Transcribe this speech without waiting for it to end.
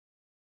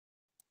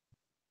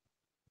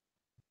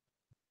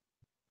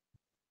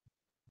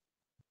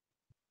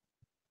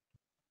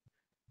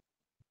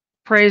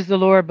Praise the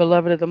Lord,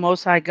 beloved of the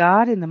Most High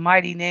God, in the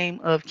mighty name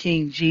of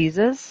King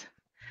Jesus.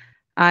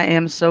 I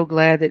am so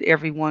glad that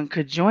everyone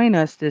could join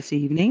us this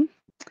evening.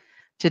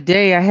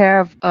 Today, I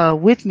have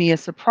with me a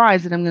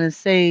surprise that I'm going to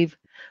save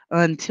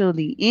until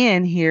the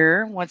end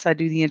here once I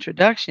do the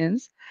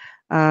introductions.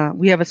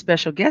 We have a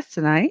special guest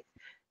tonight,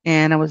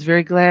 and I was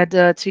very glad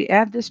to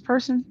add this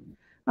person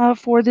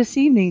for this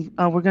evening.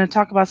 We're going to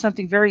talk about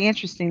something very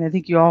interesting I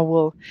think you all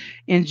will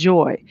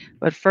enjoy.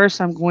 But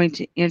first, I'm going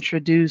to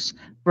introduce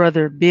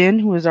Brother Ben,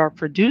 who is our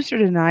producer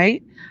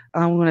tonight.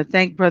 We want to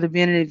thank Brother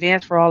Ben in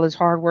advance for all his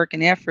hard work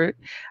and effort.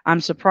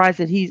 I'm surprised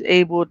that he's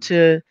able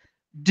to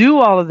do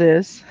all of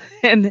this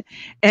and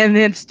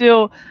then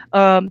still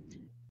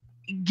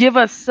give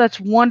us such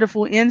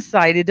wonderful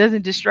insight. It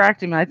doesn't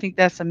distract him. I think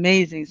that's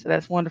amazing. So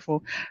that's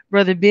wonderful.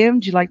 Brother Ben,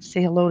 would you like to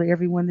say hello to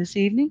everyone this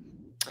evening?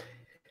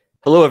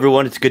 Hello,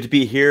 everyone. It's good to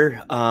be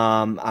here.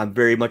 I'm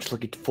very much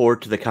looking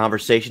forward to the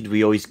conversations.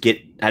 We always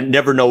I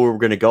never know where we're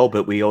going to go,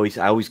 but I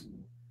always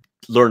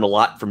learn a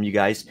lot from you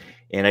guys.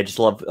 And I just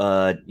love,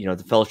 the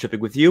fellowshipping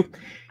with you.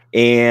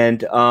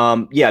 And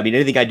yeah, I mean,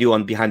 anything I do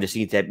on behind the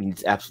scenes, that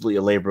means absolutely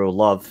a labor of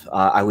love.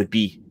 It would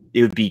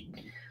be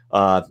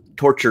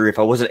torture if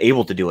I wasn't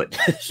able to do it.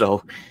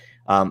 So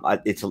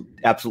it's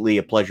absolutely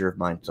a pleasure of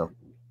mine. So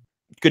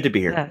good to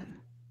be here.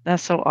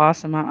 That's so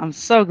awesome. I'm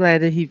so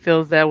glad that he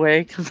feels that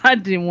way because I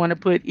didn't want to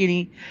put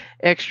any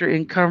extra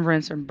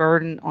encumbrance or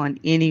burden on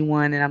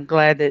anyone. And I'm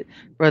glad that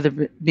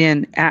Brother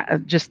Ben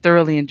just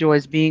thoroughly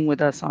enjoys being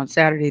with us on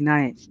Saturday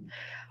nights.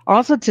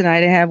 Also,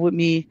 tonight I have with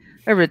me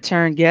a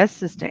return guest,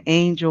 Sister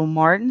Angel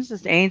Martin.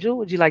 Sister Angel,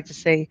 would you like to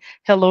say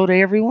hello to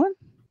everyone?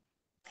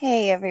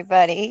 Hey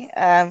everybody,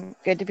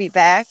 good to be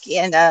back.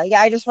 And yeah,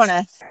 I just want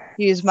to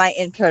use my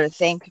intro to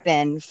thank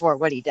Ben for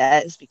what he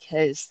does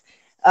because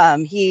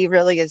he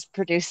really is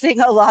producing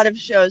a lot of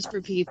shows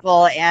for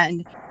people,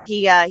 and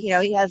he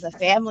has a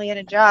family and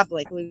a job,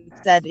 like we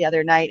said the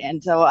other night,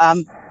 and so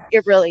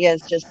it really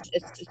is just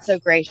it's so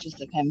gracious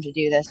of him to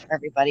do this for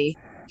everybody,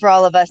 for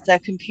all of us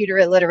computer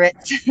illiterate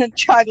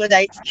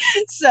troglodytes.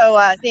 So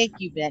thank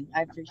you, Ben.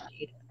 I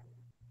appreciate it.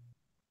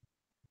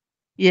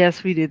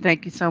 Yes, we do.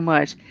 Thank you so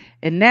much.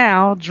 And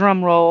now,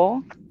 drum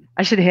roll.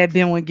 I should have had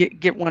Ben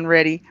get one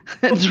ready.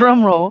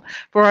 Drum roll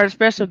for our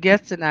special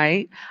guest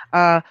tonight.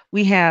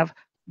 We have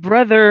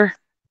Brother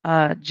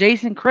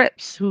Jason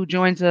Cripps, who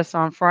joins us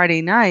on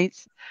Friday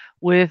nights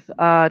with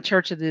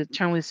Church of the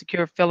Eternally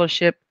Secure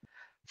Fellowship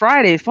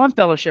Fridays, Fun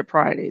Fellowship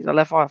Fridays. I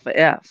left off the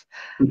F.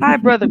 Hi,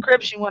 Brother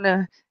Cripps. You want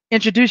to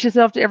introduce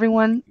yourself to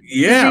everyone this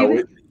Yeah,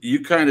 evening?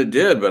 you kind of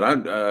did, but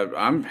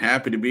I'm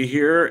happy to be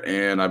here,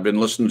 and I've been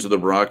listening to the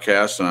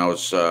broadcast, and I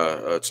was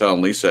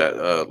telling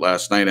Lisa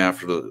last night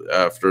after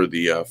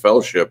the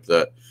fellowship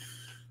that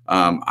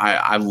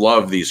I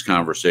love these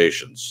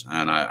conversations,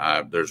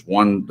 and there's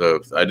one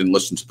I didn't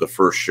listen to the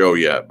first show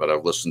yet, but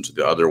I've listened to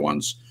the other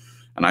ones,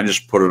 and I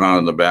just put it on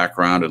in the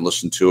background and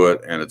listen to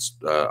it, and it's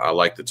I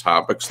like the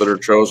topics that are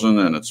chosen,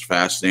 and it's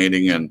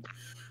fascinating. And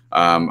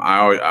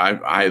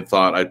I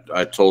thought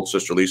I told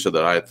Sister Lisa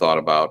that I had thought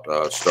about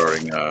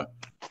starting a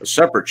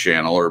separate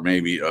channel, or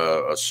maybe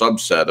a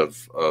subset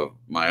of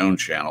my own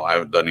channel. I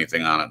haven't done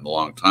anything on it in a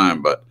long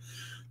time, but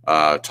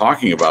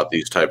talking about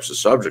these types of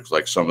subjects,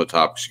 like some of the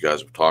topics you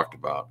guys have talked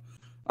about,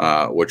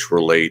 which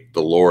relate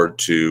the Lord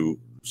to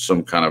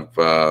some kind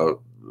of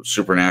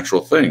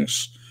supernatural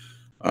things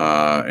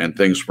and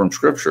things from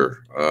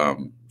Scripture.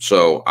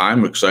 So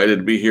I'm excited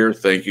to be here.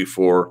 Thank you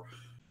for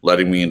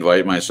letting me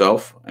invite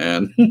myself,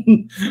 and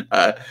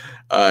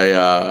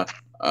I'm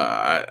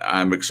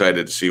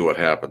excited to see what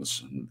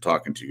happens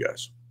talking to you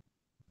guys.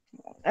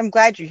 I'm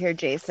glad you're here,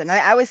 Jason.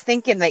 I was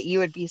thinking that you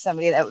would be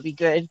somebody that would be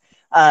good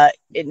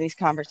in these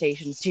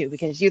conversations too,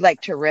 because you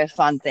like to riff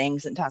on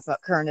things and talk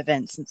about current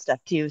events and stuff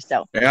too.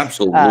 So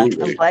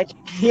Absolutely, I'm glad.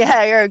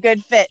 Yeah, you're a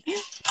good fit.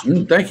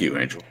 Thank you,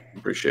 Angel.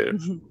 Appreciate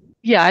it.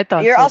 Yeah, I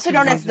thought You're so also too.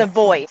 known as the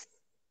voice.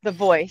 The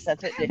voice.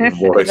 That's it. The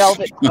voice. The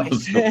velvet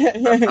voice.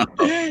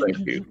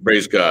 Thank you.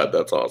 Praise God.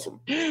 That's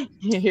awesome.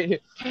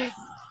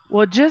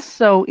 Well, just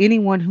so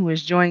anyone who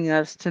is joining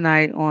us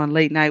tonight on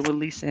Late Night with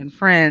Lisa and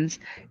Friends,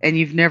 and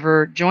you've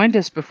never joined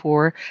us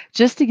before,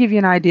 just to give you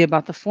an idea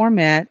about the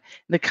format,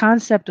 the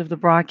concept of the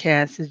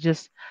broadcast is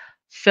just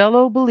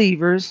fellow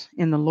believers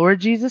in the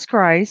Lord Jesus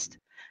Christ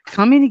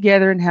coming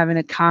together and having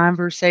a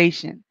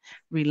conversation,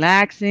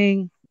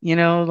 relaxing,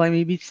 like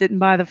maybe sitting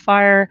by the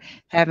fire,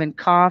 having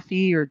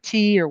coffee or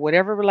tea or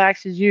whatever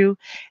relaxes you,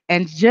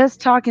 and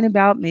just talking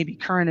about maybe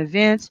current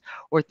events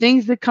or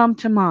things that come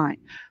to mind.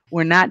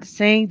 We're not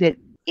saying that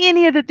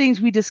any of the things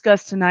we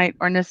discuss tonight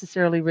are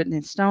necessarily written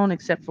in stone,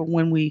 except for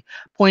when we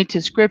point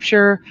to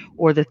scripture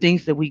or the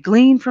things that we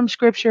glean from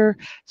scripture.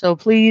 So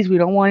please, we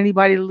don't want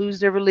anybody to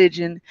lose their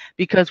religion,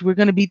 because we're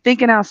going to be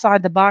thinking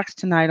outside the box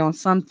tonight on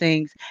some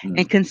things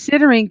and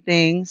considering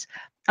things,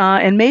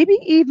 and maybe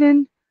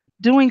even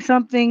doing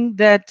something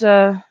that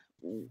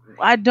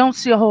I don't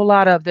see a whole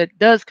lot of that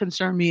does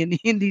concern me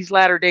in these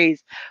latter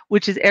days,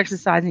 which is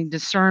exercising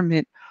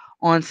discernment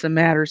on some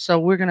matters. So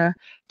we're going to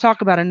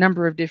talk about a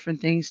number of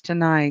different things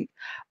tonight.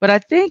 But I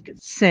think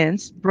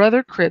since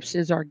Brother Cripps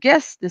is our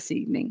guest this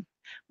evening,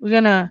 we're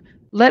going to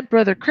let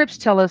Brother Cripps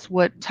tell us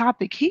what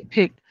topic he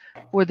picked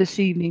for this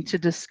evening to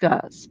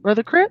discuss.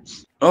 Brother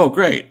Cripps? Oh,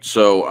 great.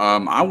 So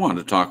I wanted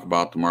to talk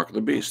about the mark of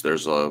the beast.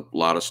 There's a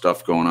lot of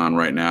stuff going on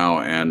right now,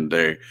 and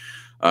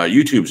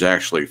YouTube's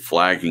actually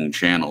flagging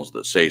channels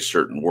that say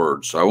certain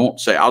words. So I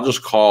won't say, I'll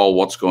just call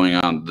what's going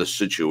on the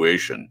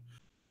situation.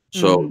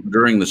 So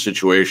during the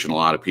situation, a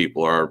lot of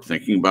people are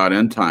thinking about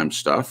end time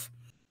stuff.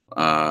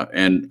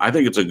 And I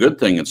think it's a good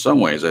thing in some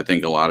ways. I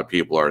think a lot of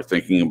people are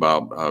thinking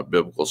about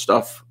biblical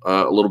stuff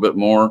a little bit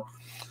more,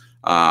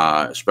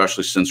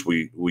 especially since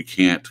we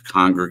can't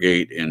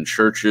congregate in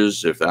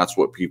churches. If that's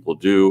what people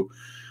do,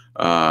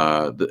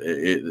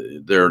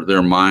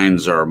 their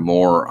minds are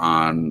more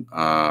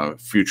on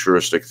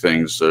futuristic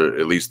things,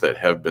 at least that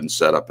have been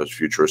set up as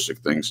futuristic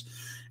things,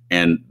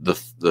 and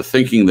the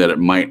thinking that it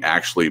might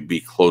actually be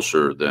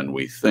closer than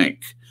we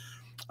think.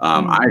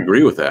 I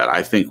agree with that.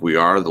 I think we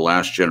are the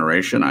last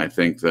generation. I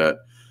think that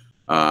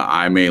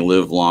I may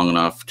live long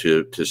enough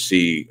to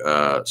see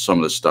some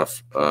of this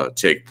stuff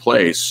take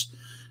place.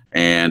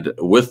 And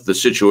with the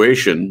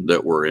situation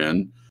that we're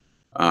in,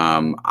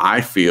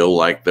 I feel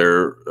like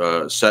they're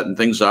setting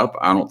things up.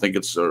 I don't think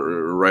it's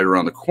right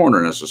around the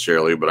corner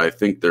necessarily, but I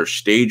think they're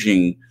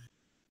staging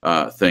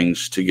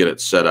things to get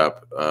it set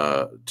up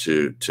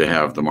to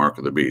have the mark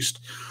of the beast.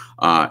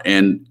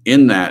 And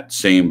in that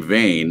same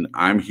vein,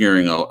 I'm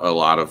hearing a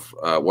lot of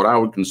what I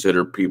would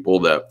consider people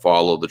that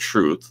follow the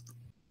truth.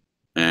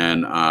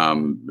 And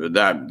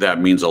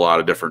that means a lot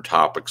of different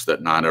topics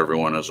that not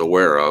everyone is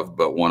aware of.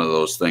 But one of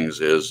those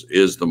things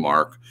is the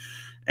mark.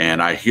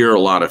 And I hear a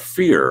lot of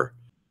fear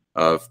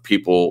of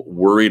people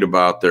worried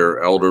about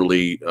their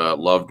elderly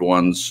loved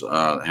ones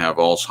have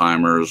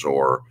Alzheimer's,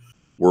 or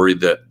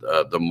worried that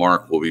the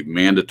mark will be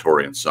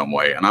mandatory in some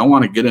way. And I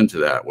want to get into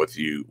that with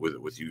you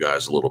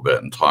guys a little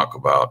bit and talk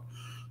about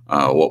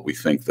what we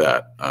think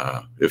that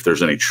if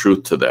there's any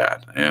truth to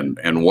that,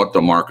 and what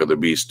the mark of the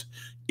beast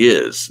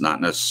is,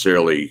 not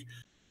necessarily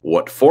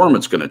what form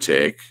it's going to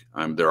take.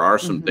 There are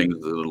some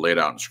things that are laid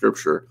out in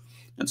Scripture,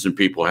 and some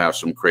people have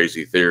some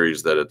crazy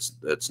theories that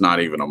it's not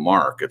even a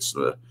mark. It's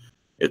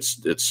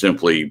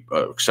simply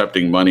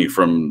accepting money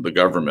from the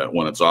government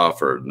when it's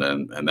offered,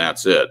 and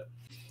that's it.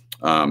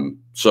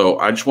 So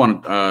I just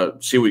want to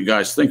see what you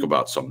guys think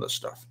about some of this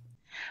stuff.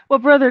 Well,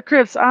 Brother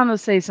Cripps, I'm going to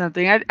say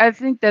something. I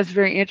think that's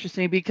very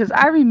interesting, because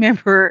I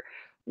remember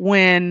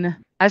when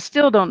I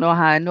still don't know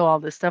how I know all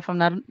this stuff. I'm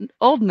not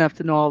old enough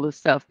to know all this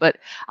stuff, but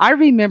I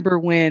remember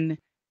when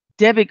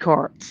debit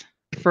cards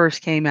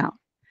first came out,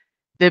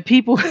 that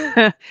people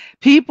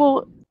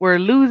were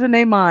losing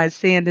their minds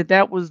saying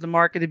that was the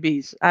mark of the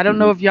beast. I don't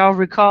know if y'all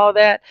recall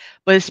that,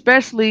 but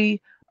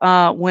especially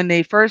when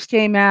they first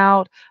came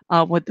out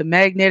with the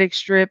magnetic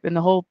strip and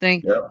the whole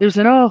thing, they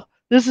said, "Oh,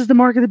 this is the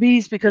mark of the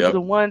beast because of the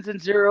ones and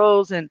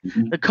zeros and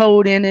the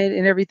code in it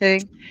and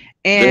everything."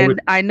 And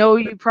I know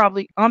you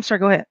probably, I'm sorry,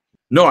 go ahead.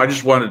 No, I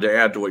just wanted to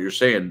add to what you're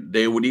saying.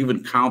 They would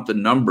even count the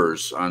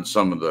numbers on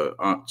some of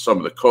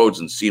the codes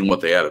and seeing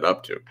what they added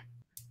up to.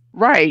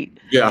 Right.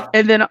 Yeah.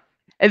 And then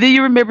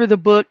you remember the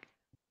book,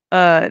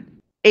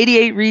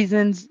 88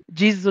 Reasons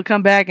Jesus Will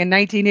Come Back in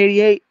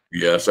 1988?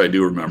 Yes, I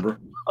do remember.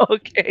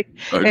 Okay.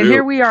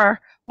 Here we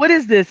are. What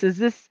is this?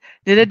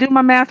 Did I do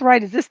my math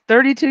right? Is this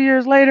 32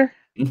 years later?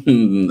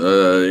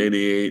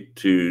 88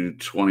 to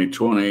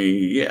 2020.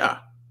 Yeah.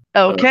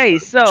 Okay.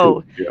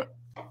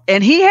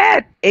 And he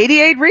had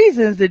 88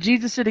 reasons that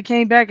Jesus should have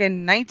came back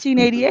in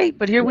 1988,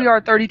 but here we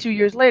are 32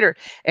 years later.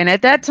 And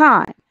at that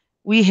time,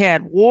 we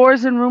had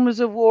wars and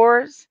rumors of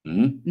wars,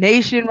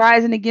 nation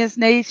rising against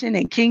nation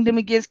and kingdom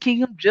against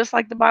kingdom, just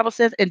like the Bible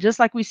says, and just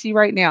like we see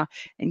right now.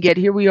 And yet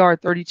here we are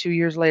 32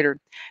 years later.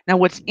 Now,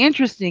 what's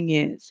interesting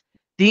is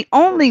the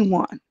only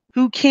one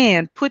who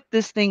can put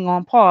this thing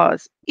on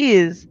pause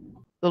is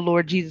the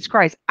Lord Jesus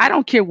Christ. I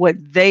don't care what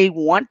they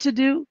want to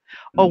do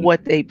or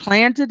what they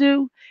plan to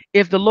do.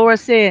 If the Lord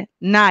said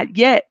not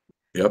yet,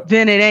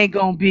 then it ain't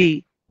going to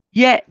be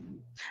yet.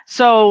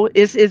 So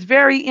it's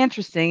very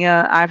interesting.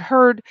 I've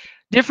heard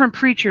different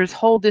preachers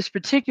hold this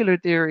particular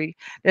theory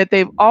that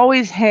they've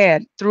always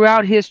had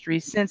throughout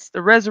history since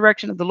the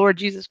resurrection of the Lord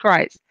Jesus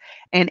Christ,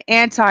 an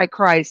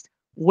antichrist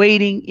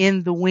waiting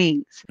in the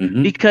wings,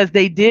 because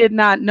they did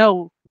not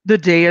know the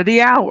day or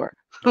the hour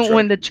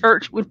when the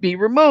church would be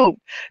removed.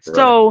 Right.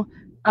 So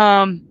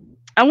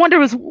I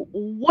wonder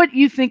what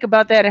you think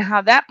about that and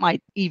how that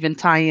might even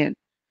tie in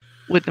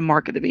with the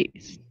mark of the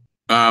beast.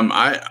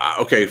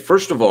 Okay.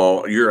 First of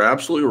all, you're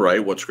absolutely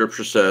right. What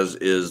Scripture says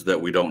is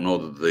that we don't know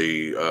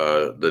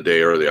the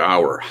day or the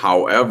hour.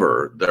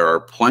 However, there are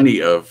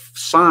plenty of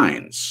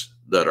signs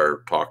that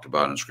are talked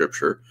about in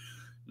Scripture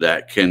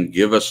that can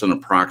give us an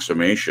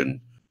approximation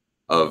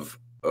of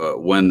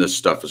when this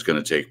stuff is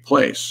going to take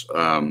place.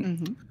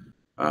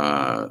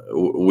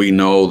 We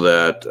know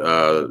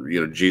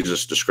that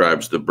Jesus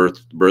describes the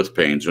birth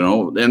pains,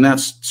 and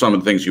that's some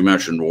of the things you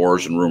mentioned,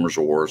 wars and rumors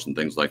of wars and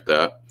things like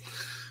that.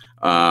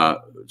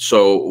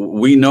 So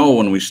we know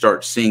when we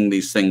start seeing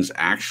these things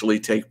actually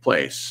take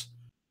place,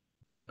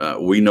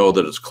 we know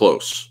that it's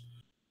close.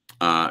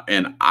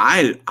 And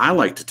I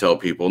like to tell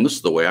people, and this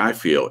is the way I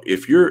feel: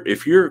 if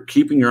you're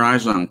keeping your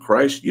eyes on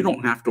Christ, you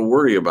don't have to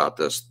worry about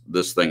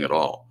this thing at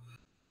all.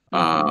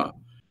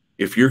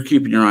 If you're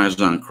keeping your eyes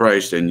on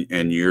Christ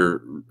and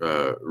you're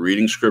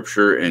reading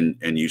Scripture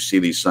and you see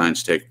these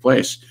signs take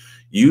place,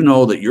 you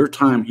know that your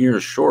time here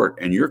is short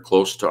and you're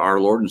close to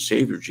our Lord and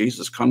Savior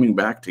Jesus coming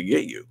back to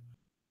get you.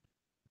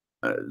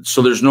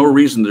 So there's no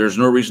reason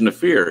to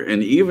fear.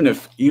 And even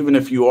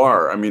if you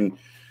are, I mean,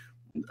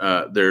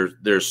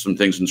 there's some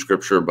things in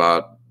Scripture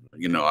about,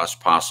 you know, us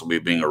possibly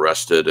being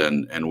arrested,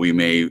 and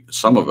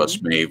some of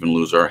us may even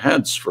lose our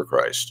heads for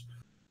Christ.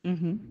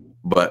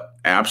 But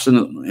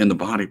absent in the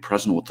body,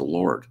 present with the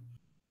Lord.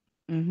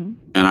 And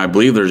I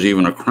believe there's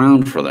even a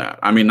crown for that.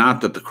 I mean, not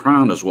that the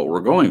crown is what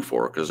we're going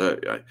for, because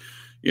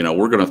you know,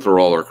 we're going to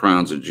throw all our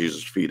crowns at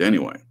Jesus' feet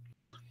anyway.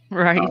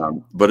 Right.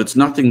 But it's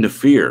nothing to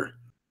fear.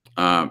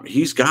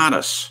 He's got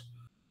us.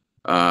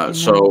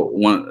 So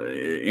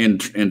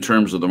in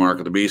terms of the mark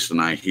of the beast, and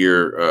I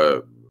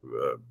hear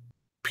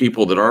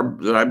people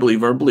that I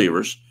believe are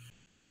believers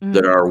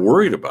that are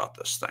worried about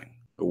this thing,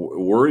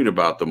 worried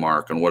about the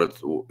mark and what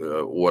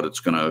it's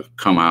going to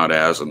come out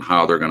as, and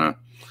how they're going to,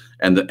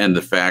 and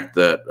the fact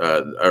that,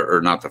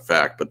 or not the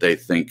fact, but they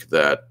think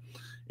that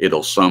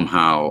it'll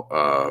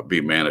somehow be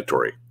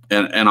mandatory.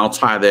 And I'll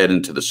tie that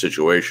into the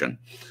situation.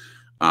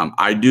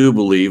 I do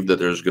believe that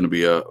there's going to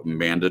be a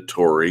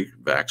mandatory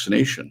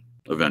vaccination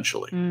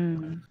eventually.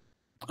 And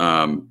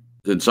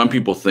some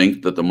people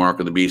think that the mark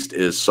of the beast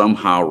is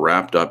somehow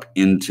wrapped up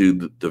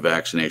into the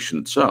vaccination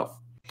itself.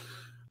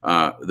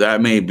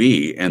 That may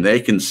be, and they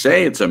can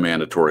say it's a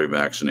mandatory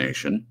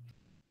vaccination,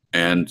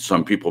 and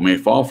some people may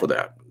fall for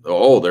that.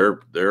 Oh,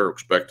 they're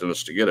expecting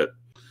us to get it.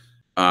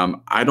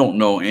 I don't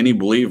know any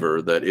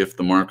believer that if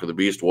the mark of the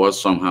beast was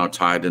somehow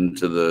tied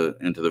into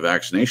the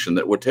vaccination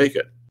that would take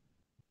it.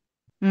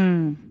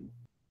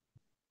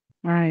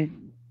 Right.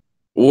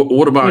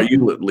 What about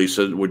you,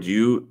 Lisa? Would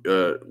you?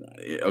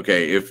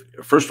 Okay.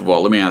 First of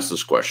all, let me ask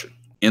this question: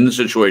 in the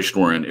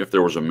situation we're in, if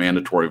there was a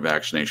mandatory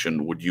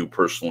vaccination, would you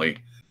personally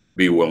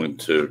be willing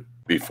to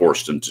be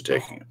forced into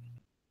taking it?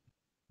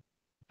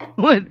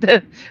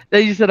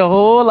 You said a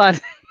whole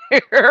lot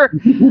here.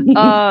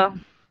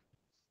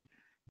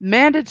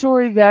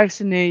 Mandatory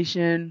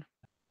vaccination.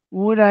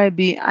 Would I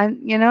be?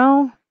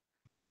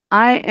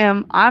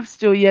 I've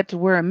still yet to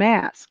wear a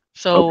mask,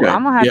 so Okay.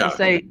 I'm gonna have to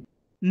say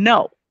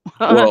no.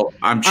 Well,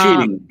 I'm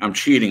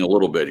cheating a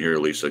little bit here,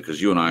 Lisa,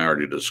 because you and I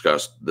already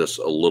discussed this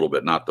a little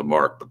bit. Not the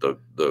mark, but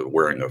the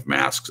wearing of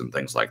masks and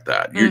things like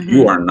that.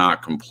 You are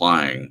not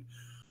complying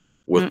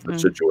with the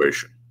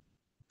situation.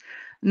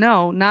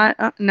 No, not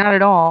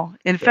at all.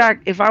 In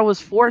fact, if I was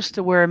forced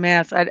to wear a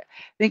mask, I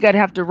think I'd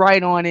have to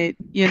write on it,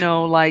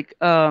 like,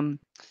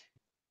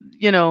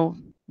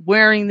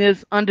 wearing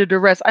this under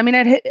duress. I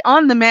mean,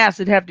 on the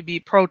mask, it'd have to be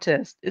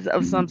protest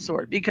of some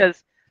sort,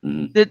 because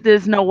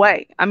there's no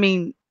way. I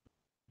mean,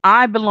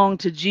 I belong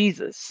to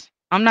Jesus.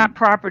 I'm not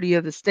property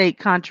of the state,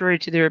 contrary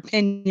to their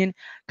opinion,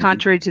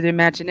 contrary to their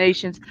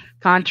imaginations,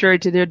 contrary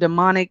to their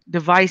demonic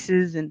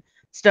devices and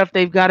stuff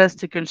they've got us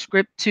to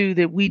conscript to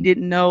that we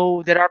didn't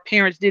know, that our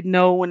parents didn't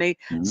know when they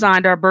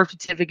signed our birth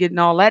certificate and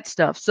all that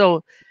stuff.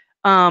 So,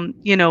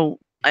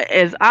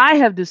 as I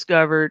have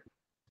discovered,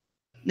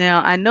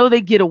 now I know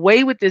they get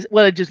away with this.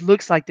 Well, it just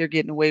looks like they're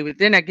getting away with it.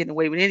 They're not getting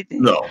away with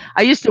anything. No.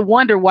 I used to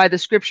wonder why the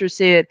scripture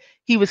said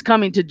he was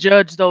coming to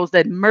judge those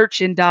that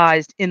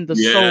merchandised in the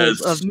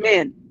souls of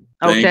men.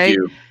 Okay. Thank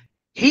you.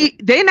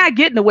 They're not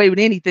getting away with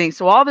anything.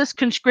 So all this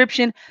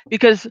conscription,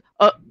 because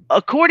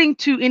according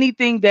to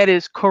anything that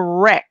is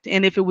correct,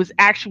 and if it was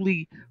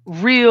actually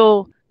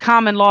real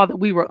common law that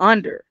we were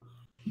under,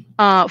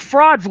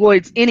 fraud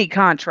voids any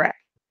contract,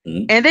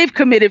 and they've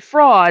committed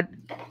fraud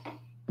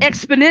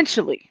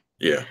exponentially.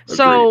 Yeah.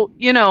 So,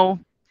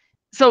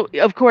 so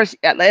of course,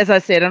 as I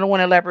said, I don't want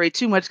to elaborate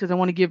too much because I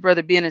want to give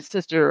Brother Ben and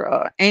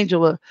Sister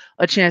Angela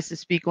a chance to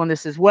speak on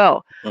this as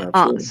well.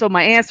 So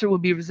my answer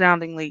would be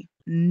resoundingly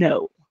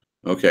no.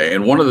 Okay.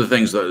 And one of the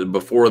things that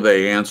before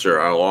they answer,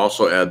 I'll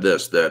also add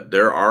this, that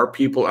there are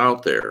people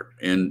out there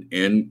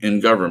in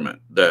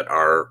government that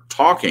are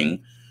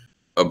talking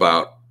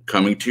about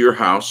coming to your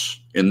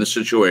house in the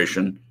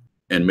situation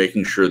and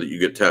making sure that you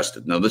get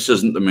tested. Now, this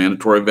isn't the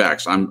mandatory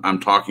vax. I'm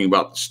talking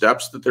about the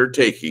steps that they're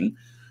taking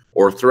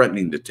or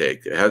threatening to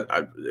take.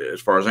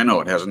 As far as I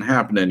know, it hasn't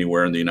happened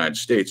anywhere in the United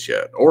States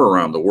yet or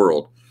around the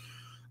world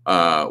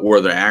where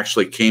they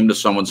actually came to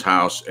someone's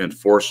house and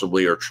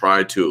forcibly or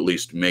tried to at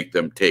least make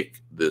them take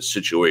the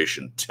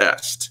situation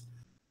test.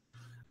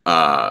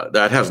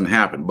 That hasn't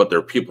happened, but there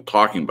are people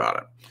talking about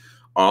it.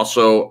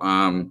 Also,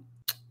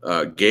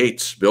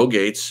 Bill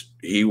Gates,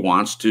 he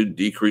wants to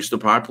decrease the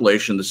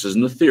population. This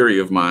isn't a theory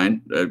of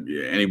mine.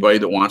 Anybody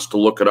that wants to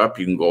look it up,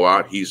 you can go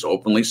out. He's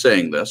openly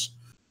saying this.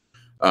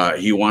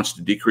 He wants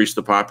to decrease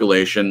the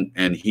population,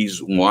 and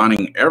he's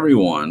wanting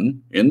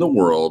everyone in the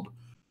world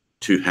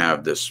to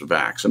have this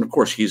vax. And of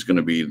course, he's going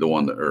to be the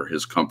one that, or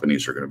his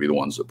companies are going to be the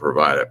ones that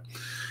provide it.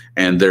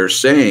 And they're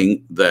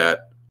saying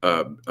that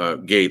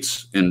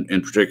Gates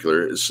in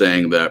particular is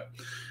saying that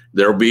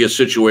there'll be a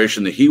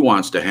situation that he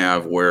wants to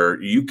have where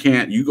you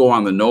go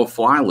on the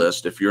no-fly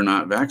list if you're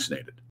not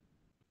vaccinated.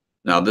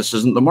 Now, this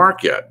isn't the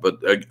mark yet, but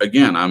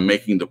again, I'm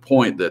making the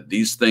point that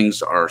these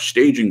things are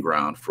staging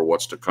ground for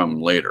what's to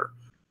come later,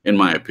 in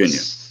my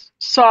opinion.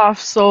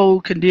 Soft soul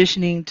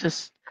conditioning to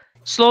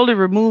slowly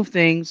remove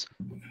things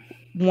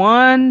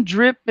one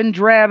drip and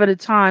drab at a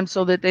time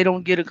so that they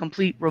don't get a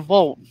complete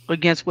revolt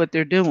against what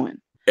they're doing.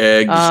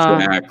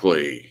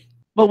 Exactly.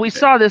 But we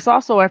saw this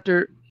also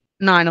after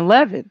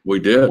 9/11. We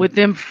did. With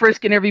them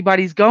frisking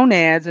everybody's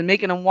gonads and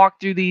making them walk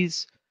through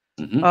these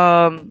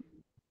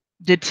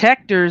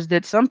detectors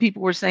that some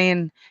people were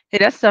saying, hey,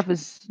 that stuff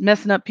is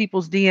messing up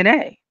people's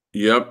DNA.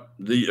 Yep.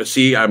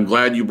 See, I'm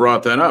glad you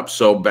brought that up.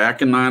 So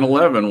back in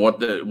 9/11,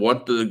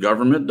 what the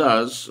government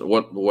does,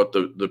 what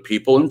the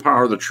people in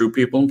power, the true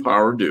people in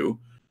power do,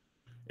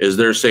 is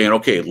they're saying,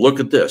 okay, look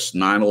at this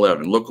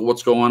 9/11, look at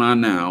what's going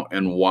on now.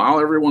 And while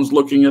everyone's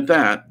looking at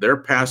that, they're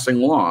passing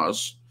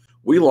laws.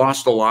 We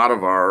lost a lot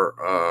of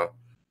our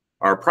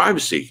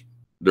privacy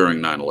during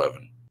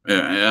 9/11.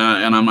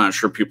 And I'm not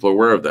sure people are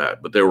aware of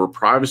that, but there were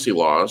privacy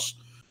laws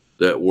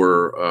that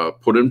were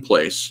put in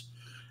place.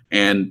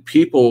 And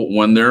people,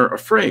 when they're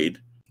afraid,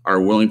 are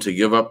willing to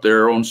give up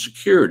their own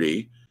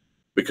security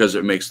because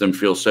it makes them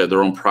feel safe,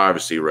 their own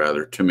privacy,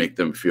 rather, to make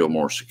them feel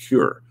more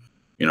secure.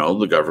 You know,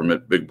 the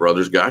government, Big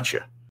Brother's got you.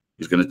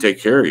 He's going to take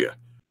care of you.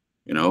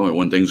 You know, and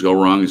when things go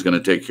wrong, he's going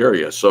to take care of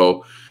you.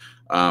 So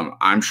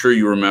I'm sure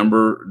you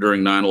remember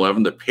during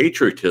 9/11, the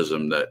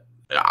patriotism that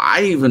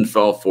I even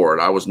fell for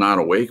it. I was not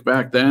awake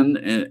back then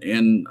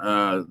in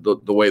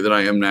the way that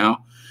I am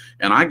now.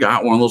 And I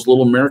got one of those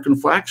little American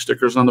flag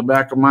stickers on the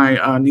back of my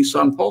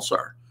Nissan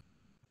Pulsar.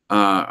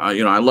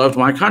 You know, I loved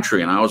my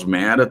country, and I was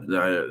mad at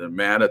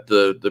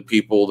the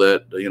people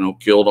that, you know,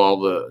 killed all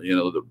the, you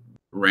know,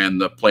 ran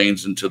the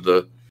planes into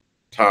the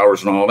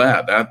towers and all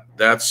that.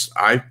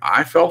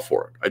 I fell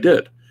for it. I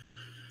did.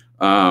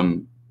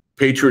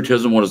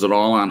 Patriotism was an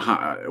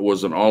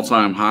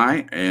all-time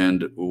high,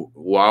 and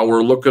while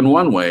we're looking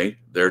one way,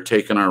 they're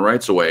taking our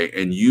rights away.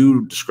 And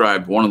you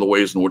described one of the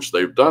ways in which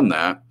they've done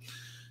that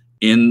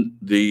in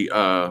the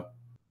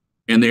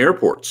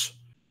airports.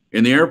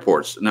 In the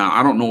airports. Now,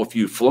 I don't know if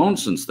you've flown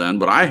since then,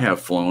 but I have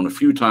flown a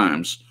few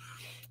times.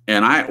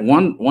 And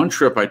one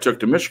trip I took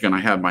to Michigan, I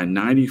had my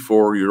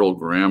 94-year-old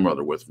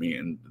grandmother with me,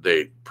 and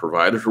they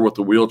provided her with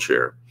a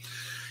wheelchair.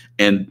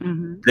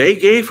 And they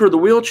gave her the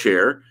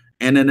wheelchair,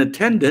 and an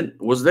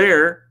attendant was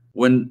there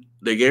when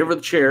they gave her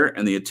the chair,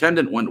 and the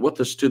attendant went with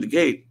us to the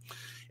gate,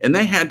 and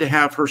they had to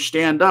have her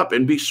stand up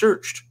and be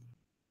searched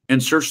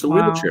and search the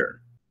wheelchair.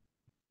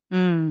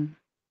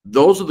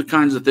 Those are the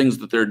kinds of things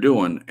that they're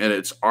doing, and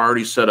it's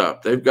already set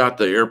up. They've got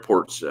the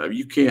airports.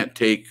 You can't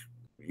take,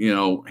 you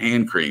know,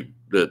 hand cream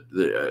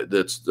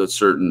that's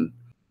certain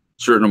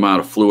amount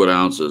of fluid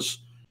ounces,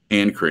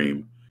 hand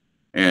cream,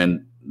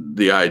 and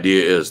the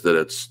idea is that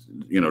it's,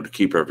 you know, to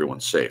keep everyone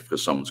safe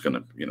because someone's going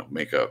to, you know,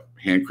 make a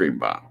hand cream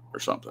bomb or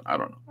something. I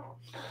don't know.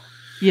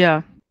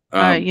 Yeah.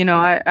 You know,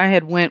 I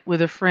had went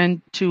with a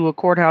friend to a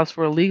courthouse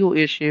for a legal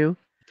issue.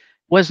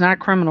 Was not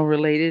criminal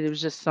related. It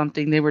was just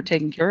something they were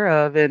taking care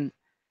of. And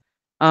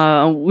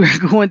we're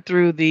going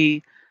through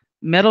the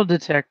metal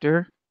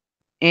detector,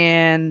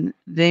 and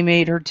they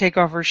made her take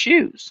off her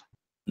shoes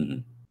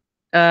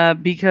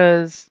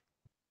because,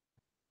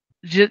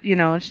 you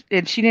know,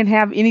 and she didn't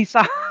have any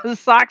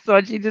socks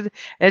on.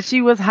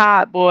 She was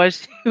hot, boy.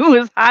 She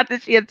was hot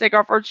that she had to take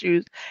off her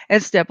shoes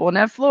and step on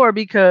that floor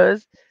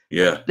because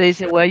they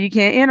said, well, you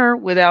can't enter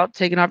without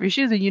taking off your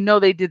shoes. And you know,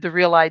 they did the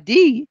real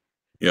ID.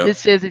 It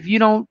says if you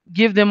don't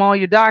give them all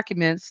your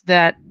documents,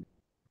 that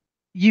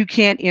you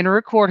can't enter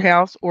a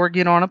courthouse or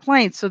get on a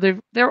plane. So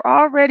they're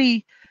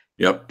already.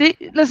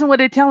 Listen, what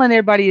they're telling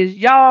everybody is,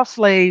 y'all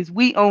slaves,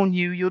 we own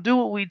you. You'll do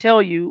what we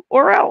tell you,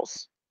 or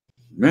else.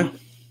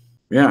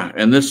 Yeah,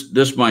 and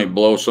this might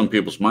blow some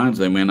people's minds.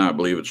 They may not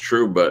believe it's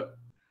true, but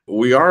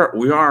we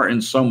are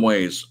in some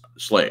ways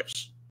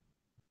slaves.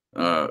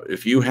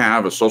 If you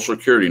have a social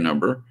security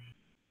number,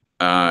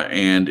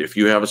 and if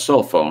you have a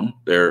cell phone,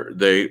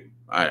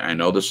 I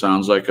know this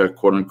sounds like a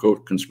quote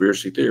unquote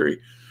conspiracy theory,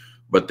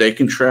 but they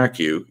can track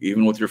you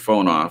even with your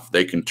phone off.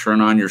 They can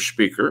turn on your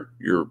speaker,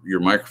 your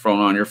microphone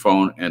on your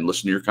phone, and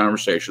listen to your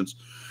conversations.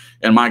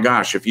 And my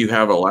gosh, if you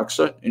have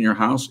Alexa in your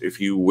house, if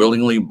you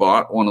willingly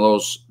bought one of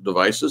those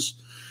devices,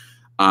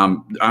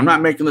 I'm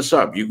not making this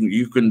up.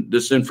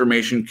 This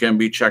information can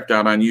be checked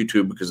out on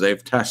YouTube because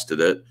they've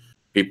tested it.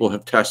 People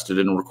have tested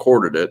it and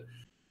recorded it.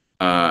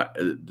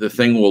 The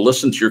thing will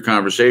listen to your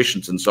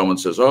conversations, and someone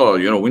says, "Oh,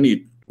 you know,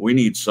 we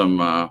need some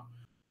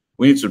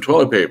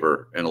toilet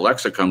paper," and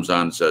Alexa comes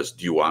on and says,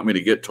 "Do you want me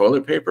to get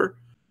toilet paper?"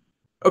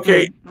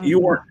 Okay,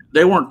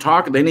 they weren't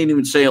talking. They didn't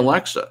even say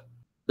Alexa.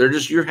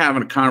 You're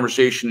having a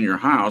conversation in your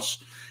house,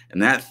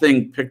 and that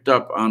thing picked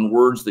up on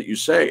words that you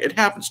say. It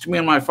happens to me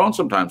on my phone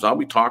sometimes. I'll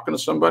be talking to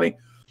somebody,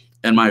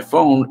 And my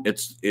phone, it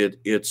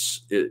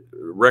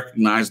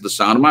recognized the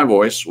sound of my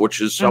voice, which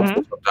is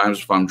helpful sometimes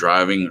if I'm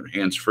driving or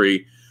hands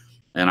free,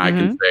 and I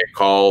can say,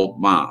 call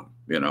mom,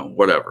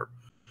 whatever.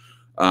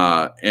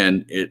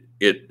 And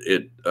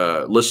it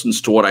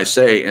listens to what I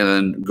say, and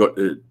then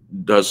it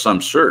does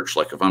some search.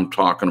 Like if I'm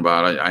talking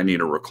about I need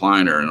a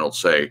recliner, and it'll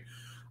say,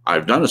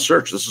 I've done a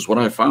search. This is what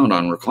I found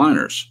on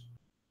recliners.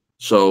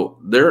 So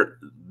they're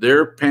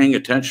paying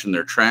attention.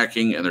 They're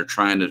tracking, and they're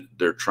trying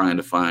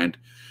to find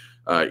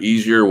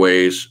easier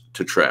ways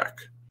to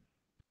track.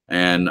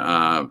 And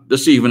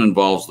this even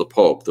involves the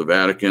Pope. The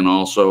Vatican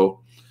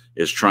also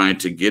is trying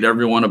to get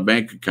everyone a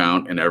bank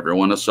account and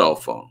everyone a cell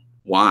phone.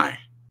 Why?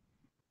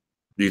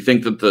 Do you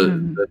think that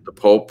the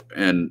Pope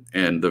and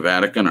the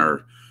Vatican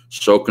are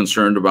so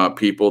concerned about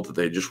people that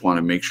they just want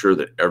to make sure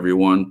that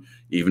everyone,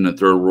 even in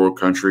third world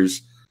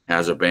countries,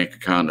 has a bank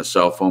account and a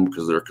cell phone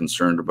because they're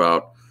concerned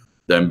about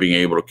them being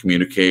able to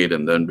communicate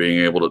and then being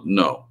able to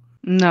know?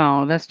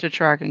 No, that's to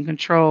track and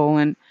control.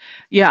 And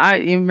yeah, I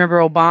remember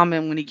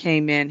Obama when he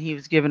came in, he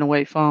was giving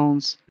away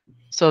phones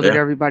so that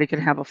everybody could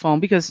have a phone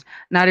because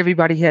not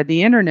everybody had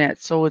the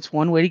internet. So it's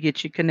one way to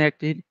get you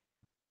connected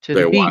to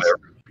the beast.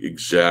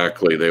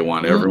 Exactly. They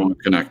want everyone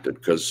connected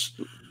because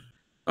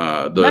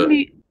Let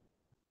me,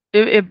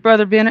 if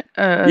Brother Ben,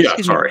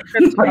 excuse sorry,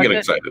 me, I get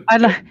excited.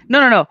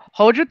 No.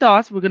 Hold your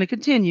thoughts. We're going to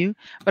continue,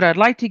 but I'd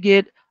like to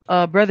get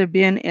Brother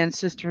Ben and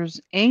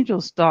Sisters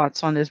Angel's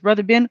thoughts on this.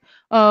 Brother Ben,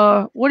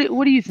 what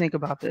do you think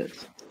about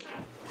this?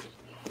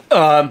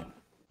 Well,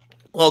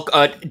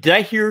 did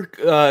I hear,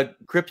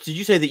 Cripps, did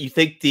you say that you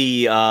think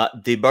the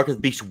Mark of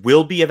the Beast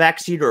will be a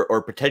vaccine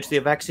or potentially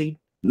a vaccine?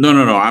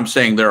 No. I'm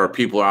saying there are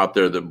people out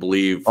there that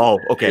believe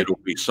it'll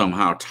be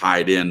somehow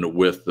tied in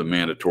with the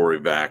mandatory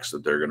vax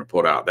that they're going to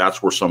put out.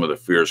 That's where some of the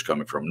fear is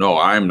coming from. No,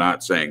 I'm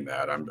not saying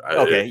that.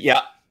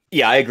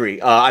 Yeah, I agree.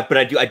 But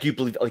I do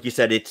believe, like you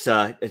said, it's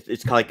kind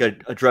of like a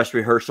dress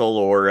rehearsal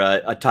or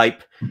a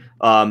type.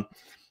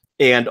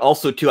 And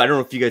also, too, I don't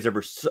know if you guys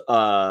ever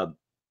saw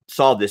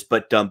this,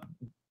 but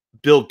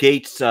Bill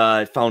Gates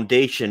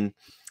Foundation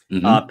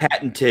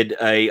patented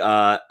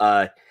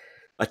a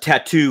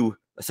tattoo,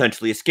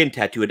 essentially a skin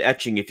tattoo, an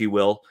etching, if you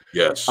will.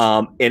 Yes.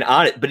 And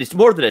on it, but it's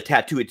more than a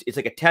tattoo. It's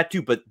like a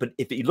tattoo, but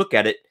if you look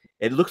at it,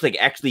 it looks like it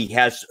actually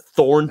has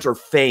thorns or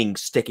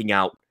fangs sticking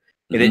out,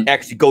 and it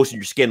actually goes in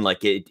your skin like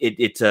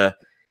it's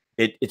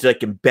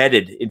like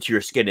embedded into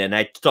your skin. And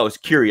I thought I was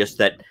curious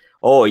that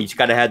he's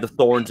got to have the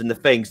thorns and the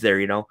fangs there,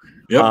 Yep.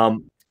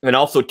 And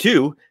also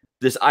too,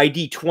 this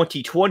ID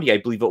 2020, I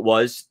believe it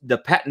was, the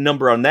patent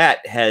number on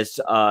that has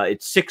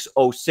it's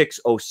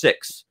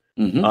 60606.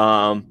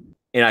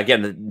 And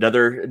again,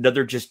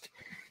 another just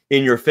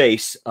in your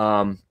face.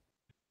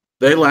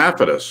 They laugh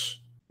at us.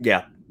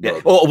 Yeah.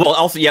 Oh, well,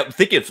 also,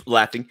 thinking of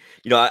laughing,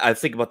 I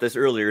think about this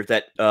earlier,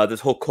 that this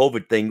whole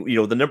COVID thing,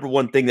 the number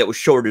one thing that was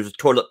shorted was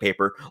toilet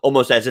paper,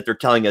 almost as if they're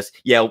telling us,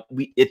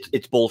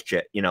 it's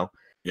bullshit, Yeah.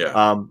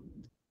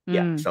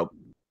 So,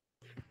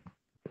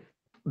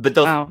 but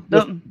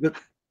some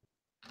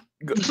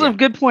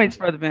good points,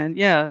 Brother Ben.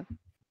 Yeah.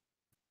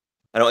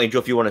 I don't,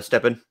 Angel, if you want to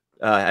step in,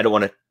 I don't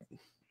want to.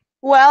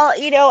 Well,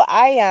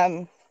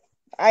 I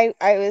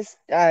was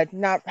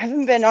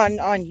haven't been on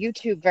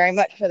YouTube very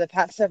much for the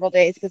past several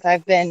days because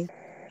I've been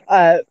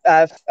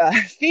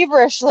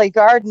feverishly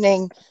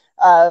gardening.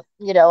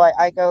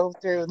 I go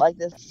through like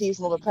this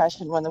seasonal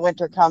depression when the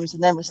winter comes,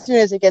 and then as soon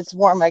as it gets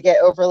warm, I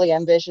get overly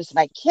ambitious and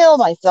I kill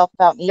myself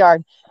out in the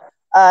yard.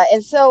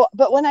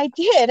 But when I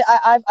did,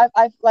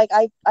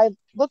 I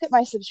look at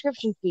my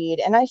subscription feed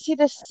and I see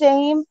the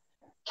same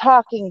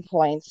talking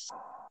points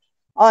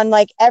on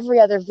like every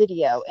other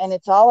video, and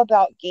it's all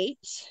about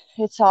Gates.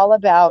 It's all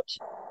about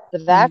the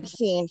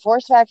vaccine,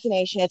 forced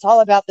vaccination. It's all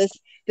about this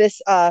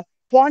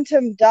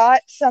quantum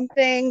dot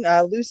something,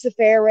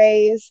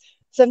 luciferase,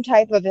 some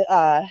type of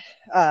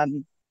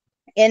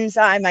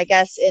enzyme, I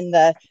guess,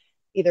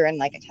 either in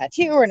like a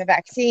tattoo or in a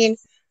vaccine.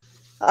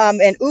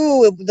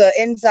 The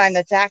enzyme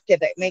that's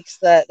active that makes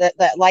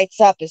that lights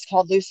up is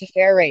called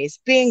luciferase.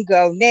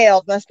 Bingo,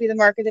 nailed. Must be the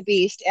mark of the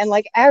beast. And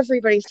like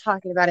everybody's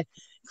talking about it,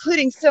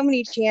 including so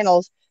many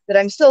channels that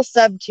I'm still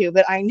sub to,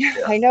 but I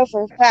know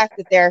for a fact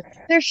that they're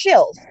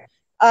shills.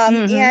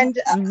 And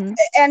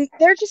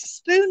they're just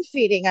spoon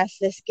feeding us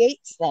this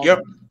Gates thing.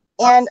 Yep.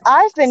 And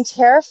I've been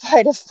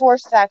terrified of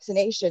forced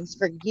vaccinations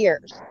for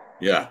years.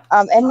 Yeah.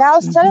 And now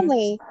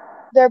suddenly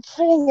they're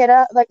putting it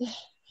up like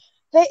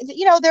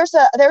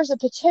there's a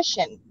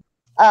petition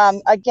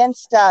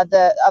against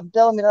the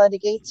Bill and Melinda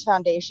Gates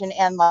Foundation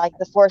and like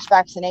the forced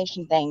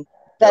vaccination thing.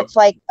 That's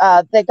like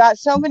they got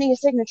so many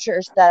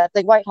signatures that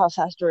the White House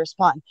has to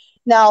respond.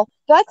 Now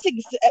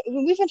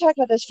we've been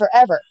talking about this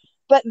forever,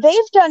 but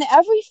they've done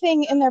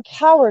everything in their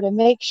power to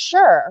make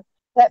sure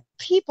that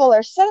people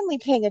are suddenly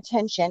paying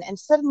attention and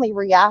suddenly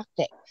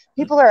reacting.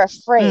 People are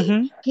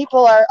afraid.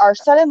 People are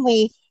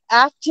suddenly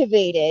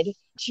activated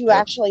to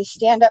actually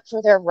stand up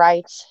for their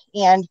rights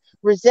and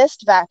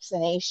resist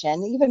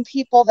vaccination. Even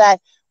people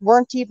that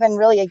weren't even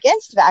really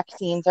against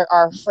vaccines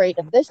are afraid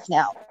of this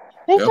now.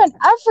 They've done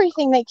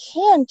everything they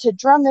can to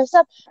drum this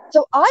up.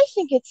 So I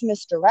think it's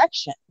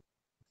misdirection.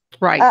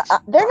 Right.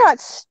 They're not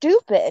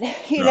stupid,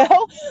 you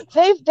know.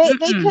 They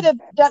could have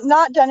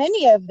not done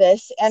any of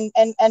this and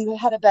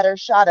had a better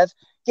shot of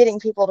getting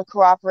people to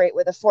cooperate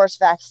with a forced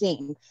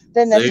vaccine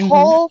than this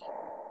whole,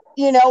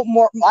 you know,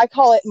 I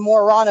call it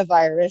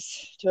moronavirus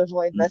to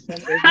avoid listeners.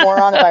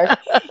 Moronavirus.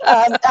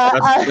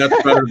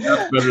 That's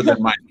better than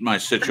my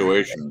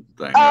situation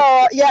thing.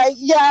 Oh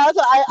yeah.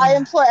 I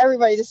implore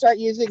everybody to start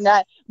using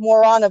that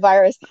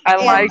moronavirus.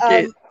 I like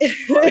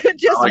it.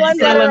 Just one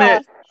letter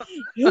off.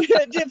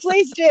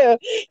 Please do.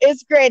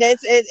 It's great.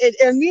 It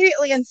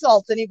immediately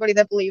insults anybody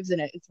that believes in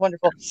it. It's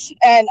wonderful.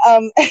 And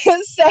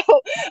so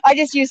I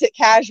just use it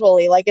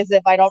casually, like as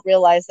if I don't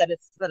realize that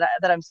it's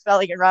that I'm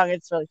spelling it wrong.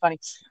 It's really funny.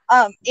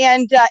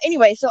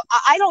 Anyway, so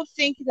I don't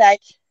think that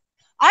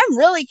I'm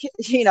really,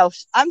 you know,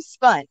 I'm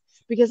spun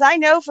because I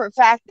know for a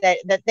fact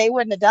that they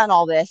wouldn't have done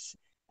all this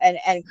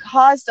and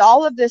caused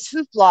all of this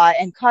hoopla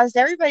and caused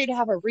everybody to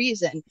have a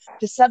reason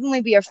to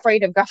suddenly be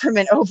afraid of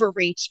government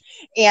overreach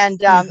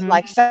and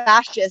like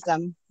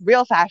fascism,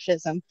 real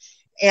fascism,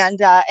 and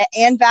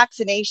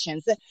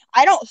vaccinations.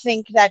 I don't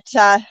think that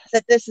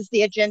that this is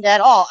the agenda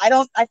at all.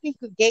 I think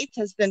Gates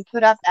has been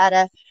put up at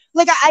a,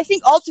 like, I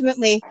think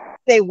ultimately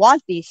they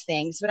want these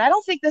things, but I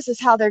don't think this is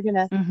how they're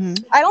gonna.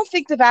 I don't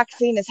think the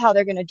vaccine is how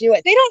they're gonna do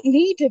it. They don't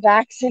need to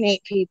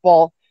vaccinate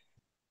people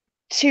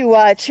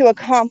to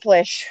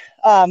accomplish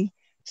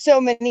so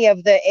many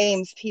of the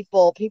aims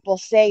people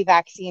say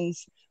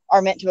vaccines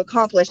are meant to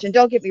accomplish. And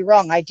don't get me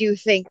wrong, I do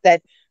think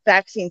that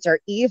vaccines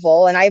are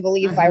evil, and I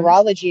believe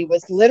virology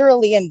was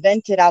literally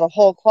invented out of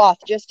whole cloth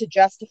just to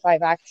justify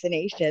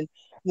vaccination.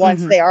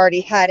 Once they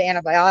already had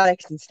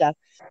antibiotics and stuff,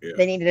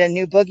 they needed a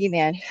new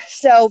boogeyman.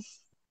 So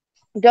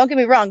don't get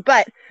me wrong,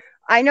 but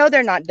I know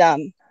they're not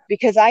dumb,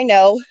 because I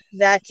know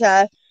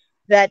that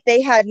that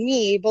they had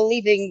me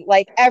believing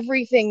like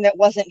everything that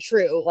wasn't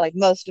true, like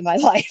most of my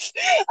life.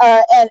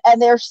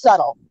 And they're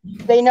subtle.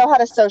 They know how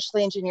to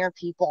socially engineer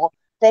people.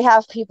 They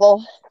have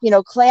people, you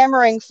know,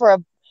 clamoring for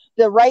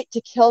the right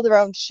to kill their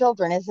own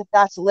children as if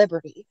that's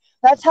liberty.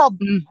 That's how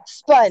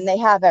spun they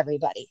have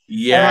everybody.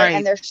 Yeah. Right?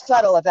 And they're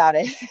subtle about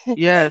it.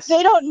 Yes.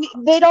 They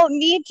don't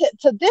need to.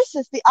 So this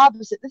is the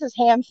opposite. This is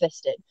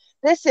ham-fisted.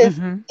 This is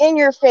in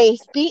your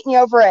face, beating you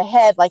over a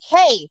head like,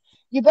 hey,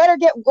 you better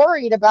get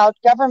worried about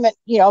government,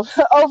 you know,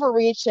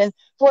 overreach and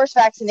forced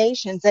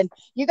vaccinations. And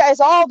you guys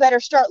all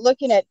better start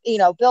looking at, you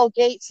know, Bill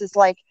Gates is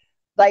like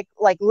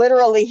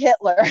literally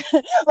Hitler.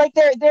 Like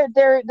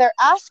they're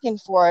asking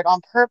for it on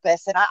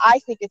purpose. And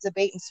I think it's a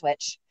bait and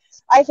switch.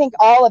 I think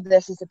all of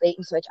this is a bait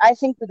and switch. I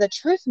think that the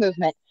truth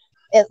movement,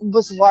 it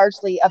was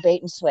largely a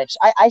bait and switch.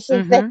 I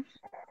think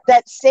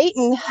that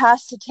Satan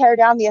has to tear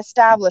down the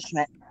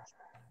establishment.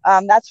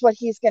 That's what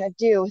he's going to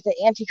do. The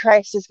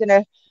Antichrist is going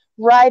to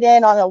ride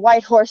in on a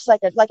white horse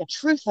like a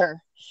truther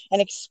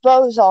and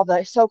expose all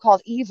the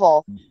so-called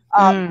evil.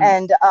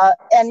 And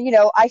you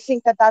know, I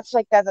think that's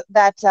like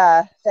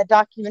that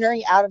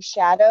documentary Out of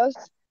Shadows.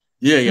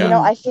 You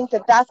know, I think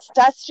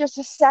that's just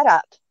a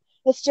setup.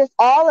 It's just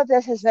all of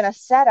this has been a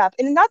setup,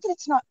 and not that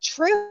it's not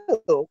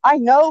true. I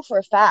know for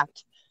a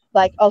fact,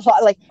 like a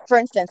lot, like for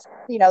instance,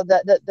 you know,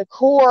 the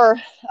core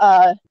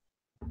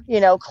you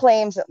know,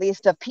 claims at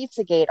least of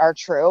Pizzagate are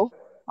true.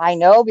 I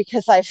know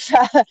because I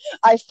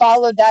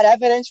followed that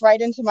evidence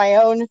right into my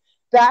own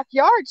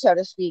backyard, so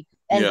to speak,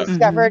 and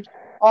discovered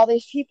all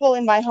these people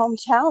in my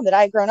hometown that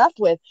I'd grown up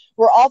with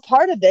were all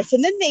part of this,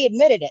 and then they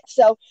admitted it.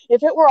 So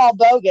if it were all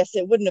bogus,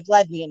 it wouldn't have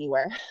led me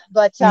anywhere.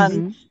 But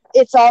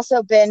it's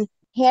also been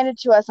handed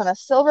to us on a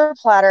silver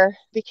platter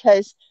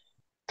because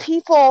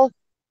people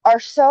are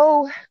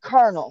so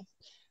carnal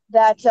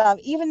that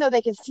even though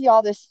they can see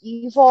all this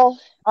evil,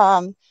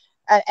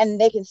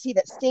 and they can see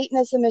that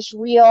Satanism is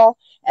real,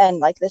 and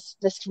like this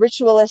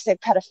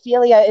ritualistic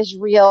pedophilia is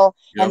real,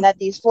 and that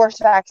these forced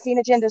vaccine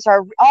agendas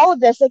are all of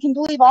this, they can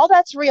believe all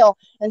that's real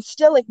and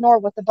still ignore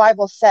what the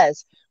Bible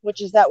says,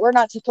 which is that we're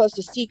not supposed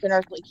to seek an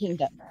earthly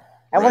kingdom,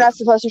 and we're not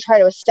supposed to try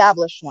to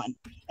establish one.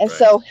 And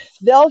so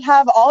they'll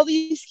have all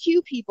these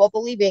Q people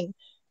believing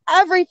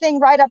everything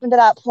right up into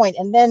that point,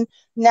 and then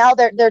now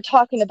they're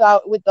talking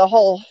about, with the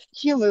whole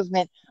Q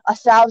movement,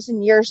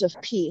 1,000 years of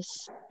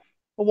peace.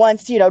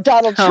 Once, you know,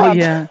 Donald Trump,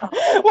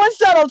 once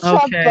Donald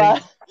Trump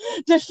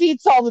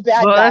defeats all the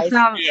bad guys.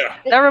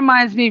 That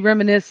reminds me,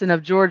 reminiscent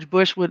of George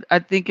Bush. Was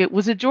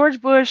it George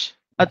Bush?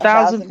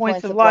 1,000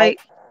 points of light.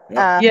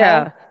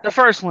 Yeah, the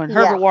first one,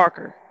 Herbert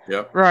Walker.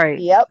 Right.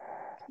 Yep.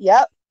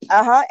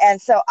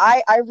 And so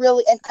I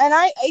really,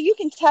 and you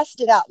can test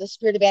it out, the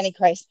spirit of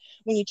Antichrist,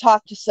 when you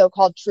talk to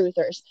so-called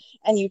truthers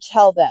and you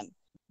tell them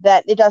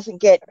that it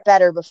doesn't get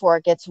better before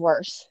it gets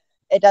worse.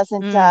 It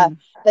doesn't,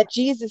 that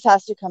Jesus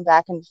has to come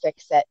back and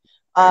fix it.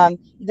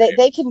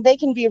 They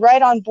can be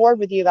right on board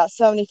with you about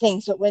so many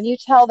things, but when you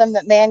tell them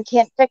that man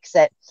can't fix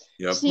it,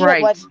 see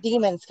what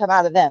demons come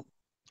out of them.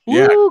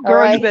 Ooh,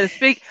 girl, you better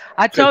speak.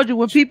 I told you,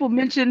 when people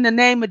mention the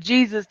name of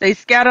Jesus, they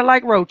scatter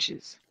like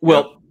roaches.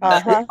 Well,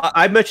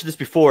 I mentioned this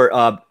before,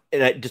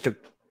 and just to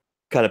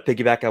kind of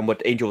piggyback on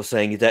what Angel was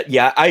saying is that,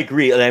 yeah, I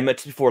agree. And I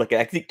mentioned before, like,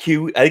 I think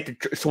the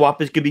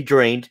swamp is going to be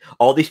drained.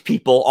 All these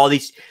people, all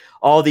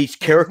these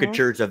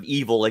caricatures of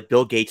evil, like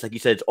Bill Gates, like you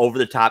said, it's over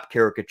the top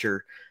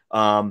caricature.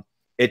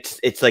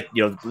 It's like,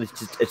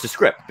 it's a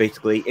script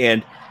basically.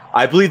 And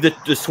I believe that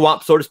the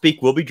swamp, so to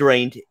speak, will be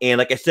drained. And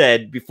like I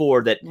said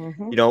before, that,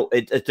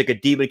 it's like a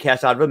demon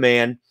cast out of a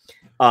man.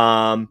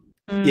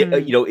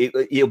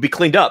 It'll be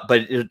cleaned up,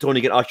 but it's only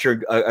going to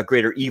usher a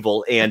greater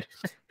evil. And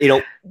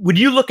when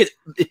you look at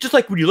it's just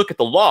like when you look at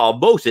the law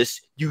of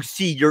Moses, you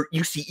see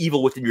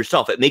evil within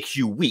yourself. It makes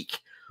you weak.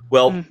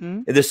 Well,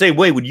 in the same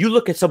way, when you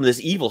look at some of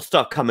this evil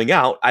stuff coming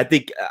out, I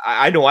think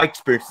I know I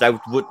experienced. I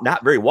was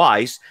not very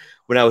wise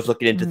when I was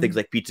looking into things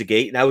like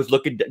Pizzagate, and I was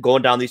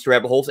going down these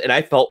rabbit holes, and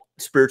I felt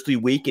spiritually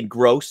weak and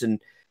gross and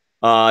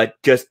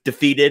just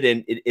defeated,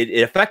 and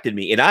it affected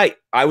me. And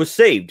I was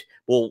saved.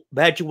 Well,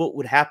 imagine what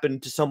would happen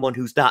to someone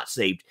who's not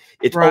saved.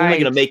 It's only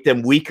going to make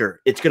them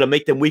weaker. It's going to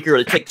make them weaker.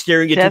 It's like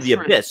staring into the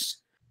abyss.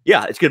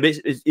 Yeah,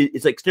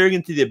 it's like staring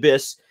into the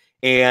abyss,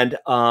 and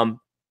I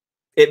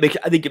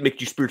think it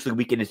makes you spiritually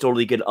weak, and it's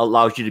only going to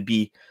allows you to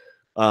be.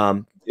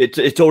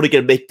 It's only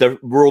going to make the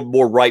world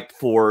more ripe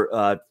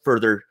for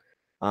further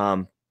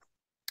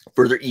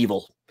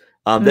evil.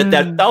 That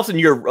 1,000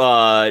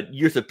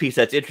 years of peace.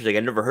 That's interesting. I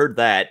never heard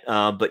that.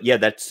 But yeah,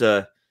 that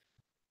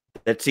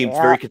seems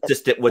very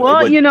consistent with.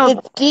 Well,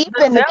 it's deep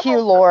in the Q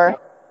lore.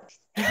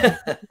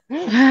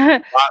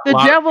 The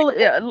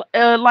devil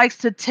likes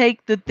to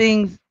take the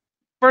things,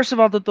 first of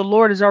all, that the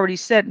Lord has already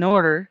set in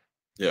order.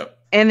 Yeah.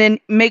 And then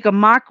make a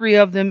mockery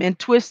of them and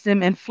twist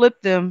them and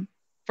flip them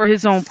for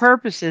his own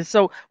purposes.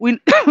 So we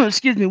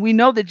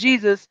know that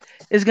Jesus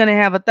is going to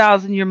have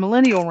 1,000-year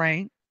millennial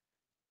reign.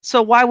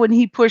 So why wouldn't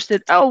he push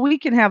that? Oh, we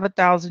can have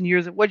 1,000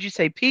 years of, what'd you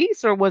say,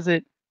 peace, or was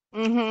it?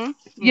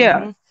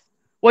 Yeah.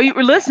 Well, you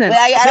were listening.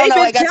 I don't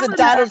know. I guess it's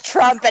Donald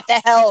Trump at the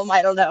helm.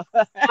 I don't know.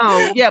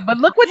 Oh, yeah. But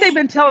look what they've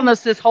been telling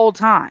us this whole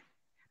time.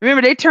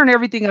 Remember, they turn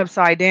everything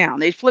upside down.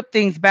 They flip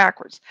things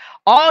backwards.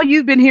 All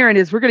you've been hearing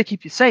is, we're going to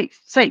keep you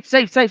safe, safe,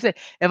 safe, safe, safe.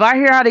 If I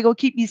hear how they go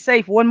keep you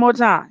safe one more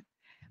time.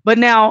 But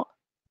now,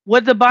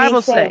 what the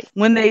Bible say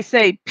when they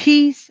say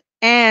peace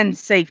and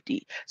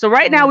safety. So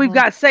right now we've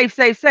got safe,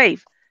 safe,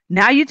 safe.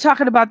 Now you're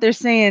talking about they're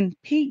saying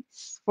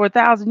peace for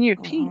 1,000 years,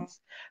 peace.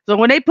 So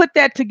when they put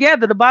that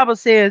together, the Bible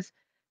says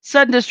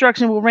sudden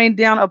destruction will rain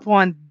down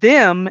upon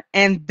them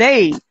and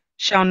they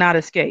shall not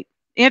escape.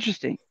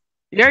 Interesting.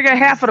 You already got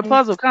half of the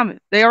puzzle coming.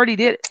 They already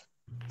did it.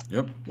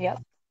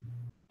 Yep.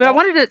 But I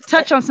wanted to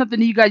touch on something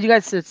to you guys. You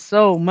guys said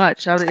so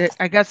much.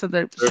 I got some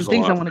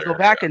things I want to go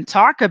back and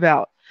talk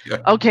about. Yeah.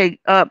 Okay.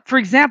 For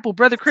example,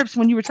 Brother Cripps,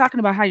 when you were talking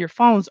about how your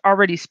phones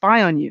already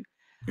spy on you.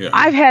 Yeah.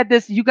 I've had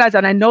this, you guys,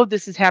 and I know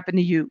this has happened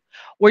to you,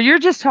 where you're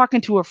just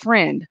talking to a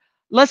friend.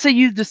 Let's say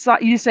you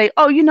say,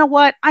 oh, you know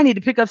what? I need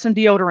to pick up some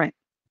deodorant.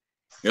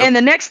 Yep. And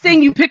the next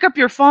thing you pick up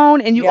your phone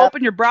and you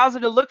open your browser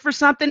to look for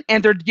something,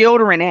 and they're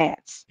deodorant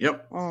ads.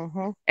 Yep.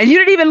 And you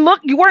didn't even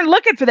look, you weren't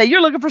looking for that.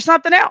 You're looking for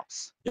something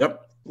else.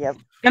 Yep.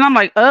 And I'm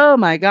like, oh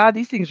my God,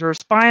 these things are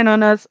spying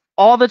on us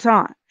all the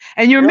time.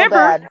 And you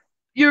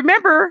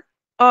remember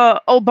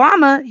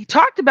Obama, he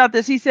talked about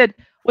this. He said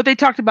what they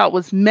talked about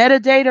was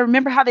metadata.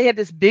 Remember how they had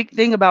this big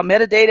thing about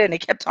metadata and they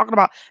kept talking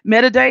about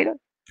metadata?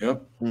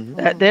 Yep.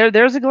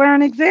 There's a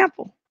glaring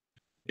example.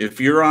 If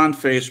you're on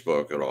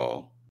Facebook at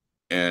all,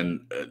 and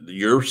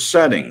your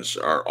settings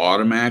are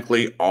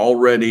automatically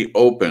already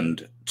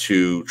opened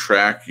to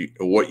track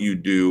what you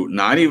do,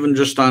 not even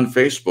just on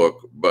Facebook,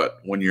 but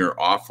when you're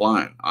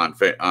offline on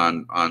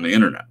the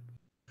internet.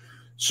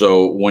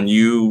 So when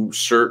you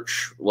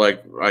search,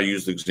 like I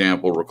used the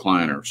example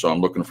recliner. So I'm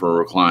looking for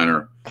a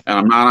recliner, and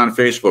I'm not on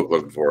Facebook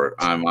looking for it.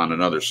 I'm on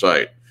another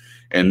site.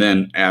 And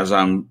then as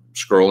I'm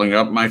scrolling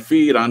up my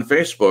feed on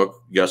Facebook,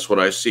 guess what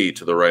I see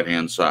to the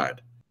right-hand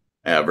side?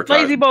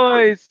 Advertising. Lazy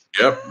boys.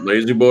 Yep,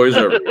 lazy boys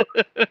everywhere.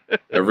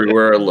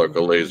 Everywhere I look,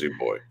 a lazy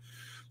boy.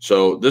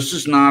 So this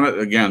is not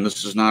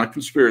a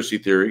conspiracy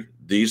theory.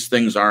 These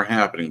things are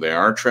happening. They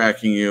are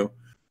tracking you.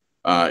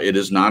 It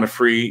is not a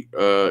free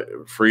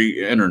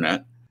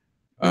internet.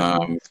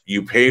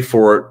 You pay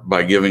for it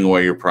by giving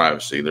away your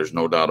privacy. There's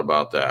no doubt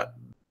about that.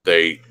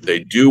 They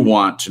do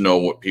want to know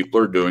what people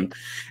are doing,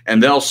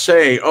 and they'll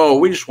say, "Oh,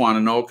 we just want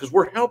to know because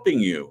we're helping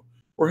you.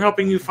 We're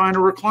helping you find a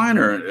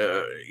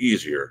recliner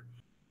easier."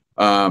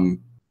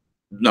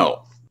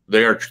 No,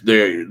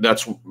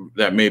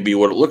 that may be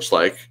what it looks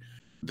like.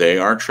 They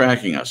are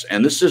tracking us.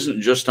 And this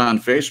isn't just on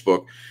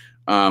Facebook.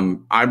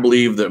 I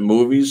believe that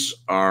movies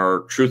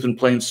are truth in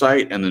plain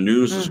sight and the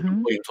news is a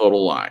complete and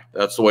total lie.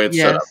 That's the way it's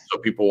set up. So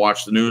people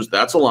watch the news,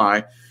 that's a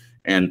lie.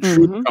 And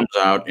truth comes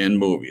out in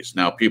movies.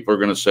 Now people are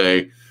going to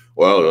say,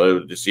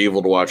 well, it's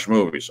evil to watch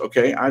movies.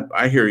 Okay,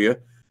 I hear you.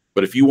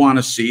 But if you want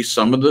to see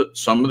some of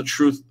the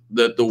truth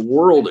that the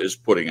world is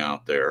putting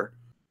out there,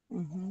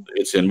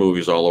 it's in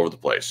movies all over the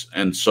place.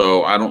 And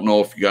so I don't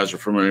know if you guys are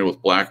familiar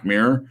with Black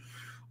Mirror.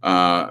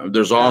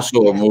 There's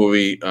also a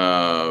movie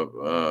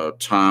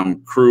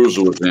Tom Cruise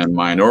was in,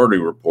 Minority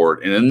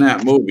Report. And in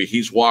that movie,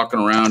 he's walking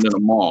around in a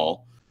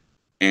mall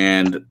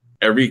and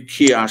every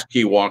kiosk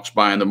he walks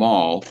by in the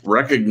mall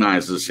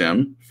recognizes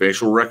him,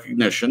 facial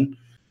recognition,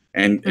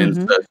 and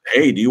says,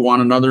 "Hey, do you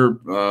want another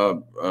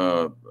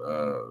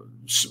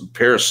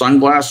pair of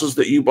sunglasses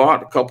that you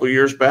bought a couple of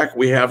years back?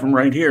 We have them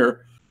right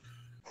here."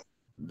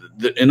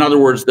 In other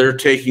words, they're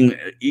taking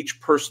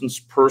each person's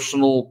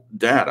personal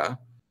data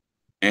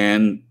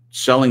and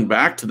selling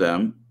back to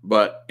them,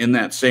 but in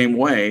that same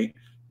way,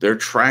 they're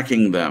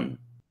tracking them.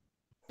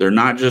 They're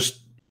not just,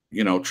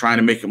 trying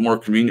to make it more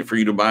convenient for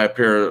you to buy a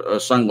pair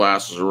of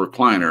sunglasses or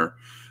recliner.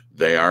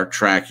 They are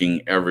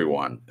tracking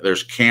everyone.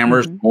 There's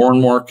cameras, more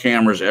and more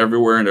cameras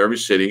everywhere in every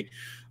city.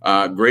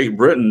 Great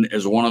Britain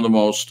is one of the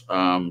most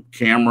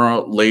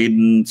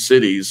camera-laden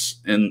cities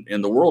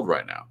in the world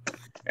right now.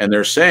 And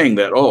they're saying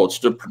that, it's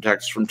to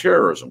protect us from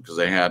terrorism, because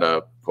they had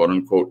a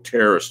quote-unquote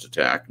terrorist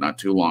attack not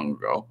too long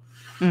ago.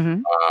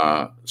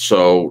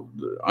 So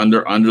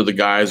under the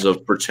guise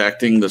of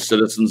protecting the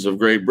citizens of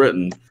Great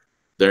Britain,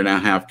 they now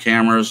have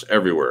cameras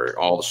everywhere,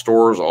 all the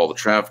stores, all the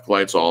traffic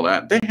lights, all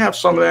that. They have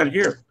some of that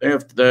here. They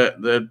have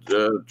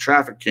the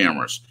traffic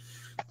cameras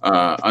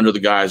under the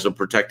guise of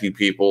protecting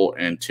people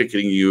and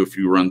ticketing you if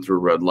you run through a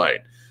red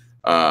light.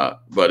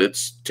 But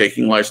it's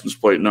taking license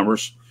plate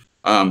numbers.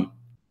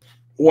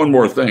 One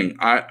more thing.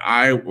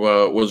 I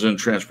was in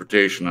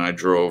transportation. I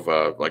drove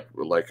like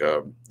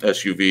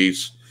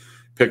SUVs,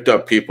 picked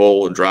up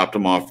people and dropped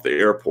them off at the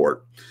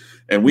airport.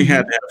 And we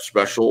had to have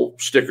special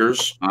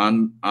stickers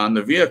on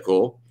the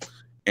vehicle,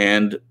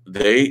 and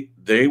they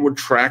would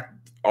track.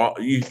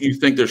 You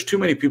think there's too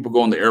many people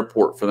going to the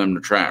airport for them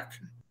to track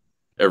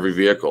every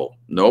vehicle?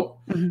 Nope.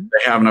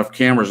 They have enough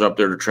cameras up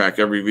there to track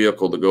every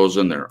vehicle that goes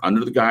in there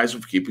under the guise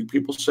of keeping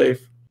people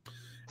safe.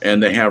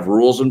 And they have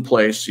rules in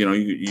place.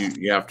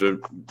 You have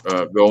to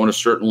go in a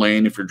certain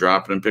lane if you're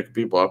dropping and picking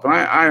people up. And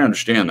I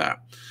understand that.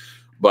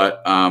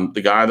 But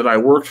the guy that I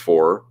worked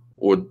for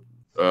would,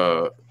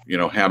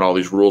 had all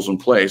these rules in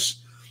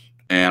place.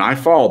 And I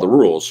followed the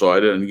rules, so I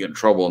didn't get in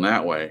trouble in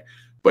that way.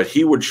 But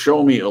he would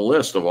show me a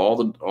list of all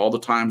the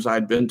times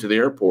I'd been to the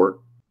airport.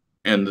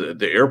 And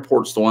the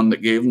airport's the one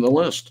that gave him the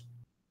list.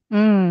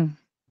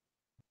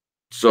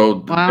 So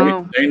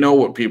they know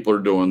what people are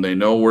doing. They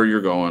know where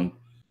you're going.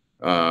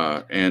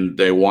 And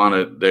they want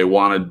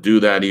to do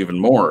that even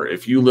more.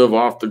 If you live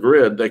off the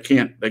grid, they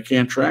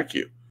can't track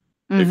you.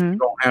 If you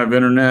don't have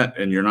internet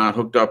and you're not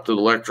hooked up to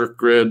the electric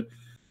grid,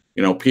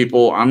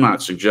 people, I'm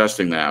not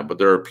suggesting that, but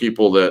there are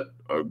people that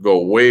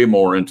go way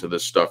more into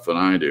this stuff than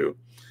I do,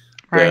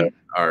 that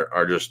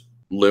are just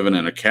living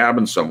in a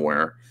cabin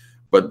somewhere,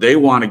 but they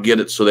want to get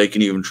it so they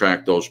can even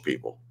track those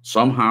people.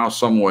 Somehow,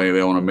 some way,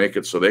 they want to make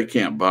it so they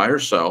can't buy or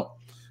sell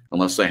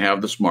unless they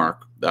have this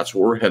mark. That's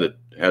what we're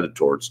headed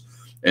towards.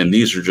 And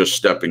these are just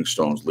stepping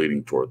stones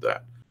leading toward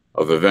that,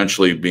 of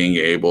eventually being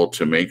able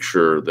to make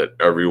sure that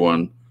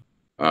everyone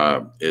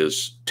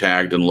is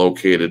tagged and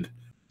located,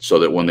 so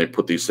that when they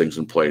put these things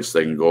in place,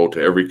 they can go to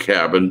every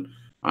cabin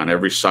on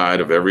every side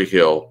of every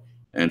hill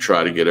and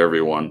try to get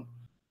everyone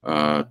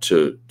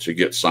to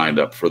get signed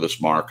up for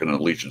this mark and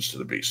allegiance to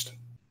the beast.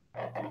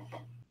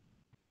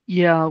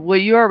 Yeah, well,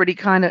 you already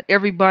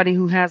everybody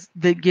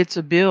that gets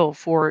a bill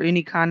for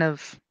any kind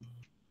of,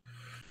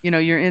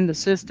 you're in the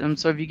system.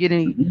 So if you get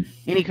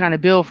any kind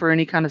of bill for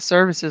any kind of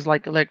services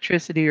like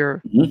electricity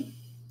or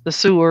the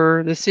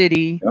sewer, the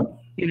city,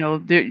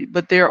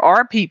 but there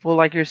are people,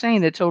 like you're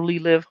saying, that totally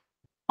live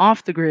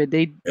off the grid.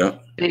 They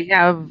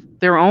have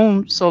their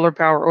own solar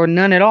power or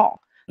none at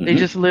all. They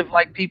just live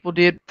like people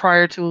did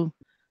prior to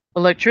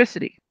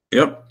electricity.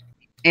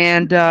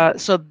 And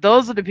so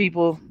those are the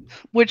people,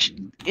 which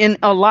in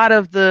a lot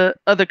of the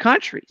other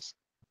countries,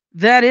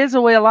 that is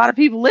the way a lot of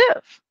people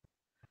live.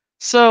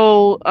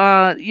 So,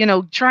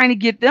 trying to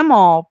get them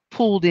all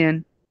pulled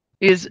in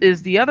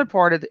is the other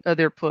part of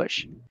their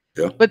push.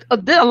 But a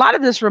lot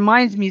of this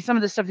reminds me, some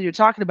of the stuff that you're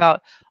talking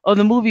about, of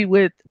the movie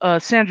with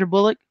Sandra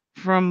Bullock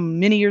from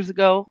many years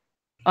ago,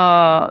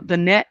 The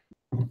Net.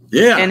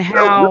 And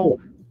how,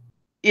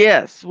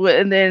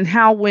 and then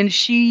how when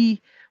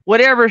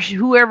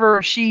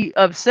whoever she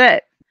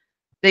upset,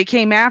 they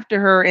came after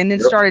her and then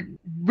started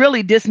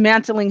really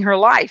dismantling her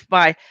life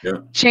by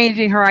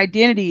changing her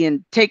identity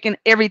and taking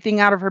everything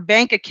out of her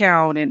bank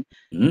account and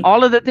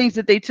all of the things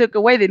that they took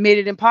away that made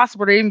it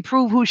impossible to even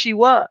prove who she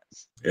was.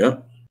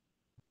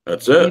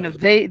 That's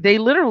it. They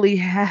literally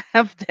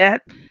have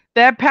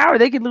that power.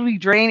 They could literally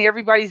drain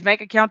everybody's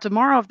bank account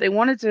tomorrow if they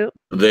wanted to.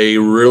 They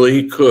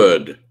really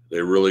could.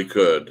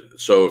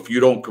 So if you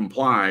don't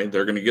comply,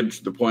 they're going to get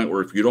to the point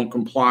where if you don't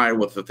comply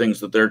with the things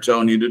that they're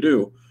telling you to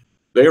do,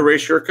 they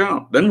erase your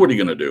account. Then what are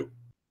you going to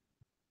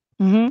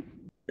do?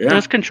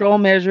 There's control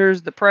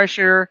measures, the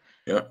pressure.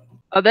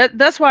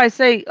 That's why I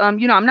say, I'm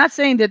not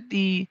saying that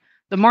the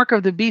mark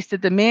of the beast,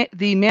 that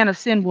the man of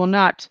sin will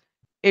not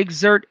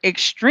exert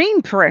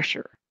extreme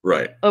pressure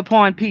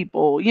upon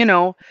people.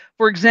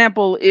 For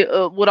example,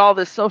 with all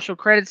this social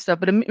credit stuff.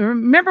 But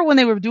remember when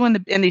they were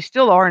doing and they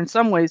still are in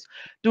some ways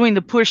doing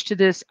the push to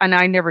this, and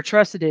I never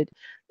trusted it.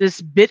 this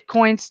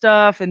Bitcoin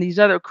stuff and these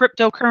other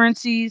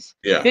cryptocurrencies.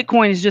 Yeah,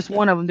 Bitcoin is just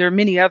one of them. There are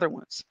many other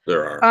ones.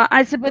 there are.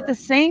 I said, but the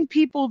same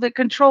people that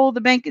control the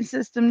banking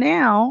system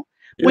now,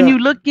 when Yeah. you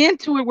look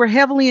into it, were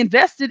heavily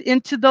invested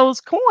into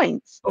those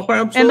coins Oh,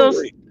 and those,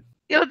 absolutely.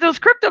 those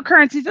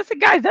cryptocurrencies. I said,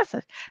 guys, that's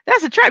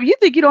a trap. You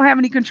think you don't have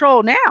any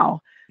control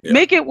now? Yeah.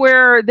 Make it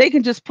where they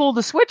can just pull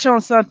the switch on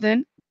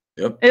something.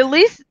 Yep. At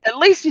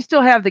least you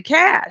still have the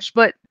cash.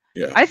 But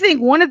Yeah. I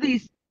think one of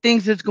these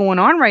things that's going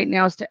on right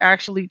now is to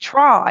actually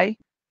try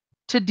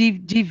to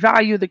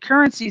devalue the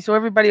currency so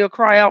everybody will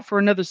cry out for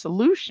another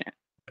solution.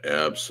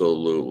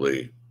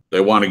 Absolutely.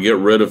 They want to get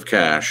rid of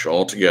cash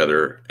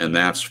altogether, and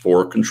that's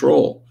for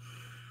control.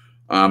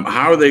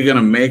 How are they going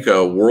to make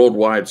a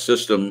worldwide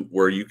system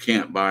where you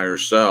can't buy or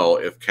sell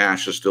if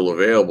cash is still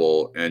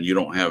available and you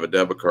don't have a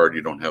debit card,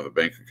 you don't have a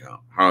bank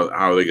account? How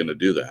are they going to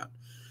do that?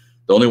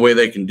 The only way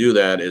they can do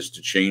that is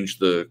to change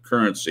the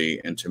currency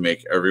and to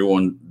make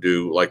everyone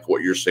do like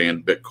what you're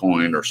saying,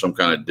 Bitcoin or some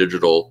kind of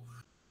digital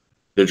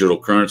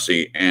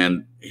currency.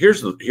 And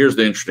here's the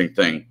interesting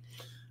thing.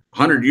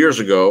 100 years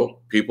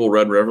ago, people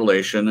read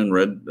Revelation and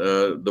read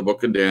the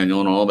book of Daniel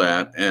and all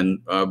that,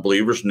 and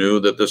believers knew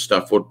that this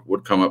stuff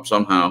would come up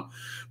somehow,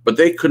 but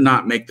they could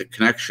not make the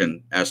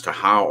connection as to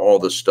how all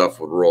this stuff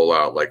would roll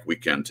out like we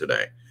can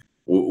today.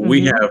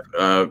 We have,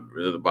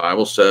 the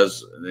Bible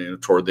says,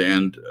 toward the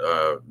end,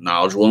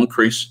 knowledge will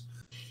increase.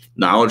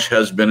 Knowledge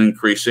has been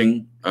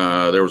increasing.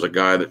 There was a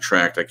guy that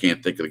tracked, I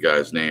can't think of the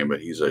guy's name, but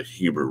he's a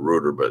Hebrew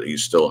rooter, but he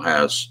still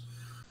has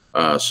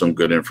some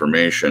good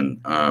information.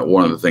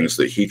 One of the things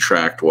that he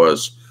tracked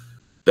was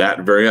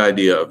that very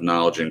idea of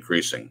knowledge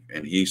increasing.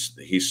 And he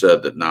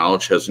said that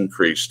knowledge has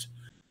increased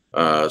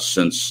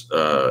since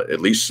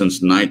at least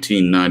since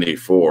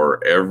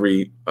 1994.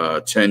 Every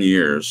 10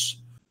 years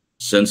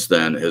since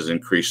then has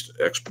increased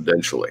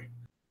exponentially.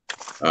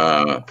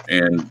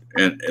 And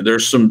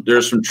there's some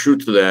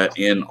truth to that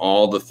in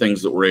all the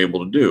things that we're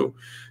able to do.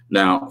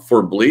 Now,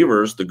 for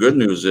believers, the good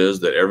news is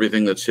that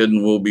everything that's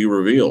hidden will be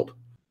revealed.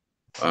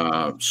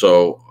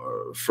 So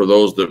for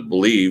those that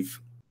believe,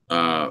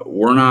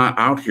 we're not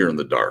out here in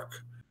the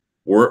dark.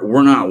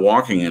 We're not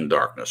walking in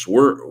darkness.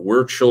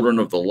 We're children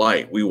of the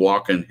light. We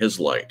walk in His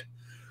light.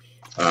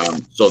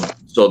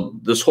 So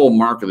this whole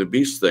mark of the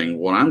beast thing,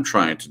 what I'm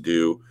trying to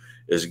do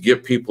is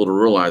get people to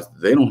realize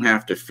that they don't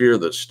have to fear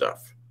this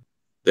stuff.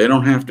 They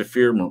don't have to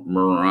fear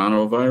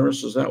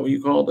moranovirus. Is that what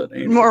you called it,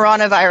 Angel?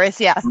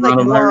 Moranovirus, yes,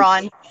 like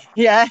moron.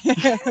 Yeah.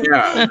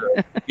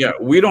 Yeah.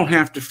 We don't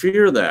have to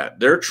fear that.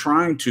 They're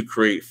trying to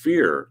create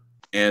fear,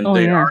 and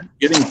they are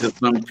getting to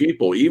some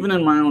people, even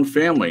in my own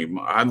family.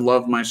 I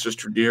love my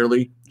sister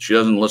dearly. She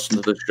doesn't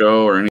listen to the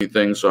show or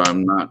anything, so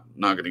I'm not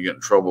going to get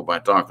in trouble by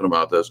talking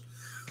about this.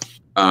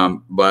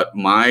 But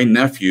my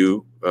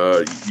nephew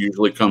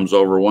usually comes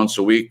over once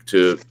a week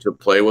to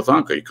play with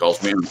Uncle. He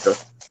calls me Uncle.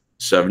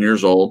 7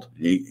 years old.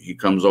 He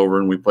comes over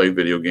and we play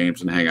video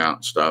games and hang out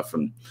and stuff.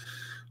 And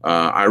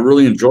I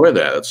really enjoy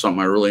that. It's something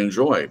I really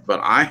enjoy.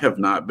 But I have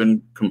not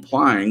been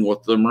complying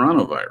with the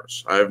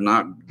moranovirus. I have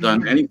not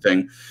done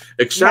anything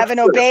except. You haven't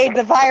obeyed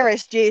the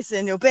virus,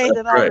 Jason. Obey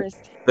the virus.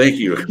 Right. Thank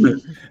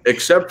you.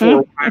 Except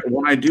for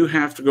when I do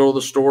have to go to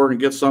the store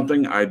and get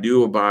something, I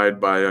do abide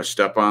by a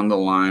step on the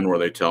line where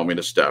they tell me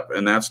to step.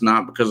 And that's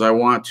not because I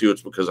want to.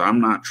 It's because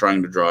I'm not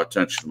trying to draw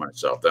attention to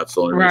myself. That's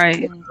the only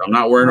reason. I'm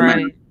not wearing a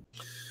mask.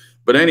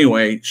 But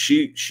anyway,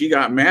 she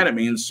got mad at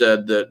me and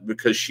said that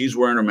because she's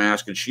wearing a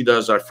mask and she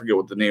does, I forget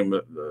what the name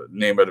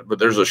of it, but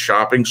there's a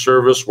shopping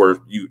service where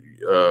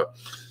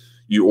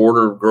you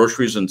order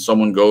groceries and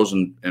someone goes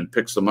and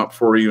picks them up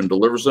for you and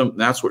delivers them. And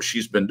that's what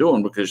she's been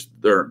doing because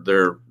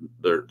their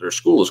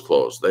school is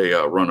closed. They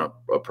run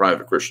a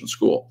private Christian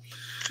school.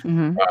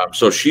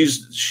 So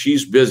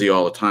she's busy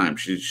all the time.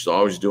 She's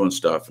always doing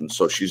stuff. And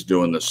so she's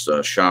doing this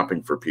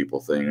shopping for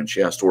people thing. And she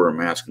has to wear a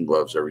mask and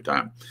gloves every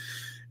time.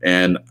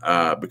 And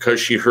because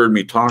she heard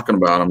me talking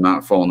about I'm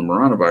not following the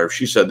moranovirus,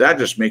 she said, that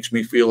just makes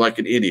me feel like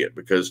an idiot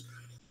because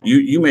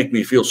you make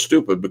me feel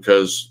stupid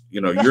because,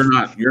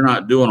 you're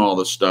not doing all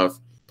this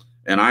stuff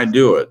and I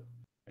do it.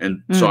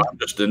 And so I'm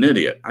just an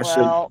idiot. I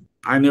said,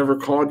 I never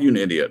called you an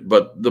idiot.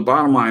 But the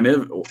bottom line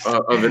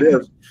of it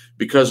is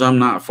because I'm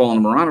not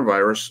following the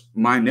moranovirus,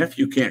 my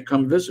nephew can't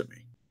come visit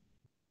me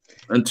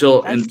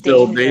until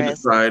they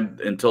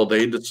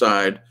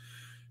decide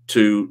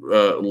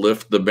to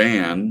lift the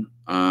ban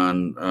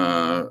on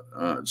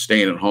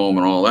staying at home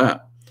and all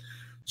that.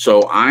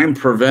 So I'm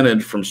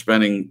prevented from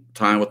spending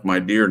time with my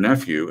dear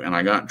nephew, and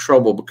I got in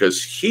trouble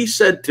because he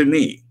said to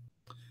me,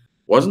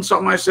 wasn't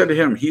something I said to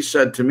him, he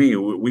said to me,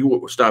 we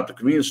stopped at the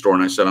convenience store,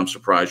 and I said, I'm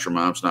surprised your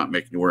mom's not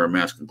making you wear a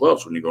mask and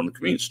gloves when you go to the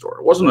convenience store.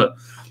 It wasn't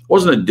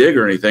a dig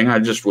or anything. I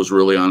just was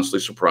really honestly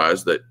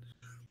surprised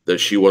that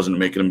she wasn't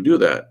making him do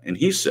that. And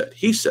he said,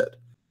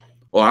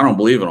 well, I don't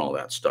believe in all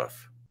that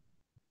stuff.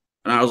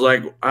 And I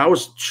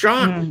was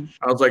shocked.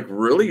 I was like,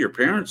 really? Your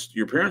parents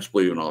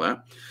believe in all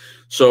that?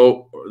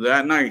 So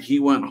that night he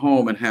went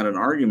home and had an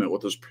argument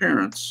with his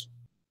parents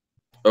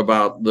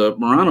about the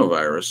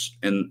moranovirus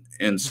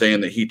and saying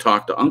that he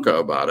talked to Unca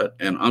about it,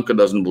 and Unca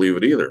doesn't believe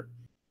it either.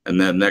 And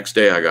then next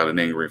day I got an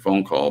angry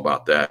phone call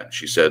about that.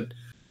 She said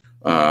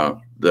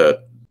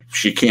that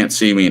she can't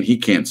see me and he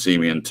can't see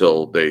me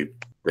until they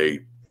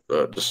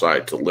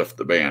decide to lift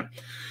the ban.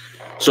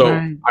 So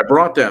Right. I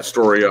brought that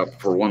story up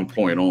for one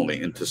point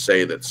only, and to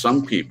say that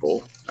some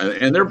people,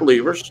 and they're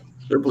believers,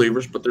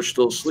 but they're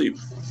still asleep.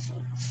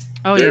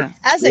 Oh They're, yeah.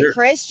 As a they're,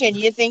 Christian,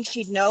 you think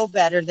she'd know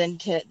better than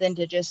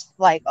to just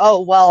like, oh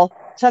well,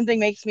 something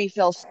makes me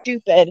feel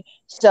stupid,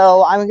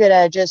 so I'm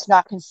gonna just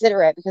not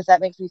consider it because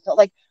that makes me feel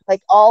like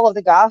all of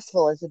the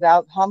gospel is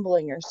about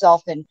humbling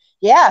yourself and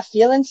yeah,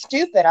 feeling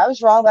stupid. I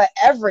was wrong about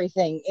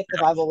everything if the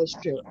Bible was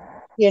true,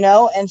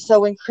 And so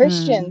when Mm.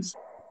 Christians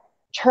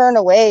turn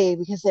away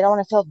because they don't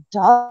want to feel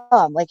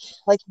dumb, like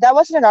that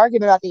wasn't an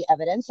argument about the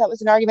evidence. That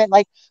was an argument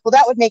like, well,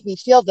 that would make me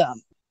feel dumb,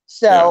 yeah,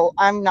 so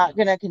I'm not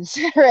gonna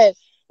consider it.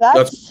 that's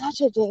That's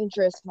such a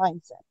dangerous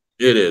mindset.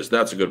 it is.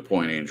 That's a good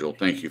point, Angel.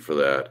 Thank you for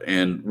that.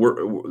 And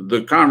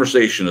the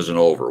conversation isn't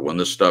over. When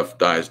this stuff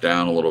dies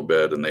down a little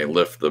bit and they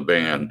lift the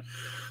ban,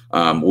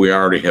 we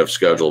already have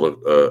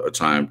scheduled a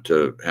time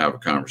to have a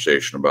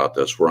conversation about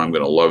this, where I'm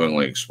going to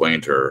lovingly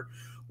explain to her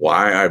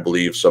why I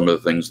believe some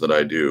of the things that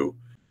I do,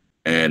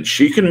 and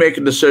she can make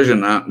a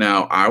decision.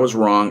 Now, I was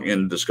wrong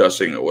in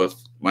discussing it with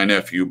my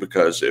nephew,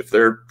 because if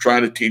they're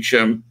trying to teach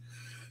him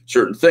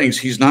certain things,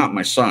 he's not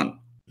my son.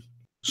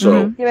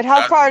 So Mhm. Yeah, but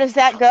how far does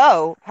that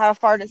go? How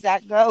far does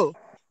that go?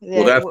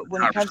 well, that's the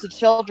When it comes to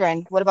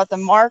children, what about the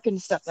mark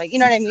and stuff, like, you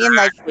know what I mean?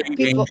 Like, conversation,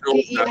 people,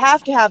 Angel. you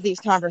have to have these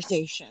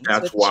conversations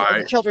That's with why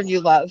the children you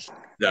love.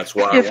 that's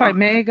why I If I want.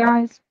 may,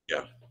 guys,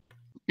 Yeah,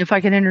 if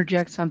I can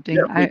interject yeah, something,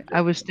 please.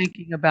 I was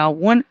thinking about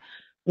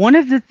one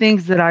of the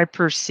things that I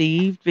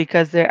perceived,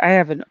 because I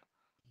have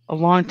a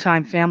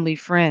longtime family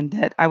friend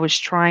that I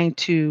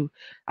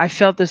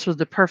felt this was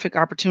the perfect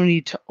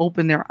opportunity to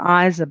open their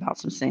eyes about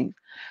some things.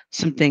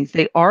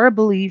 They are a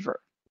believer,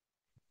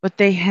 but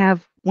they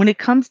have, when it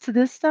comes to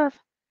this stuff,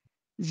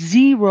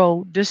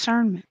 zero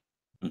discernment.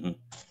 Hmm.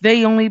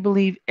 They only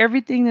believe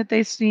everything that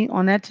they see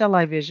on that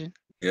television.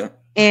 Yeah.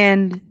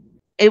 And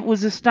it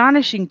was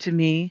astonishing to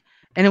me.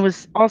 And it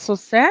was also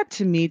sad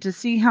to me to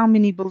see how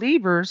many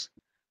believers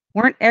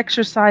weren't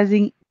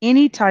exercising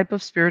any type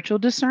of spiritual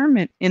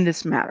discernment in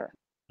this matter.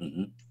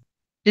 Hmm.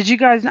 Did you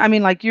guys, I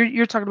mean, like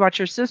you're talking about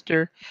your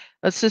sister,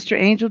 Sister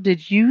Angel,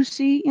 did you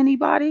see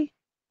anybody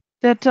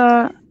that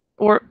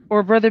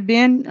or Brother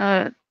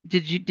Ben,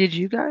 did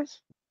you guys?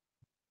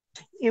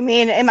 You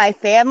mean in my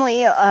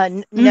family?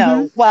 Mm-hmm.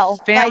 No. Well,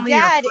 my Family or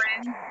dad,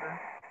 friends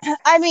or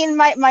I mean,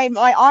 my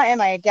aunt and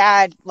my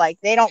dad, like,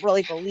 they don't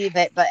really believe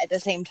it, but at the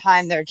same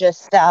time, they're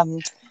just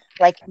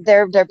like,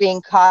 they're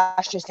being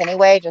cautious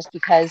anyway, just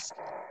because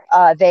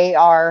they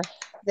are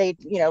they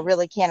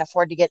really can't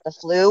afford to get the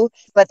flu,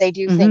 but they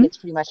do think mm-hmm. it's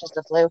pretty much just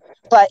the flu.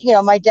 But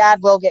my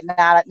dad will get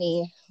mad at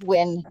me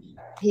when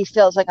he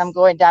feels like I'm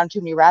going down too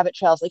many rabbit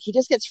trails. Like, he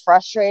just gets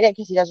frustrated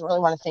because he doesn't really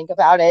want to think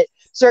about it.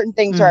 Certain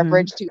things are a Mm-hmm.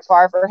 bridge too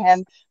far for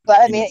him. But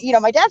I mean,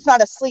 my dad's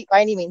not asleep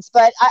by any means.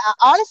 But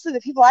honestly,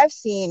 the people I've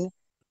seen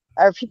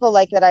are people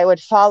like that I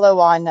would follow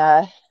on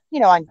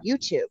on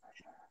YouTube.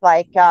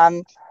 Like,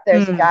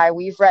 there's a Mm. guy,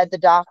 we've read the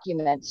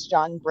documents,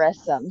 John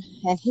Bressam,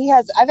 and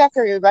I've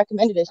actually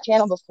recommended his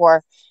channel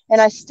before, and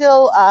he's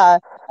still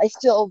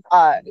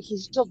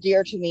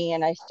dear to me,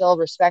 and I still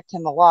respect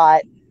him a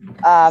lot.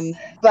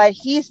 But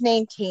he's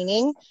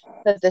maintaining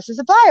that this is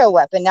a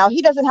bioweapon. Now,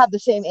 he doesn't have the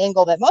same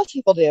angle that most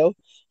people do.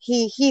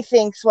 He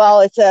thinks,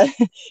 well,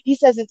 he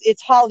says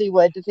it's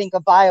Hollywood to think a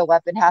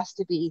bioweapon has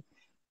to be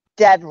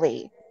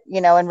deadly,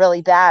 and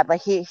really bad.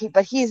 Like,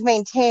 but he's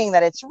maintaining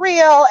that it's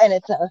real, and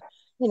it's a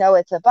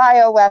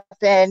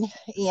bioweapon.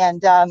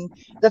 And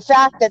the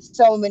fact that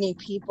so many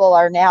people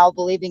are now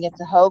believing it's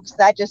a hoax,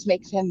 that just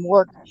makes him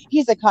more.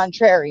 He's a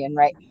contrarian,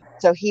 right?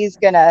 So he's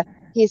gonna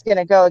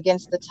go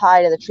against the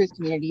tide of the truth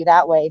community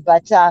that way.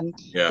 But Yeah.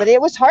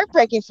 it was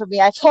heartbreaking for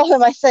me. I told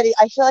him, I said,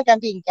 I feel like I'm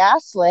being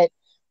gaslit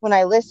when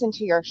I listen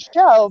to your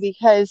show,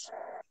 because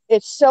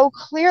it's so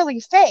clearly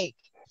fake.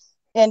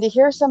 And to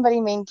hear somebody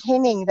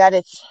maintaining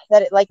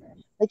like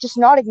just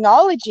not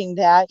acknowledging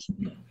that,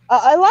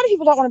 a lot of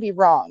people don't want to be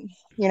wrong,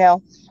 Yeah.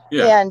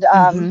 and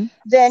Mm-hmm.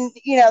 then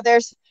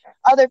there's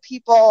other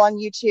people on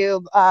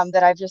YouTube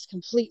that I've just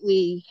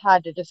completely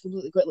had to just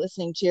completely quit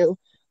listening to,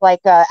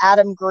 like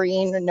Adam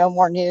Green, No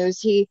More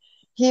News. He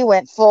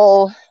went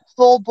full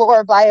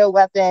bore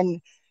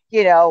bioweapon,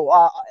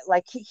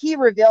 like he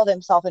revealed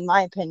himself, in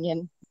my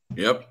opinion,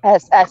 Yep.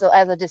 as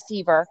a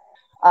deceiver,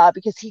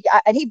 because he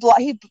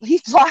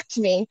blocked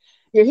me.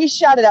 He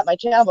shouted at my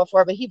channel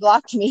before, but he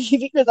blocked me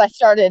because I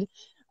started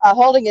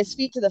holding his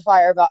feet to the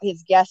fire about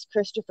his guest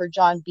Christopher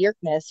John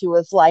Bierkness, who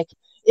was like,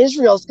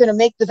 Israel's going to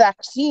make the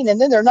vaccine and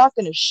then they're not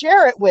going to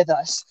share it with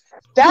us.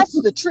 That's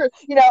the truth,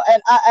 and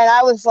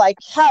I was like,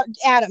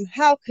 Adam,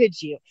 how could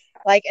you?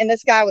 Like, and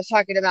this guy was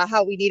talking about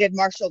how we needed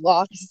martial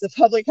law because it's a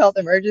public health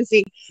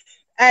emergency.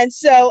 And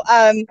so,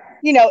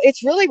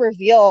 it's really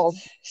revealed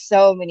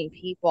so many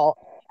people.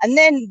 And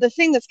then the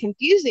thing that's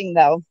confusing,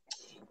 though,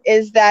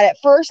 is that at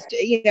first,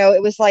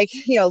 it was like,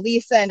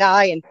 Lisa and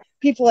I and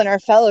people in our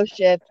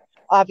fellowship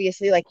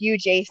obviously, like you,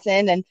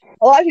 Jason, and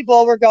a lot of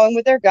people were going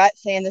with their gut,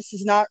 saying this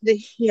is not,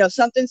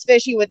 something's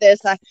fishy with this.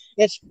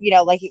 It's,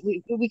 like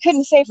we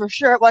couldn't say for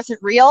sure it wasn't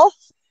real,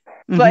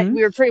 but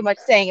we were pretty much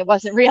saying it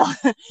wasn't real.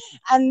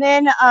 And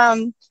then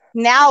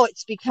now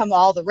it's become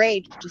all the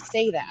rage to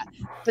say that,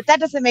 but that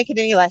doesn't make it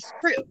any less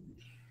true.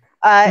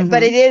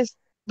 But it is.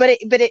 But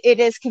it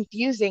is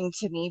confusing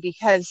to me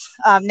because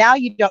now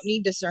you don't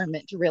need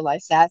discernment to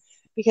realize that,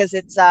 because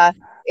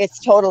it's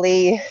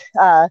totally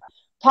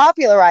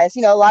popularized.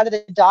 A lot of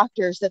the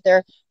doctors that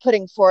they're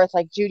putting forth,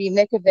 like Judy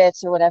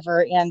Mikovits or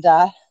whatever, and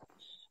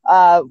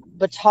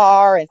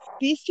Batar, and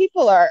these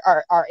people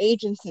are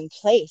agents in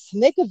place.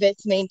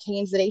 Mikovits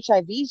maintains that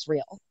HIV is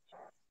real.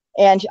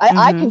 And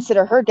I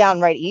consider her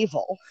downright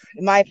evil,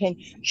 in my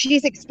opinion.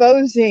 She's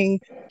exposing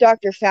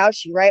Dr.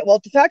 Fauci, right? Well,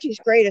 Fauci's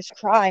greatest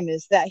crime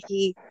is that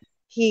he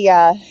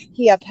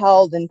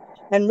upheld and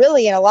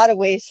really, in a lot of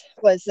ways,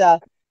 was the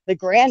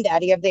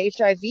granddaddy of the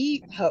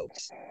HIV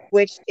hoax,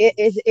 which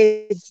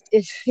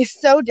is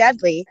so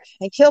deadly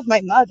and killed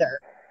my mother.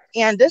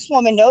 And this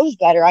woman knows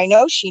better. I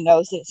know she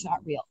knows that it's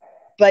not real,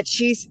 but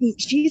she's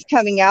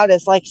coming out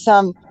as like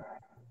some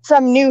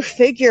new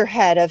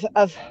figurehead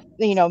of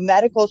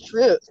medical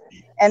truth.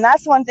 And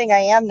that's one thing I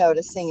am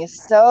noticing,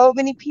 is so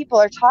many people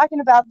are talking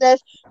about this.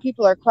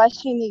 People are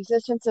questioning the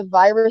existence of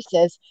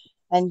viruses,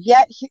 and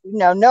yet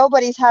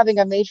nobody's having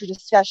a major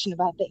discussion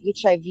about the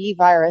HIV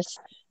virus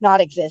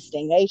not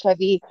existing, the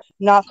HIV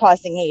not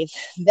causing AIDS.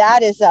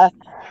 That's a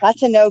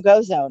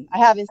no-go zone. I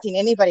haven't seen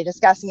anybody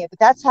discussing it, but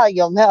that's how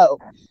you'll know,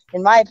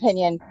 in my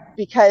opinion,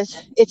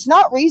 because it's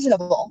not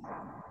reasonable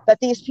that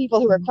these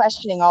people who are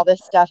questioning all this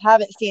stuff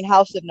haven't seen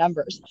House of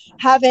Numbers,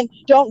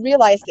 don't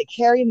realize that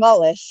Carrie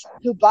Mullis,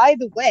 who, by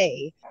the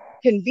way,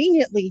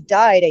 conveniently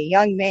died a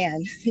young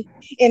man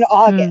in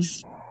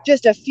August,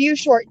 just a few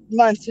short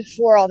months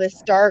before all this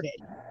started.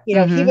 He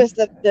was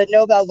the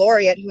Nobel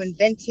laureate who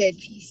invented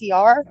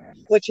PCR,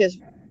 which is,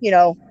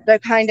 the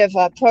kind of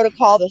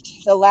protocol,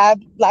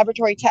 the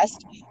laboratory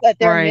test that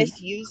they're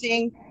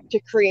misusing to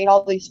create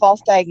all these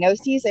false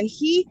diagnoses. And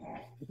he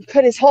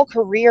put his whole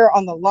career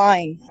on the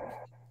line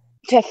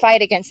to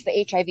fight against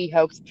the HIV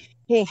hoax.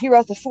 He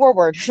wrote the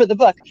foreword for the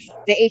book,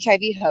 The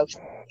HIV Hoax.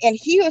 And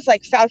he was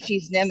like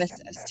Fauci's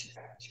nemesis.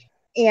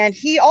 And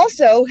he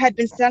also had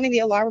been sounding the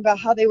alarm about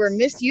how they were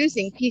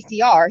misusing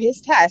PCR, his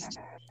test.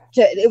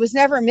 It was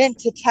never meant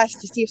to test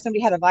to see if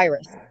somebody had a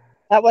virus.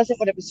 That wasn't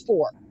what it was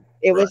for.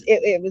 It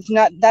was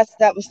not. That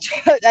was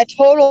that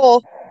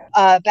total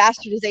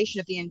bastardization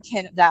of the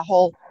intent of that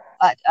whole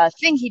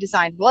thing he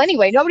designed. Well,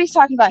 anyway, nobody's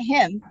talking about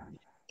him,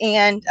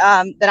 and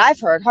that I've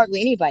heard,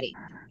 hardly anybody.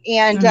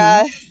 And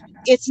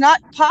it's not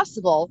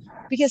possible,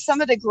 because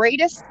some of the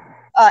greatest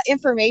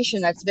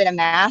information that's been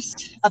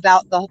amassed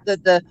about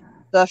the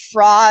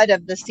fraud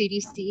of the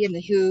CDC and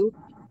the WHO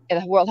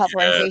and the World Health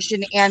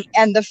Organization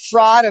and the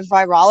fraud of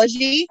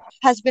virology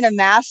has been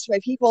amassed by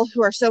people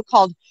who are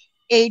so-called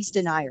AIDS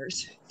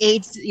deniers.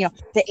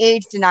 The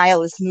AIDS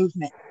denialist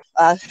movement,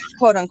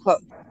 quote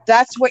unquote.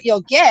 That's what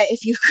you'll get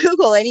if you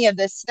Google any of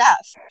this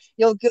stuff.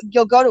 You'll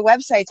go to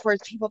websites where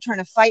it's people trying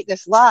to fight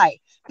this lie,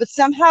 but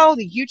somehow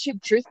the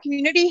YouTube truth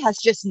community has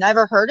just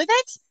never heard of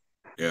it.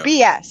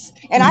 BS.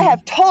 And I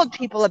have told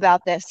people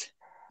about this.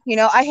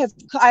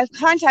 I've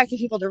contacted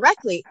people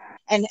directly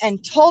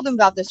and told them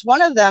about this.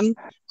 One of them,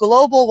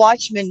 Global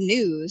Watchman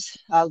News,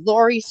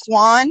 Lori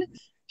Swan,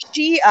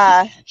 she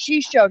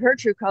showed her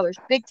true colors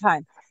big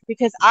time,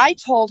 because I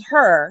told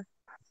her,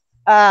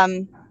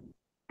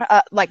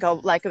 like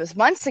it was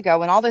months ago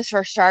when all this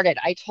first started,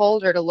 I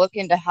told her to look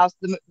into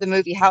the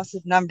movie House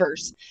of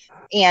Numbers,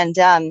 and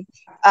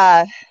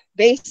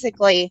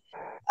basically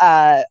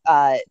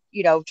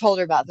told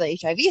her about the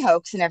HIV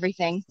hoax and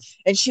everything.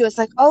 And she was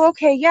like, oh,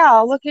 okay, yeah,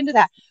 I'll look into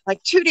that.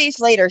 Like 2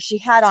 days later, she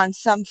had on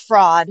some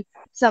fraud,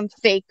 some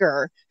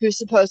faker who's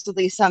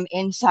supposedly some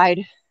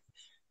inside,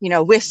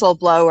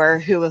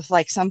 whistleblower who was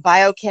like some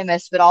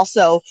biochemist, but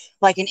also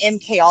like an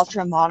MK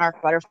Ultra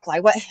monarch butterfly.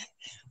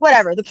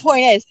 Whatever. The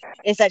point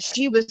is that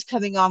she was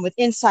coming on with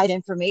inside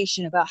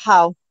information about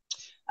how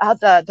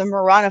the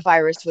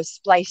coronavirus was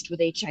spliced with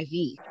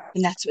HIV,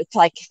 and that's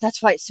why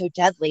it's so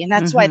deadly, and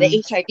that's why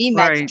the HIV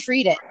meds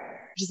treat it,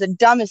 which is the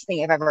dumbest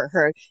thing I've ever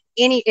heard.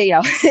 Any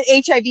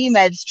HIV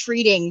meds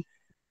treating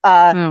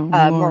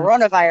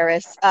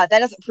coronavirus, that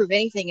doesn't prove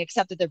anything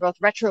except that they're both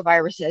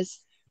retroviruses.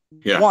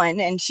 One,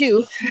 and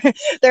two,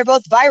 they're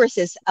both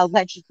viruses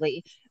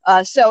allegedly.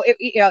 So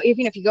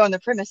even if you go on the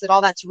premise that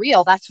all that's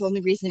real, that's the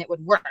only reason it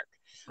would work.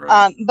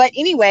 Right. But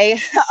anyway,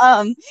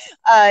 so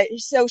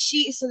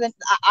then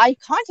I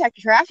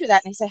contacted her after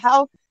that, and I said,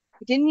 how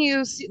didn't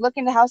you look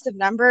into House of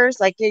Numbers?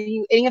 Like, did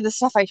you any of the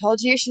stuff I told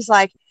you? She's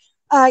like,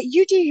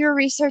 you do your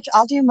research,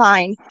 I'll do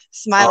mine.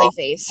 Smiley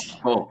face.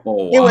 Wow.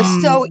 It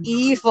was so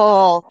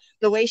evil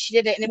the way she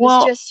did it, and it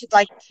was just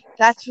like,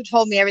 that's what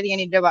told me everything I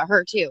need to know about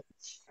her too.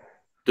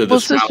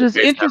 Well, sister, it's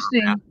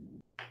interesting.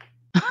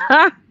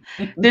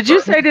 Did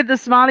you say did the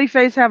smiley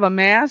face have a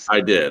mask? I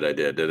did.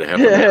 Did it have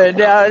a mask?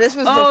 No, this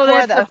was Oh,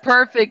 before that's the the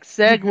perfect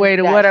segue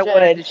to what that I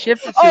wanted to should.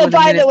 shift it to Oh, in a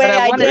by the minute. But way,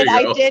 I I wanted There did. you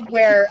I go. did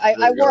wear. There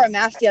I you wore go. a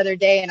mask the other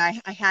day, and I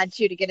had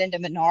to get into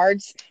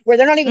Menards, where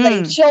they're not even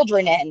letting Mm.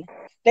 children in.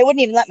 They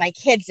wouldn't even let my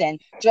kids in.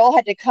 Joel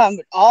had to come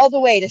all the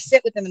way to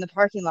sit with them in the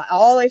parking lot,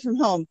 all the way from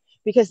home,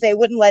 because they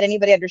wouldn't let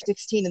anybody under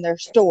 16 in their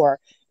store.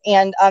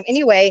 And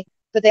anyway,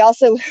 but they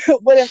also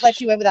wouldn't let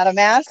you in without a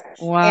mask.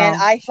 And Wow.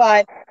 I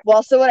thought,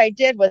 well, so what I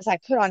did was I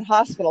put on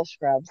hospital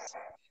scrubs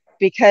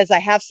because I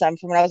have some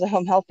from when I was a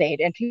home health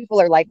aide, and people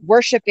are like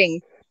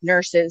worshiping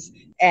nurses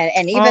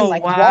and even Oh,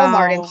 like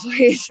Walmart wow.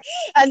 employees.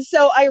 And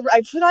so I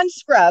put on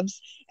scrubs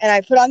and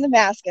I put on the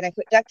mask and I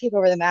put duct tape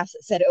over the mask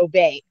that said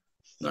obey,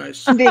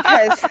 Nice.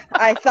 because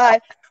I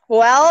thought,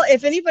 well,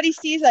 if anybody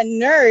sees a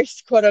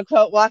nurse, quote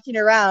unquote, walking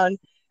around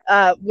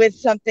with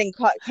something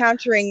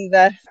countering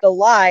the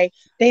lie,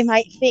 they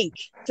might think.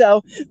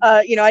 So,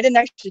 I didn't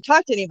actually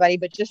talk to anybody,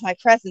 but just my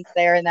presence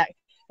there and that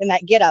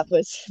get up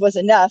was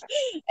enough.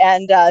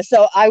 And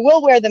so I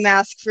will wear the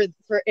mask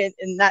for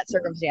in that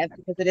circumstance,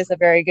 because it is a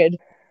very good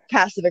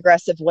passive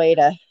aggressive way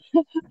to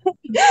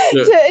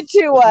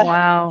To,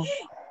 Wow.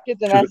 get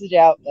the to, message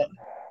out. But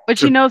But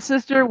to,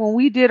 sister, when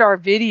we did our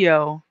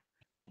video,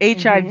 mm-hmm.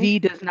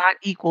 HIV does not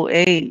equal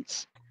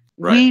AIDS.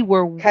 right.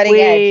 Cutting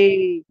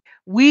edge.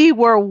 We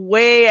were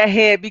way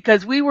ahead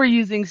because we were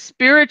using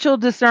spiritual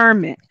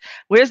discernment.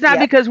 Well, it's not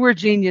Yep. because we're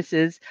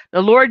geniuses.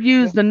 The Lord Yep.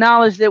 used the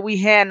knowledge that we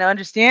had and the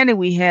understanding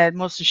we had,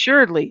 most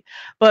assuredly.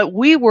 But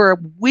we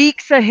were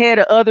weeks ahead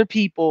of other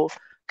people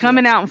Yep.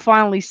 coming out and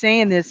finally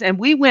saying this. And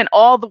we went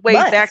all the way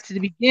back Months. to the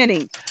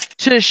beginning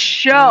to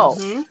show,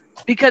 Mm-hmm.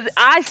 because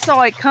I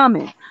saw it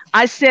coming.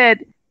 I said,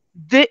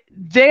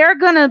 they're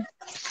going to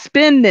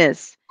spin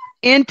this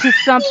into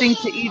something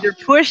to either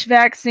push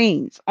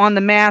vaccines on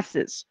the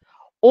masses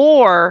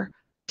or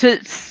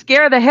to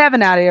scare the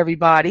heaven out of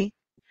everybody,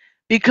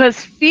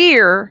 because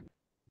fear,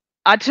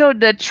 I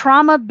told the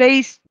trauma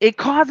based, it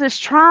causes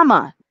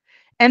trauma.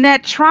 And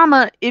that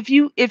trauma, if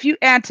you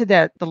add to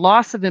that the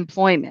loss of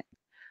employment,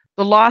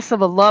 the loss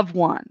of a loved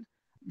one,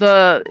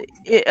 the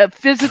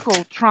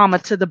physical trauma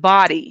to the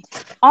body,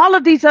 all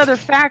of these other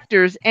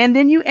factors, and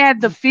then you add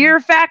the fear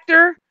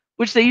factor,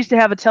 which they used to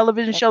have a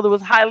television Yep. show that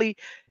was highly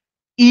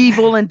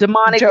evil and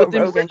demonic Joe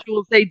within Rogan.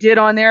 rituals they did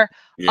on there.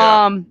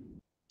 Yeah.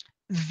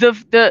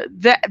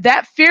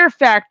 That fear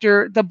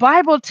factor, the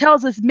Bible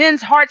tells us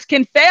men's hearts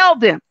can fail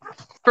them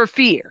for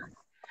fear.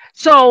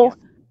 So Yep.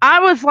 I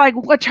was like,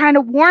 what, trying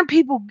to warn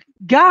people,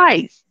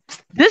 guys,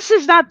 this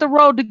is not the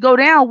road to go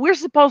down. We're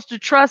supposed to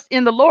trust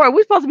in the Lord.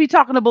 We're supposed to be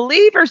talking to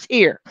believers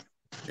here.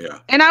 Yeah.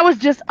 And I was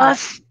just Right.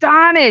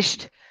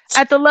 astonished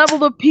at the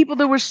level of people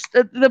that were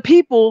the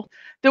people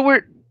that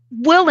were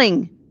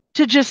willing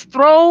to just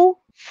throw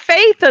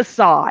faith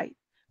aside.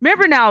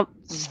 Remember now,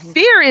 Mm-hmm.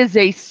 fear is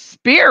a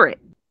spirit.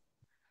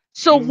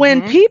 So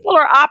when Mm-hmm. people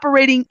are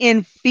operating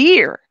in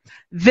fear,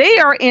 they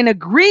are in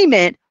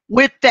agreement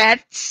with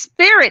that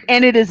spirit,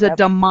 and it is a Yep.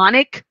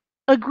 demonic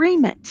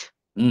agreement.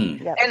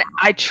 Mm. Yep. And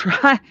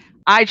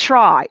I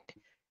tried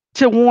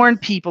to warn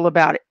people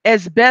about it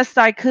as best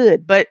I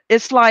could, but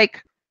it's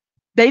like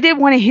they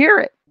didn't want to hear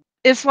it.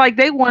 It's like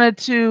they wanted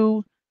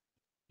to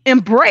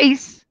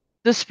embrace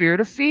the spirit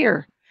of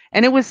fear.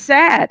 And it was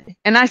sad.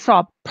 And I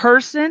saw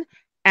person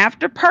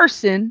after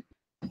person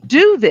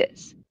do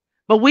this.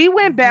 But we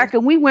went Mm-hmm. back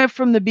and we went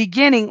from the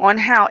beginning on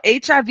how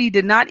HIV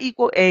did not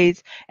equal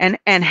AIDS, and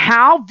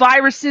how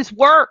viruses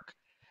work,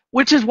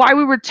 which is why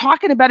we were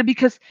talking about it,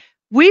 because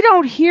we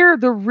don't hear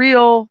the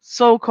real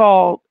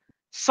so-called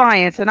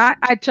science. And I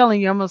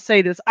telling you, I'm going to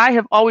say this. I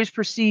have always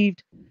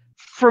perceived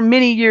for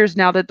many years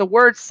now that the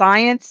word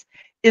science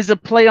is a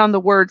play on the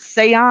word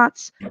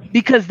seance,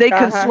 because they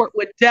Uh-huh. consort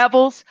with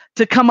devils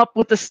to come up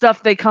with the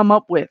stuff they come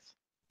up with.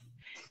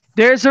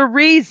 There's a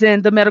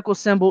reason the medical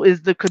symbol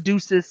is the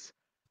caduceus,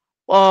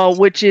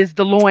 which is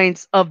the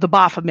loins of the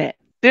Baphomet.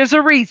 There's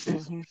a reason.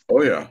 Mm-hmm.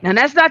 Oh yeah. And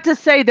that's not to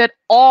say that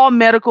all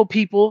medical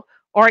people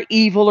are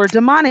evil or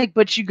demonic,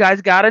 but you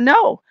guys got to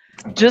know,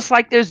 just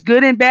like there's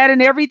good and bad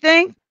in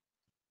everything,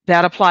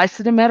 that applies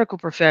to the medical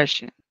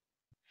profession.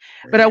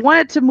 But I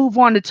wanted to move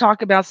on to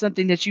talk about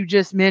something that you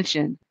just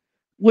mentioned,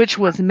 which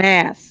was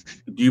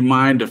masks. Do you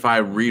mind if I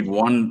read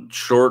one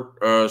short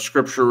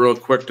scripture real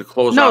quick to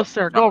close No, out?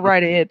 sir, go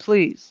right ahead,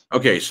 please.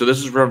 Okay, so this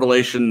is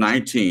Revelation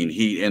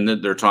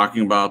 19. They're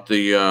talking about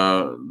the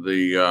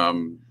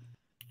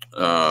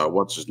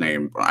what's his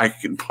name? I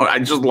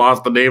just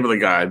lost the name of the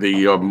guy.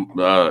 The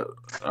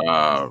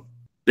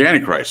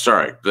Antichrist.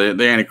 Sorry,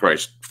 the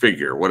Antichrist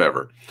figure,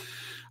 whatever.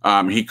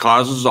 He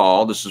causes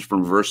all. This is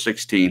from verse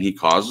 16. He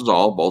causes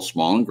all, both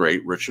small and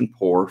great, rich and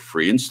poor,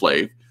 free and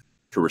slave,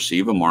 to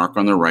receive a mark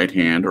on their right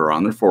hand or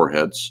on their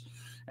foreheads,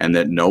 and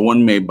that no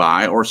one may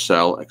buy or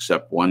sell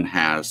except one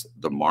has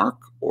the mark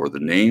or the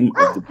name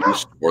of the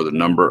beast or the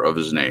number of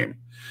his name.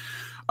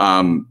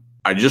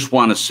 I just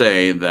want to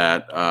say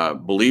that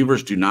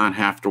believers do not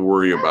have to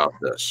worry about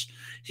this.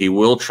 He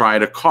will try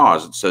to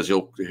cause. It says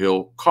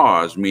he'll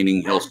cause,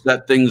 meaning he'll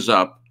set things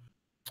up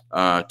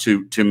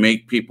to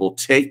make people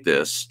take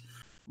this,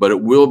 but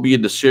it will be a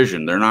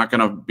decision. They're not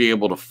going to be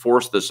able to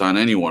force this on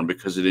anyone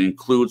because it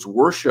includes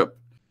worship.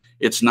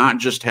 It's not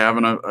just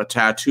having a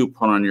tattoo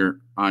put on your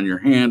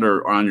hand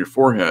or on your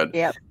forehead.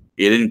 Yep.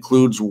 It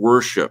includes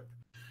worship.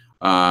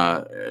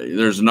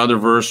 There's another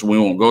verse, we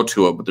won't go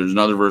to it, but there's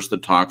another verse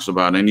that talks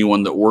about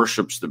anyone that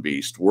worships the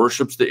beast,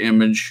 worships the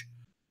image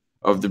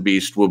of the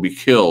beast, will be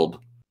killed.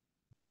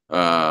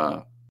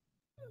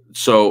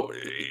 So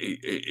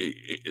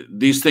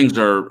these things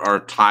are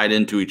tied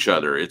into each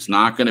other. It's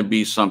not going to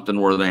be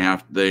something where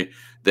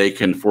they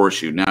can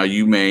force you. Now,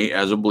 you may,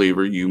 as a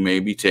believer, you may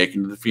be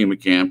taken to the FEMA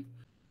camp,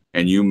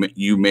 and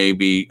you may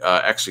be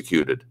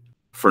executed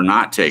for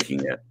not taking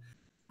it,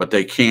 but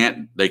they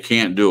can't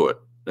do it.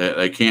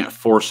 They can't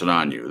force it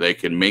on you. They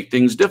can make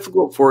things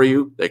difficult for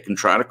you. They can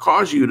try to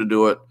cause you to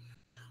do it.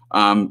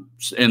 And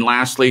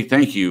lastly,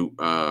 thank you,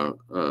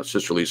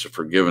 Sister Lisa,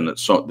 for giving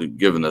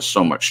us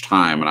so much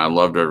time. And I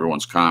loved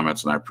everyone's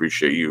comments, and I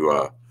appreciate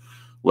you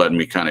letting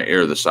me kind of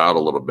air this out a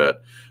little bit.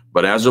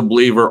 But as a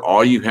believer,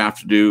 all you have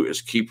to do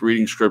is keep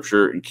reading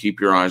Scripture and keep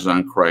your eyes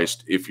on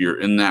Christ. If you're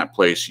in that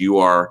place, you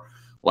are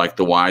like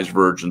the wise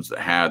virgins that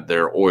had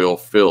their oil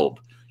filled.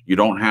 You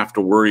don't have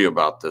to worry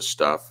about this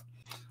stuff.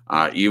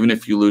 Even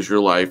if you lose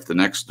your life,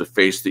 the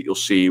face that you'll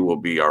see will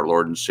be our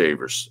Lord and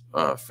Savior's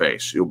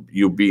face.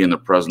 You'll be in the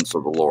presence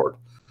of the Lord.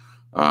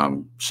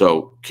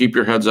 So keep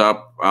your heads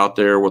up out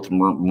there with the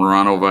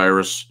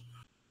Moranovirus,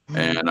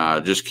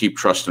 and just keep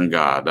trusting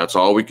God. That's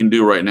all we can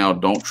do right now.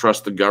 Don't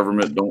trust the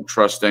government. Don't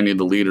trust any of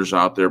the leaders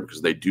out there,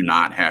 because they do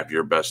not have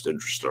your best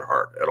interest at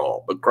heart at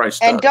all. But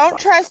Christ And does. don't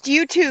trust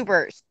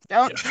YouTubers.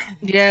 Don't.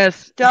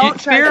 Yes. Don't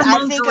trust. I think a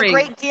Fear-mongering.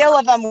 great deal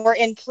of them were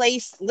in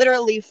place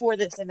literally for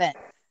this event.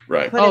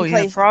 Right. Put Oh, in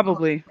yeah, place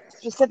probably.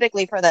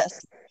 specifically for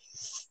this.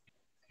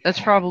 That's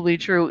probably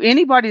true.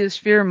 Anybody that's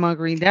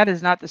fear-mongering, that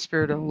is not the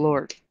Spirit of the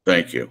Lord.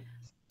 Thank you.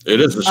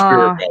 It is the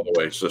Spirit, by the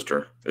way,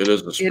 sister. It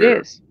is the Spirit.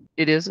 It is.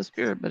 It is the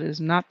Spirit, but it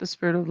is not the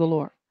Spirit of the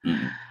Lord.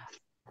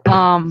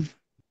 Mhm.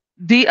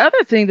 The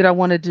other thing that I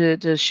wanted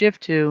to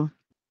shift to,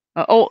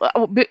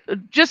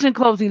 just in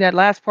closing that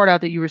last part out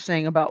that you were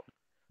saying about,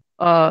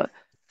 I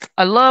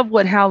love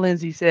what Hal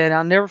Lindsey said.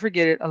 I'll never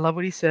forget it. I love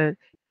what he said.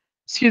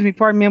 Excuse me,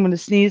 pardon me, I'm going to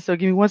sneeze, so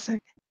give me 1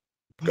 second.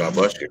 God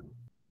bless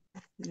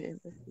you.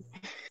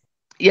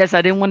 Yes,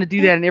 I didn't want to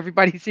do that, and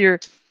everybody's here.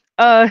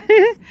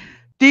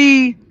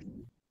 He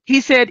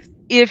said,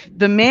 if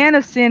the man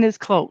of sin is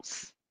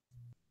close,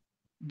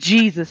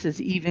 Jesus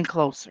is even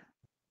closer.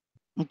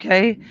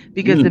 Okay?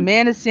 Because the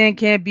man of sin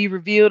can't be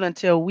revealed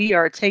until we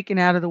are taken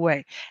out of the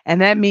way.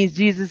 And that means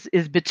Jesus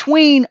is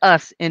between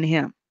us and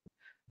him.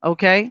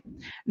 Okay?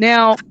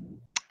 Now,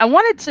 I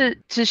wanted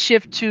to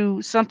shift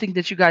to something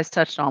that you guys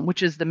touched on,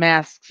 which is the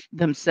masks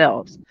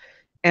themselves.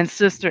 And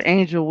Sister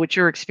Angel, with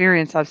your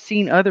experience, I've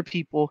seen other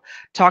people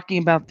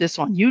talking about this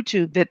on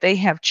YouTube, that they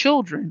have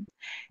children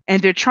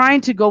and they're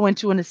trying to go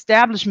into an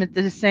establishment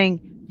that is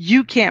saying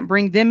you can't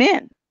bring them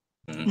in.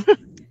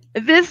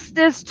 This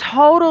is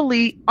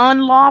totally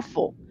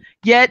unlawful,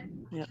 yet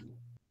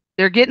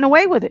they're getting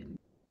away with it.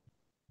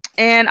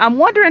 And I'm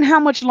wondering how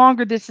much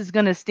longer this is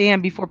going to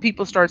stand before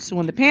people start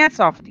suing the pants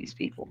off of these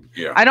people.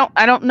 Yeah.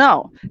 I don't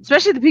know,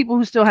 especially the people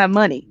who still have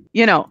money.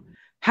 You know,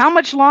 how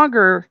much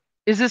longer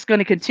is this going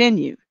to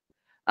continue?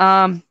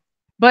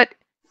 But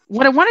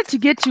what I wanted to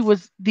get to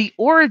was the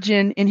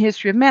origin and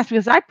history of masks,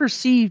 because I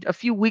perceived a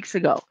few weeks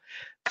ago,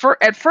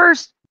 at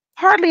first,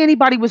 hardly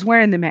anybody was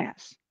wearing the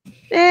mask.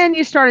 Then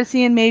you started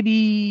seeing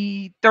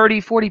maybe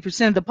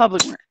 30-40% of the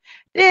public wearing.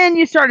 Then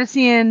you started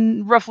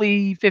seeing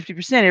roughly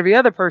 50% every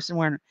other person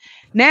wearing them.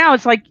 Now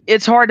it's like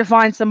it's hard to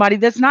find somebody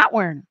that's not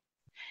wearing them.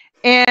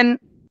 And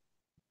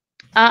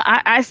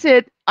I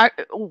said,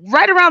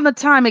 right around the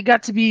time it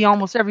got to be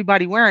almost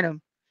everybody wearing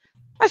them,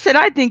 I said,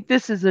 I think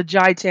this is a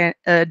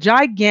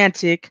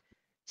gigantic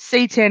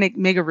satanic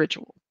mega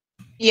ritual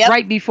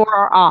right before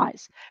our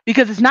eyes,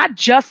 because it's not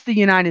just the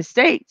United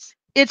States,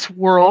 it's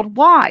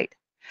worldwide.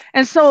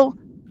 And so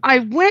I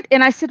went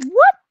and I said,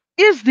 what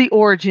is the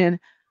origin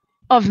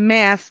of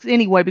masks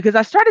anyway? Because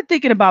I started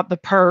thinking about the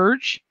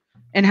Purge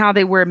and how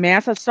they wear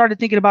masks. I started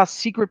thinking about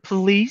secret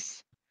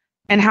police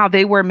and how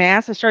they wear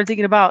masks. I started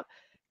thinking about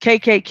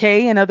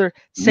KKK and other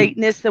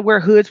Satanists that wear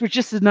hoods, which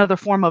just is another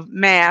form of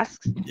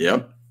masks.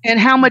 Yep. And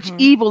how much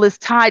evil is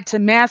tied to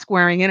mask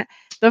wearing. And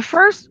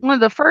one of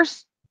the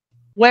first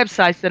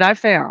websites that I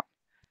found,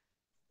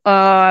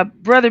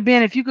 Brother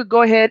Ben, if you could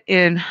go ahead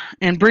and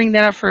bring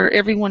that up for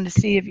everyone to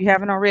see if you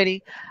haven't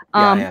already.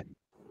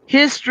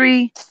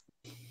 History,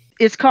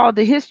 it's called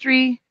The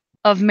History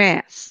of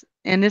Masks,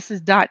 and this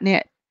is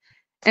 .net.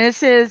 And it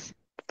says,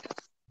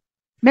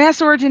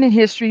 mass origin and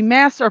history.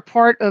 Masks are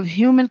part of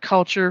human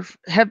culture,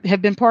 have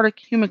been part of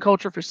human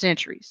culture for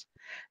centuries.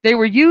 They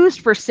were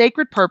used for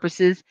sacred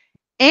purposes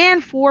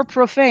and for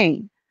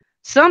profane,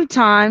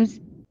 sometimes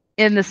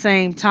in the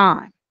same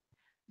time.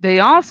 They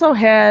also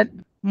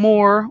had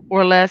more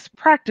or less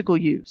practical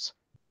use.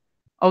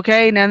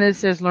 Okay, now this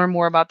says learn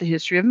more about the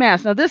history of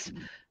masks. Now this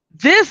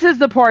is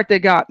the part that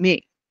got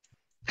me.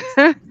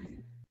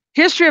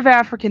 History of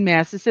African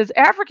masks. It says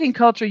African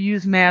culture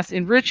used masks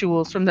in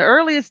rituals from the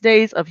earliest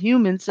days of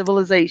human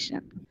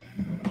civilization.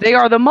 They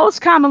are the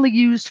most commonly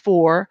used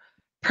for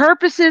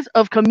purposes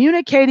of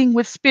communicating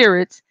with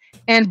spirits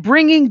and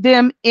bringing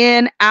them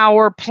in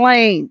our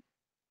plane.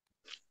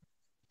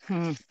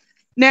 Hmm.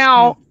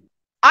 Now,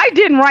 I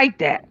didn't write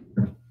that.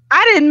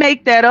 I didn't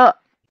make that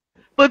up.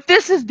 But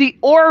this is the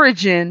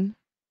origin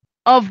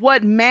of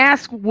what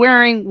mask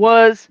wearing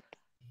was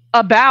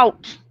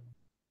about,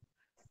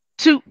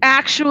 to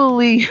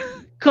actually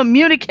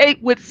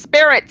communicate with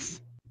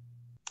spirits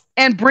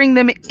and bring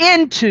them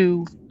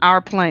into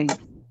our plane.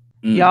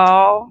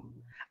 Y'all,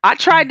 I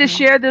tried to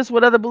share this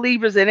with other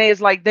believers, and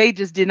it's like they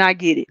just did not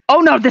get it. Oh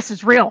no, this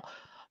is real.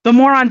 The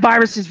moron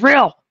virus is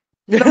real.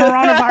 The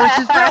coronavirus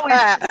is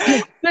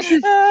real. This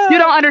is, you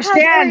don't How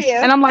dare understand. you?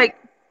 And I'm like,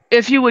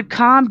 if you would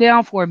calm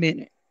down for a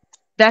minute,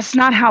 that's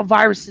not how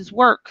viruses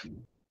work.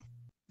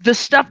 The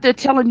stuff they're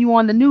telling you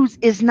on the news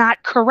is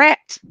not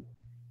correct.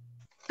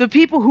 The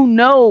people who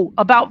know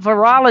about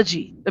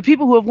virology, the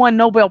people who have won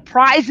Nobel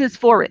Prizes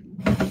for it,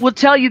 will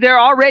tell you they're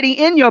already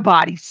in your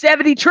body,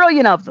 70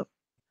 trillion of them.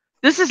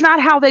 This is not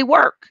how they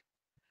work.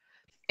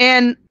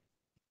 And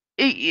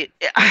they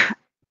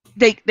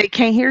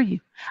can't hear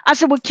you. I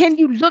said, well, can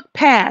you look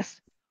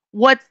past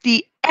what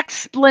the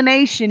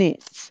explanation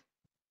is,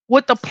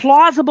 what the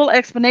plausible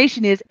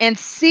explanation is, and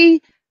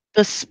see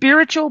the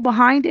spiritual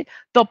behind it,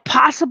 the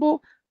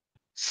possible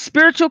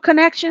spiritual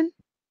connection?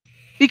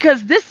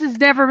 Because this has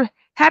never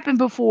happened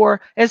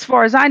before, as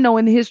far as I know,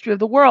 in the history of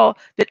the world,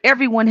 that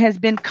everyone has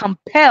been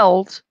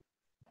compelled.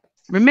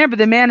 Remember,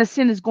 the man of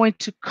sin is going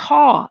to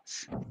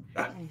cause.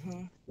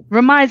 Mhm.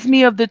 Reminds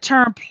me of the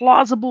term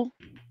plausible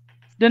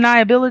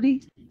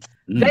deniability.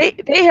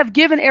 They have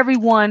given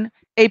everyone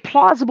a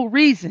plausible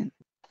reason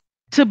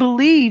to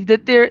believe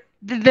that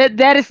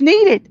that is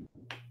needed.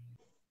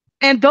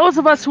 And those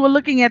of us who are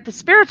looking at the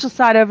spiritual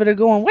side of it are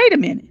going, wait a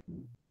minute.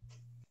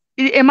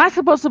 Am I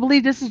supposed to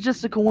believe this is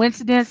just a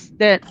coincidence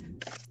that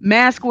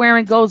mask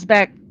wearing goes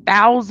back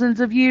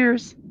thousands of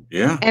years?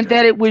 Yeah. And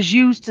that it was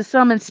used to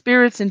summon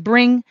spirits and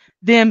bring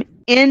them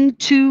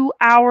into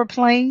our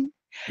plane?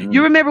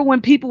 You remember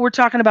when people were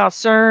talking about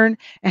CERN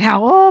and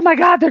how, oh my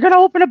God, they're going to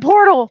open a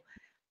portal.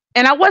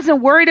 And I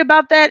wasn't worried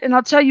about that. And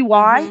I'll tell you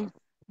why. Mhm.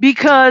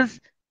 Because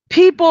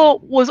people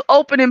was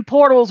opening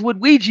portals with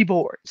Ouija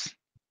boards.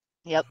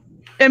 Yep.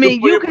 I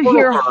mean, you could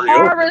hear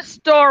horror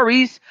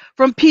stories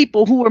from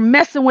people who were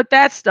messing with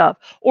that stuff,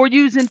 or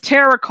using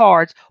tarot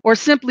cards, or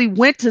simply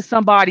went to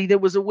somebody that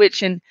was a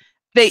witch and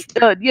they,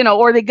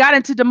 or they got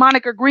into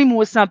demonic agreement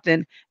with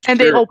something and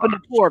they Spirit opened a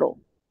box. portal.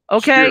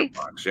 Spirit Okay.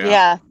 box,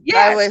 Yeah. I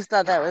Yes. always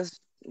thought that was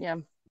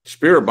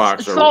Spirit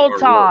box Soul are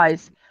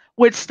ties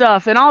with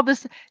stuff and all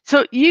this.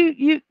 So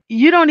you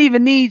don't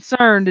even need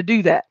CERN to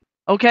do that.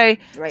 Okay.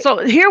 right. So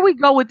here we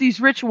go with these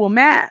ritual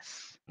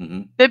masks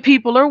that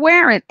people are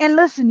wearing. And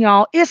listen,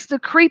 y'all, it's the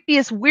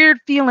creepiest, weird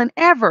feeling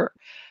ever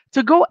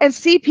to go and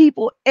see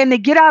people and they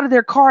get out of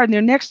their car and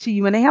they're next to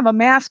you and they have a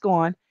mask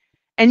on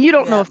and you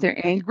don't know Yeah. if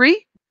they're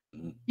angry.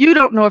 You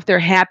don't know if they're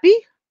happy.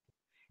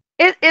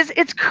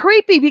 It's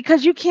creepy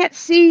because you can't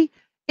see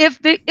if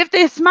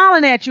they're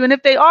smiling at you, and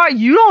if they are,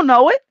 you don't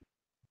know it.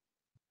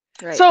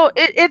 Right. So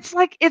it's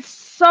like it's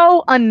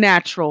so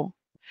unnatural.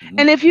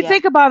 And if you Yeah.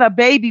 think about a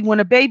baby, when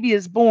a baby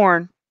is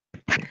born,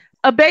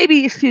 a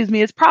baby, excuse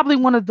me, is probably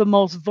one of the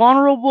most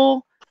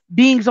vulnerable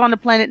beings on the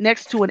planet,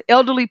 next to an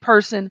elderly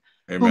person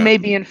who may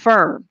be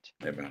infirmed.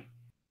 Amen.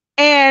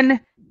 And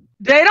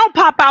they don't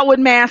pop out with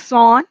masks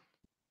on.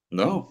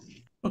 No.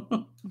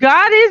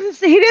 God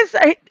isn't, he didn't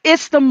say,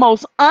 it's the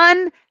most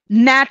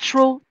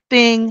unnatural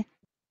thing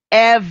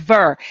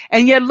ever.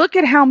 And yet look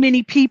at how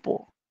many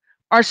people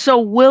are so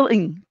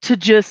willing to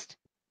just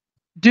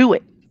do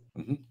it.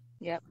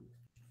 Yep.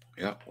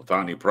 Yeah,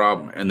 without any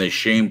problem. And they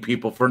shame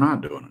people for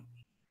not doing it.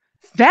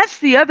 That's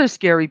the other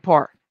scary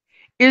part,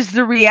 is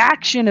the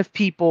reaction of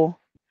people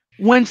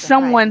when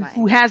someone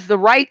who has the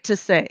right to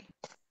say,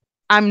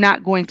 I'm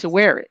not going to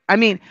wear it. I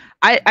mean,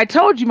 I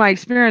told you my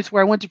experience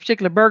where I went to a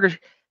particular burger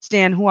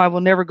stand who I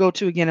will never go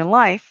to again in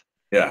life.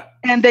 Yeah.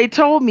 And they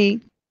told me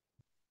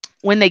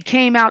when they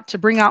came out to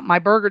bring out my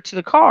burger to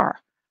the car,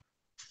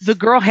 the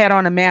girl had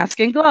on a mask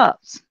and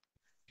gloves.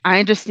 I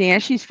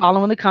understand she's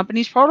following the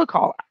company's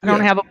protocol. I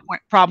don't have a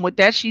problem with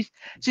that. She's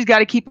got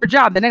to keep her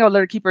job. Then they're gonna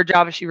let her keep her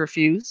job if she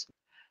refused.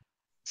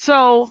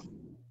 So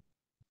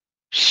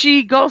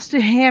she goes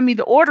to hand me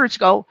the order. She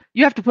go,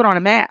 you have to put on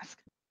a mask.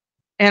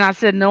 And I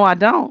said, no, I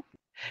don't.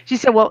 She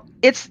said, well,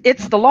 it's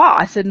the law.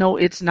 I said, no,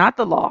 it's not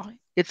the law.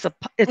 It's a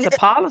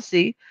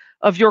policy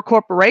of your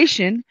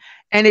corporation,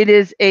 and it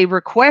is a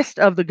request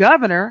of the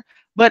governor,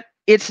 but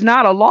it's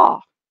not a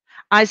law.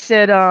 I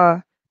said,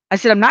 I'm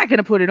not going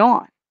to put it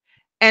on.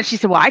 And she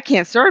said, well, I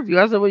can't serve you.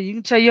 I said, well, you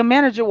can tell your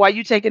manager why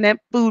you taking that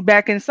food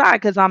back inside,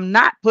 because I'm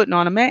not putting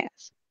on a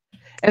mask.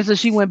 And so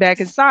she went back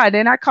inside,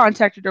 and I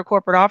contacted her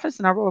corporate office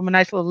and I wrote them a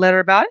nice little letter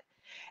about it.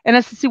 And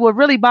I said, see, what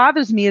really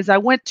bothers me is I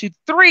went to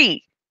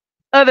 3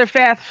 other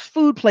fast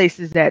food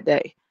places that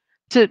day.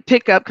 to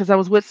pick up because I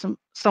was with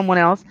someone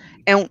else.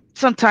 And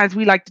sometimes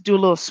we like to do a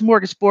little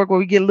smorgasbord where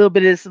we get a little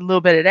bit of this, a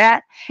little bit of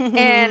that.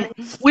 And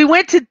we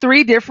went to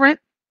 3 different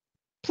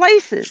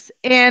places.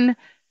 And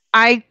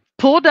I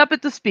pulled up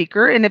at the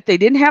speaker, and if they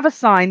didn't have a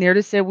sign there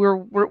that said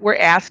we're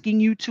asking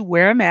you to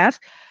wear a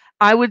mask,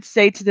 I would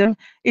say to them,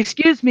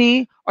 "Excuse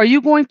me, are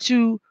you going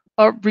to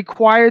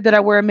require that I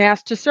wear a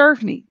mask to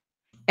serve me?"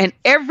 And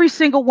every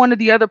single one of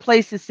the other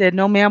places said,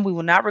 "No, ma'am, we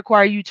will not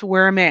require you to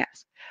wear a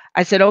mask."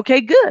 I said,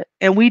 "Okay, good,"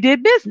 and we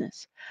did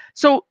business.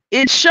 So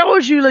it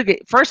shows you, look,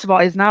 at first of all,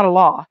 it's not a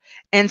law,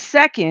 and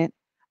second,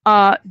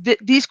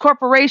 these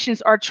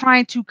corporations are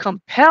trying to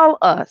compel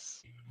us.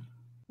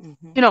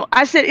 You know,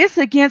 I said it's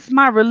against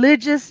my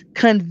religious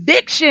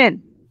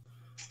conviction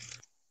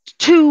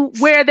to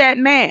wear that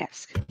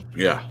mask.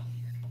 Yeah.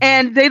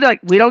 And they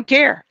like, "We don't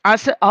care." I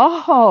said,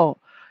 "Oh."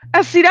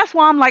 And see, that's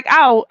why I'm like,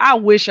 I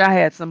wish I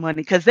had some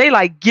money, because they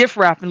like gift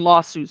wrapping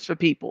lawsuits for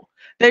people.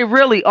 They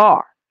really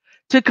are.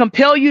 To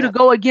compel you to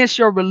go against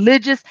your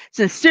religious,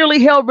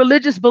 sincerely held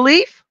religious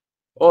belief.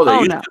 Oh,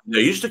 No.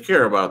 They used to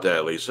care about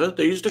that, Lisa.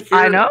 They used to care.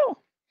 I know.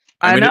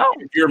 I mean, know.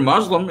 if you're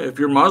Muslim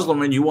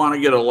and you want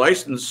to get a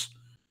license,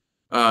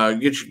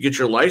 get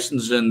your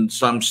license in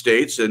some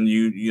states, and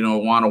you know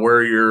want to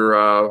wear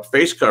your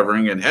face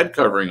covering and head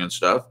covering and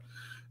stuff,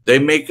 they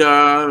make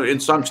in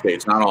some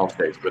states, not all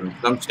states, but in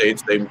some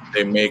states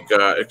they make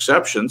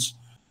exceptions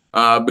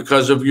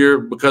because of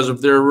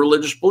their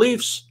religious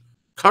beliefs.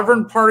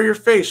 Covering part of your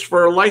face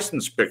for a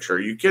license picture. Are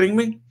you kidding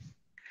me?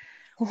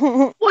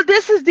 Well,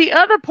 this is the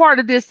other part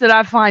of this that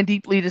I find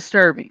deeply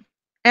disturbing.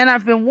 And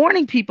I've been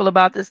warning people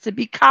about this, to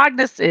be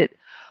cognizant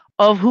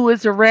of who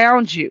is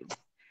around you.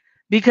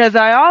 Because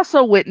I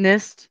also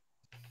witnessed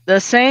the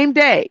same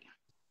day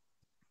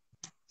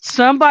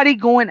somebody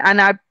going, and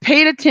I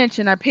pay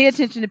attention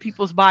to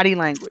people's body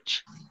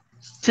language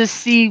to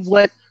see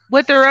what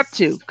they're up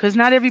to, because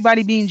not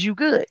everybody means you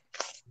good.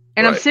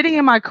 And I'm sitting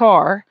in my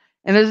car,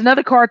 and there's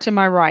another car to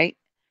my right,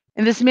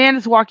 and this man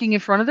is walking in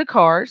front of the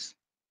cars.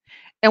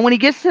 And when he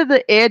gets to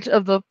the edge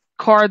of the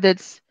car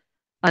that's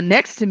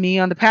next to me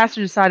on the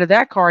passenger side of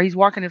that car, he's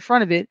walking in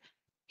front of it.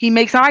 He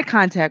makes eye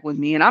contact with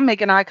me, and I'm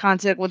making eye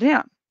contact with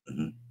him.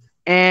 Mm-hmm.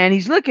 And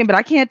he's looking, but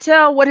I can't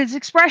tell what his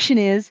expression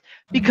is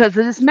because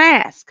of this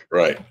mask.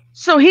 Right.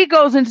 So he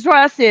goes into,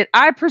 I said,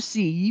 "I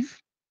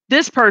perceive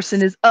this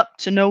person is up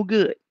to no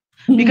good,"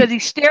 because he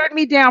stared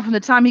me down from the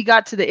time he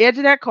got to the edge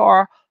of that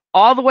car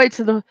all the way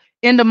to the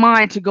end of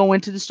mine to go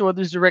into the store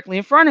that's directly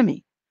in front of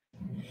me.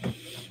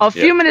 A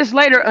few minutes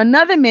later,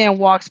 another man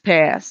walks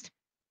past,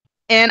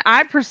 and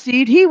I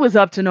perceived he was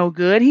up to no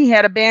good. He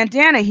had a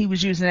bandana he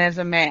was using as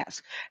a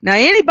mask. Now,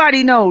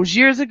 anybody knows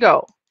years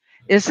ago,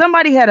 if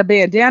somebody had a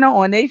bandana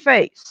on their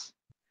face,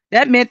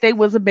 that meant they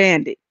was a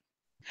bandit.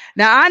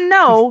 Now, I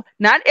know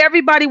not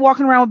everybody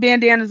walking around with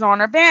bandanas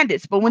on are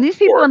bandits, but when these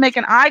people are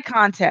making eye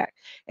contact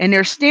and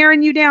they're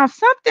staring you down,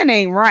 something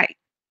ain't right.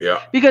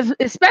 Yeah. Because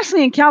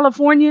especially in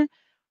California,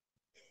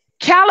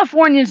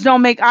 Californians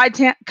don't make eye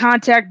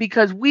contact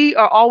because we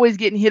are always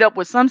getting hit up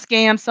with some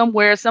scam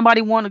somewhere.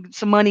 Somebody wanted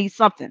some money,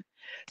 something.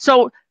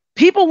 So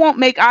people won't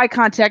make eye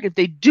contact if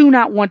they do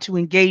not want to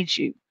engage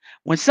you.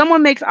 When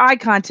someone makes eye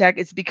contact,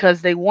 it's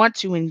because they want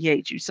to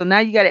engage you. So now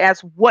you got to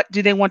ask, what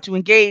do they want to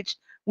engage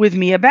with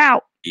me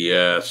about?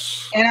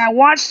 Yes. And I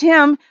watched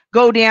him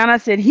go down. I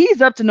said,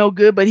 he's up to no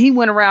good, but he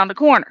went around the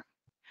corner.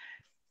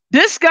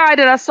 This guy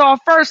that I saw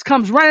first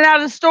comes running out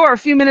of the store a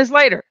few minutes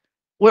later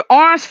with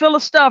arms full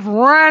of stuff,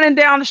 running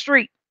down the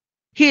street.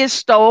 He had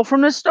stole from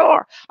the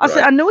store. I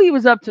said, I knew he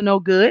was up to no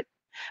good.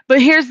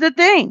 But here's the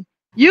thing.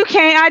 You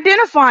can't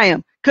identify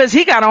him because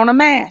he got on a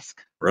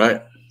mask.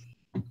 Right.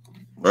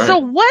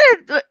 So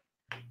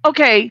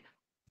okay,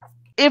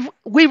 if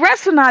we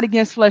wrestle not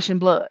against flesh and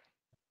blood,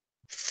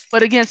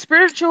 but against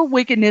spiritual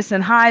wickedness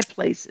in high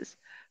places,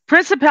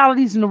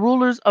 principalities and the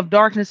rulers of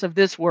darkness of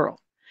this world,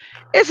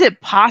 is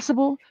it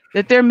possible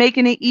that they're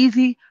making it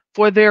easy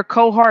for their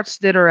cohorts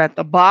that are at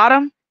the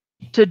bottom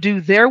to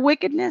do their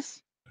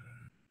wickedness?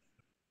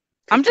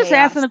 I'm just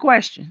asking a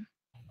question.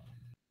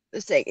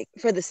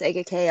 For the sake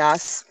of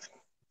chaos.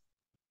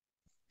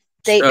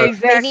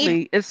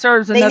 Exactly. It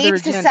serves another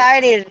agenda. They need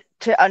society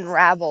to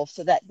unravel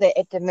so that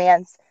it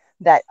demands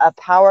that a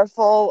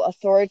powerful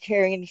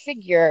authoritarian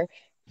figure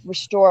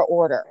restore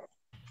order.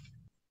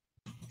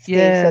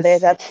 Yes.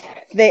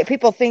 So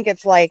people think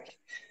it's like,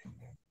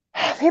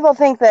 people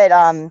think that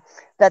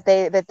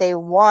they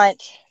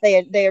want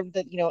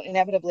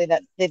inevitably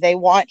that they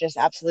want just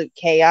absolute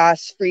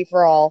chaos, free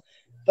for all,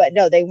 but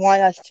no, they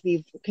want us to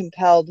be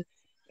compelled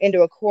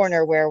into a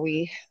corner where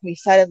we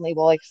suddenly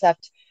will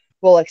accept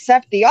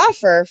the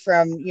offer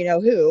from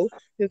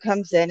who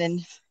comes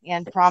in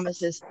and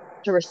promises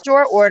to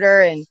restore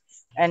order and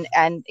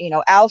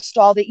oust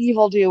all the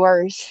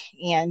evildoers.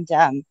 And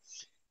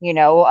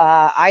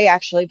I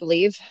actually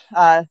believe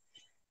there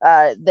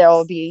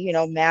will be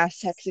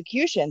mass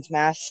executions,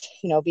 mass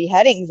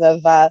beheadings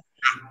of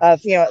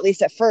at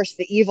least at first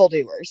the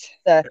evildoers,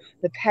 the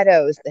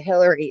pedos, the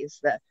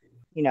Hillarys, the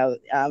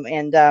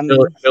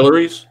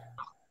Hillarys.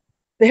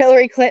 the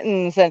Hillary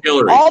Clintons and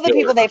all the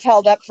people they've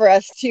held up for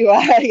us to,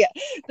 yeah,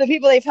 the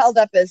people they've held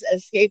up as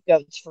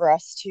scapegoats for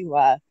us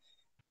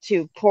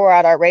to pour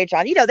out our rage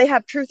on. You know, they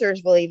have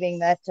truthers believing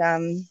that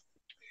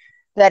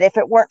that if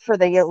it weren't for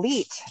the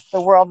elite,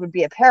 the world would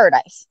be a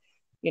paradise.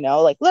 You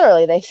know, like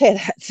literally they say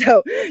that.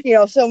 So, you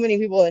know, so many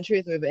people in the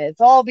truth movement, it's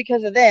all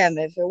because of them.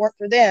 If it weren't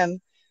for them,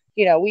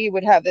 you know, we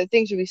would have,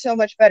 things would be so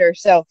much better.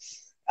 So,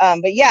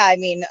 but yeah, I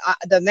mean,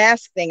 the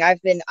mask thing,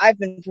 I've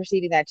been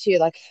perceiving that too.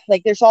 Like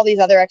there's all these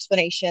other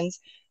explanations,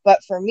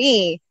 but for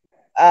me,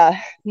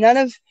 none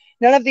of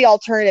the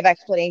alternative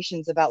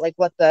explanations about like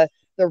what the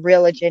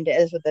real agenda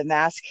is with the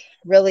mask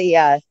really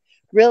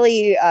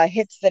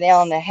hits the nail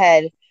on the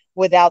head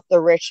without the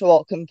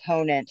ritual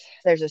component.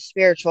 There's a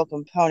spiritual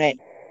component,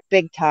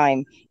 big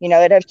time. You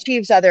know, it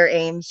achieves other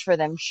aims for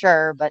them,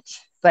 sure, but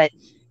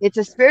it's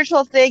a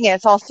spiritual thing, and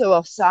it's also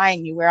a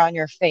sign you wear on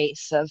your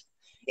face of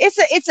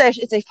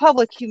it's a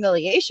public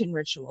humiliation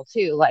ritual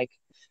too. Like,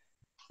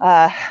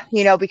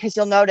 you know, because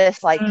you'll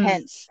notice like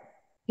Pence,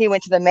 he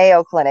went to the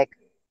Mayo Clinic,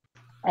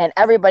 and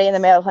everybody in the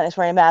Mayo Clinic is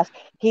wearing a mask.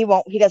 He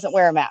doesn't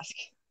wear a mask,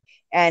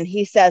 and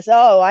he says,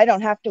 "Oh, I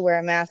don't have to wear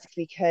a mask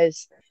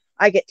because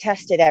I get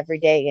tested every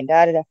day," and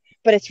da da da.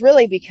 But it's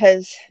really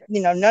because,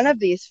 you know, none of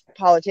these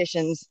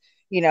politicians,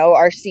 you know,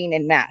 are seen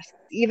in masks,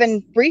 even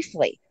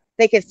briefly.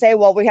 They could say,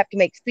 well, we have to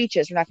make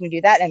speeches. We're not going to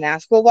do that in a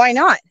mask. Well, why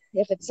not?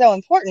 If it's so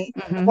important,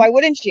 why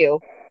wouldn't you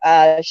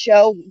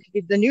show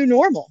the new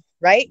normal,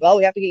 right? Well,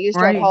 we have to get used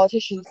to our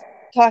politicians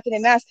talking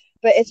in masks,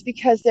 but it's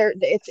because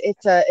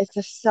it's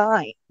a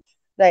sign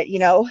that, you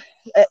know,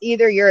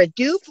 either you're a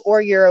dupe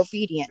or you're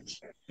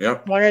obedient.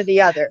 Yep. One or the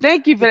other.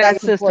 Thank you for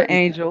that, Sister important.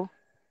 Angel.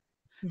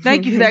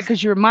 Thank you for that,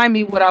 because you remind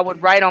me what I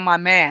would write on my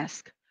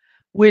mask,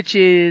 which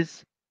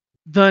is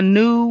the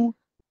new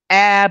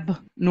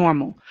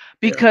abnormal,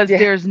 because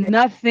there's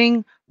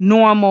nothing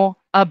normal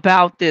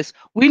about this.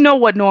 We know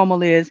what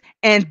normal is,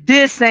 and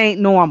this ain't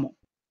normal.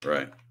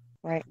 Right.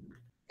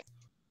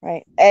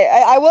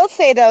 I will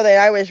say though that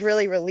I was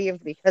really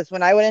relieved, because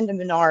when I went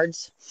into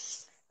Menards,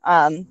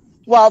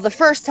 well, the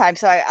first time,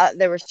 so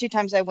there was 2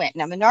 times I went.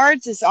 Now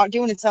Menards is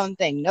doing its own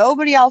thing.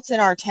 Nobody else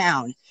in our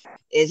town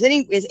is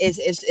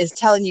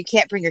telling you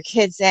can't bring your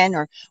kids in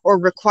or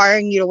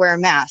requiring you to wear a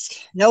mask.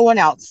 No one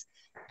else.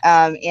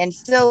 And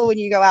still, when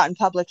you go out in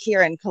public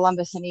here in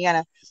Columbus,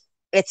 Indiana,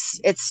 it's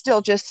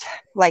still just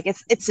like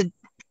it's a,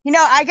 you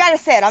know, I gotta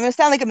say it, I'm gonna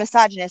sound like a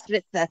misogynist,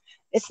 but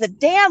it's the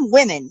damn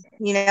women,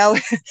 you know,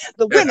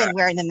 the women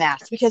wearing the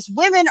mask, because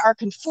women are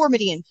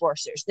conformity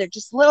enforcers. They're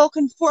just little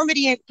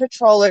conformity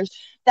patrollers.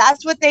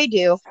 That's what they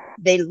do.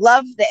 They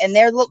love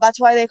that's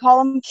why they call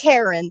them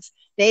Karens.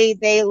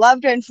 They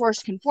love to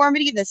enforce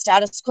conformity and the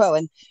status quo,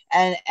 and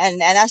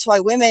that's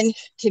why women,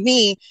 to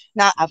me,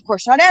 not, of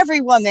course, not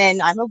every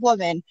woman, I'm a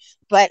woman,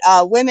 but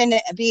women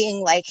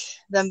being like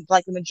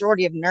the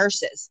majority of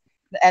nurses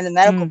and the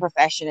medical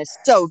profession is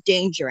so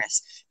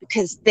dangerous,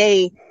 because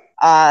they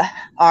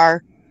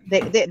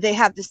they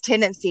have this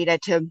tendency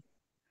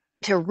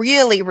to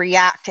really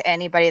react to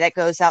anybody that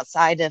goes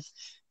outside of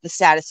the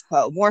status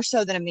quo, more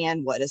so than a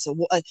man would, as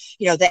you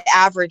know, the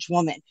average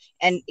woman.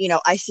 And, you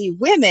know, I see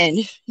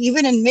women,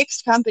 even in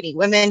mixed company,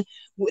 women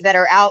that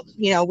are out,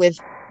 you know, with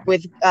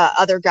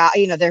other guys,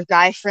 you know, their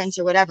guy friends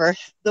or whatever,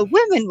 the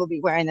women will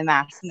be wearing the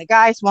mask and the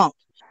guys won't.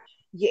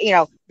 You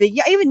know,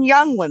 even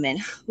young women,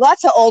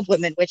 lots of old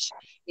women, which,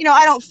 you know,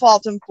 I don't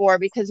fault them for,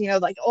 because, you know,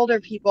 like older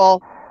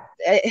people,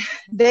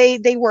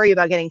 they worry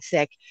about getting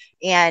sick.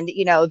 And,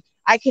 you know,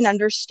 I can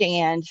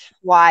understand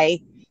why,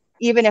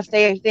 even if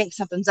they think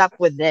something's up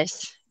with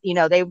this, you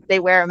know, they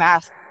wear a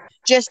mask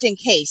just in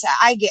case.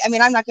 I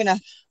mean, I'm not going to,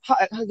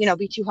 you know,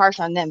 be too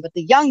harsh on them, but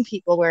the young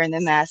people wearing the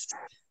masks,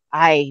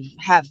 I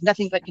have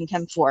nothing but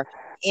contempt for.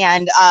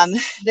 And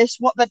this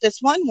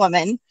one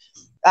woman,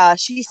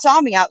 she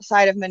saw me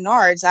outside of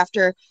Menards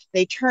after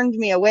they turned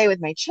me away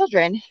with my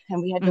children,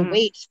 and we had to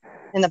wait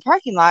in the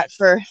parking lot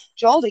for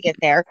Joel to get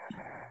there.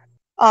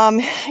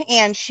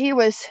 And she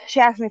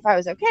asked me if I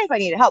was okay, if I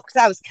needed help,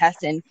 because I was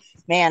cussing.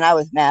 Man, I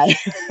was mad.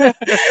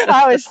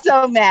 I was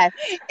so mad.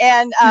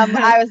 And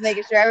I was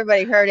making sure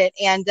everybody heard it.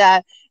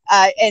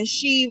 And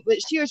she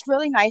was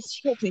really nice.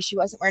 She told me she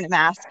wasn't wearing a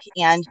mask.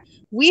 And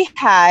we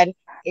had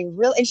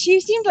and she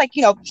seemed like,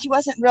 you know, she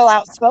wasn't real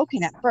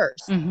outspoken at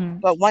first.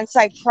 But once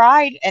I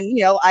tried, and,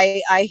 you know,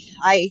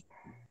 I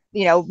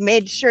you know,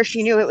 made sure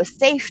she knew it was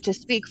safe to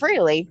speak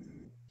freely,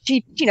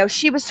 she, you know,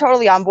 she was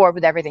totally on board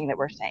with everything that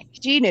we're saying.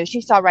 She knew,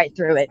 she saw right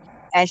through it.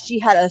 And she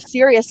had a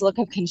serious look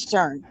of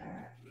concern,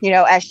 you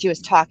know, as she was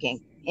talking.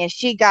 And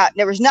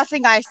there was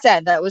nothing I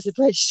said that was a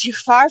bridge too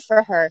far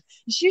for her.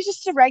 She was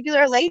just a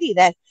regular lady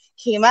that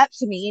came up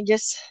to me and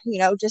just, you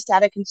know, just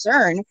out of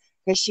concern,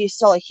 because she's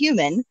still a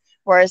human.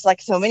 Whereas,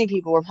 like, so many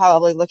people were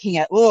probably looking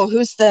at, oh,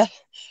 who's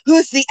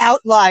the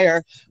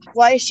outlier?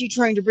 Why is she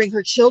trying to bring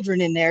her children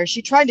in there? Is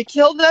she trying to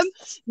kill them?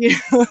 You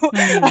know,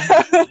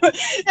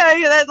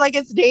 that's like,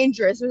 it's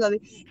dangerous or something.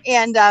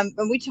 And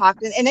we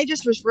talked, and it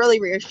just was really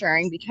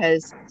reassuring,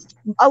 because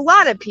a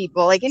lot of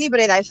people, like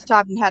anybody that I've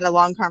stopped and had a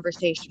long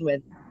conversation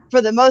with,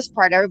 for the most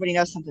part, everybody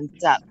knows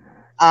something's up.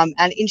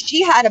 And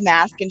she had a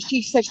mask, and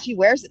she said she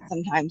wears it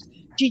sometimes.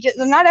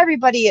 Not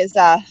everybody is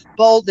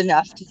bold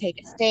enough to take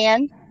a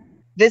stand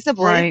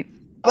visibly, Right.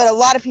 but a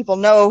lot of people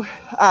know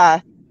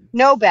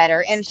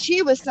better. And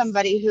she was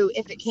somebody who,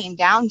 if it came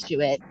down to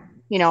it,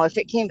 if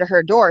it came to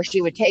her door,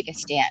 she would take a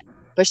stand,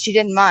 but she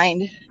didn't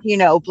mind,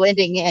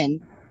 blending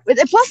in.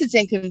 Plus, it's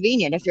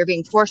inconvenient if you're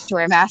being forced to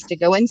wear a mask to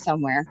go in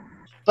somewhere.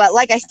 But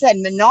like I said,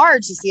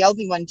 Menards is the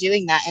only one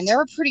doing that, and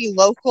they're a pretty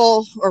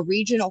local or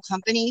regional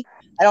company.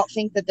 I don't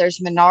think that there's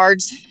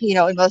Menards,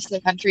 in most of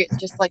the country. It's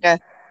just like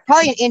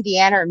probably an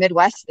Indiana or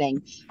Midwest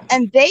thing.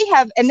 And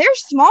they're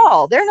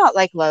small. They're not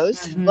like Lowe's.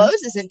 Mhm.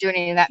 Lowe's isn't doing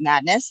any of that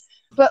madness,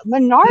 but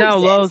Menards No,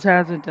 is. Lowe's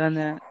hasn't done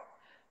that.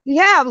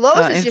 Yeah,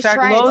 Lowe's is In just fact,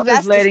 trying its Lowe's is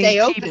best to letting stay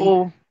open.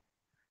 people,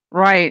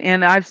 right,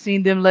 and I've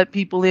seen them let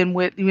people in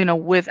with,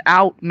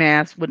 without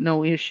masks with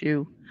no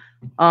issue.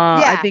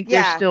 I think they're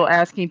Yeah. still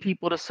asking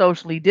people to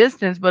socially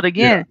distance, but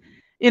Yeah.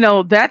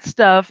 again, that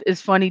stuff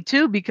is funny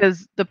too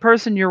because the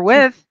person you're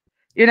with,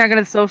 you're not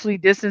going to socially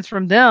distance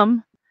from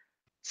them.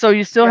 So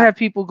you still Yeah. have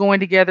people going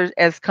together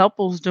as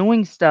couples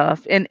doing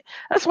stuff. And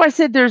that's why I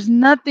said there's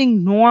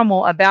nothing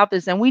normal about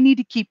this. And we need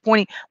to keep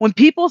pointing when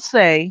people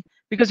say,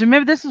 because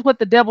remember, this is what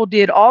the devil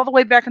did all the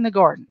way back in the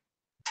garden.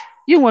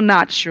 You will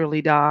not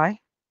surely die,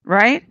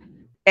 right?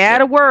 Add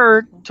Yep. a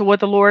word to what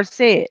the Lord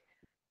said.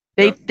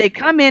 Yep. They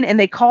come in and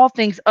they call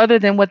things other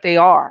than what they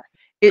are.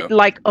 It Yep.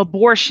 like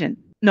abortion.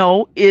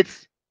 No,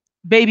 it's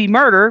baby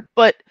murder,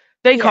 but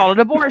they Yeah. call it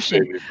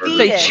abortion. Baby murder.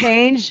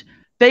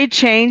 They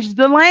changed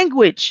the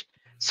language.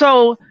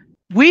 So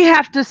we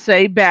have to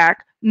say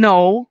back,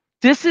 no,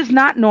 this is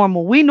not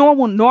normal. We know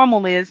what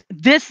normal is.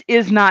 This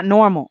is not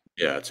normal.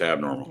 Yeah, it's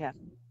abnormal. Yeah.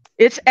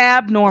 It's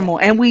abnormal,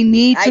 and we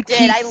need to I did.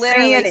 keep I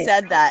literally saying it.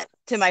 said that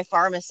to my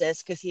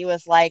pharmacist because he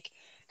was like,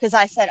 because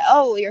I said,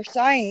 "Oh, you're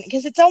signing,"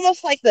 because it's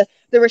almost like the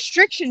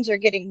restrictions are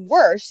getting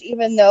worse,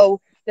 even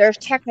though they're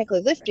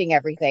technically lifting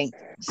everything.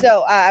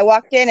 So I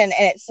walked in and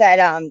it said,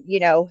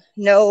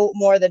 no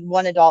more than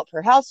one adult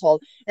per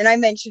household. And I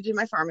mentioned to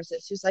my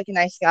pharmacist, who's like a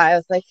nice guy, I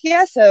was like,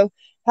 "Yeah, so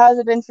how's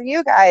it been for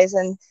you guys?"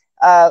 And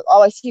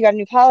oh, I see you got a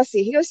new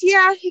policy. He goes,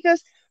 "Yeah." He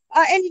goes,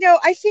 and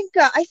I think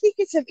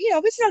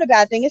it's not a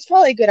bad thing. It's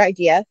probably a good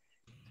idea.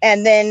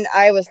 And then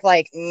I was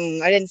like,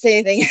 I didn't say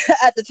anything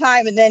at the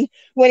time. And then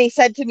when he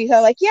said to me, so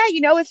I'm like, yeah,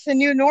 it's the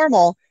new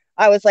normal.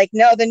 I was like,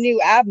 no, the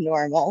new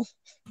abnormal,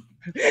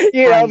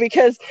 Right.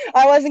 because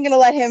I wasn't going to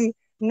let him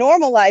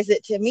normalize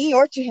it to me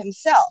or to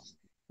himself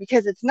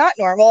because it's not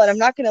normal. And I'm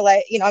not going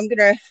to you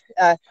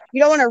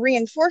don't want to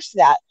reinforce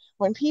that.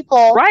 When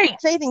people Right.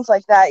 say things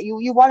like that,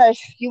 you want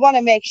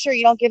to make sure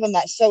you don't give them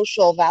that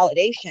social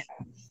validation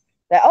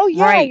that, oh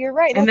yeah, Right. you're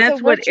right. And That's so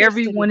that's what virtuous to be.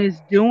 everyone is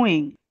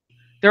doing.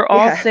 They're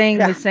all Yeah. saying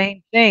the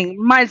same thing.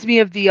 Reminds me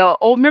of the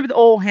remember the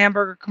old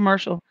hamburger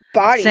commercial?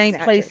 Body Same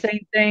place, snatchers.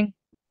 same thing.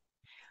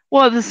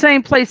 Well, the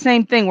same place,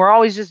 same thing. We're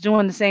always just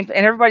doing the same thing,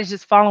 and everybody's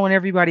just following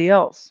everybody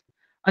else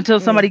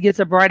until somebody gets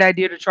a bright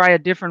idea to try a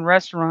different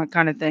restaurant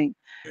kind of thing.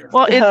 Yeah.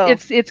 Well, Oh.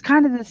 it's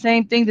kind of the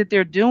same thing that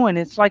they're doing.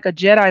 It's like a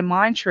Jedi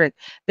mind trick.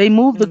 They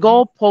move the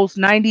Mhm. goalpost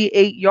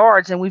 98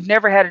 yards, and we've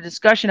never had a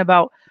discussion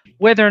about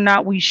whether or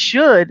not we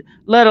should,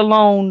 let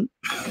alone,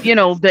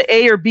 the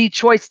A or B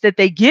choice that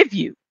they give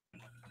you.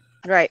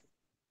 Right.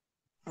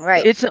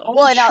 Right. It's an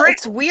Well, old and trick.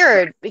 it's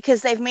weird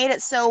because they've made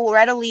it so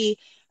readily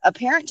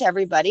apparent to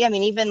everybody. I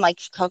mean, even like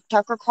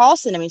Tucker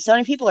Carlson. I mean, so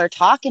many people are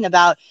talking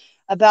about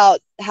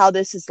how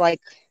this is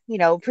like,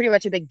 pretty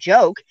much a big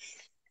joke,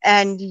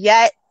 and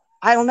yet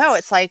I don't know.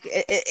 It's like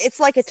it's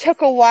like it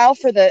took a while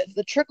for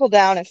the trickle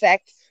down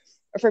effect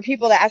for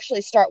people to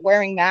actually start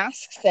wearing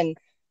masks and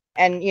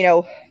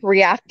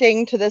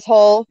reacting to this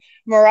whole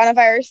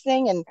coronavirus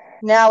thing, and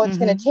now it's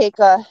going to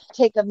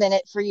take a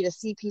minute for you to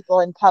see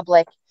people in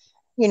public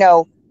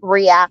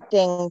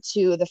reacting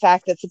to the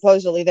fact that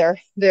supposedly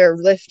they're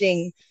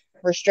lifting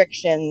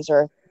restrictions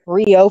or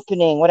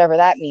reopening, whatever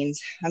that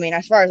means. I mean,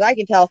 as far as I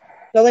can tell,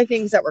 the only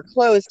things that were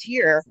closed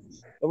here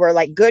were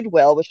like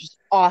Goodwill, which is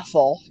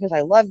awful because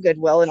I love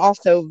Goodwill. And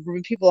also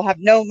when people have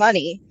no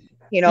money,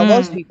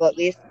 most people at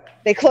least,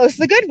 they close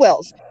the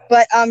Goodwills.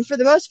 But for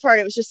the most part,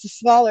 it was just the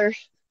smaller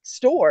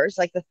stores,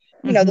 like the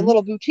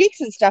little boutiques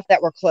and stuff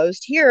that were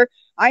closed here.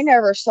 I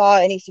never saw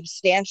any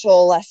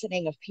substantial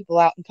lessening of people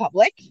out in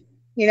public.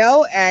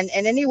 And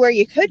anywhere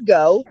you could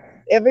go,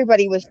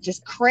 everybody was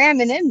just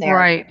cramming in there.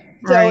 Right.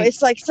 So Right.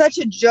 it's like such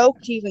a joke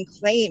to even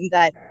claim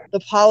that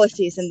the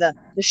policies and the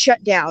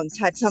shutdowns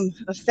had some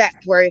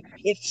effect where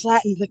it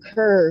flattened the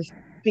curve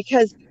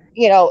because,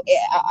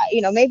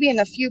 maybe in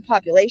a few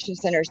population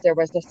centers, there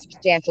was a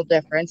substantial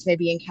difference,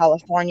 maybe in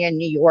California and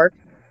New York.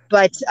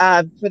 But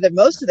for the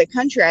most of the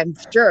country, I'm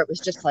sure it was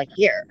just like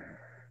here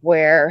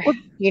where,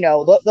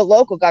 the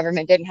local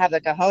government didn't have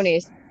the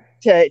cojones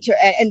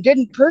and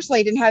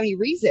didn't have any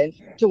reason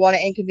to want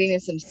to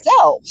inconvenience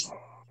themselves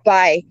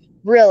by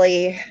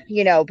really,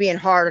 being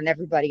hard on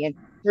everybody and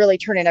really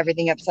turning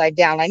everything upside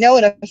down. I know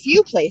in a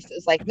few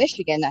places like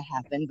Michigan that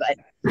happened, but,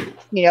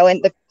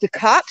 and the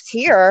cops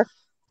here,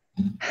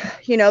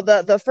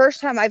 the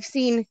first time I've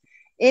seen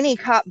any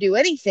cop do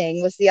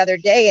anything was the other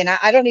day. And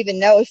I don't even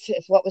know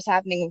if what was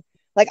happening.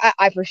 Like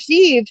I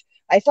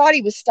thought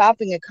he was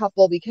stopping a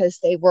couple because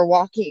they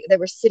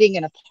were sitting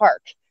in a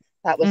park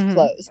that was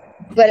closed,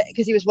 but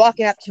because he was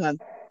walking up to him.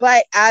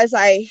 But as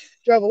I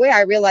drove away,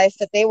 I realized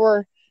that they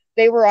were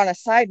on a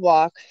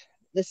sidewalk,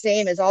 the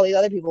same as all the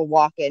other people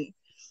walking,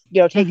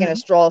 taking a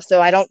stroll. So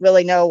I don't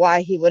really know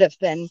why he would have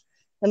been,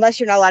 unless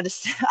you're not allowed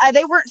to.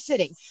 They weren't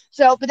sitting.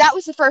 So, but that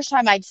was the first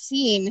time I'd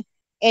seen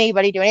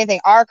anybody do anything.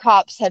 Our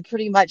cops had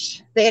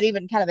they had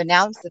even kind of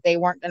announced that they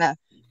weren't going to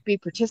be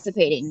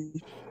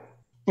participating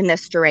in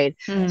this charade.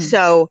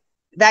 So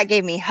that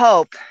gave me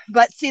hope.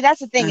 But see, that's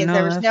the thing, is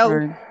there was no.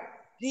 Right.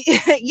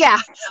 Yeah,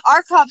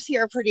 our cops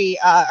here are pretty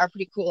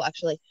cool,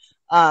 actually.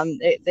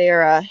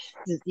 They're a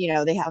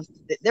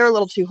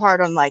little too hard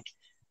on like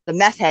the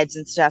meth heads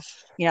and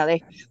stuff.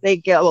 They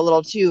go a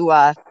little too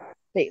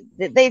they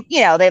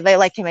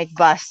like to make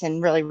busts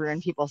and really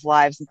ruin people's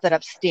lives and set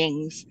up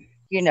stings,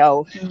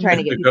 trying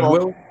to get people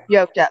Goodwill?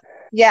 Yoked up.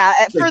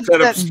 Yeah,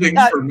 set up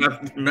stings for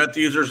meth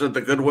users at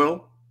the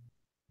Goodwill.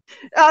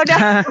 Oh no!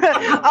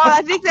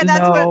 I think that's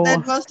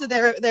what most of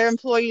their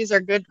employees are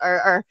good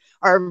are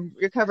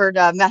recovered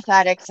meth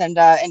addicts and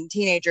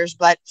teenagers.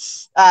 But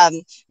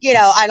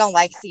I don't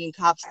like seeing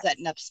cops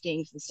setting up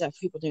stings and stuff.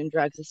 People doing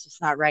drugs. It's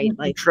just not right.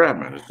 Like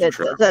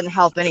it doesn't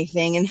help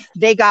anything. And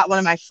they got one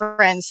of my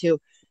friends who,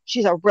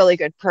 she's a really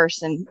good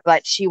person,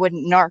 but she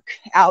wouldn't narc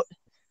out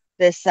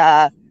this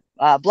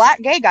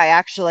black gay guy,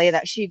 actually,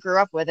 that she grew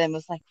up with and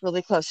was like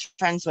really close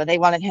friends with. They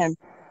wanted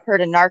her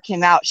to narc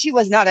him out. She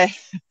was not a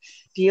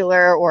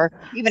dealer or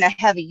even a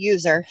heavy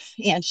user,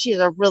 and she's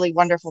a really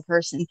wonderful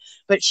person,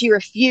 but she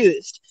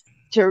refused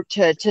to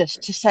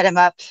set him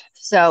up.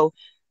 So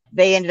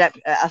they ended up,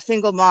 a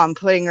single mom,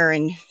 putting her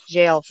in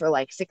jail for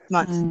like 6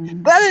 months.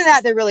 But other than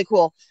that, they're really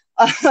cool.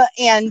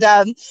 And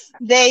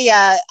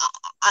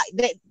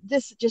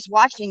just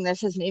watching this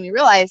has made me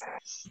realize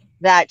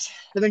that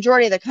the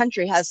majority of the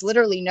country has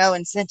literally no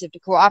incentive to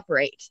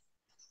cooperate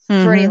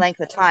for any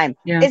length of time.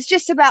 Yeah. It's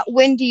just about,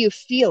 when do you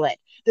feel it?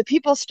 The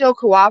people still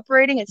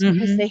cooperating, it's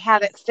because they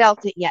haven't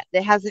felt it yet.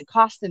 It hasn't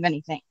cost them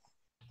anything.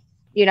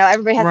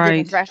 Everybody has a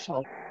different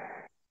threshold.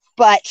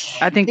 But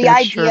I think the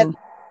idea, true.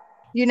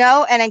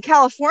 And in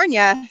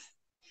California,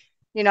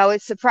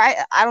 it's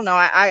surprising. I don't know.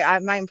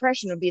 My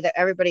impression would be that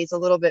everybody's a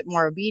little bit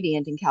more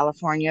obedient in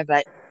California,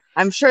 but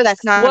I'm sure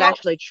that's not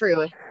actually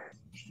true.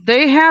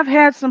 They have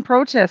had some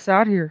protests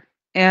out here,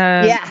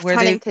 and where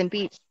Huntington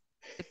Beach.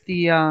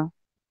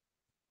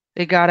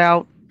 They got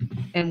out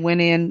and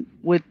went in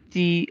with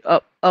the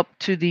up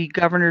to the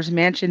governor's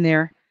mansion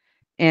there,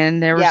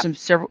 and there were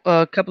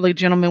a couple of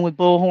gentlemen with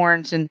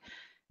bullhorns, and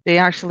they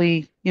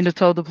actually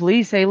told the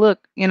police, hey,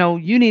 look, you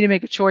need to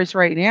make a choice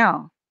right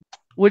now,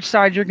 which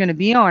side you're going to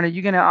be on. Are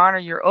you going to honor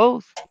your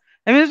oath?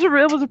 I mean,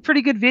 it was a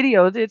pretty good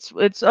video. It's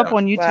up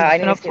on YouTube. Wow, it's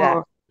been up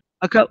for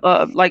a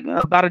couple like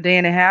about a day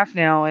and a half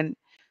now, and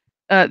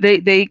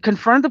they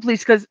confronted the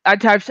police, because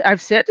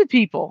I've said to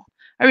people,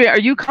 I mean, are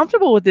you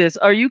comfortable with this?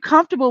 Are you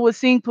comfortable with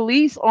seeing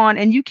police on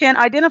and you can't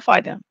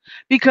identify them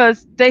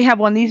because they have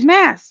on these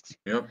masks?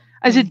 Yep.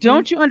 I said,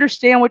 don't you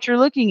understand what you're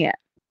looking at?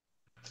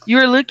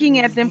 You're looking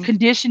at them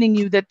conditioning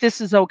you that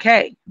this is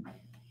okay.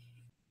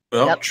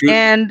 Well,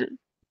 Truth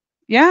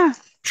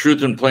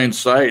in Plain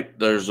Sight.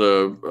 There's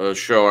a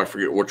show, I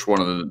forget which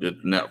one of the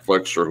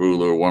Netflix or Hulu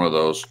or one of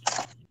those,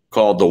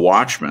 called The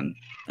Watchmen,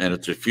 and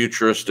it's a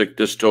futuristic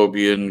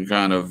dystopian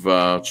kind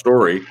of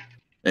story.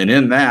 And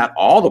in that,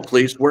 all the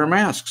police wear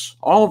masks,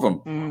 all of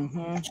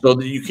them, so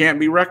that you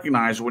can't be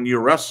recognized when you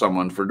arrest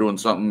someone for doing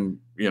something,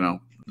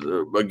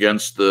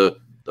 against the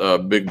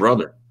Big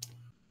Brother.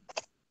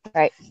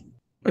 Right.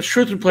 That's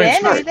Truth in Plain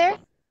Sight. Ben, are you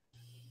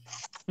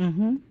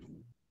there?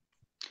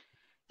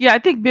 Yeah, I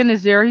think Ben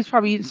is there. He's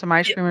probably eating some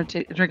ice cream or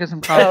drinking some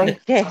coffee.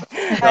 Okay.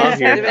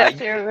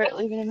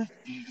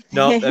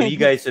 No, you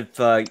guys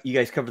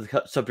covered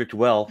the subject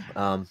well.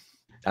 I'm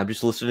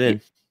just listening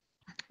in.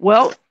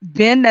 Well,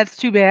 Ben, that's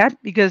too bad,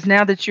 because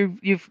now that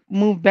you've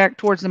moved back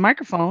towards the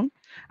microphone,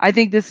 I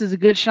think this is a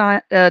good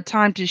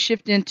time to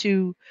shift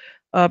into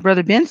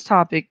Brother Ben's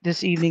topic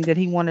this evening that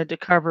he wanted to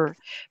cover,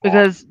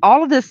 because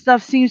all of this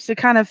stuff seems to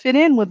kind of fit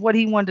in with what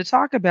he wanted to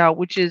talk about,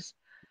 which is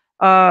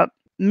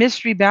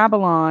Mystery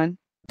Babylon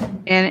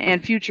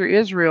and future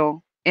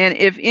Israel. And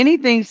if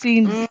anything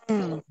seems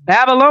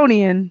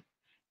Babylonian,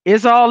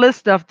 it's all this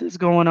stuff that's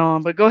going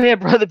on. But go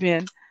ahead, Brother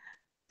Ben.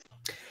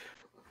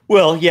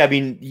 Well, yeah, I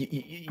mean,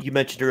 you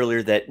mentioned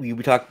earlier that we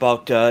talked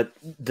about the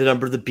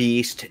number of the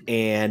beast,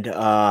 and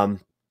then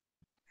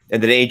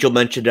Angel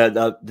mentioned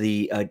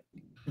the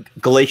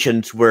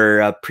Galatians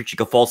were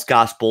preaching a false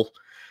gospel.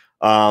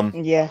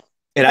 Yeah,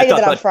 and I did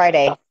that on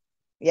Friday.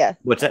 Yeah,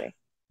 what's that?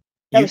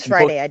 That was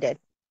Friday. I did.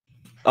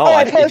 Oh,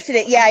 I posted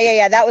it.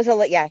 Yeah. That was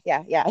yeah.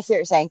 I see what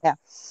you're saying now.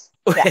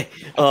 Okay.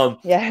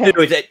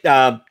 Anyways,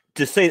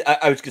 to say,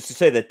 I was just to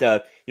say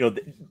that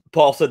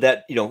Paul said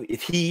that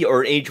if he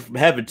or an angel from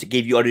heaven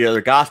gave you any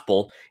other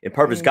gospel, and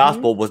part of his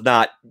gospel was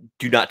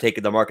do not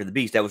take the mark of the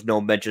beast. That was no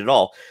mention at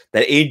all.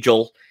 That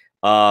angel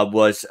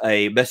was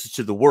a message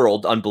to the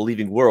world,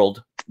 unbelieving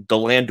world, the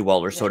land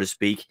dwellers, so to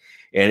speak,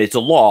 and it's a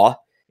law,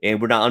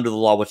 and we're not under the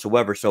law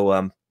whatsoever.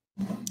 So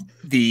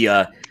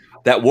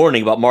that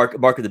warning about mark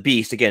of the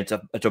beast, again,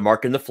 it's a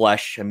mark in the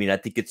flesh. I mean, I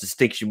think it's a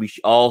distinction we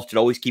all should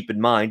always keep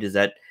in mind, is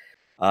that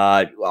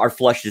our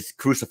flesh is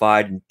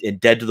crucified and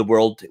dead to the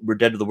world. We're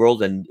dead to the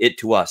world and it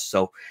to us.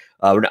 So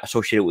we're not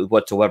associated with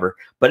whatsoever.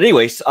 But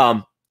anyways,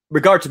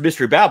 regards to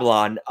Mystery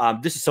Babylon,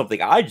 this is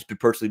something I just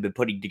personally been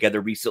putting together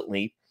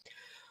recently.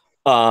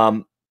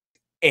 And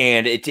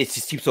it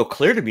just seems so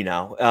clear to me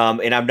now.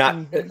 And I'm not,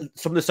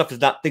 some of the stuff is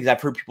not things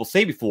I've heard people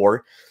say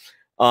before.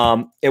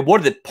 And one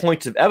of the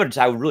points of evidence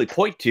I would really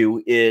point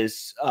to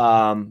is,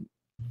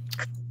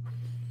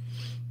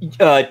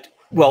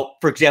 well,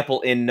 for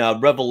example, in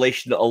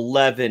Revelation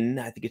 11,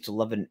 I think it's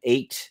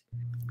 11:8.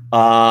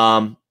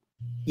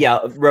 Yeah,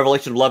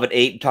 Revelation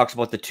 11:8 talks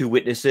about the two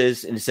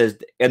witnesses, and it says,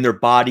 and their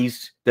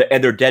bodies,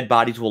 and their dead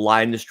bodies will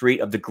lie in the street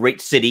of the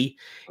great city.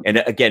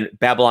 And again,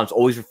 Babylon's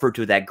always referred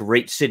to as that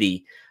great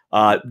city.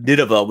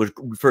 Nineveh was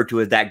referred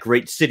to as that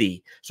great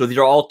city. So these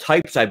are all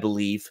types, I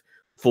believe,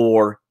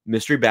 for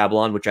Mystery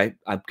Babylon, which I'm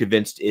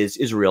convinced is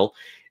Israel.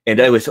 And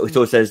anyway, so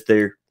it says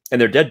and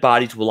their dead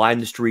bodies will lie in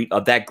the street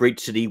of that great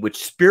city,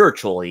 which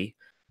spiritually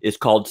is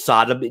called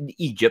Sodom in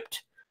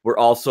Egypt, where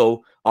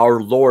also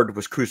our Lord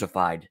was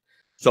crucified.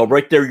 So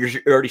right there,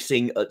 you're already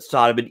seeing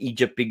Sodom and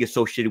Egypt being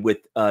associated with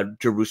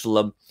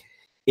Jerusalem.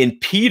 In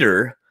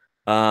Peter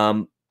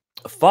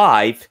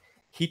 5,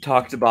 he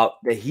talks about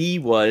that he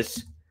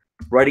was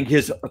writing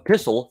his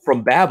epistle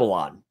from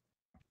Babylon,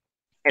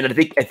 and I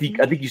think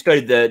you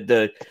studied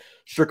the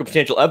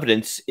circumstantial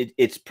evidence.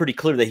 It's pretty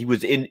clear that he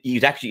was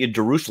actually in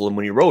Jerusalem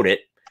when he wrote it.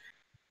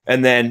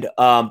 And then,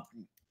 and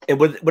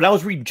when I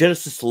was reading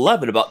Genesis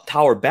 11 about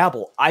Tower of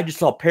Babel, I just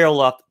saw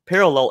parallel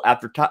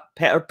after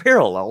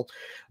parallel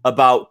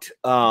about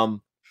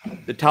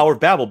the Tower of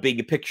Babel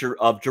being a picture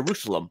of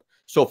Jerusalem.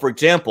 So, for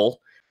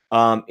example,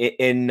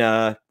 in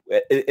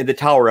the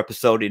Tower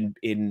episode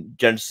in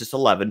Genesis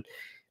 11,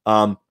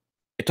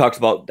 it talks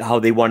about how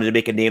they wanted to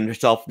make a name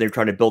themselves and they're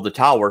trying to build a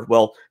tower.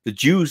 Well, the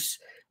Jews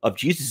of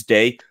Jesus'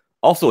 day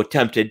also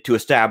attempted to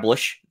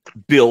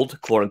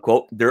build, quote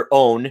unquote, their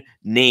own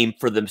name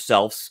for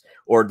themselves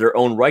or their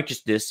own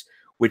righteousness,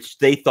 which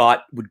they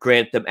thought would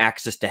grant them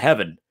access to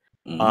heaven.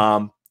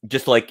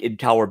 Just like in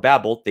Tower of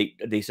Babel,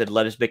 they said,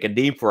 let us make a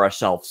name for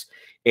ourselves.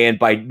 And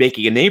by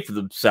making a name for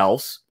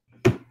themselves,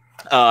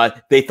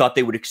 they thought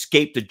they would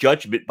escape the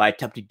judgment by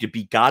attempting to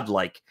be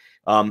godlike.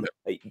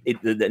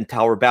 In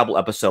Tower of Babel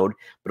episode,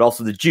 but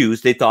also the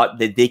Jews, they thought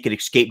that they could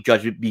escape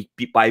judgment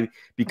by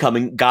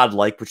becoming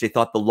godlike, which they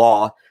thought the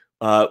law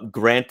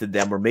granted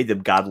them or made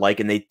them godlike,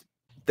 and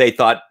they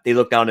thought they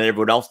looked down at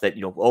everyone else that,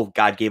 oh,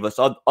 God gave us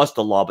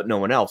the law, but no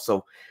one else,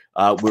 so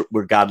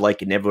we're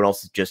godlike, and everyone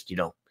else is just,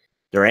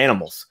 they're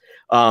animals.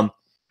 And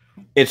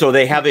so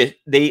they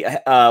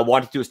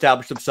wanted to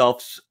establish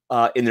themselves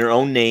in their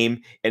own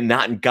name and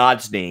not in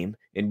God's name.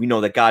 And we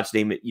know that God's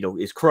name,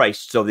 is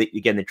Christ. So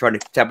they're trying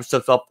to establish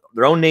themselves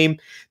their own name.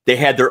 They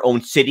had their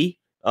own city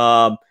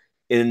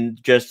in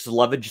Genesis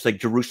 11, just like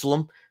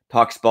Jerusalem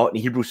talks about.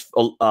 In Hebrews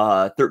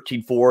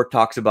 13:4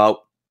 talks about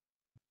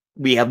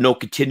we have no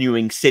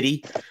continuing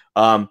city,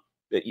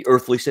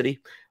 earthly city.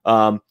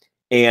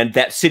 And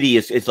that city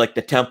is like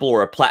the temple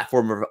or a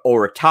platform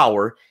or a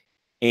tower.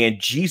 And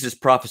Jesus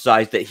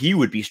prophesied that he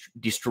would be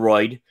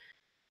destroyed.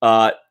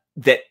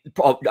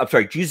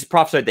 Jesus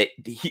prophesied that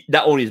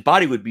not only his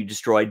body would be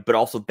destroyed, but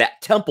also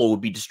that temple would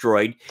be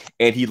destroyed,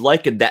 and he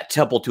likened that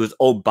temple to his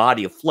own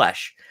body of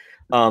flesh.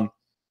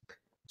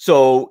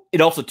 So it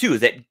also too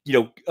is that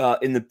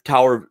in the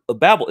Tower of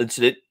Babel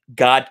incident,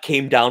 God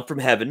came down from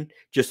heaven,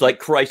 just like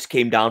Christ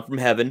came down from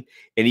heaven,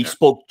 and he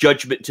spoke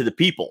judgment to the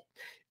people.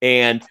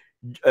 And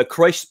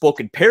Christ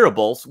spoke in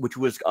parables, which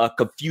was a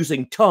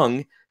confusing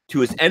tongue to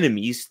his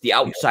enemies, the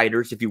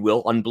outsiders, if you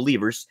will,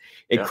 unbelievers.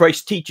 And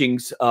Christ's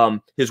teachings,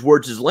 his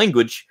words, his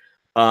language.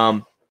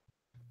 So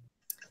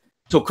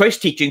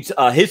Christ's teachings,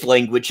 his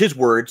language, his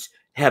words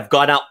have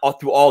gone out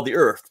through all the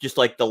earth, just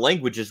like the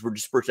languages were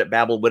dispersed at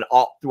Babel, went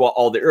all throughout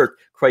all the earth.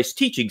 Christ's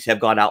teachings have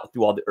gone out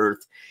through all the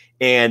earth.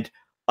 And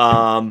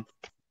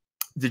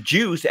the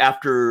Jews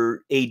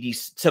after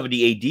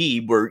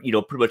 70 AD were,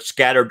 pretty much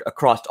scattered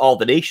across all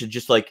the nations,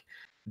 just like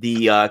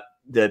the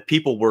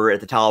people were at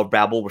the Tower of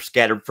Babel were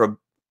scattered from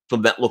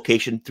that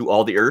location through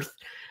all the earth.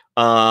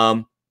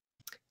 And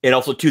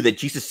also too, that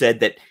Jesus said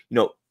that,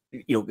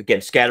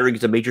 again, scattering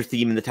is a major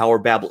theme in the Tower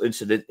of Babel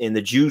incident, and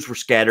the Jews were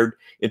scattered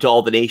into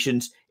all the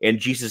nations. And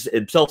Jesus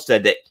himself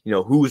said that,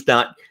 who is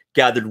not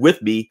gathered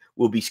with me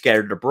will be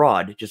scattered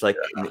abroad, just like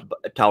in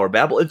the Tower of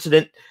Babel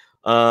incident.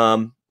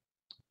 Let's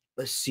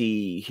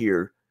see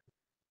here.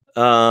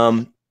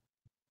 And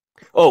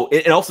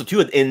also too,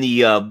 in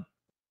the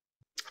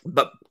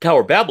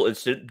Tower of Babel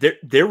incident,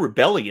 their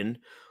rebellion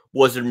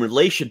was in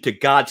relation to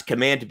God's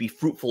command to be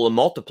fruitful and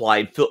multiply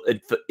and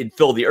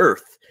fill the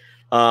earth.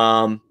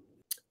 And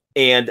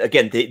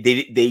again,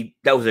 they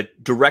that was a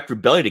direct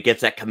rebellion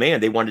against that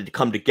command. They wanted to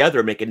come together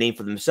and make a name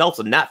for themselves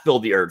and not fill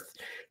the earth.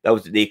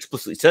 They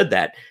explicitly said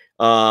that.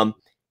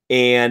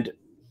 And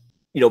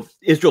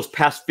Israel's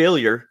past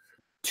failure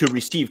to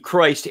receive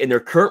Christ and their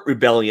current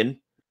rebellion.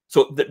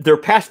 So their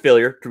past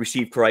failure to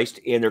receive Christ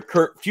and their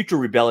current future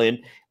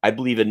rebellion, I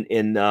believe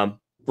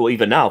well,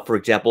 even now, for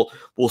example,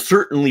 will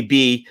certainly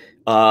be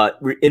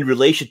in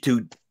relation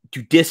to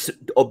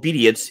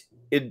disobedience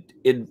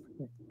in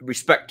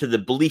respect to the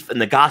belief in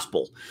the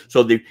gospel.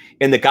 So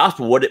in the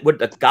gospel, what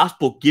the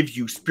gospel gives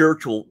you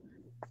spiritual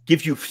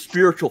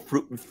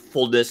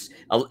fruitfulness,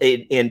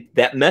 and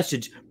that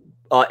message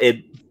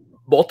it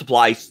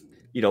multiplies,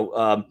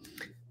 the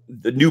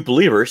new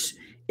believers,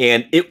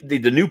 and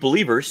the new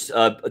believers,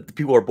 the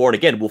people who are born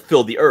again, will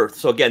fill the earth.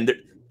 So again,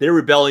 their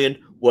rebellion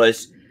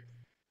was,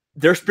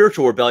 their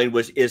spiritual rebellion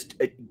is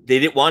they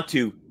didn't want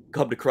to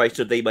come to Christ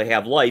so they might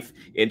have life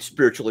and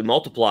spiritually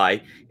multiply,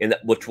 and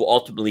which will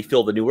ultimately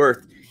fill the new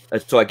earth.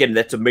 So again,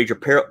 that's a major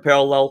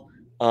parallel.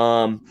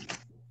 Let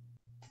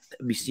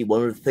me see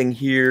one other thing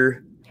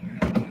here.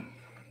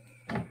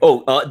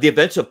 The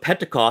events of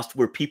Pentecost,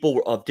 where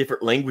people of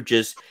different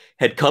languages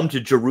had come to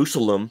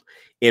Jerusalem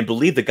and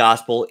believed the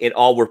gospel, and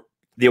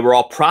they were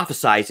all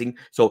prophesying.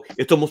 So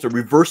it's almost a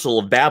reversal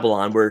of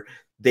Babylon, where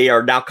they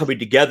are now coming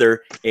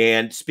together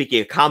and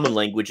speaking a common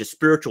language, a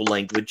spiritual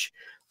language,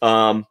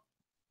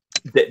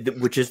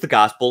 which is the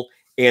gospel.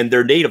 And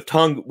their native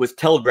tongue was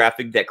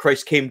telegraphing that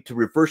Christ came to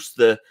reverse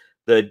the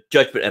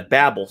judgment of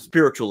Babel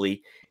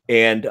spiritually.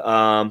 And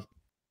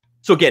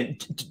so again,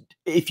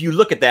 if you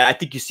look at that, I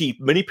think you see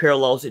many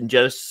parallels in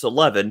Genesis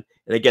 11.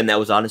 And again, that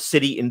was on a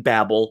city in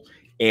Babel.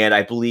 And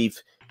I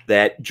believe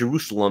that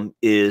Jerusalem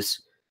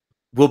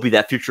will be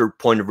that future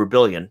point of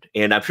rebellion.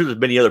 And I'm sure there's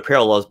many other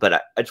parallels, but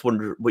I just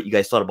wonder what you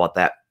guys thought about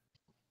that.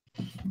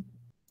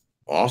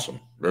 Awesome.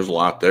 There's a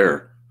lot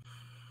there.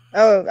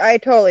 Oh, I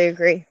totally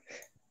agree.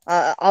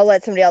 I'll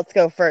let somebody else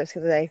go first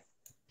because I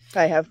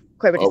have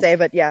quite a bit to say,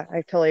 but yeah,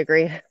 I totally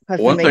agree.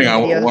 One thing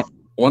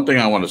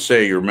I want to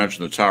say, you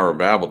mentioned the Tower of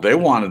Babel. They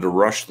wanted to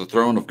rush the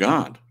throne of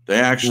God. They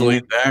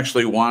actually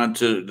wanted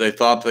to. They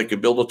thought they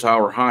could build a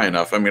tower high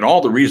enough. I mean,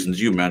 all the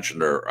reasons you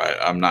mentioned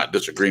I'm not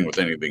disagreeing with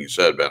anything you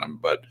said, Ben,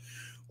 but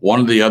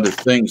one of the other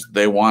things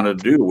they wanted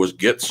to do was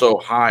get so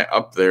high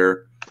up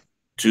there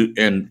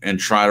and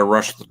try to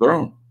rush the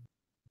throne.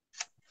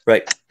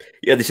 Right.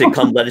 Yeah, they say,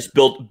 "Come, let us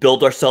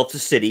build ourselves a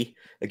city."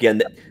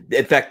 Again,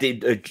 in fact,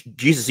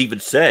 Jesus even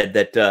said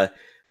that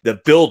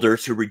the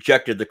builders who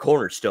rejected the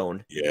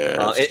cornerstone.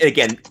 Yeah. And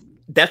again,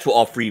 that's what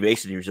all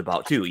Freemasonry is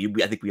about too.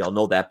 I think we all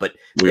know that, but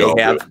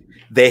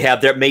they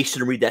have their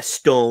masonry, that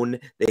stone.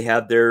 They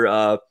have their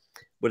what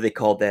do they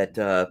call that?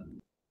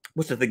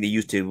 What's the thing they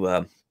use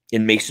to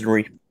in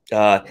masonry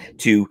or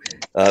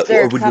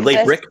when you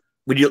lay brick?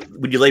 When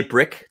you lay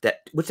brick,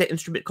 what's that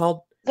instrument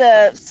called?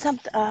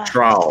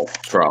 Trowel.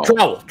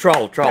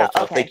 Okay.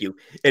 Thank you.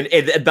 And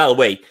by the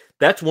way,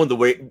 that's one of the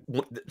way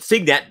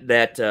seeing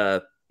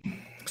that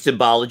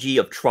symbology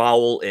of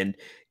trowel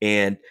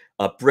and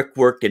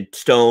brickwork and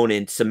stone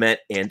and cement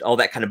and all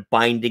that kind of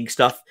binding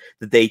stuff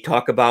that they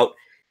talk about.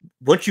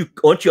 Once you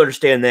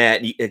understand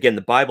that, again,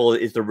 the Bible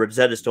is the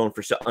Rosetta Stone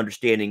for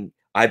understanding,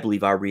 I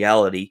believe, our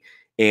reality,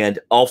 and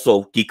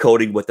also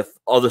decoding what the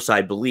other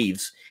side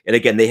believes. And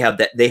again, they have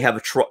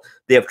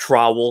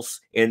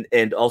trowels,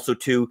 and also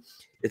too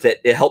is that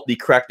it helped me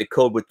crack the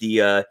code with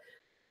the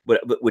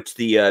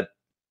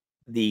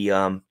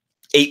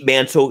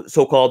 8-man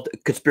so-called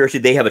conspiracy.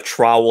 They have a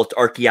trowel. It's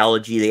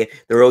archaeology.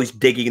 They're always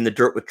digging in the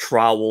dirt with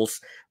trowels.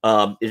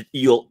 If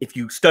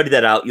you study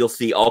that out, you'll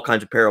see all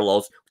kinds of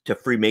parallels to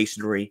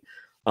Freemasonry.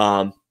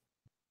 So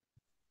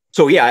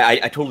yeah,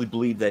 I totally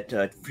believe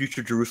that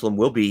future Jerusalem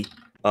will be.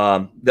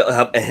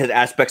 It has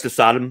aspects of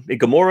Sodom and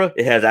Gomorrah.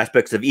 It has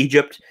aspects of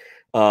Egypt.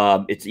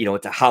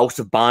 It's a house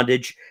of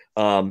bondage.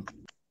 I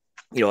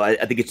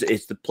think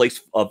it's the place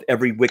of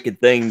every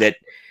wicked thing that.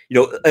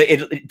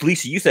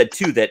 Lisa, you said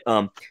too that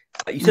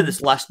you said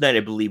this last night, I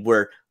believe,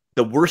 where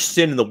the worst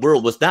sin in the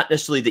world was not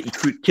necessarily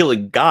that you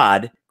killing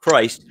God,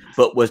 Christ,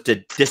 but was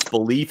to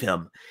disbelieve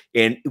him.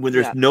 And when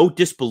there's no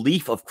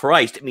disbelief of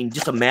Christ, I mean,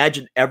 just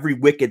imagine every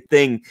wicked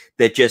thing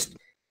that just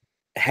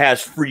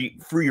has free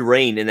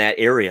reign in that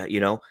area,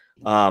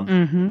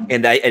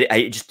 And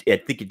I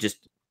think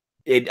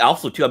it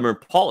also too. I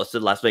remember Paul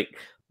said last night,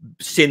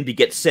 sin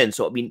begets sin.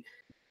 So I mean,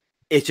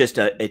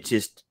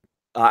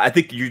 I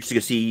think you're just going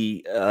to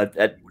see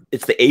that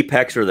it's the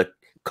apex or the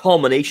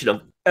culmination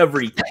of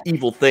every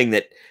evil thing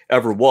that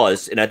ever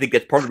was. And I think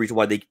that's part of the reason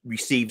why they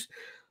received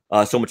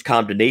so much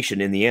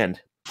condemnation in the end.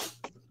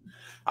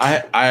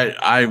 That's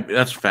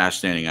a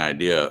fascinating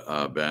idea,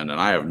 Ben, and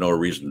I have no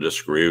reason to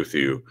disagree with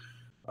you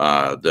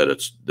that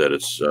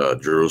it's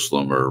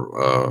Jerusalem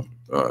or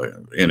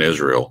in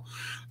Israel.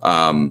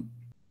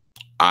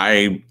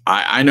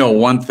 I know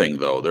one thing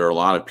though. There are a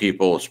lot of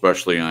people,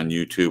 especially on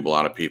YouTube, a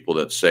lot of people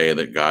that say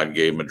that God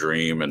gave them a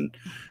dream,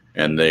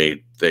 and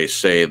they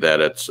say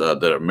that it's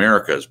that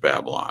America is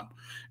Babylon,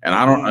 and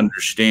I don't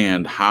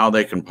understand how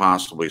they can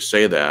possibly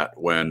say that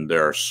when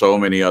there are so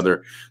many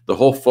other. The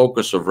whole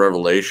focus of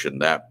Revelation,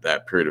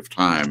 that period of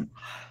time,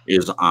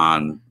 is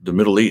on the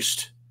Middle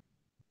East.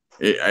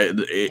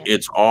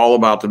 It's all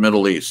about the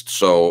Middle East.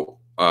 So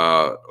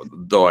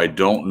though I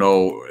don't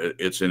know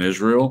it's in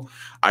Israel.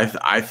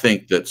 I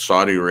think that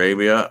Saudi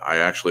Arabia. I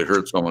actually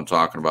heard someone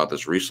talking about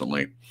this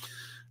recently.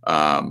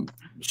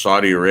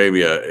 Saudi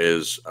Arabia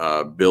is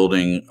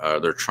building.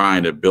 They're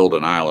trying to build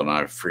an island.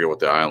 I forget what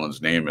the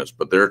island's name is,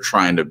 but they're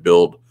trying to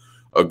build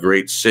a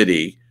great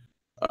city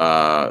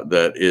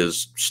that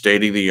is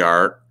state of the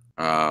art.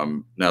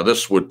 Now,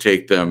 this would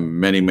take them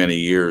many, many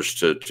years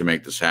to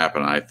make this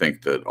happen. I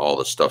think that all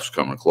this stuff's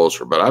coming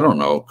closer, but I don't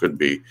know. It could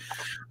be.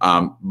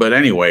 But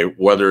anyway,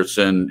 whether it's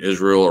in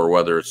Israel or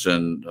whether it's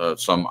in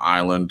some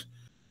island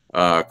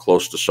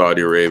close to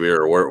Saudi Arabia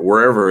or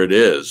wherever it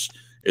is,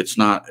 it's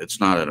not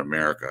in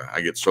America.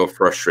 I get so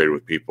frustrated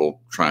with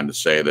people trying to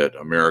say that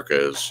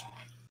America is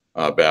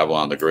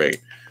Babylon the Great.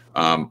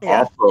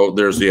 Also,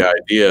 there's the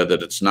idea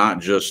that it's not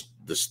just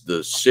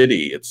the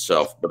city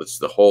itself, but it's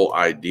the whole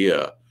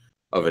idea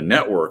of a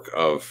network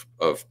of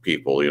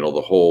people. You know,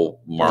 the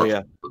whole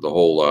market, the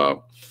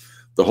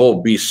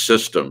whole beast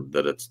system.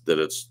 That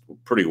it's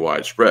pretty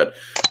widespread.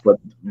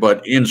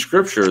 But in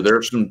Scripture,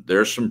 there's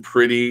some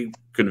pretty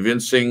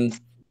convincing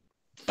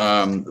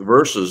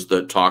verses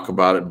that talk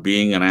about it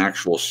being an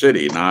actual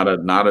city, not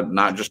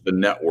just a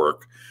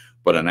network,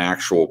 but an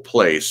actual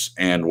place.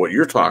 And what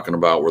you're talking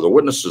about, where the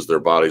witnesses, their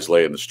bodies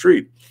lay in the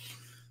street,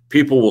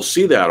 people will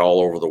see that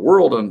all over the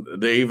world. And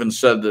they even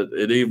said that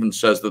it even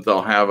says that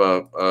they'll have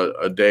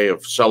a day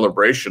of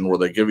celebration where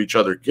they give each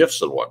other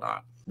gifts and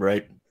whatnot.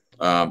 Right.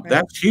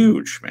 That's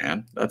huge,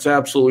 man. That's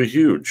absolutely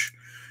huge.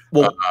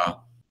 Well,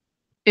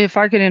 if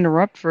I could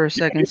interrupt for a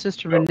second,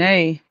 Sister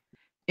Renee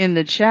in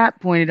the chat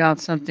pointed out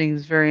something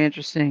that's very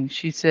interesting.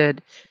 She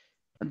said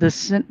the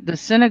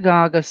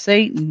synagogue of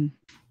Satan,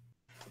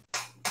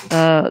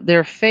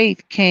 their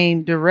faith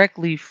came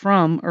directly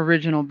from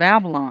original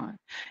Babylon.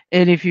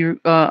 And if you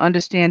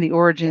understand the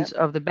origins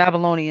of the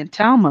Babylonian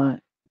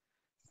Talmud,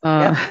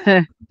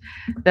 that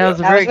was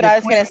a very good what I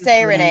was going to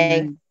say, Renee.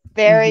 Renee.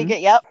 Very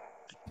good.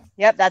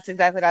 Yep. That's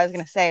exactly what I was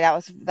going to say. That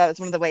was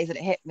one of the ways that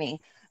it hit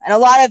me. And a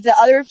lot of the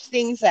other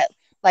things that,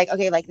 like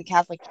the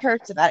Catholic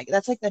Church about it,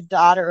 that's like the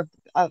daughter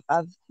of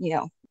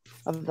the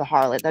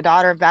harlot, the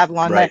daughter of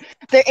Babylon. Right.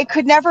 But it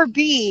could never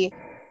be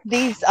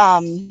these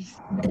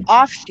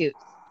offshoots.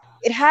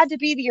 It had to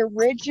be the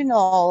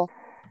original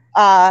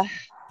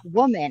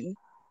woman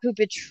who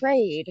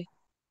betrayed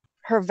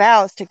her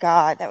vows to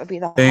God. That would be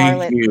the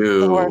harlot,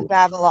 the whore of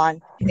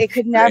Babylon. It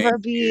could never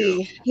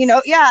be,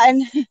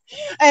 and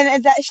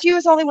that she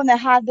was the only one that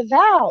had the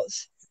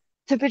vows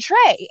to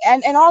betray.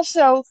 And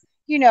also,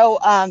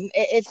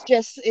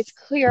 it's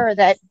clear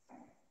that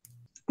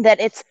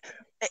it's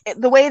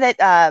the way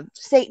that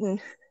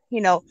Satan,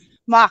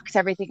 mocks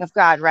everything of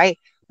God, right?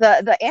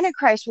 The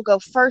Antichrist will go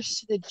first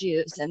to the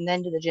Jews and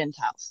then to the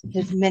Gentiles,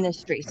 his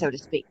ministry, so to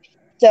speak.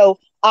 So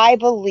I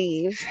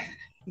believe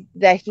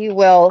that he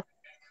will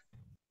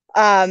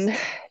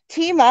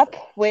team up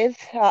with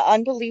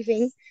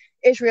unbelieving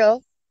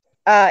Israel,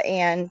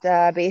 and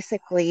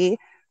basically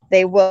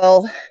they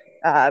will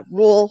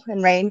rule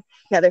and reign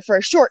together for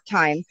a short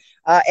time.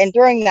 And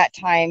during that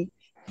time,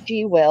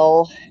 she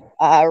will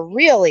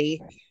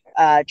really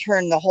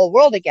turn the whole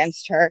world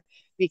against her,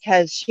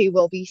 because she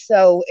will be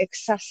so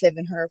excessive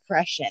in her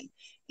oppression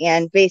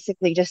and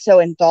basically just so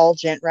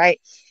indulgent, right?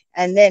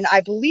 And then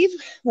I believe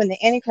when the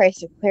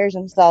Antichrist declares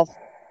himself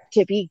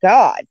to be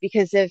God,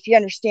 because if you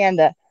understand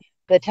the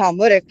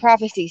Talmudic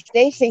prophecies,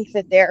 they think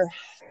that their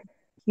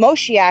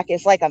Moshiach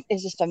is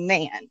just a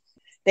man.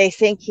 They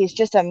think he's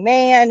just a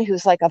man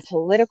who's like a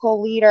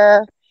political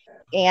leader,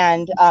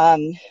 and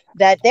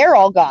that they're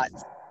all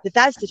gods.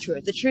 That's the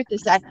truth. The truth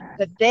is that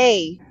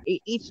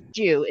each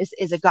Jew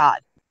is a god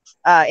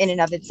in and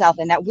of itself,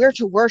 and that we're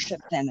to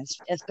worship them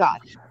as God,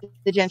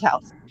 the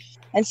Gentiles.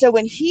 And so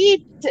when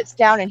he sits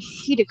down and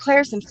he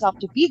declares himself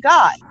to be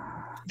God,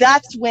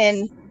 that's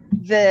when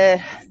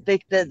the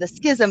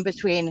schism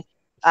between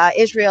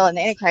Israel and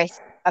the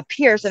Antichrist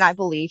appears, and I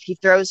believe he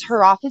throws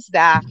her off his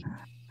back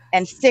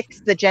and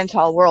sticks the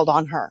Gentile world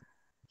on her.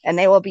 And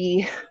they will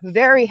be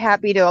very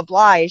happy to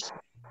oblige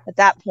at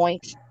that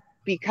point,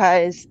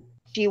 because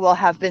she will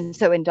have been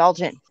so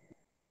indulgent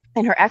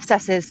in her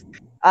excesses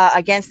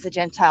against the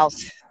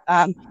Gentiles.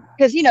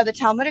 Because, the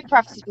Talmudic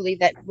prophecies believe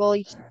that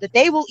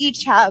they will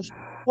each have,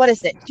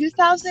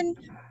 2,000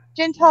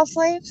 Gentile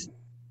slaves?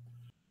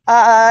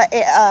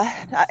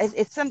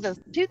 It's some of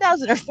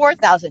 2,000 or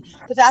 4,000,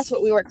 but that's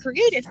what we were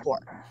created for,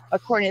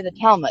 according to the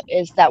Talmud,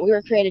 is that we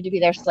were created to be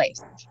their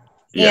slaves.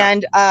 Yeah.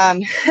 And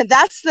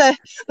that's the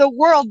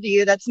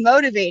worldview that's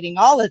motivating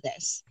all of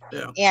this.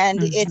 Yeah. And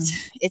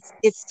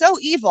it's so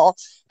evil,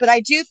 but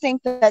I do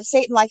think that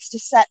Satan likes to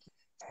set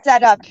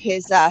up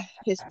his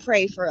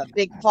prey for a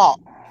big fall.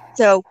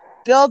 So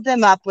build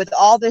them up with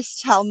all this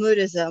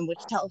Talmudism,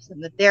 which tells them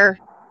that they're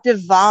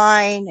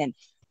divine, and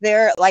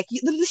they're like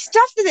the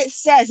stuff that it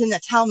says in the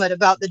Talmud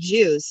about the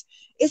Jews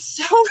is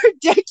so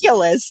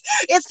ridiculous.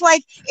 It's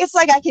like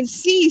I can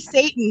see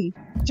Satan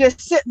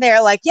just sitting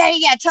there like, yeah,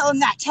 tell them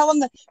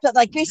that,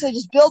 like basically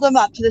just build them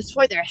up to this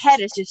point their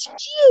head is just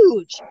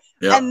huge,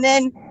 and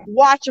then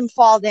watch them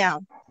fall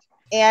down.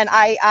 And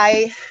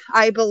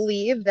I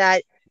believe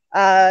that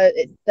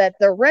that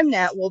the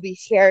remnant will be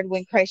spared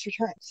when Christ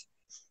returns.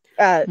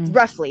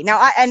 Roughly. Now,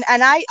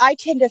 I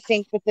tend to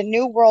think that the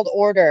New World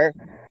Order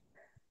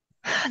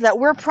that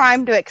we're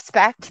primed to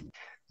expect,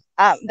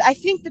 I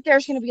think that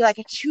there's going to be like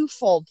a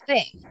twofold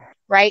thing,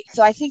 right?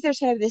 So I think there's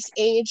going to be this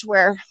age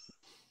where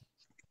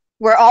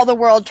all the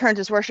world turns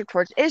its worship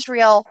towards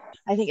Israel.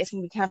 I think it's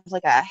going to be kind of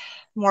like a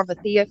more of a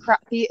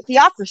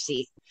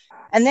theocracy.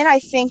 And then I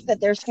think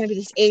that there's going to be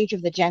this age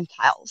of the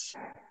Gentiles.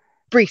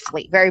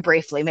 Briefly, very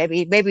briefly,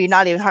 maybe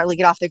not even hardly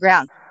get off the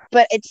ground.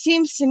 But it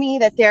seems to me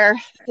that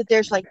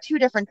there's like two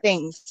different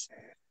things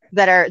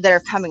that are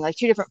coming, like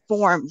two different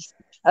forms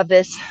of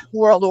this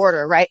world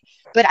order, right?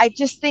 But I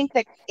just think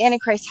that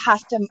Antichrist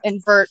has to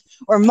invert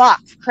or mock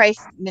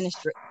Christ's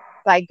ministry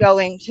by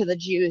going to the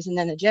Jews and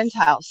then the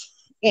Gentiles.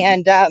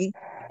 And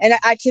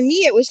to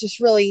me, it was just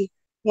really,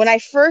 when I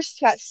first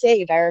got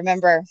saved, I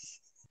remember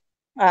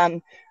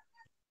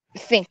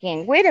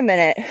thinking, wait a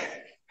minute,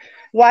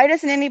 why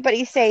doesn't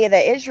anybody say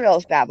that Israel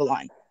is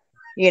Babylon,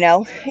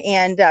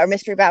 and or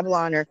Mystery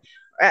Babylon, or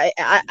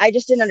I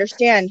just didn't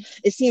understand.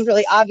 It seemed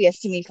really obvious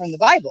to me from the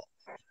Bible.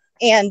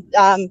 And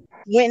but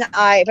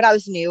I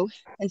was new,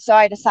 and so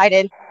I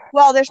decided,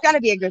 well, there's got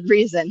to be a good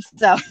reason.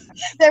 So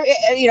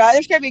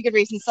there's got to be a good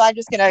reason. So I'm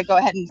just gonna go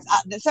ahead and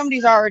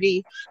somebody's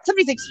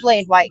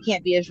explained why it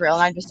can't be Israel,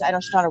 and I'm just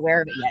not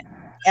aware of it yet.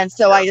 And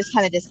so I just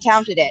kind of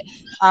discounted it.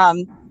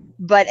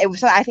 But it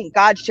was, I think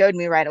God showed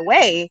me right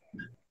away.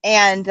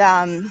 And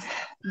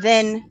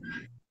then,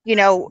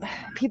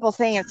 people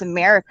saying it's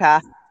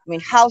America. I mean,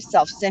 how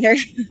self-centered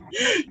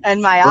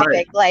and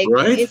myopic. Right.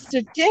 It's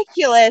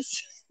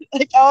ridiculous.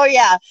 Like, oh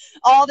yeah,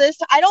 all this.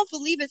 I don't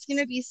believe it's going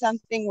to be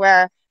something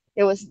where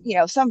it was,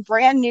 some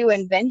brand new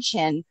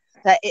invention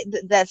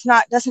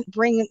doesn't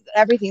bring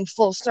everything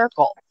full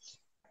circle.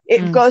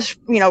 It goes,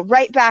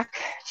 right back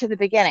to the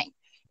beginning.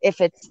 If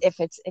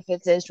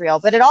it's Israel,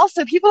 but it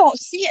also, people don't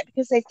see it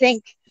because they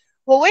think,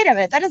 well, wait a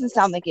minute, that doesn't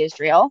sound like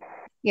Israel.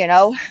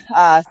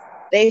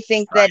 They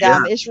think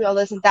that Israel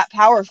isn't that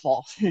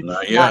powerful.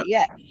 Not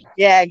yet.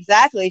 Yeah,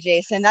 exactly,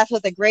 Jason. That's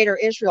what the Greater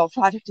Israel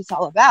Project is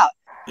all about.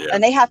 Yeah.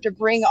 And they have to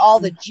bring all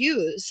the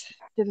Jews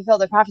to fulfill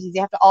their prophecies. They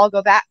have to all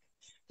go back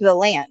to the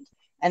land.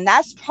 And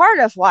that's part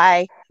of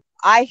why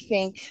I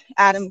think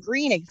Adam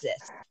Green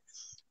exists.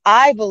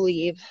 I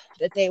believe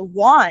that they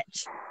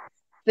want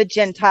the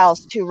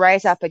Gentiles to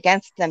rise up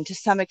against them to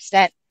some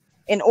extent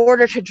in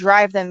order to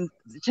drive them,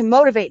 to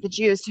motivate the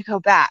Jews to go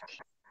back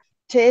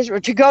to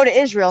Israel, to go to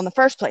Israel in the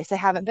first place. They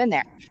haven't been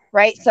there,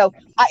 right? So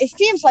it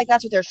seems like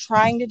that's what they're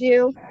trying to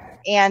do.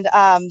 And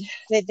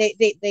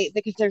they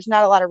because there's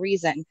not a lot of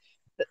reason.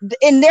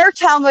 In their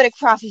Talmudic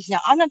prophecies, now,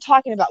 I'm not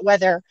talking about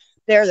whether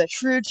they're the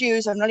true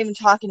Jews. I'm not even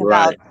talking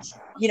about,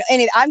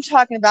 I'm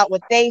talking about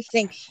what they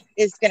think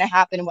is going to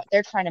happen and what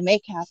they're trying to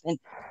make happen.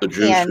 The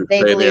Jews who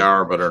say they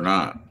are, but are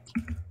not.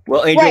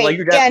 Well, Angel,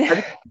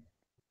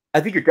 I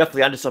think you're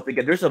definitely onto something.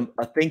 There's a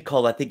thing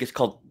called, I think it's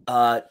called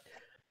I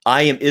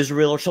Am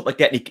Israel or something like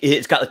that. And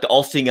it's got like the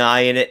all-seeing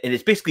eye in it, and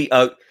it's basically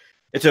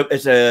it's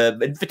a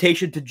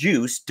invitation to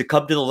Jews to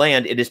come to the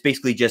land, and it's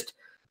basically just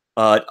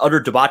utter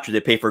debauchery. They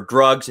pay for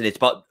drugs, and it's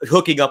about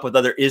hooking up with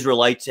other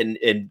Israelites and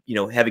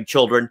having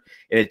children.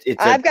 And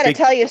I've got to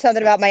tell you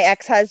something about my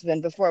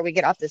ex-husband before we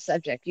get off this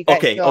subject. You guys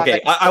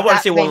okay. I want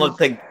to say one other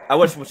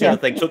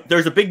thing. So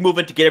there's a big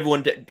movement to get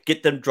everyone to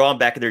get them drawn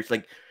back, and there's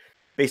like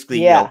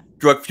basically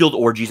drug-fueled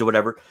orgies or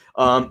whatever.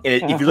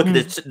 If you look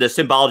at the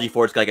symbology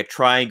for it, it's got like a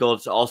triangle,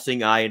 it's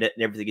all-seeing eye in it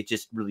and everything. It's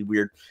just really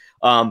weird.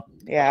 I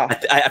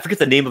forget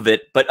the name of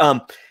it, but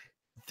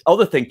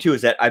other thing too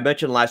is that I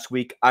mentioned last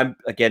week. I'm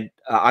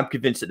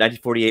convinced that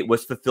 1948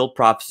 was fulfilled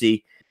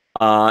prophecy,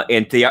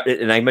 and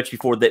I mentioned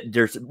before that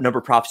there's a number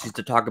of prophecies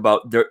to talk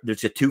about.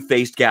 There's a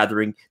two-phased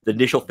gathering. The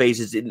initial phase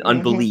is in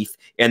unbelief,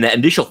 and the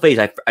initial phase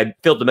I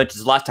failed to mention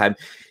this last time.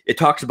 It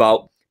talks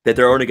about that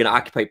they're only going to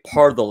occupy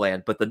part of the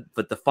land, but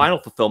the final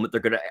fulfillment,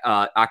 they're going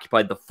to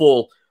occupy the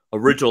full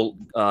original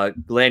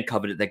land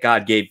covenant that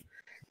God gave.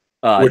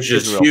 Which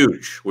is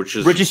huge. Which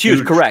is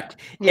huge. Correct.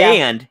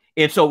 Yeah.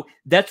 And so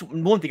that's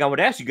one thing I would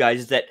ask you guys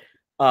is that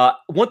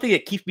one thing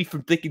that keeps me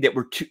from thinking that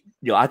we're too,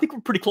 I think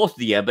we're pretty close to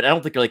the end, but I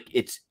don't think like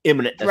it's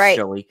imminent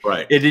necessarily.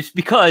 Right. It is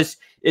because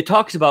it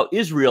talks about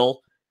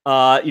Israel,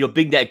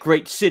 being that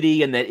great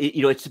city, and that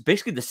it's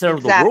basically the center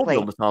of the world. It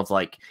almost sounds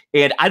like,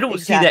 and I don't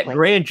see that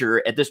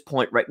grandeur at this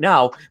point right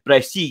now, but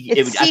I see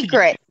it's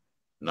secret.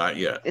 Not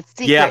yet. It's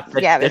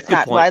secret. Yeah, it's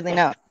not widely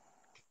known.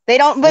 They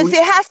don't, but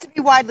it has to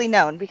be widely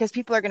known because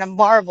people are going to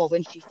marvel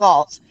when she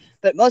falls.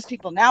 But most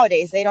people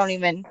nowadays, they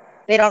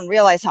don't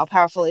realize how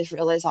powerful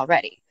Israel is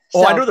already.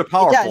 So I know they're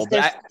powerful,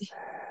 but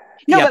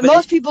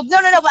most people, no.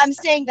 But I'm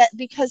saying that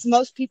because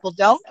most people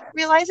don't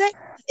realize it,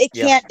 it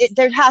can't.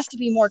 There has to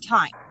be more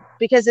time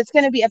because it's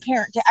going to be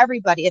apparent to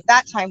everybody at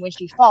that time when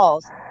she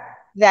falls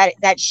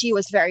that she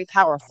was very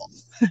powerful,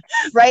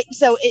 right?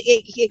 So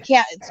it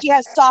can't. She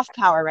has soft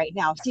power right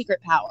now,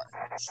 secret power.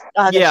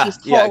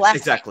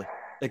 Exactly.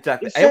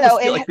 Exactly. So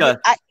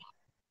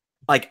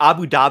like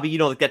Abu Dhabi, you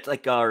know, like that's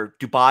like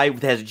Dubai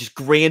that has just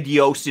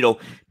grandiose, you know,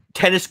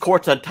 tennis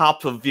courts on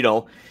top of,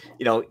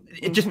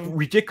 it's just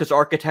ridiculous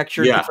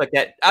architecture and things like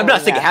that. I'm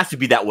not saying it has to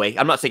be that way.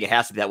 I'm not saying it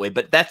has to be that way,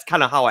 but that's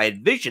kind of how I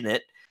envision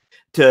it.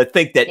 To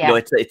think that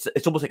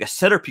it's almost like a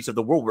centerpiece of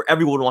the world where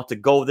everyone wants to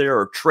go there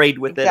or trade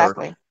with it.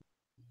 Or,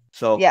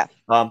 so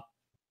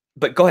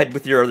but go ahead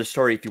with your other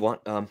story if you want.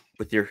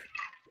 With your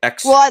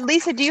ex. Well,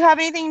 Lisa, do you have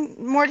anything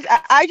more?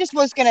 I just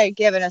was gonna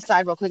give an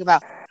aside real quick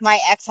about my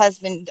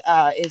ex-husband.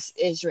 Is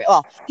Israel?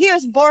 Well, he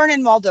was born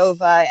in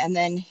Moldova,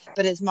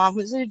 but his mom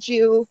was a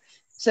Jew.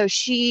 So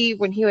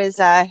when he was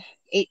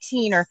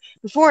 18, or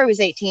before he was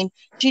 18,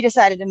 she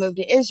decided to move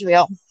to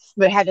Israel,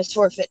 but had to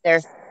forfeit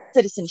their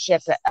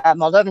citizenship,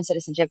 Moldovan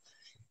citizenship.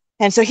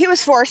 And so he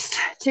was forced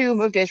to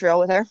move to Israel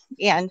with her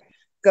and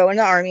go in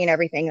the army and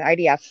everything, the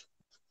IDF.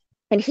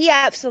 And he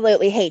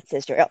absolutely hates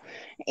Israel.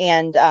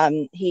 And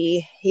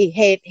he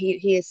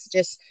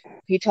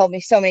told me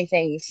so many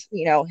things,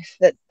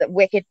 the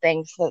wicked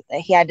things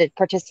that he had to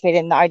participate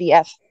in the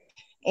IDF.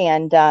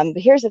 And but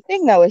here's the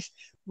thing, though, is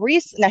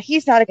now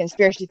he's not a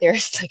conspiracy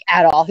theorist like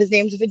at all. His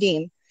name's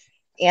Vadim.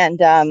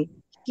 And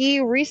he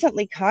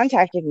recently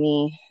contacted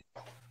me,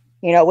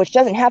 which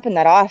doesn't happen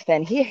that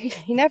often. He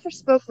never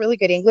spoke really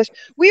good English.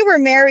 We were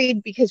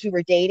married because we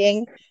were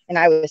dating, and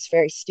I was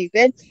very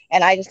stupid.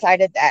 And I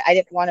decided that I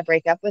didn't want to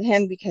break up with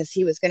him because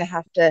he was going to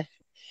have to.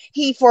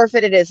 He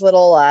forfeited his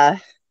little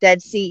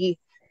Dead Sea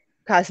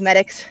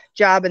Cosmetics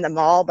job in the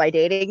mall by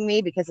dating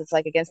me because it's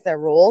like against their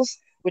rules,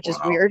 which is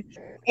weird.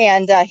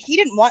 And he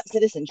didn't want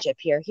citizenship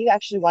here. He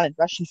actually wanted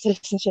Russian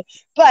citizenship,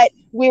 but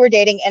we were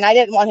dating and I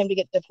didn't want him to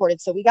get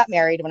deported. So we got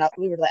married when I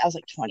was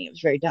like 20. It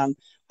was very dumb.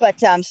 But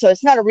so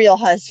it's not a real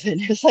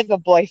husband. It was like a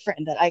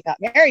boyfriend that I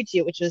got married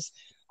to, which was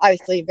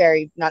obviously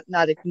very not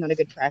a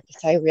good practice.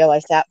 I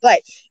realized that.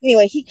 But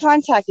anyway, he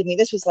contacted me.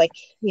 This was like,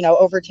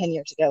 over 10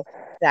 years ago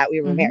that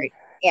we were married.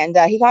 And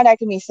he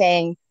contacted me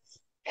saying,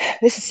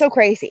 this is so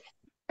crazy.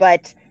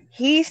 But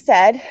he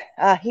said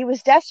he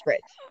was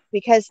desperate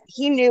because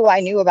he knew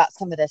I knew about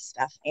some of this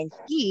stuff. And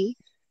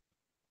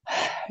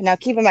now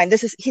keep in mind,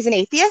 he's an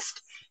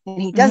atheist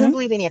and he doesn't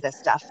believe any of this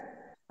stuff.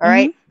 All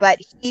right. But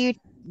he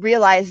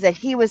realized that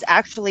he was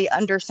actually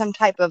under some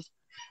type of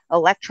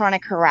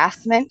electronic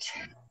harassment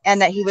and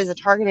that he was a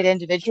targeted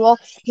individual.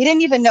 He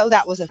didn't even know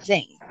that was a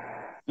thing.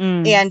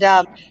 And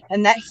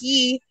that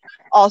he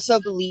also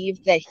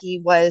believed that he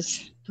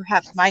was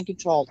perhaps mind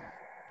controlled.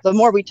 The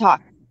more we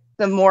talked,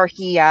 the more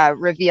he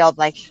revealed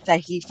that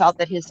he felt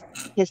that his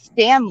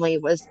family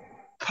was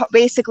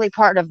basically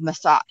part of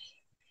Mossad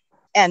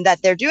and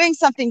that they're doing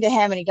something to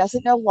him and he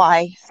doesn't know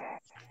why.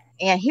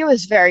 And he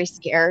was very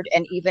scared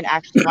and even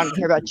actually wanted to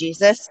hear about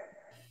Jesus.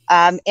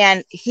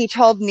 And he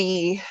told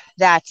me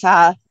that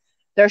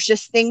there's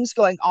just things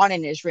going on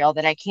in Israel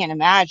that I can't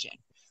imagine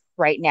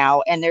right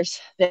now. And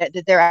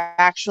that they're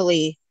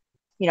actually,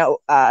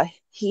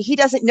 he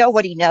doesn't know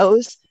what he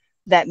knows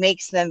that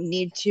makes them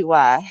need to,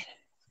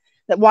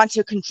 that want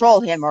to control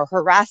him or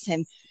harass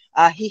him.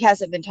 He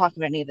hasn't been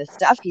talking about any of this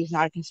stuff. He's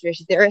not a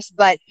conspiracy theorist,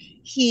 but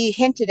he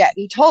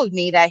told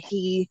me that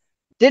he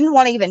didn't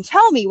want to even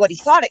tell me what he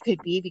thought it could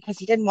be because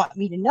he didn't want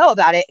me to know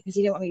about it because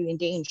he didn't want me to be in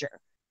danger.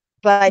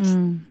 But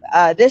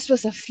this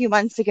was a few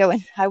months ago,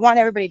 and I want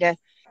everybody to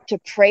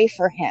pray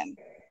for him.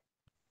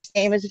 His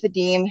name is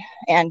Vadim,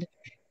 and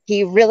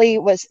he really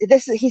was.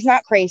 He's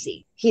not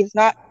crazy. He's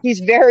not.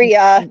 He's very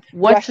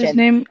What's Russian. His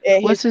name?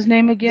 What's his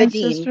name again,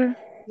 Vadim. sister?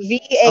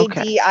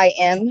 Vadim,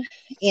 and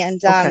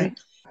and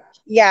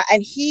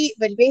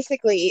but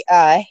basically,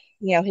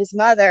 his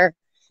mother,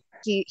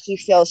 he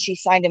feels she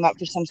signed him up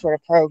for some sort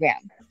of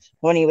program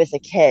when he was a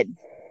kid.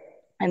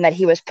 And that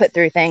he was put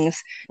through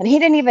things and he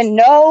didn't even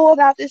know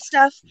about this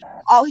stuff.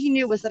 All he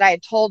knew was that I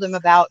had told him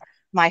about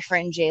my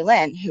friend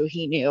Jaylyn, who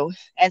he knew.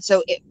 And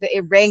so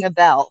it rang a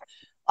bell,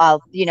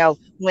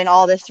 when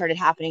all this started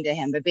happening to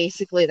him. But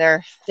basically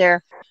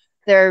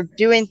they're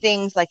doing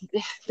things like,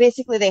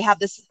 basically they have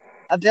this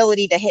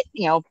ability to hit,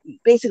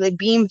 basically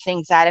beam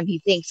things at him. He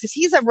thinks, because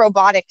he's a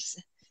robotics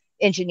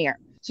engineer.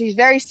 So he's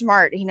very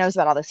smart. He knows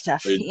about all this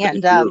stuff. They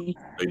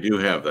do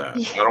have that.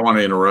 I don't want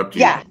to interrupt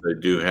you. Yeah.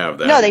 They do have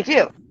that. No, they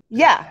do.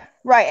 Yeah,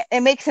 right.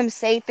 It makes him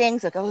say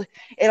things like,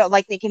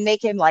 they can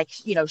make him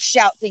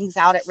shout things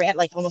out at random,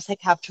 like almost like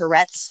have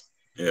Tourette's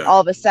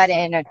all of a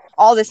sudden and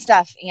all this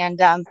stuff.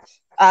 And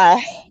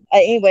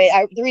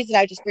anyway, the reason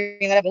I just bring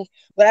that up is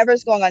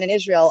whatever's going on in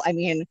Israel. I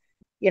mean,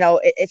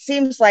 it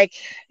seems like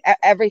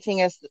everything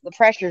is, the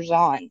pressure's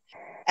on,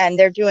 and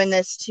they're doing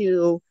this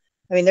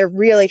they're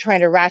really trying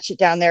to ratchet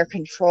down their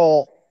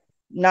control,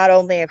 not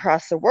only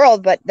across the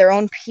world, but their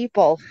own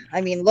people.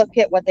 I mean, look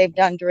at what they've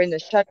done during the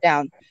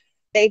shutdown.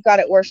 They've got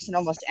it worse than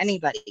almost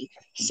anybody.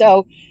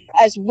 So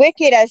as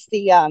wicked as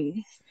the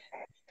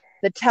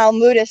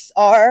Talmudists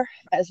are,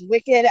 as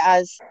wicked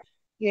as,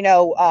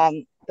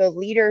 the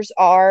leaders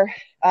are,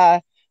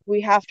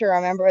 we have to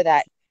remember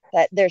that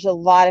there's a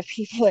lot of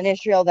people in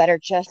Israel that are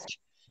just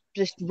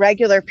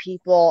regular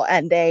people.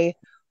 And they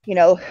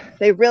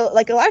really,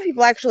 like, a lot of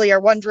people actually are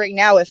wondering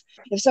now if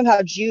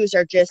somehow Jews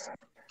are just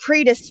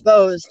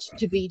predisposed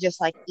to be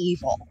just like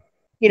evil.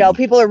 You know,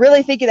 people are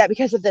really thinking that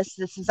because of this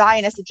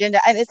Zionist agenda,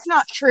 and it's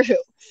not true.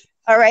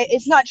 All right,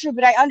 it's not true.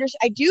 But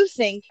I do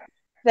think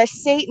that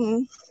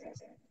Satan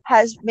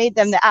has made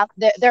them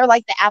they're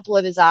like the apple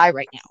of his eye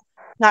right now.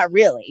 Not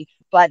really,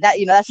 but that,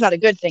 you know, that's not a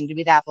good thing to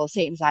be the apple of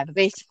Satan's eye. But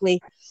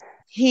basically,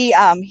 he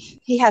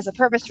has a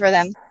purpose for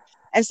them,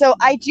 and so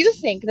I do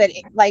think that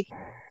like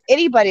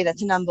anybody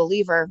that's an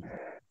unbeliever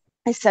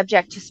is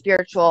subject to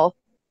spiritual,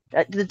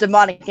 the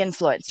demonic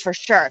influence for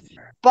sure.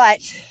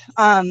 But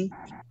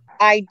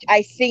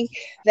I think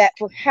that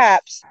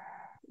perhaps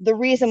the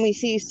reason we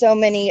see so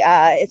many,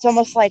 it's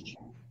almost like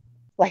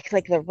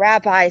the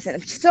rabbis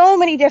and so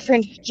many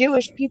different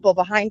Jewish people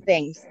behind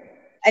things,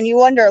 and you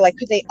wonder, like,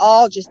 could they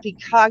all just be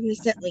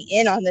cognizantly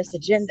in on this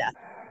agenda?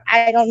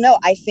 I don't know.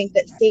 I think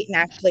that Satan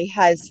actually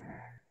has,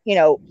 you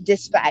know,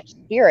 dispatched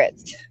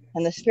spirits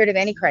and the spirit of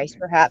Antichrist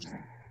perhaps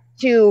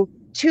to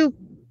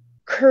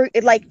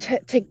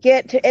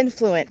get to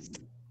influence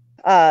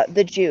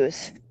the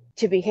Jews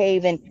to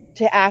behave and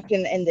to act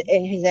in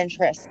his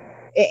interests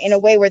in a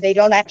way where they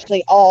don't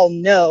actually all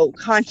know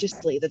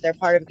consciously that they're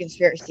part of a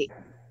conspiracy.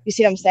 You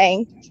see what I'm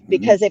saying?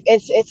 Because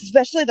it's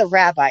especially the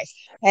rabbis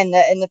and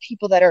the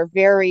people that are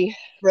very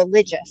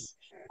religious.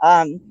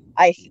 So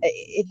I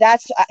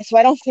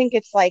don't think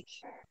it's like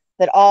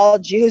that all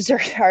Jews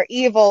are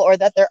evil or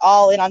that they're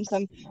all in on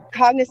some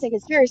cognizant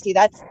conspiracy.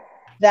 That's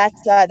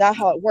not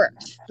how it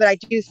works. But I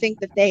do think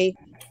that they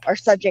are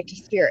subject to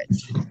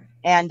spirits,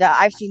 and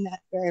I've seen that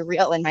very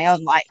real in my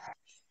own life.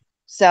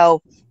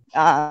 So,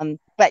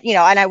 but you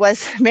know, and I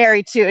was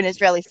married to an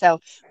Israeli,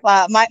 so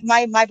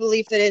my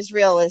belief that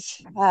Israel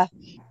is,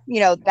 you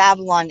know,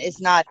 Babylon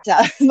is not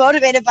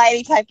motivated by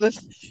any type of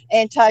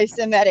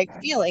anti-Semitic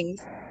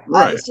feelings.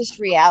 Right. It's just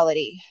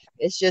reality.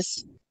 It's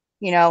just,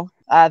 you know,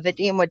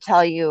 Vadim would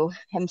tell you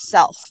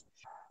himself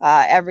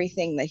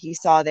everything that he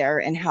saw there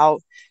and how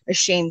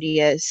ashamed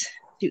he is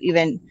to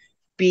even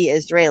be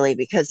Israeli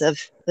because of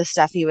the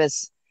stuff he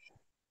was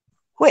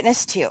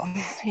witness to.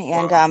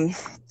 And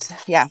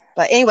yeah,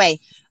 but anyway,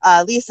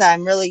 Lisa,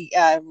 I'm really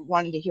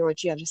wanting to hear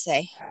what you have to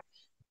say.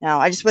 Now,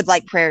 I just would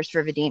like prayers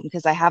for Vadim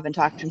because I haven't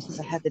talked to him since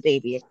I had the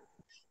baby.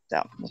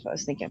 So that's what I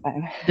was thinking about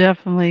him.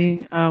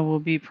 Definitely will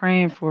be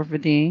praying for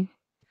Vadim.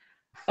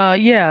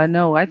 Yeah,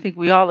 no, I think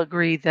we all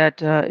agree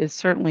that it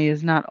certainly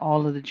is not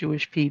all of the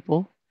Jewish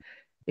people.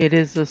 It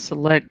is a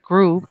select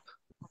group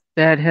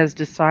that has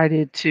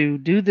decided to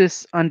do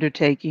this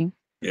undertaking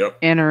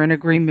and are in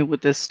agreement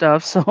with this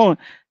stuff. So,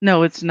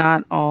 no, it's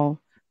not all.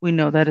 We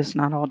know that it's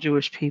not all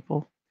Jewish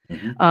people.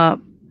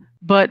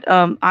 But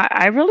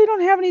I really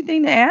don't have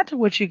anything to add to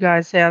what you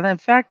guys said. In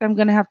fact, I'm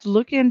going to have to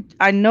look in.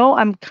 I know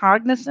I'm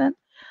cognizant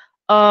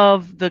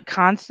of the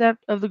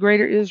concept of the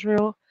Greater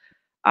Israel.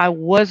 I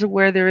was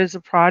aware there is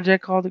a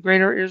project called the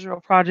Greater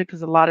Israel Project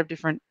because a lot of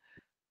different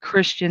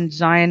Christian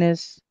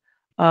Zionist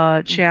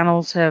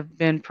channels have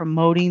been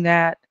promoting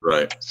that.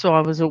 Right. So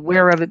I was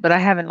aware of it, but I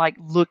haven't like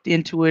looked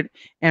into it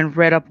and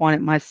read up on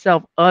it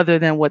myself other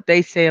than what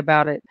they say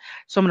about it.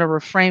 So I'm going to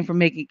refrain from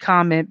making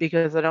comment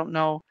because I don't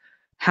know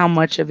how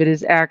much of it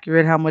is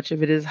accurate, how much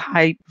of it is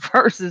hype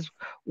versus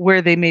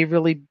where they may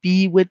really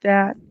be with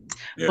that.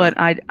 Yeah. But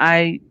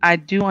I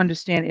do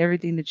understand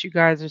everything that you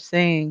guys are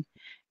saying.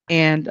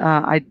 And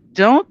I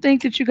don't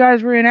think that you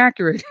guys were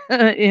inaccurate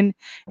in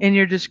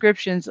your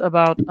descriptions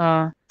about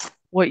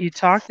what you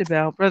talked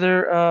about.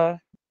 Brother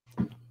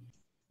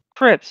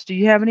Cripps, do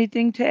you have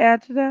anything to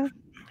add to that?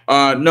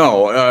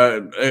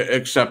 No,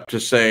 except to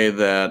say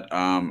that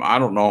I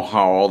don't know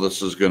how all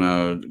this is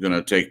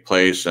gonna take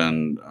place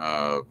and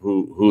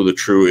who the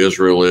true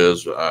Israel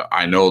is.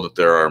 I know that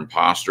there are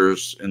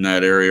imposters in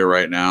that area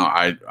right now.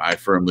 I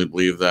firmly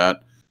believe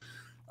that.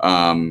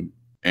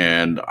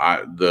 And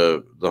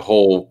the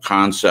whole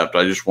concept,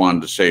 I just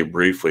wanted to say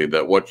briefly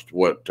that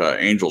what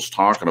Angel's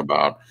talking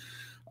about,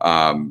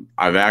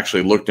 I've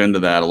actually looked into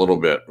that a little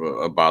bit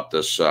about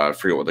this. I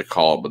forget what they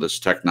call it, but this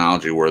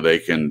technology where they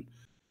can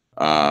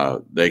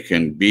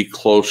be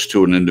close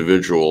to an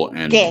individual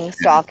and gang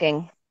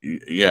stalking.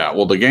 Yeah,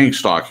 well, the gang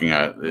stalking,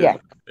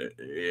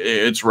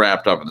 it's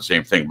wrapped up in the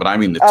same thing. But I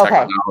mean the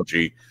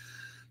technology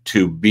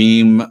to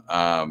beam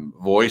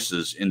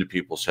voices into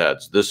people's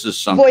heads. This is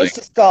something.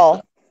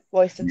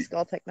 Voice to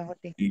skull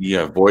technology.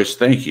 Yeah, voice.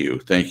 Thank you.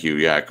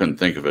 Yeah, I couldn't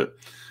think of it.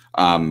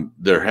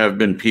 There have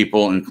been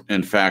people,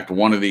 in fact,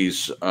 one of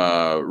these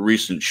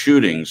recent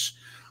shootings.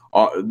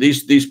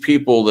 These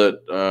people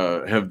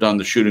that have done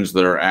the shootings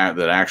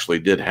that actually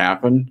did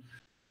happen.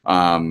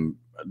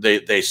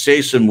 They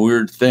say some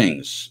weird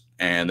things,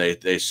 and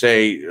they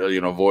say,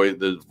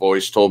 the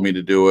voice told me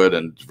to do it,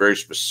 and it's very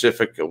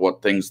specific of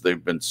what things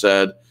they've been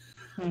said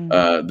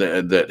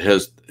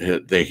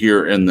that they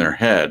hear in their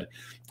head.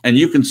 And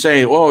you can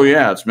say, "Oh,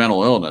 yeah, it's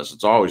mental illness.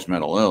 It's always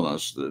mental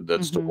illness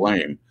that's to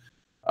blame."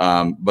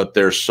 But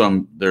there's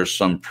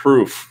some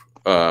proof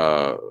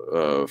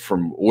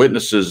from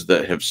witnesses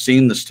that have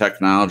seen this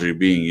technology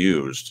being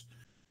used,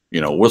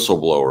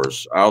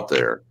 whistleblowers out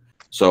there.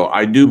 So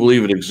I do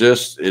believe it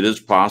exists. It is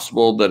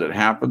possible that it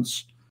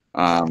happens.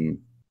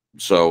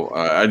 So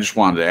I just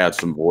wanted to add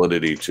some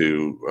validity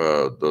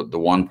to the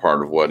one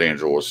part of what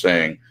Angel was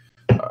saying.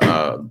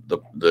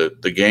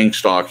 The gang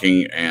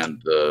stalking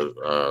and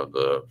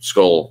the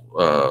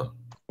skull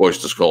voice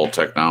to skull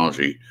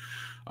technology,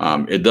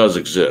 it does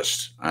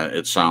exist.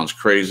 It sounds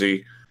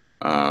crazy,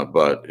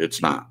 but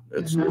it's not.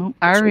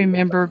 I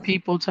remember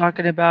people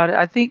talking about it.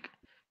 I think,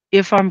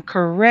 if I'm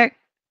correct,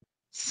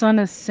 Son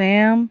of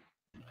Sam,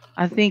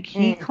 I think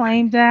he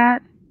claimed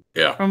that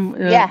Yeah. from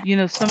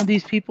some of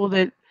these people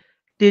that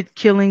did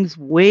killings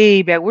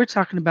way back. We're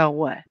talking about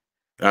what?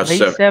 That's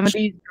Late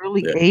 70s,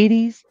 early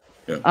 80s.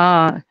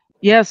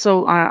 Yeah.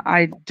 So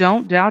I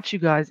don't doubt you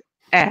guys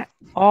at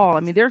all. I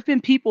mean, there's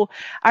been people.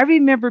 I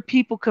remember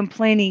people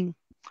complaining,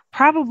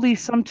 probably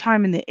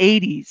sometime in the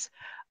 80s,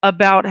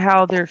 about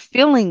how their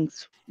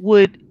feelings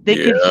they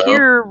could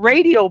hear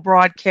radio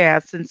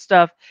broadcasts and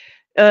stuff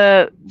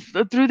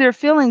through their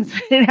feelings.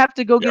 They'd have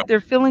to go get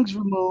their fillings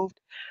removed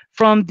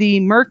from the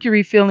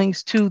mercury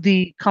fillings to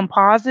the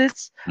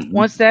composites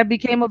once that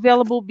became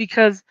available,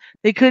 because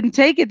they couldn't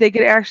take it. They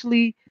could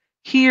actually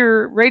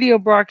hear radio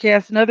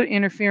broadcasts and other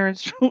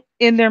interference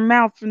in their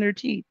mouth from their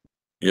teeth.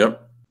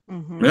 Yep.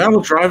 That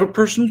will drive a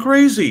person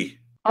crazy.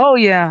 Oh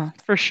yeah,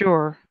 for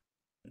sure.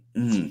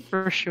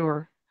 For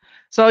sure.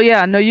 So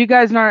yeah, no, you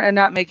guys are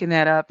not making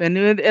that up. And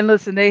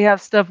listen, they have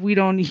stuff we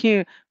don't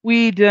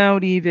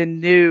even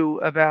knew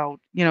about,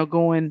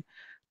 going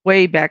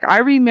way back. I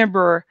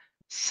remember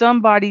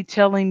somebody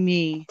telling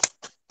me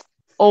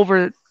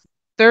over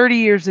 30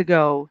 years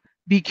ago,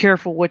 be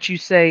careful what you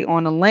say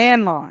on a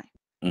landline.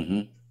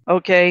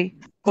 Okay.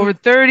 Over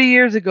 30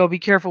 years ago, be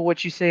careful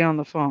what you say on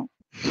the phone,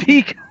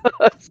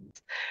 because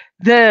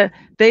they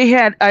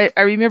had, I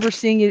remember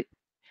seeing it.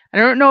 I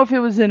don't know if it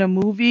was in a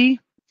movie.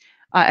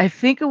 I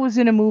think it was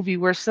in a movie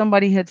where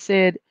somebody had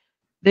said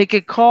they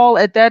could call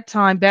at that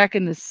time back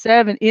in the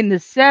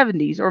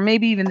 70s, or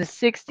maybe even the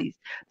 60s.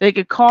 They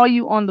could call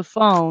you on the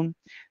phone.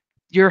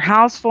 Your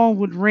house phone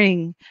would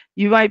ring.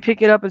 You might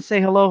pick it up and say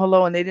hello,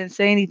 hello, and they didn't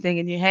say anything,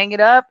 and you hang it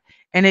up,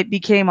 and it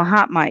became a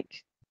hot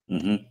mic.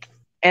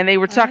 And they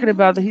were talking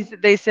about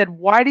they said,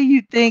 why do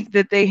you think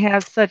that they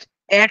have such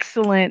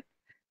excellent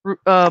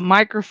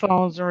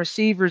microphones and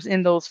receivers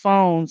in those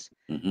phones,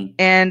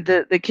 and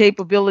the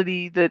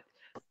capability that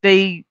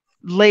they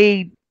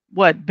laid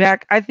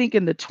back, I think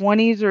in the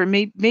 20s, or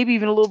maybe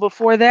even a little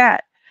before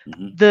that,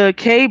 the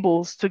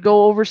cables to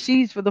go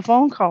overseas for the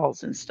phone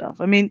calls and stuff.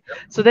 I mean,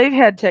 so they've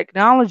had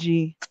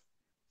technology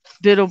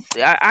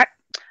that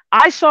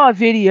I saw a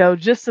video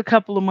just a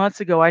couple of months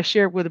ago. I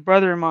shared with a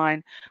brother of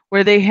mine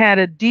where they had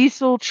a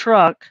diesel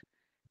truck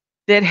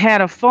that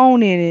had a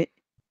phone in it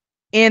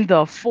in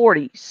the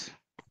 40s,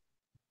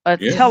 a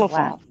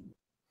telephone.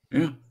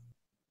 Yeah.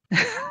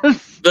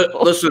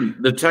 Listen,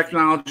 the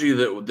technology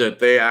that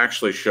they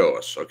actually show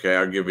us. Okay,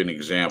 I'll give you an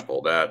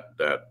example.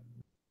 That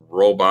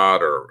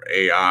robot or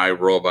AI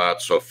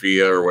robot,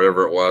 Sophia or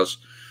whatever it was.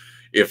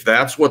 If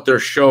that's what they're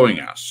showing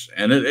us,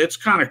 and it's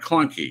kind of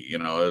clunky,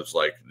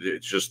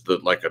 it's just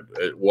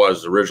it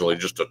was originally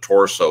just a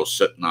torso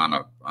sitting on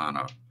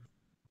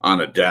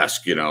a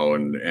desk,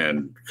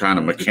 and kind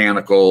of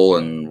mechanical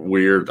and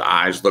weird. The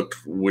eyes looked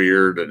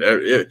weird, and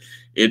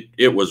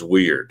it was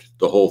weird,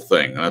 the whole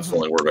thing. That's the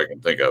only word I can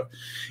think of.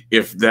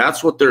 If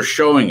that's what they're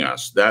showing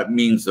us, that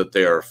means that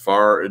they are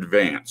far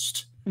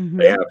advanced.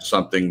 They have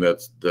something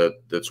that's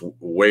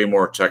way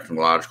more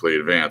technologically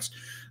advanced.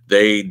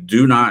 They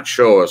do not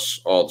show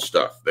us all the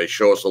stuff. They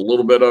show us a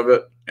little bit of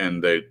it,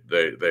 and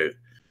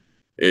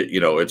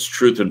it's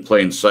truth in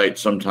plain sight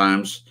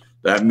sometimes.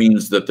 That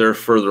means that they're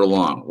further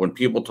along. When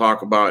people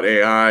talk about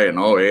AI and,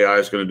 AI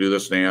is going to do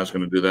this and AI is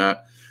going to do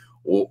that,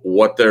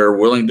 what they're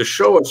willing to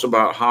show us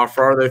about how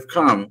far they've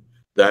come,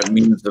 that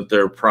means that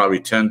they're probably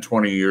 10,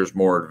 20 years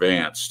more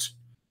advanced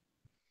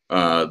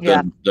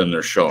than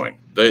they're showing.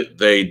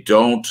 They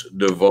don't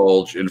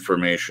divulge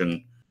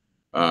information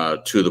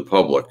to the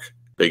public.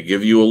 They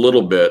give you a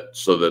little bit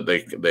so that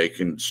they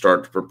can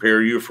start to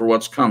prepare you for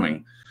what's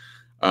coming.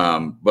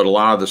 But a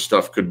lot of the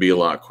stuff could be a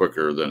lot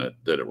quicker than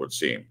it would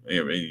seem.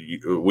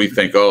 We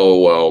think,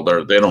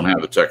 they don't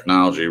have the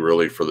technology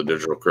really for the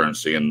digital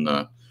currency and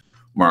the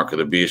mark of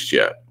the beast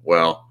yet.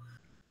 Well,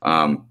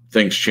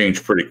 things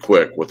change pretty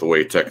quick with the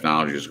way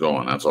technology is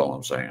going. That's all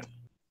I'm saying.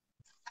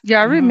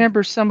 Yeah, I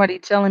remember somebody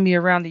telling me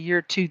around the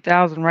year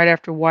 2000, right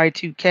after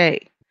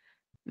Y2K,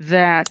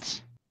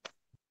 that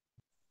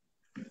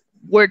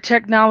where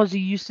technology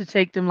used to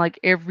take them like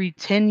every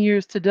 10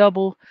 years to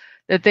double,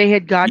 that they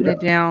had gotten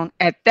it down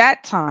at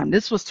that time,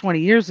 this was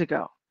 20 years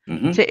ago,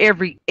 to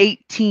every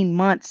 18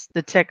 months,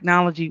 the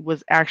technology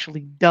was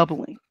actually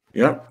doubling.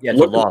 Yeah,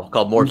 it's a law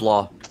called Moore's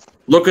Law.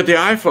 Look at the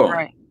iPhone.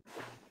 Right.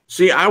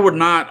 See, I would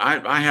not,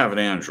 I have an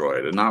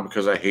Android, and not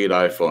because I hate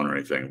iPhone or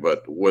anything,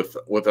 but with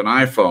an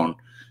iPhone,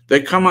 they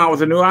come out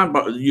with a new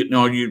iPhone.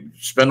 You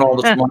spend all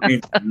this money,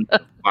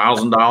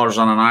 $1,000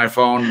 on an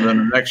iPhone, and then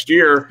the next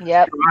year,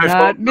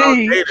 not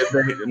me.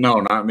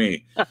 No, not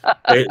me.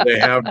 They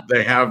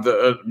have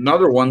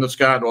another one that's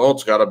got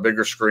it's got a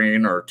bigger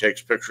screen or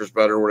takes pictures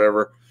better, or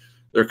whatever.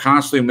 They're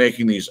constantly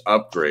making these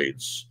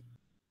upgrades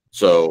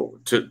So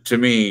to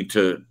me,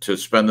 to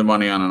spend the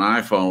money on an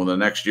iPhone, the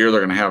next year they're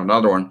going to have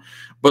another one.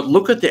 But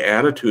look at the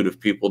attitude of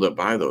people that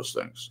buy those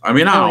things. I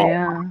mean, not Oh all.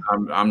 yeah.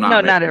 I'm No,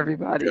 not making not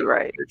everybody,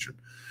 right? generalization.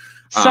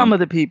 Some of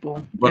the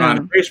people. But Yeah.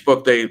 on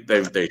Facebook,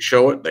 they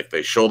show it, like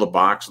they show the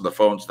box and the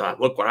phone's not.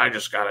 Look what I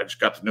just got. I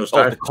just got the newest Oh,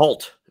 iPhone. the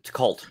cult. It's a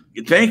cult.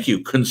 Thank you,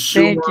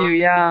 consumer. Thank you.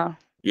 Yeah.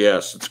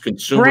 Yes, it's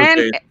consumer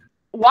Brand. based.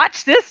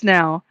 Watch this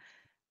now.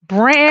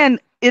 Brand.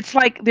 It's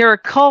like they're a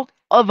cult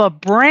of a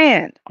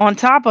brand on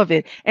top of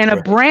it, and a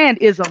Right. brand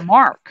is a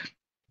mark.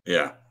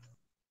 Yeah.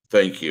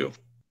 Thank you.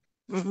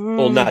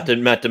 Well, not to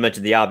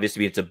mention the obvious. I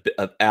mean, it's a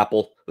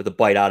Apple with a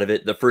bite out of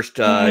it. The first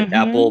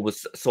Apple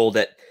was sold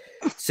at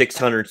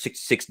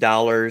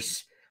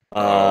 $666.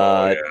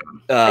 Oh,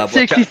 yeah.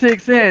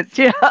 66 cents.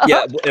 Yeah.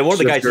 Yeah, and one of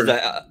the guys Sister.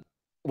 is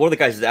one of the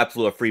guys is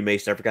absolute a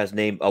Freemason. I forgot his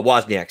name.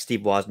 Wozniak, Steve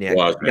Wozniak,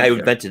 the guy who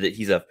invented it.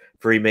 He's a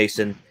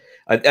Freemason.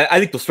 I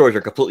think the stories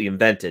are completely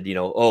invented. You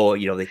know,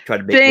 they try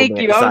to make. Thank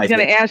you. I was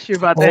going to ask you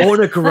about that.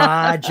 Own a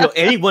garage.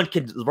 Anyone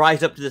can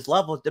rise up to this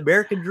level. It's the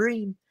American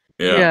dream.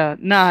 Yeah,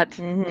 not.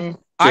 Mm-hmm.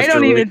 I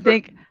don't even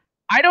think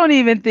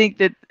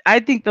that. I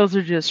think those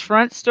are just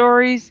front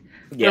stories.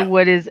 Yeah. For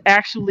what is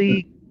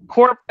actually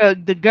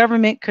the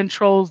government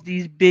controls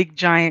these big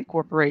giant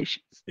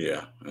corporations.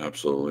 Yeah,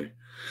 absolutely.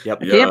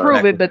 Yep. I can't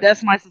prove it, but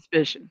that's my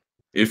suspicion.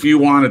 If you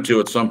wanted to,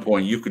 at some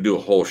point, you could do a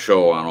whole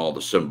show on all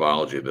the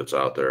symbology that's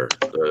out there,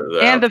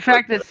 and the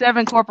fact that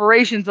 7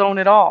 corporations own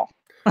it all.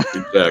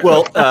 Exactly.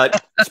 Well,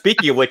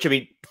 speaking of which, I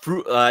mean,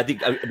 I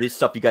think this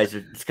stuff you guys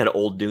it's kind of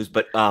old news,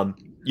 but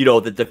you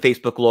know that the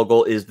Facebook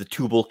logo is the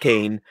Tubal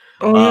Cain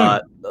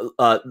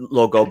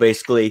logo,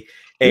 basically,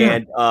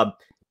 and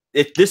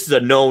this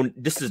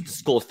is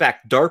disclosed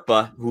fact.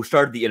 DARPA, who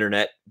started the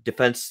Internet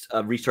Defense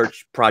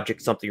Research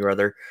Project, something or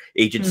other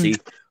agency.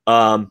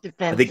 I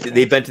think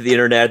they invented the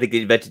Internet. I think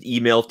they invented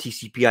email,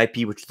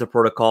 TCP/IP, which is the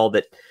protocol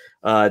that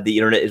the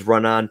Internet is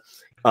run on.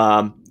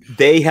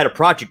 They had a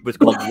project was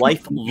called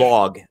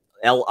LifeLog,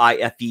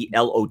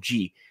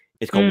 LIFELOG.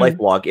 It's called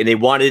LifeLog, and they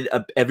wanted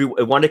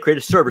to create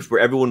a service where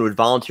everyone would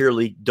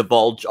voluntarily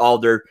divulge all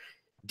their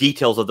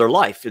details of their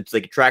life. It's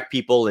like track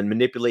people and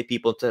manipulate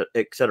people,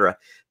 etc.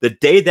 The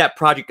day that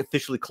project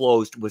officially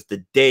closed was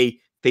the day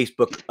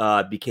Facebook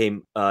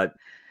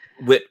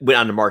went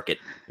on the market.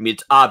 I mean,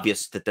 it's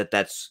obvious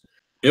that's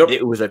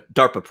it was a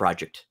DARPA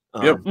project.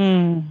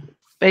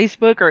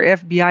 Facebook or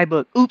FBI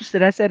book. Oops,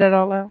 did I say that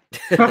out loud?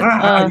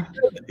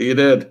 You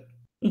did.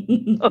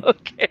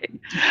 Okay.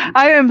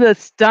 I am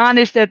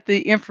astonished at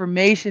the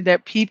information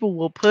that people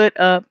will put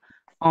up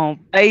on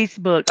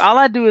Facebook. All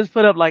I do is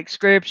put up like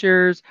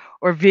scriptures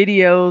or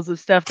videos of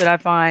stuff that I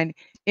find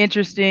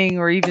interesting,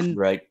 or even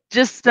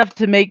just stuff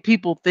to make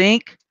people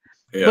think.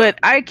 Yeah. But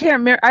I can't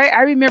remember.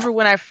 I remember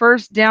when I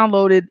first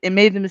downloaded and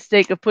made the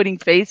mistake of putting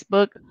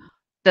Facebook,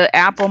 the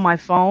app, on my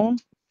phone,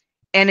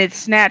 and it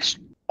snatched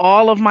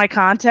all of my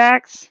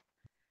contacts.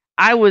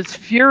 I was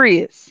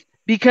furious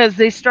because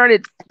I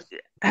started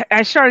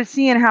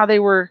seeing how they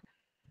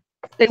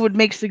would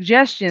make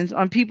suggestions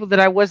on people that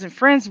I wasn't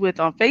friends with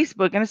on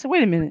Facebook. And I said,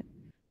 wait a minute,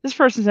 this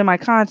person's in my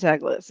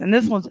contact list. And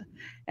this one's,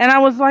 and I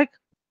was like,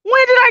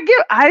 when did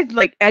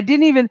I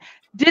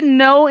didn't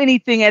know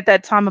anything at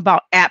that time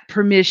about app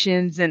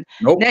permissions and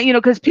now,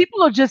 because people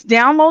will just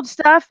download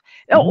stuff.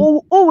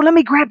 Oh, let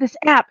me grab this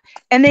app.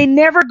 And they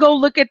never go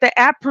look at the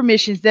app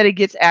permissions that it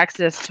gets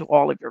access to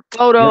all of your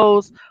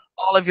photos,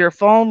 all of your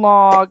phone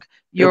log,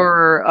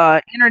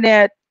 your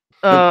internet,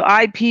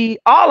 IP,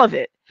 all of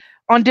it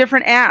on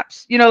different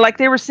apps. Like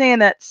they were saying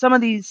that some of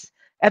these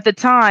at the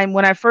time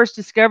when I first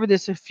discovered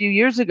this a few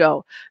years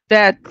ago,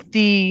 that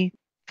the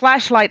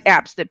flashlight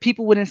apps that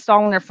people would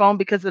install on their phone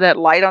because of that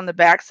light on the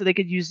back so they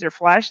could use their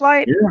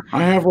flashlight. Yeah,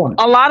 I have one.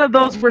 A lot of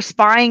those were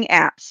spying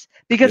apps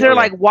because they're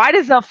like, why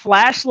does a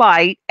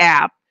flashlight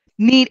app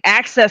need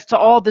access to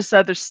all this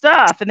other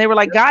stuff? And they were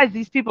like, guys,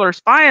 these people are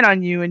spying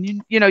on you,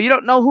 and you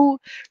don't know who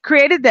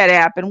created that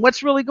app and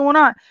what's really going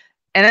on.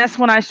 And that's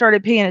when I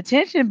started paying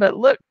attention. But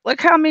look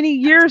how many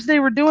years they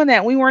were doing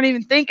that. We weren't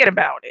even thinking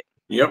about it.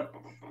 Yep.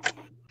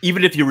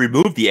 Even if you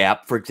remove the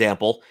app, for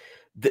example,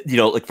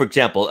 like for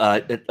example,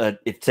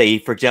 if say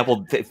for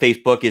example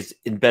Facebook is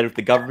embedded with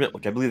the government,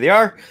 which I believe they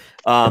are,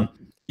 when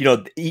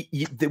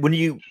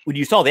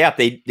you saw the app,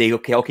 they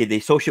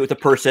associate with the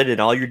person and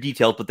all your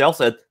details, but they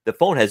also the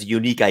phone has a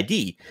unique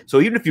ID.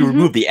 So even if you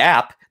remove the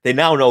app, they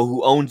now know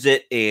who owns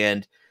it,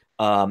 and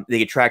they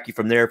can track you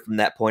from there from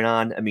that point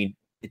on. I mean,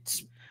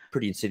 it's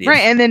pretty insidious,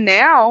 right? And then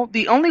now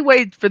the only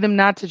way for them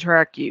not to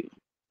track you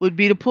would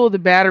be to pull the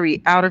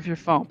battery out of your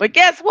phone. But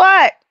guess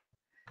what?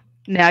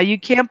 Now you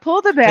can't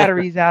pull the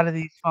batteries out of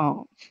these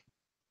phones.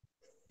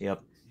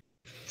 Yep.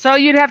 So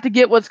you'd have to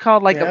get what's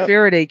called like a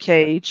Faraday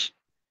cage.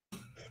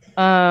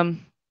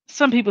 Some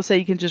people say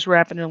you can just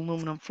wrap it in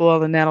aluminum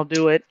foil and that'll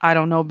do it. I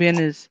don't know. Ben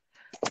is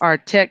our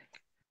tech.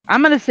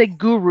 I'm gonna say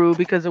guru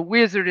because a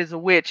wizard is a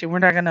witch, and we're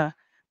not gonna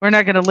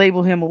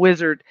label him a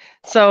wizard.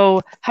 So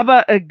how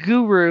about a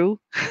guru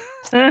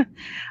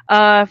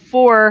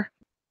for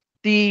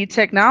the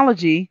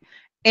technology?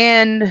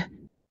 And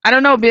I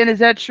don't know, Ben. Is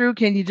that true?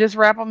 Can you just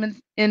wrap them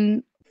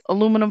in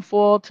aluminum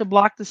foil to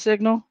block the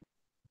signal?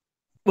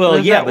 Well,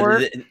 Does yeah, that but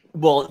work?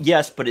 well,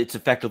 yes, but it's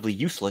effectively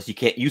useless. You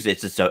can't use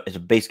it. It's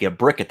basically a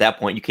brick at that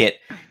point. You can't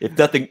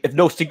if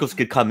no signals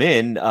could come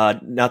in,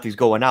 nothing's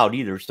going out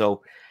either.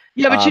 So,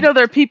 Yeah, but um,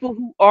 there are people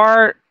who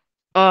are,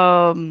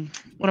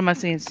 what am I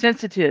saying,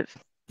 sensitive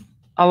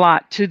a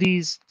lot to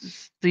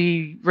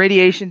the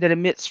radiation that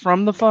emits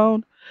from the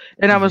phone,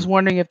 and I was mhm.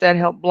 wondering if that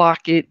helped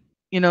block it.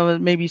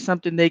 Maybe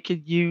something they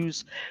could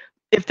use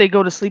if they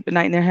go to sleep at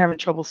night and they're having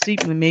trouble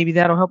sleeping, and maybe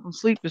that'll help them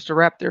sleep, just to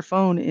wrap their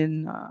phone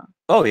in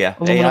Oh yeah,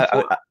 hey, aluminum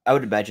foil. I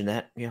would imagine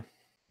that. Yeah.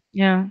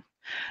 Yeah.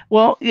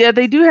 Well, yeah,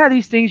 they do have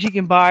these things you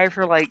can buy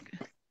for like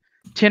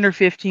 10 or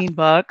 15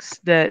 bucks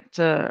that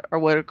are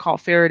what are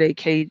called Faraday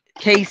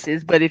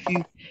cases. But if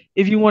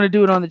you want to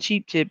do it on the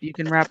cheap tip, you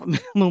can wrap them in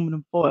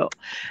aluminum foil.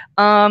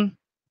 Um,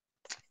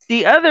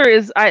 the other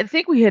is, I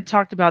think we had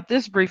talked about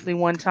this briefly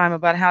one time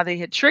about how they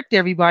had tricked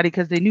everybody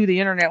because they knew the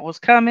internet was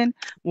coming,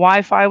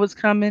 Wi-Fi was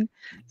coming.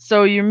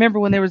 So you remember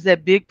when there was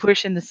that big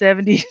push in the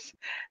 70s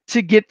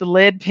to get the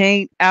lead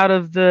paint out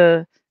of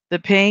the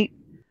paint,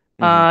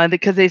 Mhm.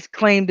 because they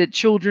claimed that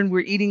children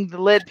were eating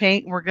the lead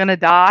paint and were going to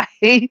die.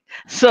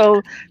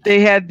 So they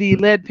had the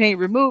lead paint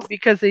removed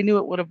because they knew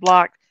it would have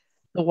blocked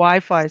the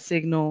Wi-Fi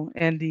signal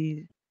and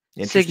the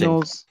Interesting.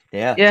 signals.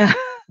 Yeah, Yeah.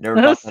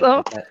 never thought So,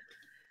 about that.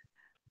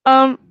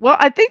 well,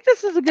 I think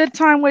this is a good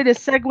way to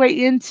segue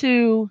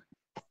into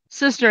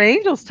Sister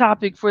Angel's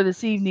topic for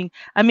this evening.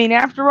 I mean,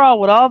 after all,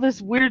 with all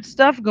this weird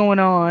stuff going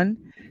on,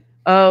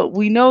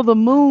 we know the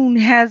moon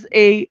has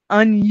a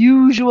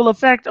unusual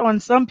effect on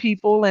some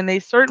people, and they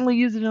certainly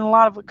use it in a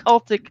lot of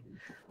occultic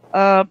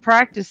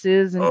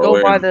practices and Oh,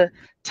 go by yeah. the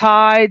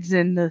tides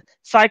and the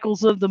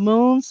cycles of the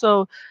moon.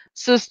 So,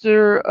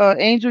 Sister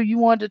Angel, you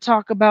wanted to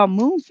talk about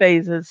moon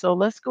phases, so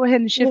let's go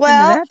ahead and shift into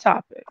Well, that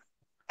topic.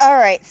 all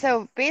right.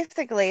 So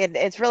basically,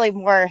 it's really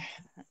more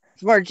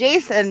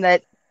Jason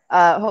that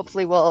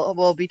hopefully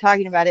we'll be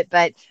talking about it.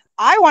 But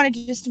I wanted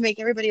just to make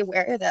everybody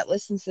aware that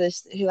listens to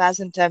this who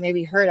hasn't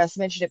maybe heard us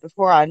mention it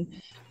before on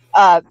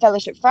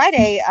Fellowship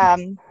Friday.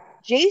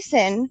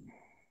 Jason,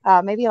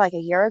 maybe like a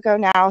year ago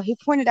now, he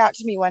pointed out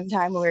to me one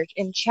time when we were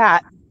in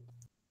chat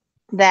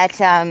that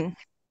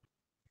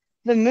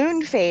the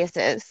moon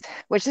phases,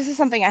 which this is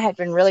something I had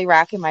been really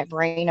racking my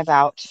brain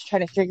about,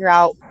 trying to figure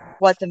out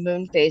what the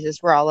moon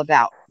phases were all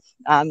about.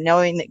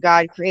 Knowing that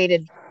God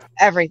created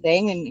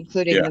everything, and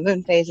including Yeah. the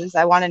moon phases,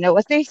 I want to know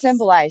what they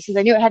symbolize because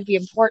I knew it had to be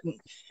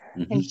important.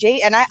 And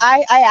Mhm.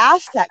 I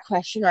asked that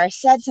question, or I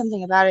said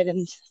something about it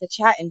in the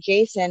chat, and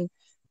Jason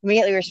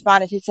immediately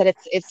responded. He said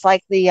it's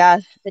like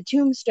the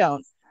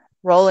tombstone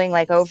rolling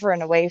like over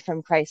and away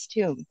from Christ's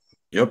tomb.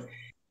 Yep.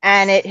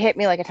 And it hit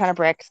me like a ton of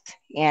bricks,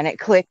 and it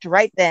clicked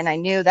right then. I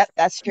knew that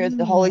that's true.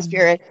 The Holy Mm.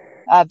 Spirit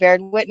bared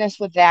witness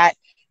with that,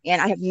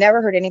 and I have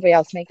never heard anybody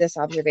else make this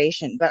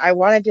observation, but I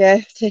wanted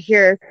to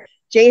hear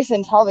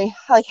Jason tell me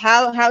like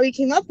how he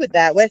came up with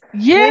that.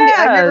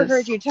 I've never heard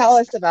Yes. you tell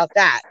us about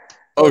that.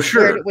 Oh, Where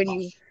sure. when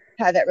you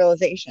had that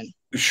realization?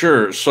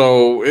 Sure.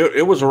 So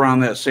it was around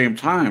that same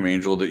time,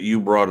 Angel, that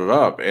you brought it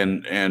up,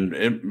 and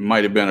it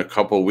might have been a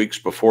couple of weeks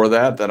before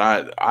that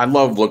I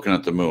love looking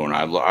at the moon.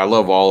 I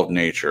love all of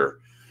nature.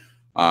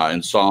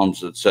 In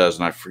Psalms, it says,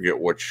 and I forget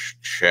which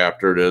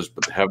chapter it is,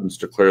 but the heavens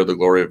declare the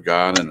glory of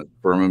God, and the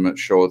firmament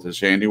showeth His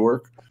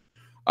handiwork.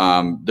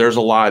 There's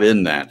a lot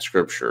in that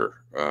scripture,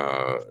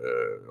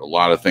 a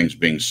lot of things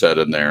being said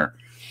in there.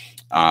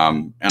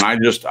 And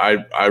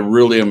I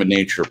really am a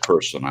nature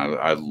person.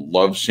 I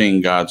love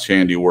seeing God's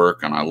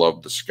handiwork, and I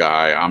love the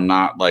sky. I'm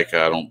not like,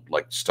 I don't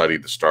like to study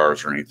the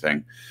stars or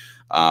anything.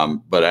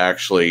 But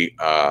actually,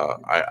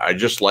 I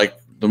just like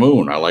the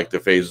moon. I like the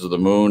phases of the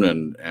moon,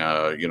 and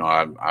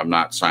I'm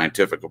not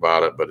scientific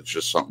about it, but it's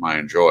just something I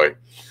enjoy.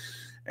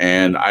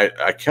 And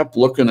I kept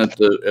looking at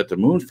the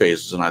moon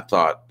phases, and I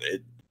thought,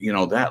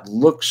 that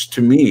looks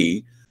to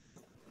me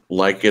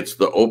like it's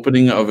the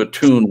opening of a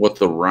tune with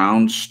the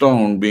round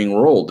stone being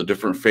rolled, the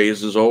different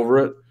phases over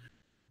it.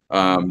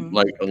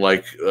 Mm-hmm.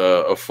 Like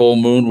a full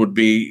moon would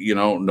be,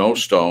 no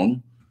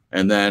stone,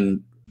 and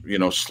then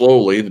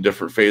slowly the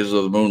different phases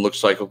of the moon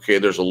looks like, okay,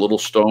 there's a little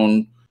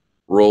stone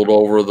rolled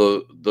over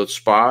the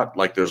spot,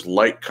 like there's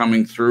light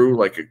coming through,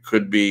 like it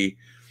could be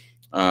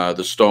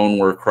the stone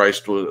where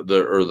Christ was,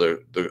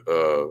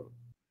 the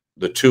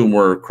tomb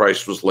where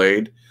Christ was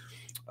laid.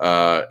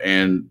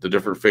 And the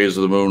different phases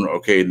of the moon,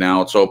 okay,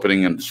 now it's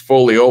opening, and it's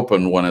fully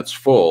open when it's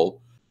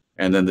full.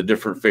 And then the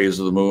different phases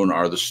of the moon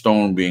are the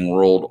stone being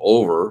rolled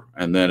over,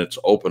 and then it's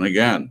open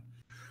again.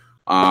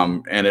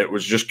 And it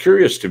was just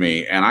curious to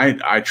me. And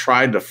I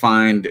tried to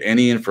find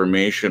any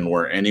information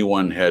where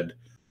anyone had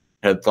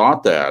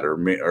thought that,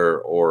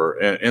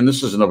 and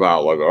this isn't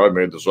about like, oh, I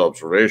made this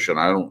observation.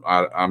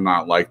 I'm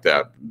not like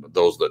that.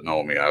 Those that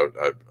know me, I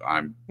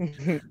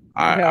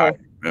No.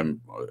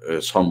 am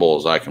as humble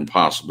as I can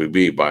possibly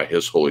be by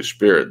His Holy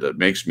Spirit that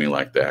makes me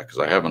like that, because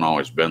I haven't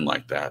always been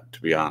like that,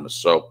 to be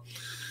honest. So,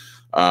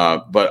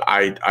 but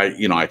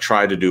I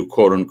tried to do,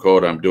 quote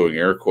unquote, I'm doing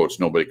air quotes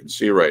nobody can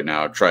see right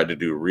now. I tried to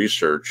do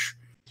research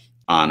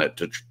on it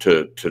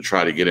to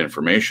try to get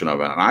information of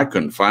it, and I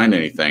couldn't find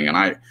anything.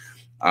 And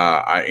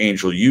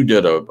Angel, you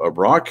did a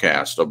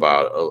broadcast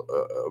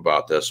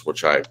about this,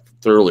 which I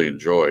thoroughly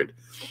enjoyed.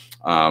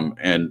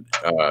 And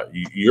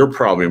you're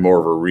probably more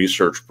of a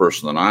research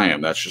person than I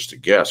am. That's just a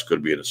guess,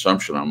 could be an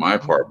assumption on my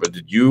part. But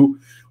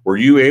were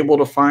you able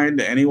to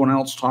find anyone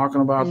else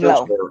talking about this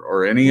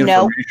or any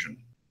information?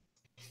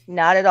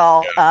 Not at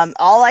all.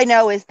 All I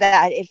know is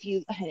that and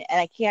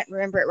I can't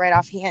remember it right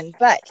offhand,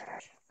 but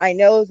I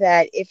know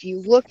that if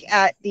you look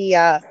at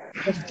the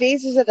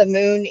phases of the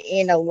moon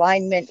in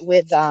alignment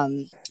with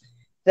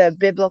the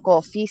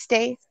biblical feast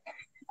days,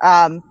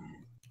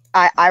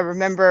 I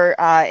remember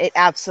it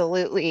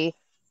absolutely.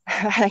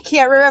 I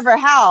can't remember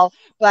how,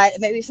 but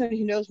maybe somebody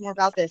who knows more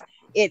about this.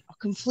 It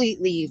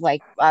completely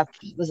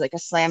was like a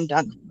slam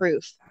dunk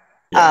proof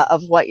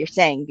of what you're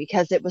saying,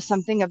 because it was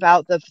something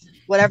about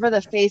whatever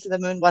the phase of the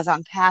moon was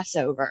on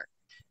Passover.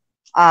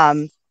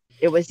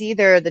 It was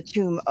either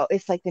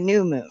it's like the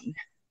new moon,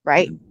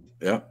 right?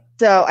 Yeah.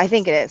 So I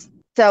think it is.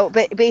 So,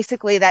 but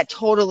basically that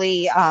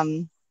totally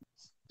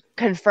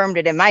confirmed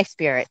it in my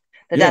spirit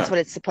that that's what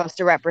it's supposed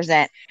to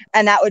represent.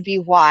 And that would be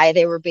why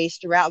they were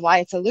based around, why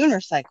it's a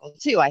lunar cycle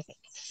too, I think.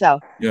 So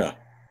yeah,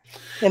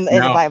 in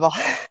the Bible.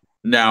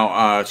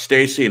 Now,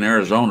 Stacy in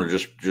Arizona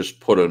just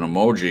put an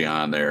emoji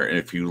on there. And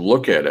if you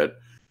look at it,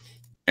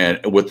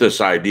 and with this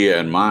idea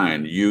in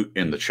mind,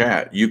 in the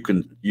chat, you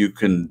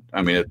can,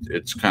 I mean,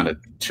 it's kind of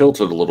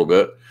tilted a little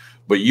bit,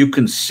 but you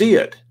can see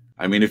it.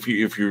 I mean, if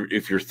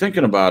you're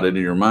thinking about it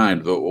in your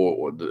mind,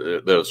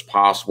 that it's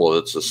possible,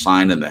 it's a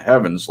sign in the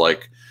heavens,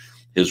 like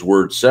his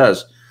word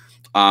says.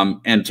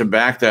 And to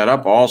back that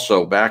up,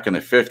 also back in the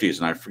 50s,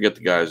 and I forget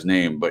the guy's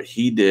name, but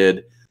he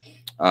did,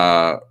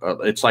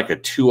 it's like a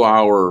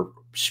 2-hour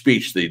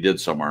speech that he did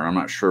somewhere. I'm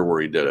not sure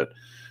where he did it,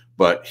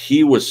 but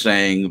he was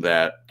saying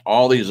that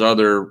all these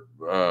other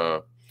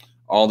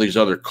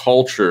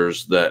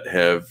cultures that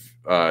have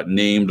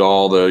named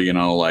all the,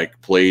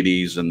 like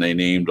Pleiades, and they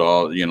named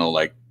all,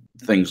 like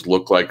things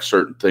look like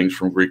certain things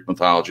from Greek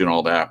mythology and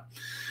all that.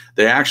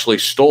 They actually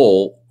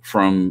stole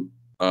from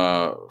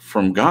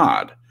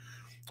God,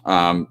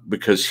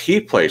 because he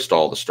placed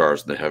all the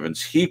stars in the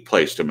heavens. He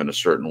placed them in a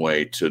certain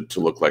way to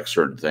look like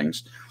certain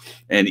things.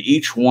 And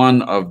each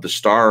one of the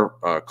star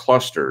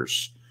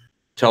clusters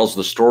tells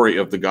the story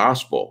of the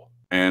gospel.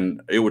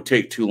 And it would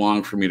take too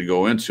long for me to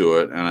go into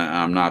it, and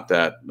I'm not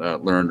that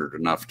learned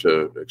enough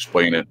to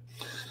explain it.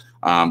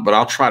 But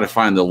I'll try to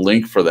find the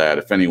link for that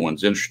if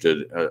anyone's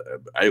interested.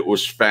 It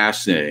was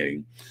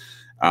fascinating.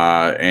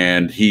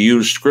 And he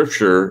used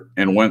scripture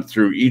and went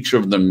through each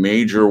of the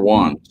major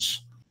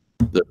ones,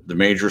 the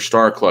major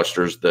star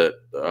clusters that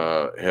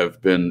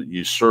have been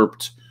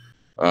usurped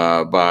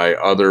by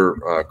other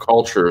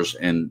cultures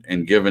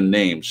and given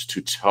names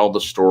to tell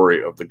the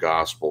story of the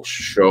gospel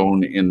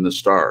shown in the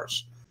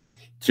stars.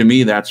 To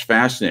me, that's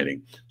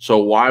fascinating. So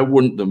why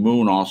wouldn't the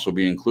moon also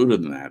be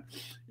included in that?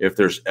 If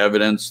there's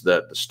evidence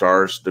that the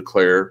stars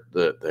declare,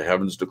 that the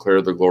heavens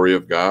declare the glory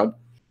of God,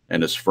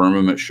 and his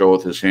firmament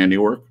showeth his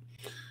handiwork,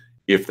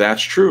 if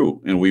that's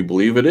true, and we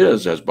believe it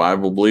is, as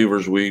Bible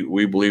believers,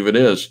 we believe it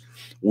is,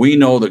 we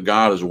know that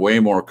God is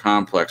way more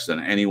complex than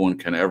anyone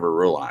can ever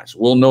realize.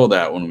 We'll know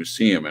that when we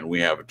see him, and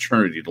we have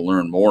eternity to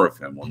learn more of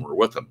him when we're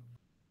with him.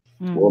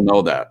 We'll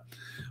know that.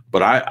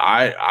 But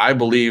I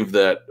believe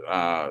that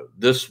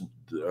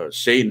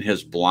Satan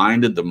has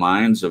blinded the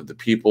minds of the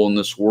people in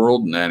this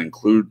world, and that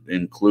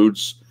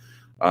includes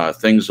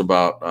things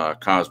about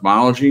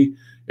cosmology.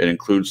 It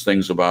includes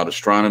things about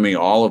astronomy.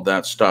 All of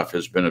that stuff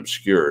has been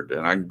obscured,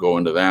 and I can go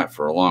into that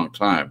for a long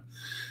time.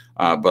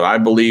 But I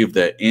believe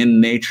that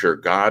in nature,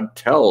 God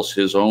tells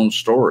his own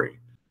story.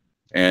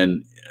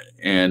 And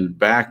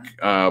back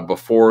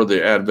before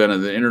the advent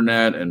of the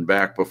internet, and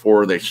back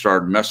before they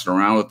started messing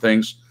around with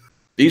things,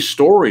 these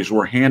stories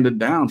were handed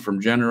down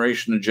from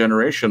generation to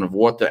generation of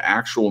what the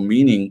actual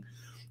meaning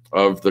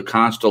of the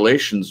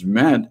constellations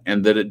meant,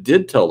 and that it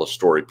did tell a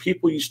story.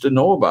 People used to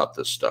know about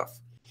this stuff.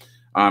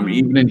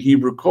 Even in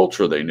Hebrew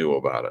culture, they knew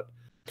about it.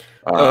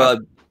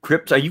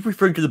 Cripps, are you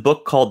referring to the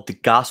book called The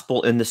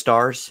Gospel in the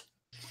Stars?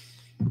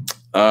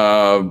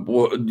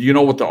 Well, do you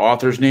know what the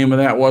author's name of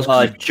that was?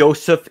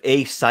 Joseph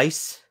A.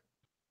 Seiss?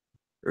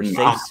 Or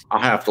Seiss? I'll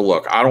have to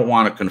look. I don't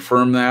want to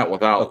confirm that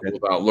without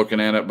looking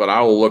at it, but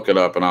I will look it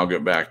up and I'll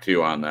get back to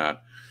you on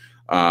that.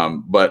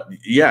 But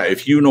yeah,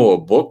 if you know a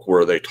book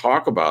where they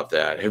talk about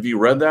that, have you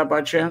read that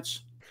by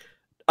chance?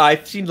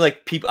 I've seen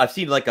like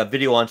a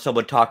video on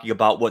someone talking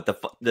about what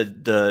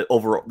the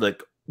overall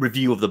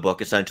review of the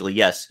book, essentially.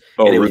 Yes.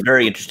 And it was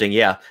very interesting.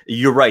 Yeah,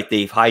 you're right.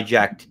 They've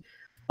hijacked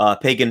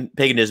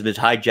paganism has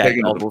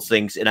hijacked all those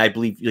things. And I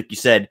believe, like you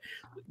said,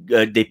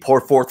 they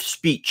pour forth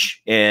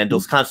speech, and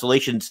those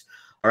constellations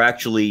are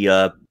actually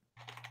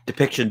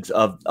depictions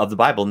of the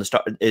Bible, and the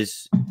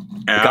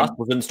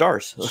Gospels in the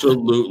stars.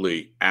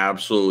 Absolutely.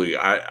 Absolutely.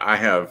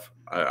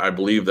 I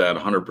believe that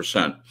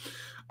 100%.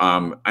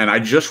 And I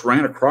just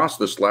ran across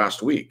this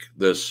last week,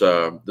 this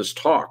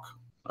talk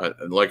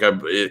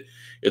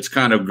It's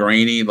kind of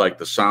grainy, like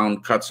the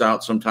sound cuts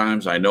out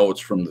sometimes. I know it's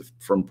from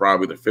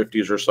probably the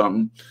 50s or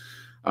something.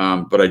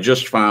 But I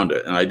just found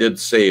it, and I did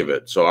save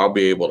it, so I'll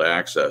be able to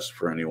access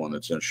for anyone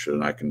that's interested,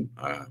 and I can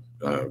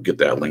get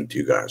that link to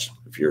you guys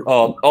if you're.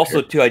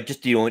 Also, too, I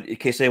just in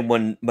case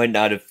anyone might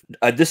not have,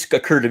 this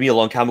occurred to me a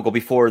long time ago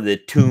before the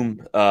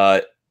tomb,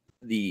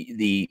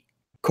 the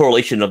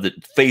correlation of the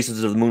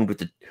phases of the moon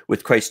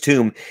with Christ's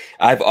tomb.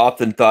 I've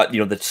often thought,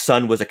 the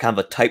sun was a kind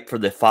of a type for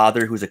the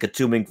Father, who's a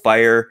consuming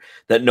fire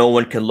that no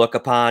one can look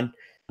upon,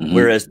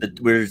 whereas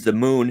the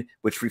moon,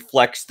 which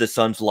reflects the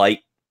sun's light.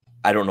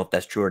 I don't know if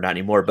that's true or not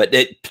anymore, but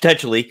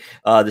potentially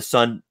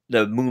the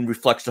moon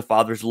reflects the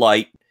Father's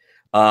light.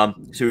 So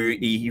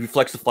he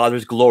reflects the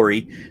Father's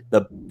glory.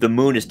 The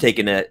moon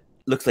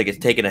looks like it's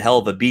taken a hell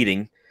of a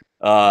beating,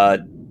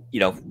 from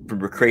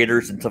the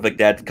craters and stuff like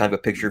that. It's kind of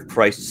a picture of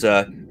Christ's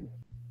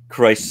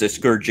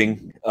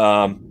scourging.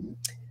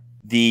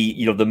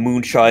 The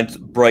moon shines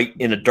bright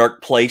in a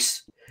dark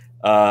place.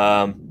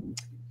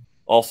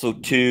 Also,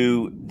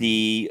 too,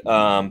 the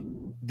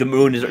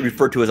moon is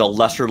referred to as a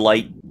lesser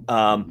light.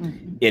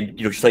 And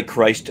just like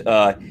Christ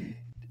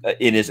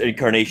in his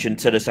incarnation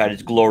set aside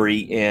his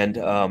glory, and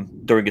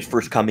during his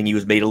first coming he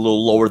was made a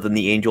little lower than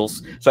the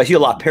angels. So I see a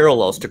lot of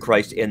parallels to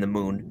Christ and the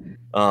moon.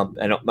 I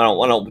don't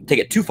want to take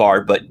it too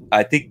far, but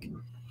I think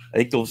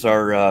those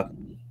are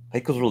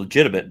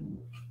legitimate.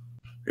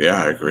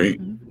 Yeah, I agree.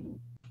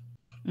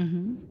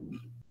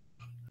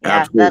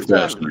 Yeah, that's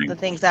one of the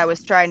things I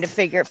was trying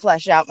to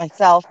flesh out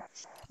myself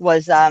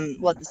was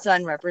what the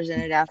sun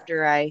represented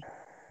after I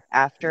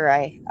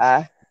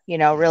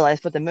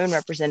realized what the moon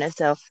represented.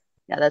 So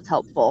yeah, that's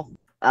helpful.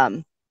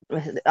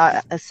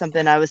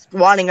 Something I was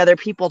wanting other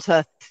people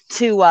to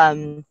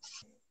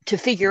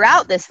figure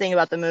out this thing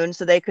about the moon,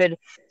 so they could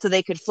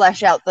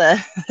flesh out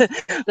the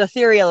the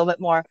theory a little bit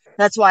more.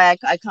 That's why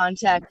I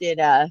contacted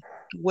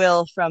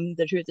Will from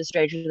The Truth is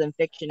Stranger Than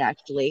Fiction.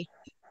 Actually,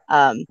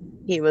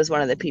 he was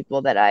one of the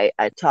people that I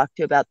talked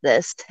to about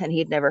this, and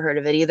he'd never heard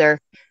of it either.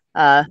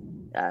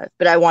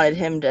 But I wanted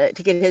him to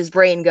get his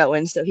brain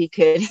going so he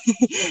could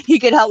he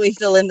could help me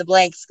fill in the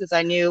blanks, because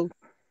I knew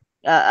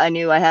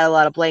I had a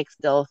lot of blanks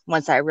still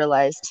once I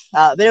realized.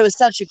 But it was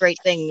such a great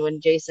thing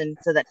when Jason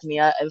said that to me.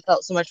 I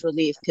felt so much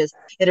relief, because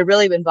it had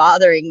really been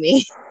bothering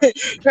me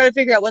trying to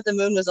figure out what the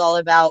moon was all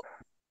about,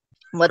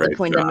 what the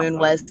point of the moon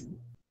was.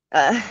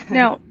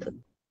 Now,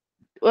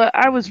 well,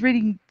 I was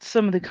reading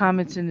some of the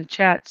comments in the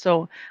chat,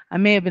 so I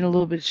may have been a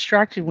little bit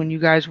distracted when you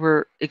guys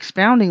were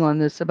expounding on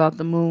this about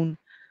the moon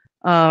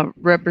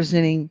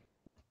representing.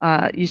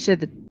 You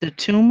said the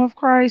tomb of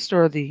Christ,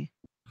 or the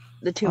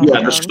tomb.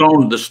 Yeah,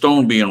 the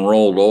stone being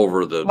rolled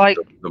over the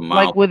mountain.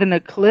 Like with an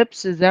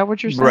eclipse. Is that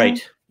what you're saying?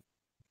 Right.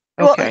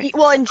 Okay.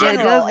 Well, in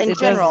general,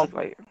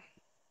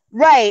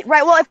 right.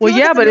 Well, if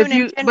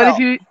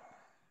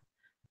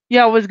you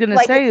I was gonna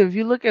say, if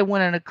you look at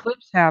when an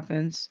eclipse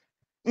happens,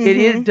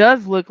 it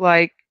does look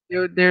like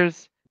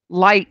there's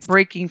light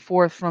breaking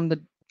forth from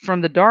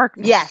the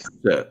darkness. Yes.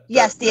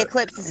 Yes, the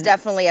eclipse is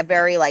definitely a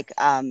very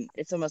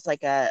it's almost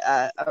like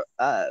a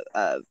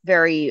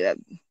very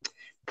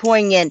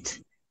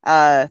poignant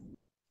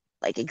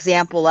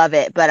example of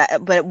it.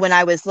 But when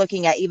I was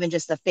looking at even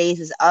just the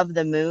phases of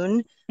the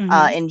moon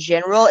in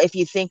general, if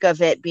you think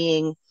of it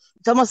being,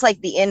 it's almost like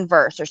the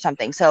inverse or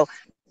something. So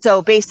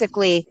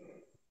basically,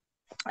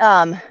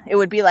 it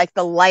would be like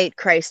the light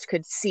Christ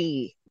could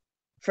see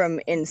from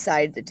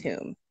inside the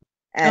tomb,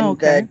 and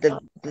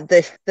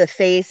the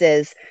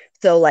phases.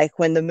 So like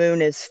when the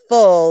moon is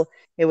full,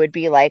 it would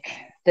be like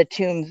the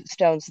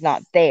tombstone's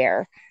not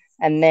there,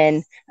 and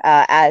then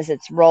as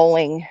it's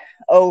rolling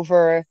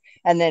over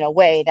and then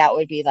away, that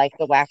would be like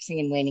the waxing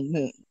and waning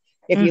moon,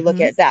 if you look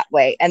at it that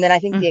way. And then I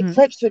think the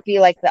eclipse would be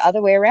like the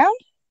other way around.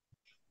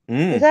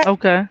 Is that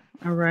okay?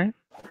 All right,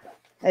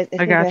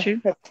 I got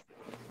you.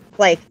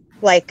 Like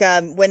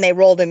when they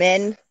rolled him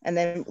in, and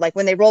then like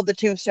when they rolled the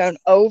tombstone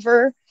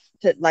over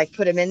to like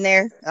put him in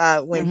there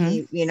when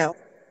he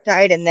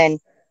died, and then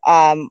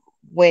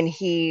when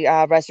he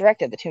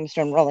resurrected, the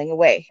tombstone rolling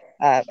away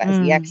as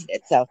he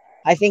exited. So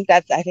I think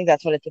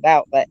that's what it's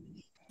about. But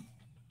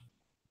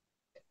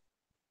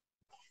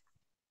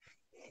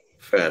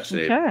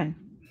fascinating. Okay,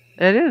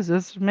 it is.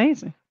 It's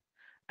amazing.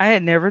 I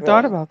had never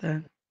thought about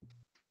that.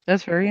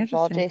 That's very interesting.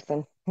 All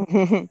Jason.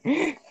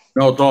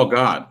 No, it's all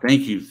God.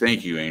 Thank you,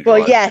 Angel.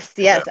 Well, yes,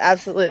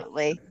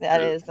 absolutely.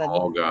 That is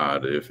all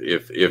God.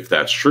 If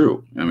that's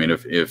true, I mean,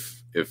 if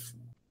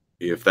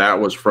that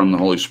was from the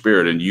Holy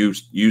Spirit, and you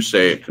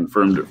say it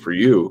confirmed it for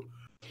you,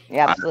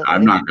 absolutely.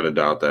 I'm not going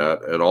to doubt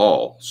that at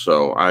all.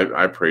 So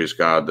I praise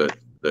God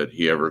that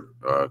He ever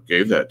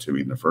gave that to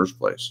me in the first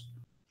place.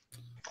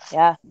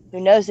 Yeah, who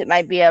knows? It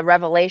might be a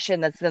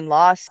revelation that's been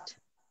lost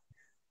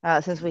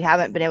since we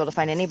haven't been able to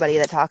find anybody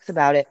that talks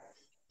about it.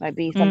 Might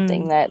be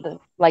something that,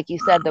 like you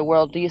said, the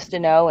world used to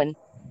know, and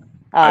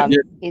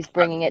he's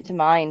bringing it to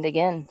mind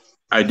again.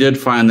 I did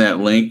find that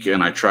link,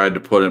 and I tried to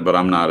put it, but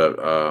I'm not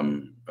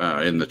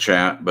in the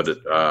chat. But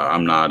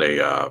I'm not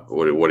a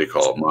what do you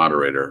call it,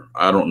 moderator.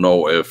 I don't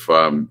know if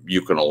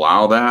you can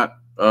allow that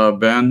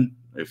Ben,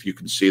 if you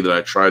can see that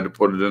I tried to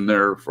put it in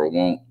there, if it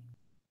won't.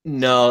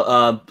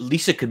 No,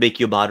 Lisa could make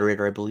you a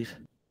moderator, I believe.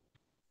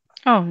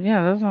 Oh,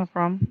 yeah, that's not a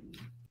problem.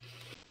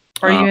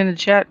 Are you in the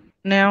chat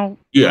now?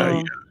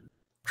 Yeah.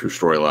 True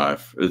Story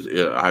Live.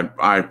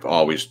 I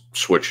always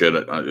switch it.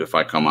 If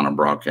I come on a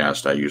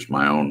broadcast, I use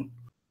my own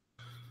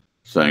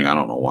thing. I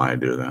don't know why I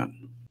do that.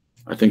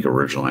 I think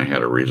originally I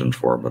had a reason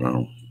for it, but I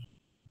don't.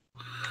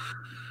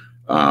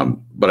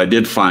 But I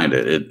did find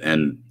it,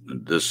 and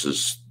this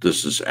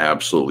is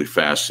absolutely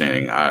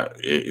fascinating.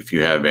 If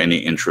you have any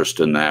interest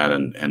in that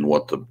and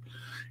what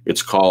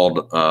it's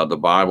called, The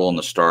Bible and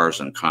the Stars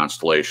and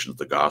Constellations,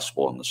 the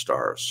Gospel and the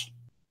Stars.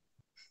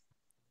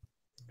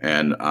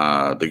 And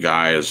the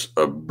guy is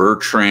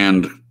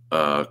Bertrand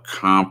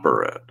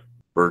Comparet.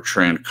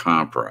 Bertrand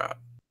Comparet.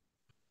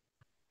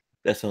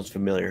 That sounds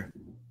familiar.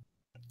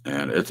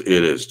 And it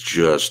is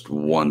just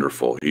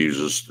wonderful. He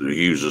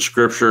uses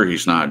scripture.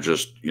 He's not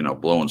just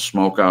blowing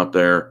smoke out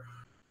there.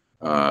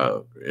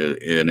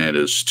 And it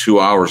is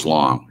 2 hours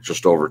long,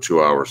 just over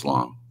 2 hours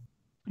long.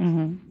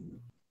 Mm-hmm.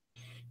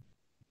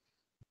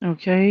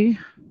 Okay.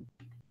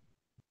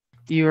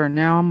 You are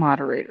now a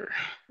moderator.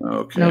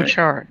 Okay. No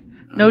charge.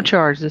 No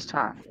charge this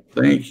time.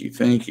 Thank you.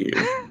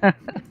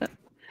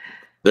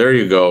 There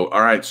you go.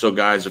 All right. So,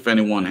 guys, if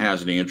anyone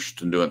has any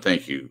interest in doing,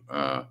 thank you.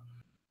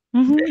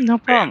 No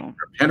problem.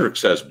 Hendrix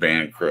says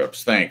ban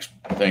Cripps. Thanks,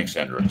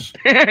 Hendrix.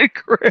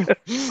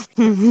 Cripps.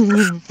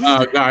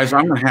 Guys,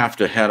 I'm gonna have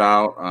to head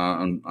out.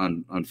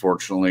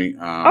 Unfortunately.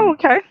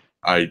 Okay.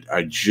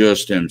 I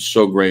just am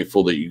so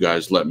grateful that you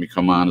guys let me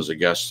come on as a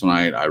guest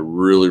tonight. I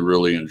really,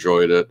 really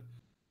enjoyed it.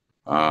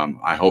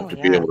 I hope to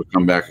be able to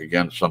come back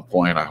again at some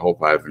point. I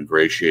hope I've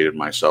ingratiated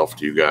myself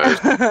to you guys.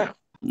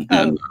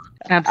 And,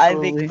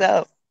 Absolutely. I think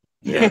so.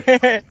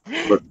 Yeah.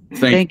 But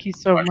thank you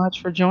so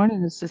much for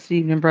joining us this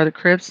evening, Brother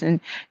Cripps. And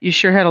you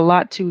sure had a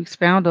lot to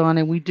expound on,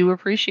 and we do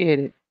appreciate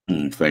it.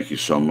 Thank you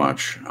so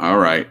much. All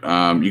right.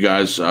 You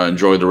guys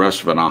enjoy the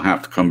rest of it. I'll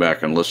have to come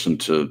back and listen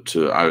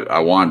to I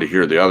wanted to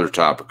hear the other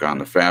topic on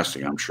the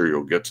fasting. I'm sure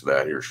you'll get to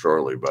that here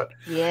shortly. But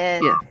yeah.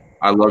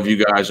 I love you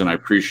guys, and I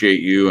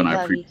appreciate you, and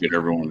I appreciate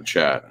everyone in the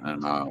chat.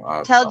 And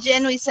tell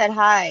Jen we said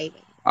hi.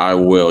 I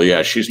will.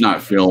 Yeah, she's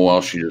not feeling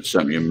well. She just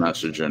sent me a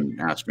message and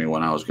asked me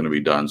when I was going to be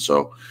done.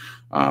 So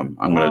I'm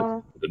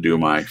going to do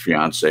my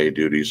fiance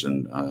duties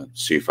and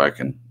see if I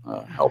can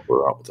help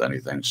her out with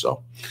anything.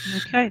 So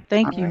okay,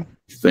 thank you.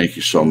 Thank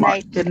you so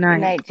much. Good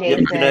night,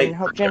 Jason. Good night.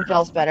 Hope Jen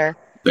feels better.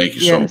 Thank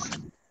you so much.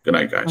 Good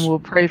night, guys. And we'll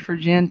pray for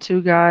Jen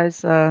too,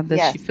 guys,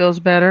 that she feels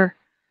better,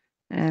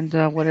 and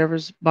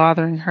whatever's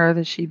bothering her,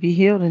 that she be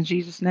healed in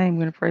Jesus' name.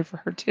 We're going to pray for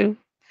her too,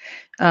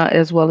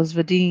 as well as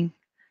Vadim.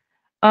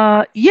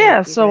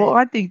 So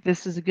I think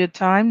this is a good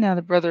time. Now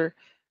that Brother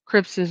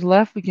Cripps is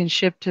left, we can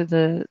shift to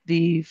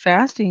the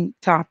fasting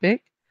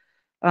topic.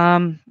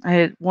 I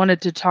had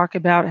wanted to talk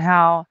about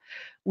how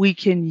we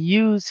can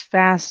use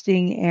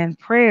fasting and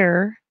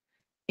prayer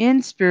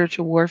in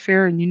spiritual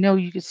warfare. And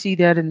you can see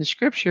that in the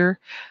scripture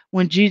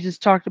when Jesus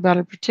talked about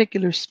a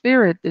particular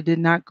spirit that did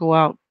not go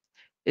out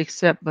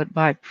but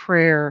by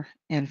prayer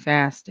and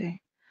fasting.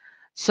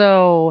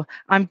 So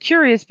I'm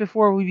curious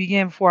before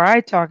I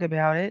talk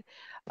about it,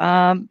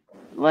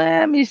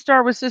 let me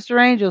start with Sister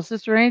Angel.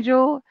 Sister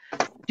Angel,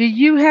 do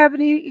you have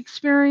any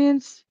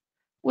experience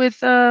with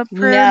prayer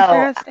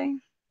and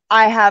fasting?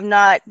 I have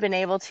not been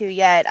able to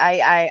yet.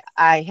 I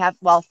have,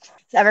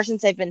 ever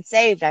since I've been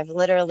saved, I've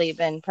literally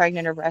been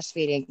pregnant or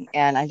breastfeeding,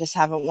 and I just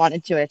haven't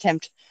wanted to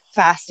attempt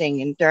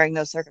fasting and during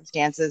those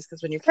circumstances,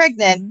 because when you're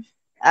pregnant,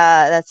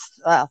 I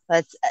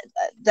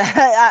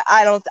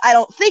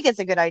don't think it's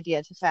a good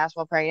idea to fast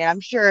while pregnant. I'm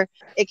sure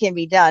it can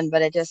be done,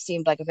 but it just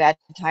seemed like a bad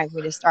time for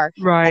me to start.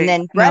 Right. And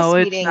then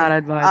breastfeeding, it's not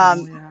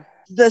advisable.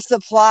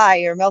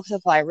 the milk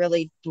supply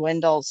really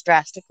dwindles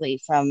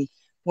drastically from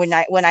when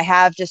I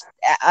have just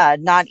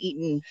not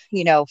eaten,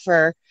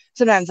 for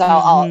sometimes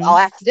I'll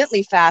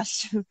accidentally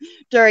fast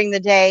during the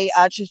day,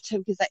 just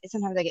because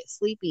sometimes I get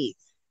sleepy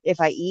if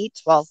I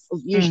eat. Well,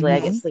 usually I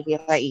get sleepy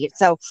if I eat.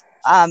 So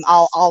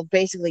I'll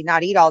basically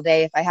not eat all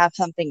day if I have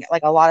something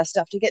like a lot of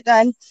stuff to get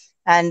done.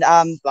 And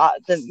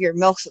your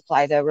milk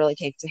supply though really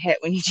takes a hit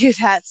when you do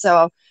that.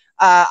 So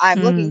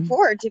I'm looking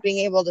forward to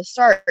being able to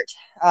start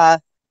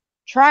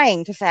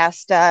trying to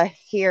fast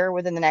here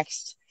within the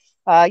next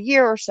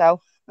year or so,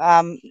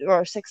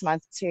 or 6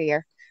 months to a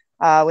year,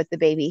 with the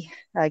baby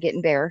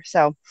getting bare.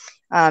 So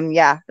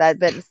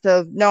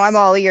no, I'm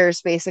all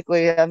ears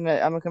basically. I'm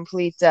a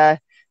complete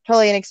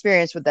totally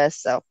inexperienced with this,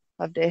 so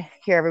love to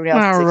hear everybody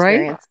else's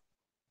experience.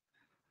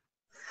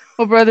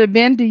 Well, Brother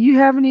Ben, do you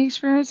have any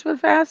experience with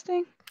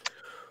fasting?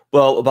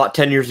 Well, about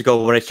 10 years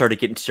ago, when I started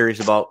getting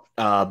serious about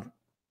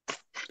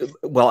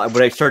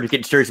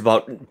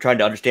trying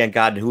to understand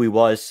God and who He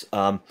was,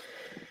 and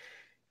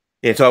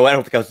so I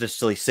don't think I was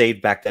necessarily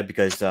saved back then,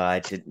 because I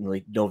didn't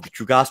really know the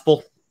true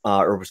gospel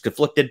or was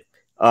conflicted.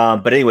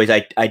 But anyways,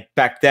 I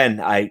back then,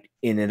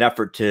 in an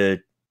effort to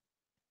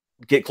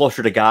get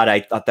closer to God,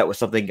 I thought that was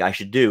something I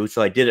should do.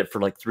 So I did it for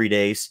like 3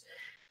 days,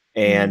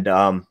 and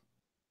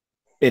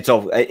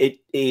so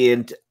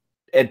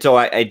and so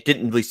I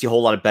didn't really see a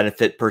whole lot of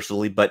benefit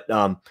personally, but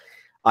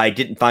I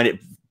didn't find it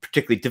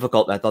particularly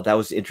difficult. And I thought that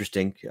was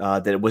interesting,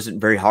 that it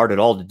wasn't very hard at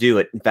all to do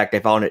it. In fact, I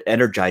found it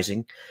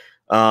energizing.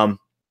 And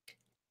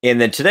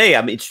then today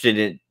I'm interested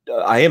in,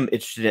 I am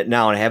interested in it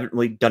now, and I haven't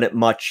really done it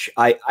much.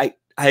 I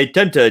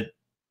tend to,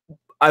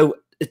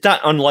 it's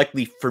not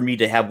unlikely for me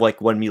to have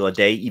like one meal a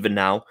day even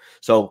now.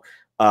 So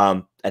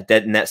in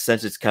that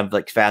sense, it's kind of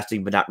like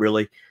fasting, but not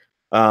really.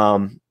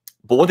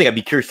 But one thing I'd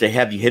be curious to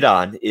have you hit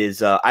on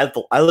is I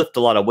lift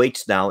a lot of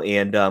weights now,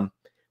 and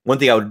one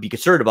thing I would be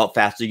concerned about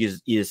fasting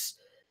is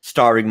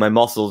starving my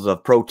muscles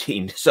of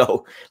protein.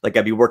 So like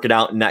I'd be working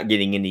out and not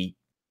getting any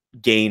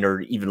gain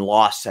or even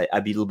loss.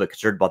 I'd be a little bit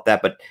concerned about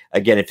that. But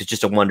again, if it's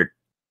just a wonder,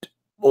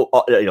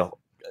 that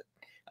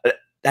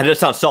does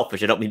sound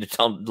selfish. I don't mean to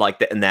sound like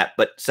that in that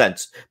but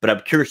sense. But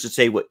I'm curious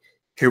to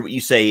hear what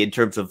you say in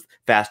terms of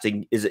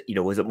fasting. Is it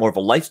more of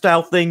a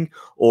lifestyle thing,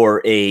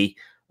 or a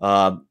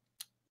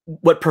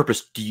what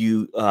purpose do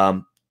you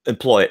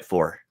employ it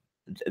for?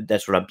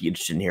 That's what I'd be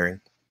interested in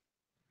hearing.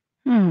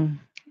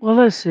 Well,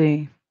 let's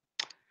see.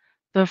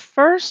 The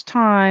first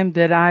time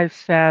that I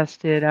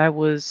fasted, I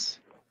was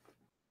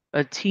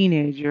a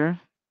teenager,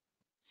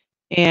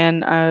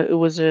 and it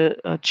was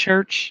a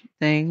church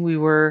thing. We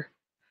were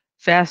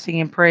fasting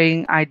and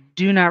praying. I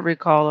do not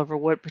recall over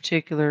what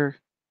particular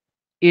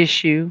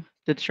issue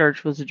the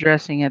church was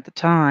addressing at the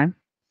time.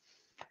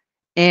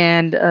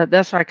 And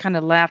that's why I kind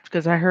of laughed,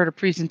 because I heard a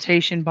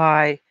presentation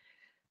by,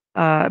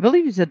 I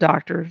believe he's a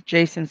doctor,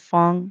 Jason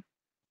Fung.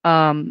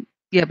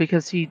 Yeah,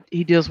 because he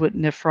deals with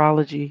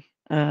nephrology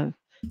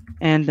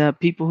and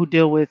people who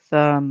deal with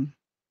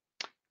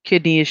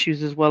kidney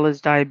issues as well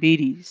as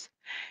diabetes.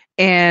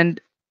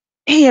 And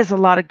he has a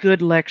lot of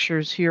good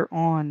lectures here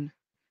on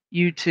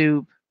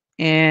YouTube.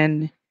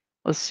 And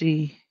let's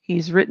see,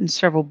 he's written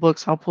several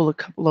books. I'll pull a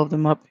couple of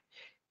them up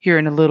here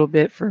in a little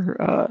bit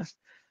for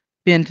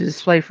Ben to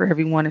display for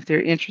everyone if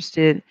they're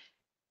interested.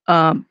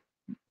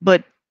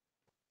 But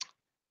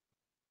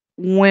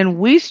when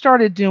we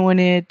started doing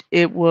it,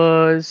 it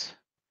was,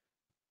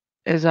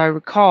 as I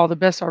recall, the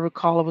best I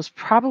recall, it was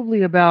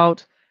probably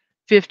about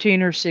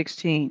 15 or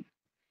 16.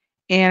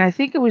 And I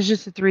think it was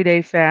just a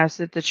 3-day fast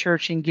that the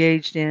church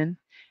engaged in.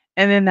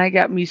 And then that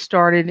got me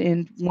started.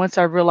 And once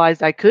I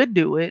realized I could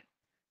do it,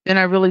 then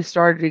I really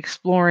started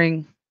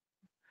exploring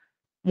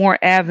more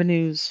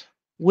avenues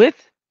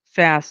with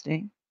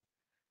fasting.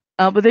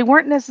 But they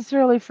weren't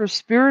necessarily for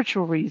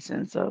spiritual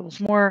reasons. So it was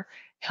more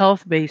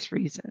health-based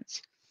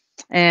reasons.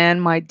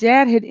 And my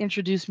dad had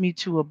introduced me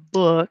to a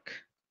book.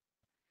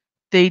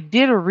 They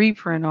did a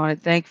reprint on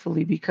it,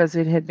 thankfully, because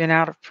it had been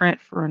out of print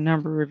for a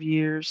number of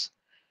years.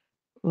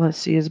 Let's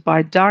see, it's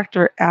by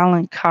Dr.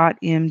 Alan Cott,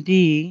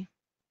 MD,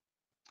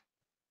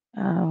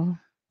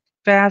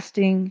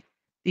 Fasting,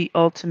 the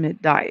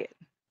Ultimate Diet.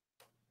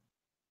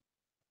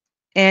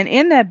 And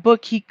in that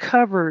book, he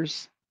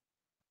covers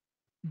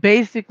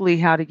basically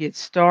how to get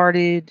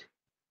started,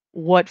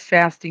 what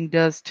fasting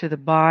does to the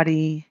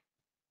body,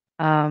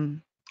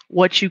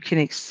 what you can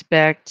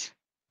expect,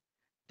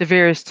 the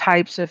various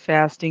types of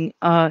fasting.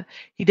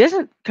 He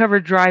doesn't cover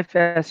dry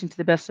fasting to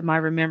the best of my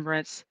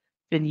remembrance. It's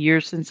been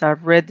years since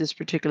I've read this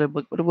particular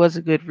book, but it was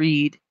a good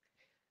read.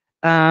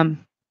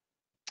 And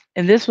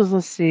this was,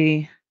 let's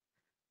see,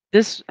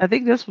 I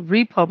think this was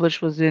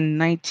republished was in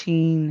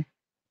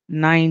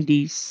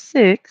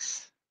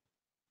 1996.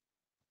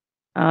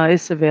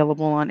 It's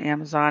available on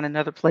Amazon and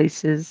other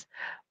places.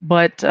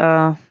 But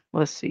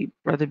let's see,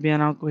 Brother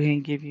Ben, I'll go ahead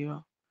and give you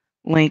a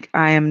link.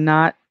 I am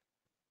not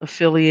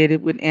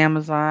affiliated with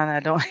Amazon.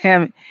 I don't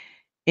have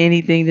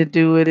anything to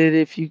do with it.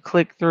 If you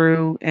click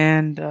through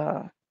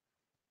and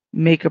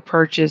make a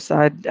purchase,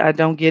 I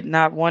don't get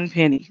not one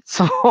penny.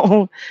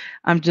 So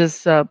I'm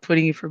just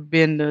putting it for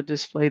Ben to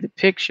display the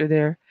picture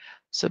there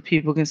so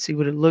people can see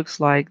what it looks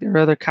like. There are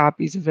other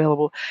copies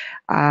available.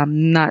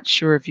 I'm not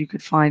sure if you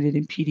could find it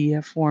in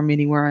PDF form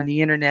anywhere on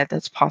the internet.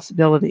 That's a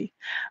possibility.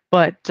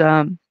 But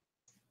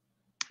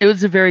it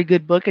was a very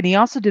good book. And he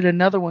also did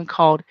another one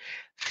called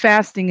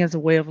Fasting as a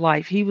Way of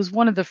Life. He was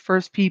one of the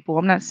first people.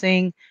 I'm not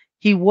saying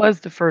he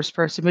was the first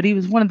person, but he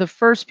was one of the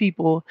first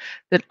people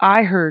that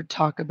I heard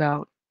talk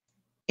about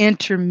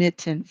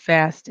intermittent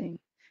fasting.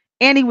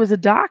 And he was a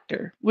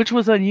doctor, which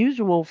was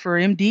unusual for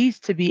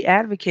MDs to be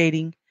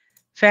advocating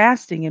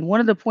fasting. And one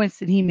of the points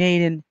that he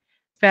made in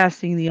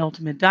Fasting the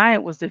Ultimate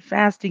Diet was that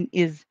fasting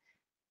is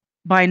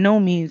by no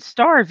means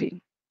starving.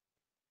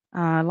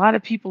 A lot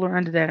of people are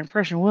under that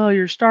impression, well,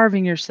 you're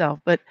starving yourself.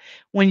 But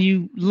when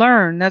you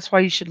learn, that's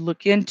why you should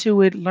look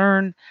into it,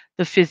 learn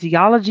the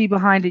physiology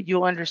behind it.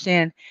 You'll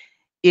understand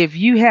if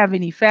you have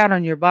any fat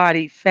on your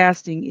body,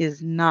 fasting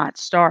is not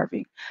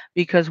starving,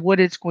 because what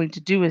it's going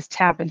to do is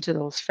tap into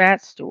those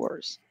fat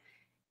stores,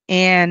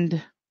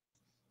 and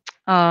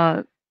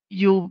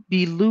you'll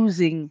be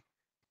losing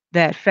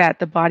that fat.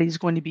 The body is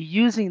going to be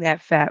using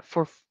that fat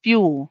for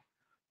fuel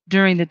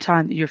during the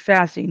time that you're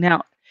fasting.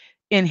 Now,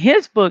 in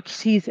his books,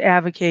 he's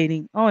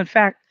advocating, oh, in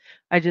fact,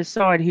 I just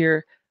saw it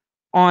here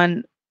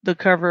on the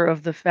cover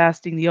of the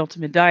Fasting the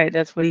Ultimate Diet.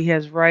 That's what he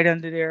has right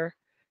under there.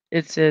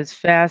 it says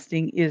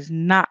fasting is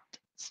not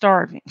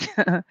starving.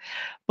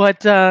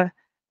 But a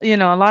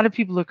lot of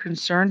people are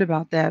concerned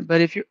about that.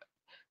 But if you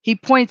he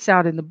points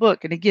out in the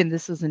book, and again,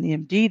 this is an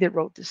MD that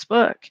wrote this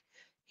book.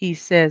 He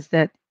says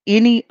that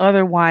any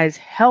otherwise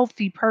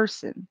healthy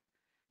person,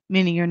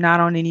 meaning you're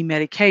not on any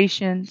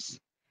medications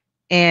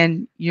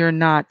and you're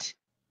not,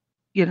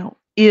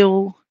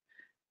 ill,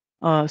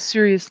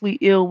 seriously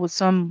ill with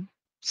some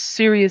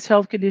serious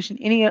health condition,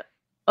 any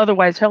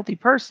otherwise healthy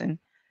person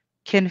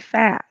can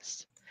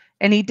fast.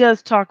 And he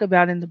does talk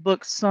about in the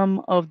book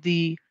some of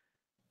the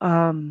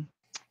um,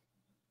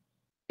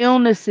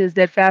 illnesses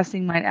that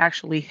fasting might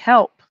actually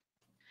help.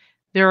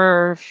 There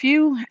are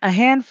a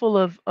handful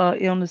of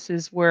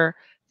illnesses where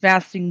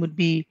fasting would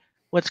be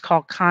what's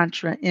called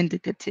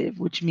contraindicative,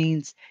 which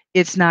means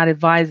it's not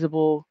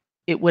advisable.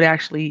 It would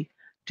actually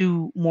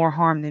do more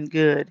harm than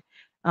good.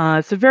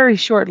 It's a very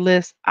short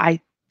list. I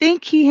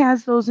think he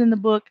has those in the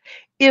book.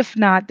 If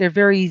not, they're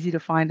very easy to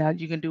find out.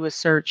 You can do a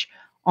search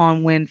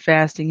on when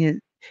fasting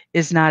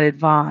is not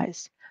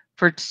advised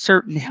for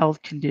certain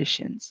health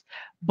conditions.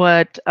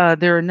 But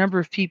there are a number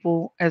of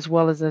people, as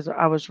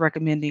I was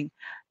recommending,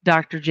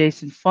 Dr.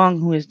 Jason Fung,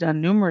 who has done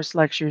numerous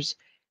lectures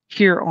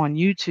here on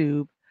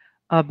YouTube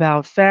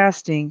about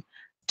fasting,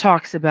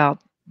 talks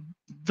about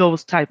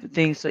those type of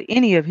things. So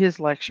any of his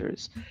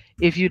lectures,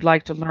 if you'd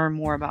like to learn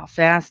more about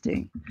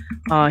fasting,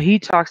 he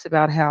talks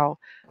about how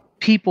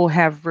people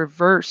have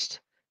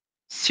reversed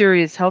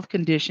serious health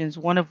conditions,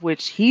 one of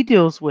which he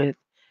deals with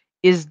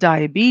is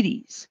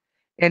diabetes,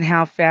 and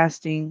how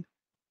fasting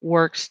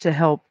works to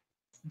help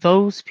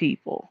those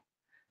people.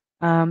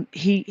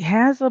 He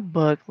has a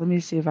book. Let me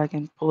see if I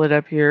can pull it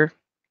up here.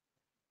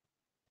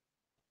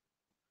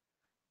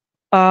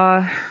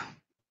 Uh,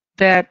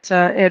 that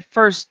at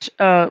first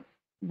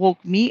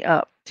woke me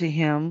up to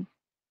him.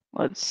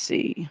 Let's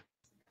see.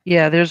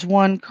 Yeah, there's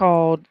one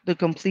called The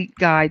Complete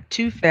Guide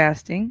to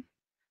Fasting,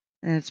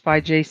 and it's by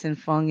Jason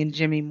Fung and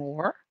Jimmy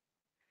Moore.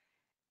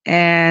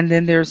 And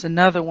then there's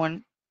another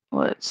one.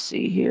 Let's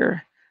see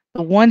here.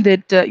 The one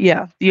that,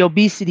 the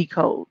Obesity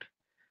Code.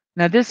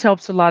 Now, this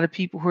helps a lot of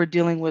people who are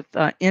dealing with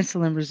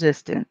insulin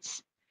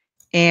resistance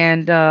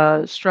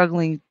and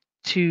struggling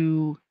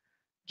to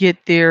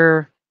get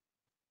their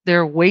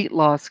weight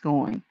loss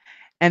going.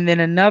 And then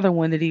another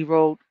one that he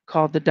wrote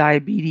called the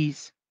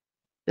diabetes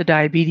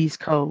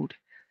code.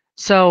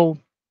 So,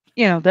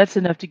 that's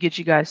enough to get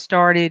you guys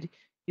started.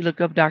 You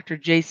look up Dr.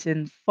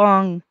 Jason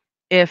Fung,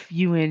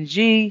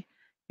 Fung.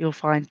 You'll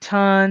find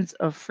tons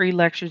of free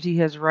lectures he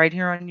has right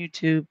here on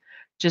YouTube.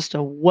 Just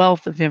a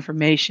wealth of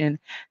information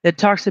that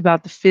talks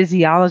about the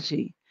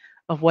physiology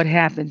of what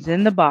happens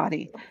in the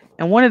body.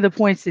 And one of the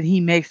points that he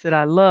makes that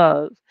I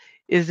love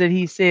is that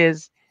he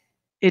says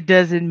it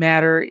doesn't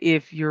matter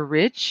if you're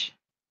rich,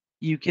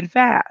 you can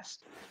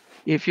fast.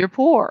 If you're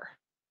poor,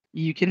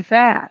 you can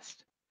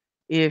fast.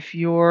 If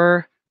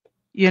you're,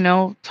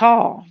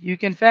 tall, you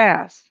can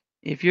fast.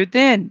 If you're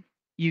thin,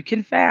 you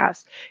can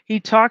fast. He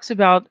talks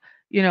about,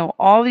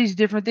 all these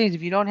different things.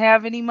 If you don't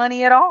have any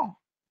money at all,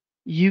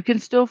 you can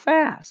still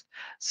fast.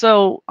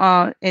 So,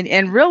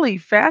 and really,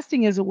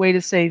 fasting is a way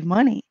to save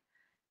money.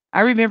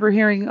 I remember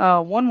hearing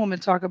one woman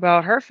talk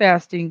about her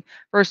fasting.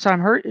 First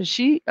time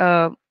she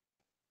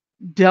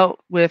dealt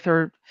with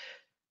or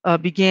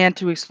began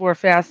to explore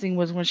fasting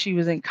was when she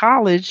was in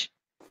college,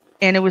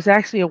 and it was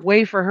actually a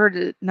way for her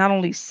to not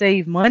only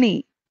save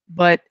money,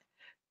 but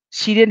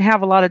she didn't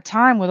have a lot of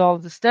time with all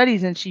of the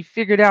studies, and she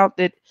figured out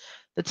that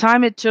the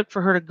time it took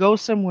for her to go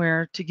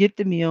somewhere to get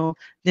the meal,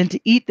 then to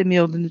eat the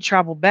meal, then to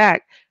travel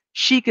back,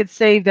 she could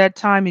save that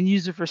time and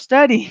use it for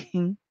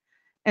studying.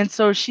 And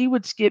so she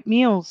would skip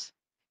meals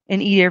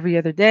and eat every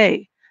other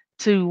day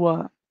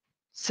to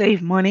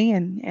save money,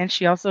 and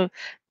she also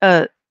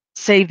uh,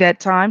 saved that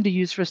time to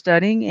use for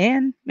studying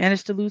and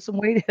managed to lose some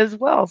weight as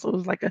well. So it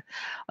was like a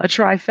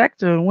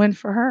trifecta and win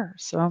for her.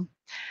 So,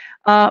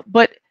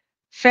 but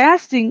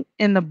fasting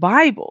in the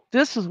Bible,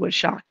 this is what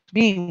shocked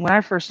me when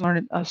I first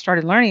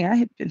started learning. I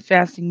had been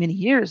fasting many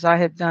years. I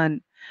have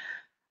done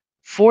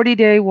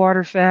 40-day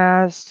water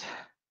fast.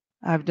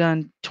 I've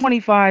done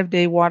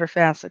 25-day water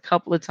fast a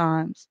couple of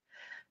times,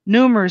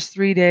 numerous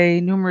 3-day,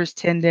 numerous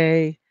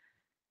 10-day.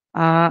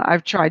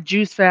 I've tried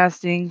juice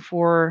fasting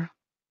for,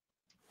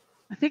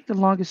 I think the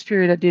longest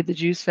period I did the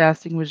juice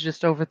fasting was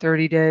just over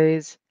 30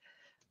 days.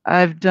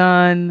 I've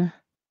done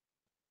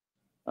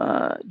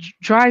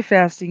dry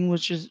fasting,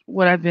 which is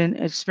what I've been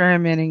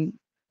experimenting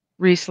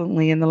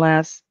recently in the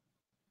last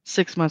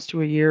 6 months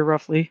to a year,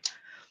 roughly.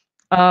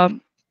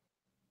 Um,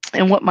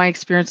 and what my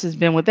experience has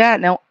been with that.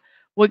 Now,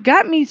 what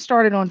got me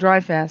started on dry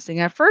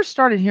fasting, I first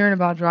started hearing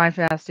about dry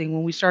fasting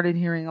when we started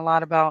hearing a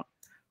lot about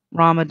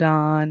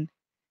Ramadan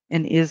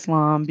and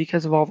Islam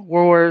because of all the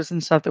wars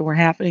and stuff that were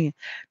happening.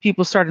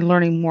 People started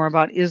learning more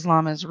about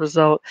Islam as a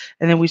result.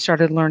 And then we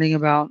started learning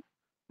about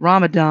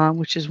Ramadan,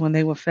 which is when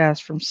they will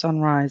fast from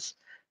sunrise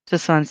to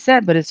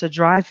sunset, but it's a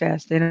dry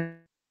fast. They don't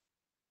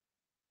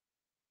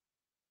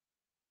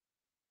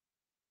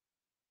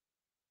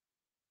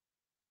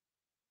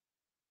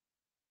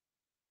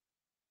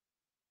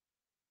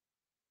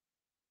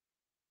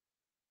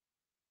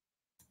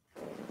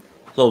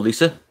Hello,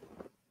 Lisa.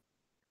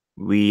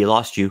 We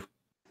lost you.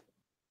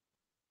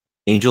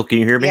 Angel, can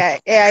you hear me? Yeah,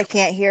 I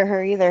can't hear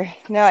her either.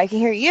 No, I can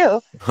hear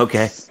you.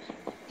 Okay.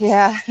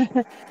 Yeah.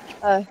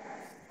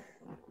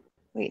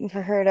 Waiting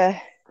for her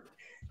to.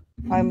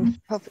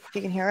 I'm hoping she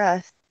can hear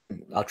us.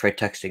 I'll try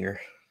texting her.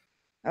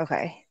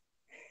 Okay.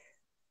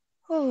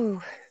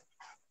 Whew.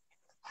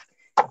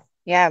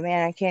 Yeah,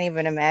 man, I can't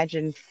even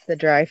imagine the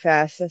dry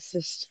fast. That's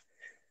just.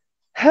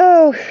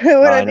 Oh,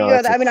 what I I know, think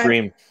about that's that. I mean,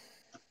 extreme.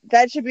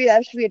 that should be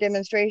a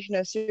demonstration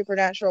of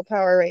supernatural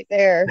power right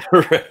there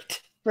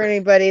Right. for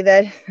anybody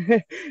that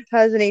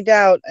has any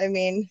doubt. I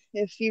mean,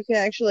 if you can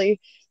actually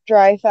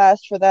dry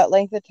fast for that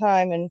length of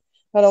time and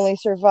not only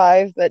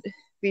survive but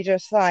be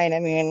just fine, I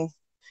mean,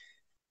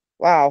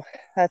 wow,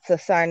 that's a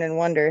sign and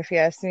wonder if you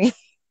ask me.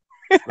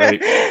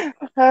 Right.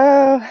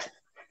 Oh,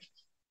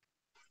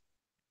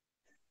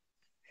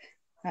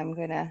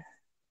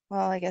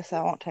 well, I guess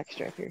I won't text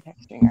her if you're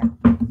texting her.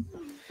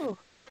 Ooh.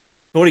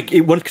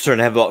 One concern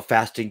I have about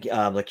fasting,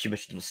 like you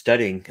mentioned,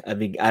 studying. I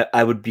mean,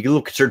 I would be a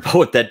little concerned about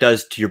what that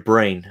does to your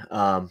brain.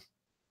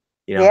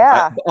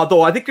 Yeah.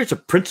 Although I think there's a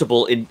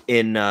principle in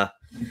a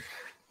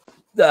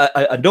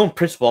known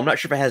principle. I'm not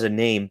sure if it has a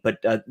name, but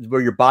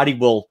where your body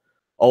will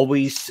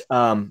always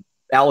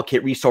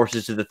allocate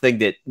resources to the thing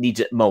that needs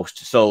it most.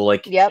 So,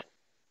 like, Yep.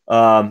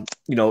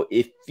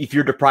 if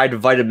you're deprived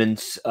of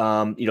vitamins,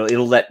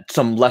 it'll let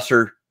some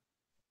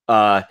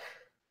uh,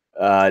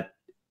 uh,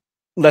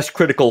 less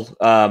critical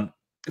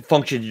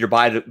functions in your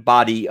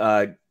body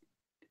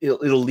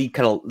it'll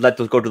kind of let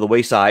those go to the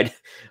wayside,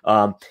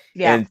 Yeah.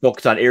 and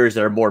focus on areas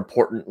that are more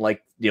important.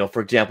 Like,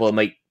 for example, it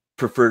might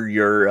prefer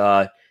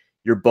your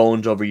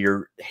bones over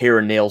your hair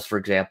and nails, for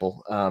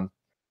example. Oh,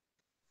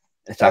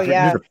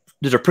 yeah.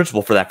 There's a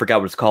principle for that. I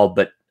forgot what it's called,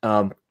 but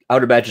I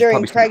would imagine it's During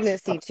probably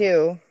pregnancy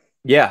too.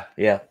 Yeah.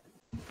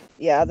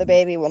 Yeah, the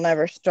baby will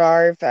never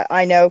starve.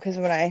 I know because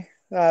when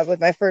with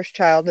my first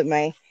child,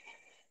 my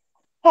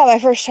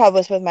first child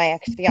was with my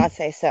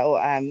ex-fiance. So,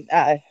 and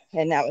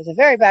that was a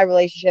very bad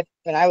relationship.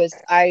 And I was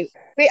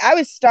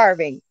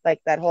starving like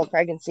that whole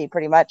pregnancy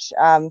pretty much.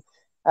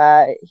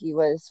 He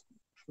was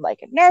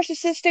like a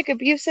narcissistic,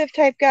 abusive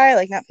type guy,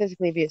 like not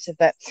physically abusive,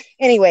 but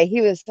anyway,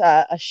 he was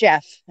a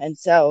chef. And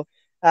so,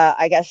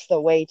 I guess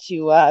the way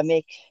to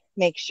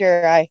make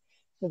sure I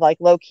like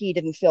low key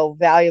didn't feel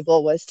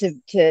valuable was to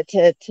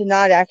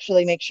not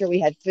actually make sure we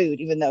had food,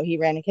 even though he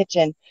ran a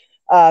kitchen.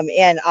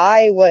 And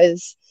I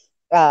was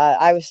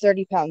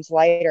 30 pounds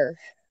lighter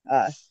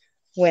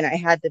when I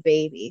had the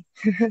baby,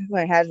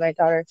 when I had my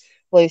daughter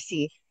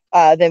Lucy,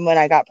 than when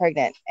I got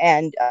pregnant.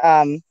 And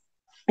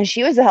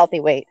she was a healthy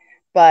weight,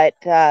 but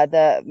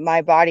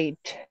my body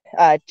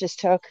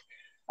just took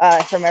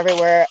from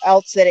everywhere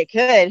else that it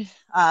could.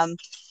 And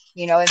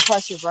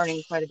plus you're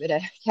burning quite a bit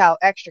of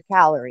extra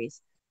calories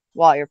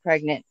while you're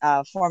pregnant,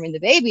 forming the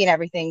baby and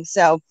everything.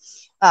 So,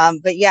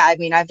 but yeah, I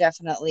mean, I've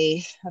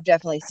definitely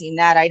seen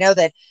that. I know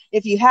that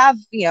if you have,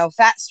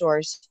 fat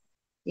stores,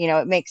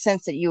 it makes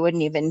sense that you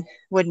wouldn't even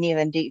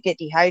get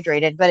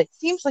dehydrated, but it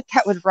seems like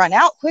that would run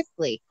out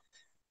quickly,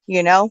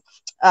 you know.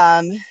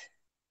 Um,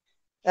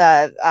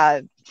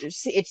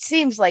 it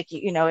seems like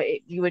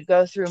you would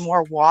go through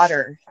more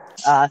water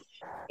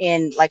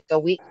in like a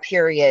week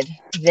period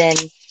than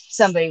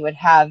somebody would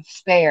have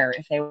spare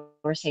if they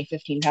were say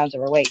 15 pounds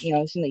overweight.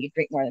 It seems like you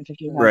drink more than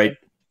 15 pounds. Right.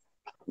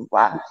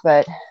 Wow.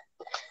 But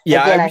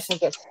Yeah. again, I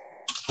think it's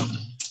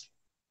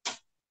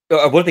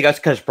One thing I was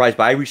kind of surprised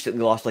by, I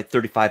recently lost like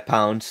 35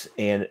 pounds,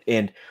 and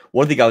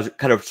one thing I was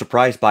kind of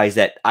surprised by is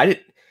that I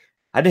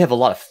didn't have a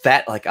lot of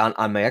fat like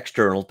on my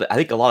external, but I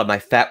think a lot of my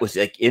fat was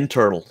like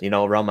internal,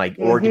 around my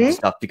organs and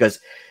stuff, because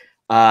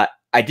I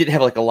didn't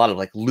have like a lot of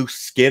like loose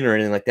skin or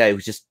anything like that. It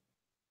was just,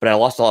 but I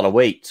lost a lot of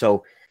weight.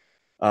 So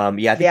I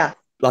think a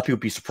lot of people would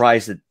be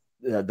surprised at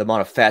the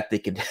amount of fat they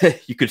could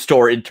you could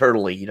store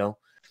internally.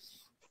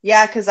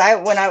 Yeah, because like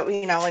I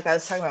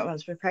was talking about when I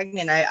was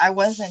pregnant, I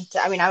wasn't.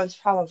 I mean, I was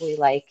probably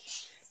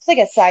it's like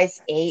a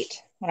size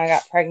 8 when I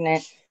got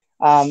pregnant,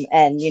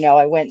 and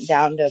I went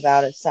down to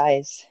about a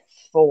size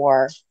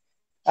 4,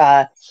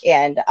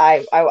 and but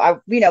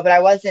I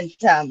wasn't.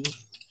 I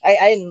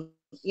didn't,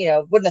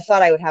 wouldn't have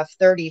thought I would have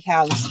 30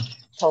 pounds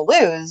to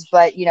lose,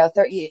 but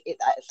 30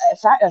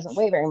 fat doesn't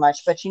weigh very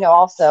much, but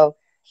also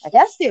I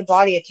guess the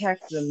body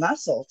attacks the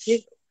muscle too.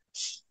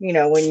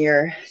 When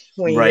you're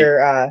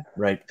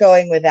Right.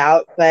 going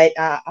without. But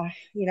I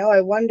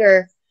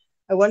wonder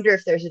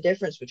if there's a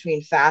difference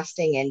between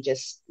fasting and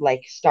just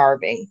like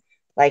starving.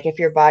 Like if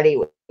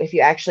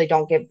you actually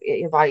don't give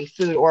your body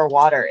food or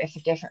water, if a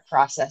different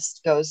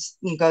process goes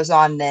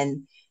on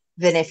than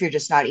if you're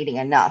just not eating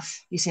enough.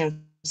 You see what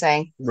I'm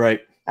saying? Right.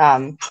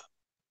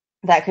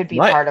 That could be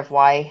part of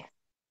why.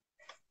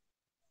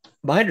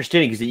 My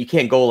understanding is that you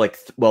can't go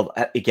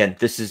again,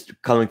 this is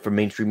coming from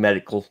mainstream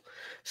medical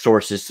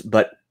sources,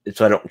 but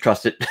so I don't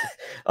trust it.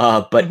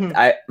 But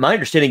my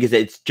understanding is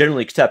that it's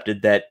generally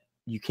accepted that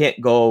you can't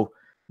go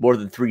more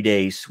than 3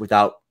 days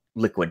without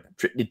liquid,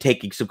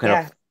 taking some kind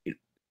of.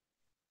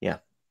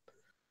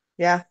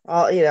 Yeah.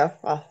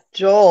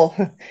 Joel,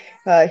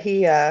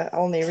 he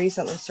only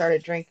recently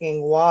started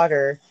drinking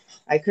water.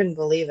 I couldn't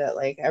believe it.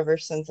 Like ever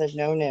since I've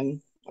known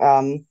him,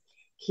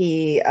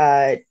 he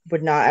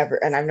would not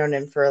ever, and I've known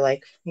him for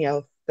like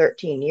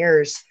 13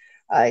 years.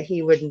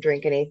 He wouldn't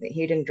drink anything.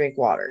 He didn't drink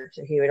water,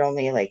 so he would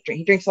only like drink.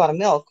 He drinks a lot of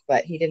milk,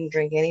 but he didn't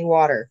drink any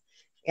water.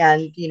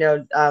 And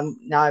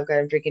now I've got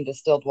him drinking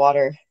distilled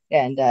water,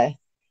 and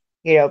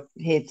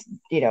he's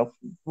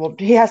well,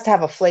 he has to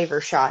have a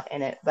flavor shot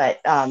in it,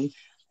 but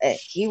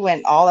he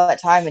went all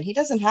that time, and he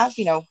doesn't have,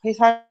 he's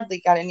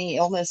hardly got any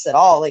illness at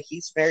all. Like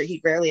he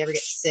barely ever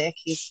gets sick.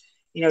 He's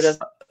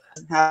doesn't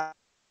have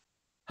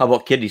How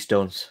about kidney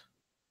stones?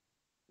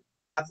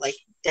 like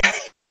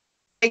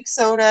big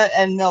soda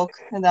and milk,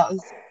 and that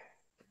was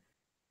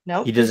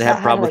nope. He doesn't have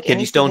a problem with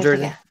kidney stones or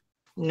anything?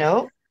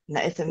 Nope. No,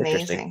 it's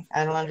amazing.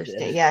 I don't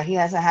understand. Yeah, he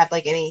hasn't had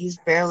like any. He's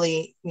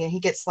barely. He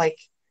gets like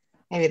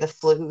maybe the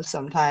flu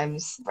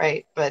sometimes,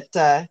 right? But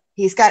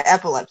he's got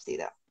epilepsy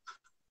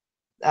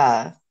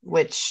though,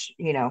 which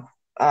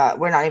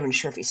we're not even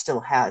sure if he still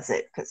has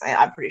it, because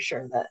I'm pretty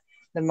sure that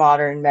the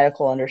modern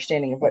medical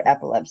understanding of what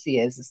epilepsy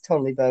is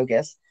totally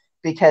bogus,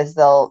 because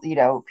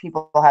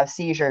people have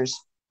seizures,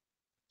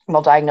 and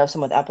they'll diagnose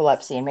them with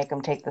epilepsy and make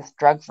them take this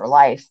drug for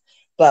life.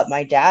 But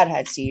my dad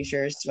had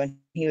seizures when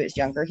he was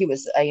younger. He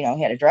was, he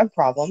had a drug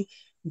problem,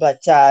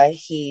 but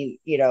he,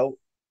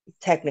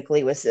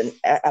 technically was an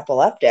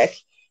epileptic,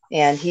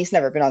 and he's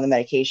never been on the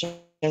medication,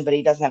 but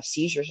he doesn't have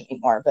seizures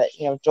anymore. But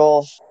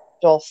Joel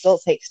still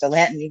takes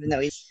Dilantin, even though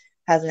he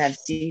hasn't had a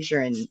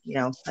seizure in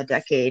a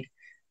decade.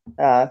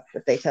 But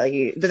they tell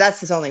you, but that's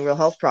his only real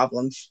health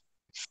problem,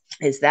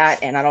 is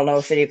that, and I don't know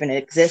if it even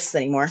exists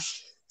anymore.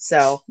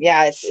 So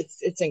yeah,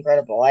 it's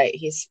incredible.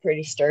 He's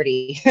pretty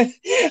sturdy,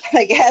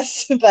 I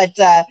guess. But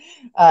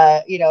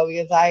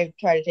because I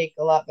try to take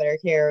a lot better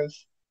care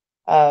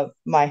of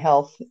my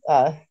health,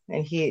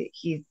 and he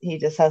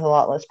just has a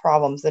lot less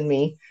problems than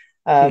me.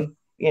 I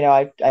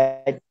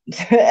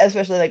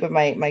especially like with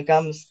my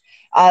gums.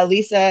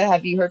 Lisa,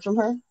 have you heard from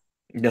her?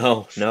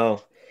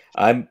 No.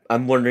 I'm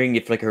wondering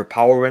if like her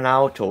power went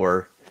out,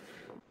 or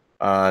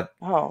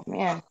Oh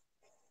man.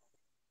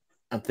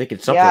 I'm thinking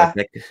something like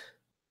that.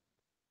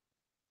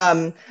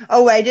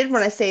 I did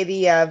want to say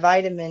the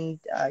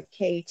vitamin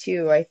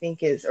K2, I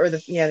think is, or the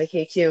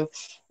K2,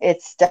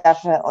 it's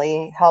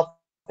definitely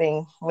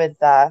helping with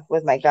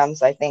my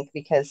gums, I think,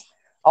 because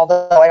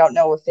although I don't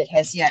know if it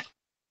has yet,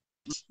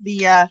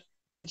 the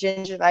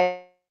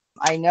gingivitis,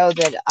 I know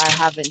that I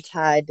haven't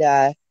had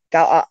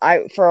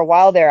I for a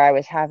while there I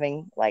was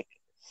having like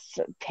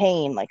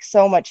pain, like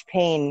so much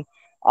pain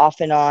off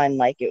and on,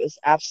 like it was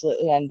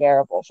absolutely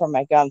unbearable from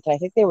my gums. And I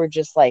think they were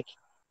just like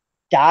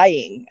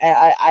dying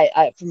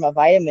I from a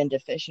vitamin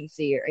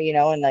deficiency, or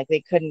and like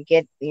they couldn't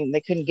get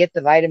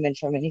the vitamin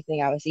from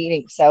anything I was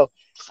eating. So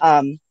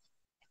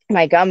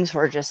my gums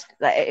were just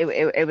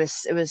it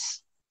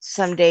was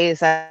some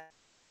days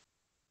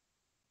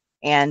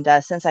and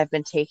since I've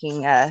been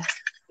taking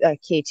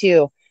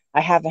K2,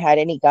 I haven't had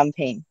any gum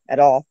pain at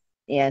all,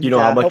 Do you and know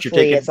how much you're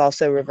hopefully taking? it's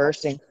also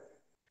reversing.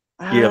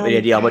 Do you have any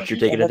idea how much you're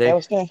taking a day?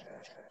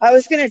 I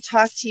was gonna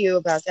talk to you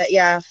about that.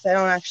 Yeah, 'cause I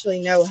don't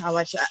actually know how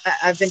much.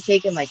 I've been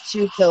taking like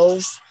 2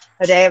 pills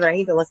a day, but I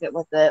need to look at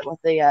what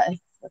the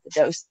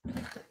dose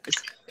is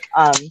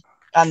um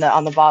on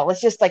the bottle.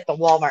 It's just like the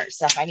Walmart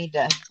stuff. I need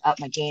to up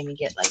my game and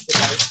get like the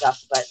better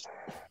stuff, but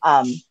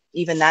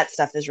even that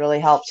stuff has really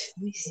helped.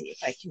 Let me see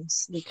if I can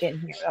sneak in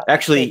here.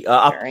 Actually,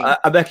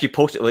 I'm actually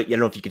posted. I don't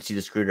know if you can see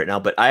the screen right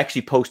now, but I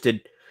actually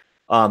posted.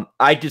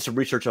 I did some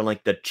research on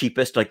like the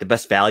cheapest, like the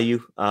best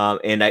value.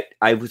 And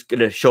I was going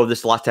to show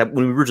this last time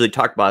when we originally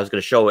talked about it. I was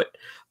going to show it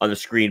on the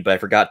screen, but I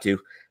forgot to.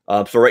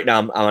 So right now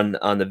I'm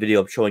on the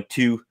video. I'm showing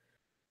two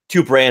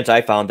brands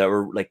I found that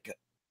were like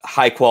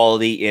high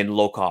quality and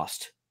low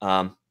cost.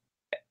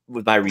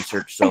 With my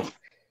research, so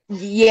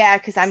yeah,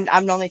 because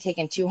I'm only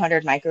taking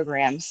 200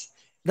 micrograms.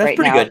 That's right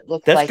pretty now.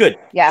 good. That's good.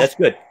 Yeah, that's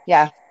good.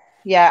 Yeah,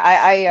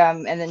 I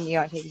and then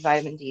I take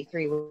vitamin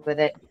D3 with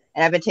it,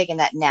 and I've been taking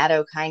that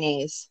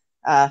nattokinase.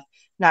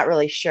 Not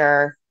really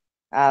sure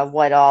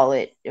what all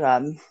it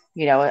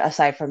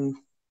aside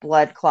from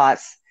blood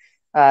clots,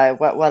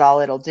 what all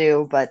it'll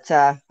do, but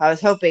I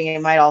was hoping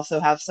it might also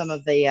have some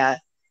of the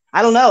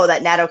I don't know,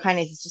 that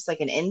nattokinase is just like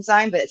an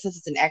enzyme, but it says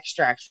it's an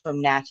extract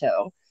from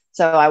natto.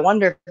 So I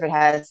wonder if it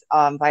has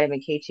vitamin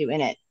K2 in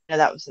it. I know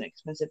that was an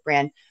expensive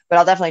brand, but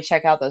I'll definitely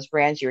check out those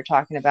brands you were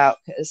talking about,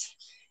 because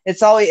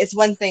it's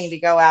one thing to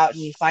go out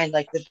and you find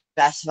like the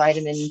best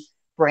vitamin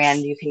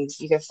brand you can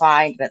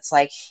find that's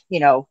like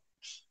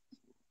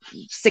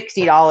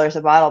 $60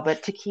 a bottle,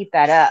 but to keep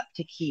that up,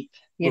 to keep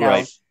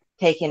Right.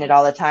 taking it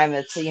all the time,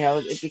 it's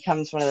it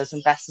becomes one of those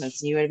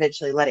investments, and you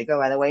eventually let it go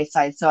by the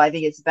wayside. So I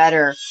think it's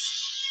better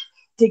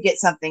to get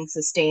something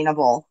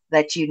sustainable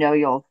that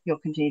you'll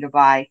continue to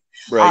buy.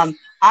 Right.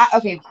 My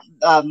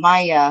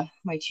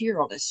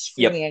 2-year-old is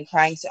screaming and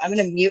crying, so I'm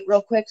gonna mute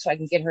real quick so I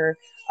can get her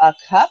a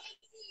cup.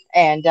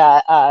 And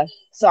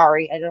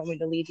sorry, I don't mean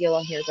to leave you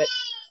alone here, but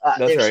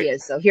there she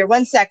is. So here,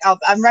 one sec.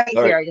 I'm right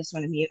here. I just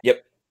want to mute.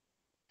 Yep.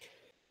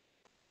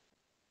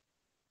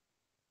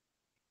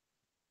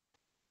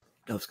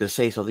 I was going to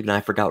say something and I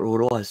forgot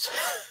what it was.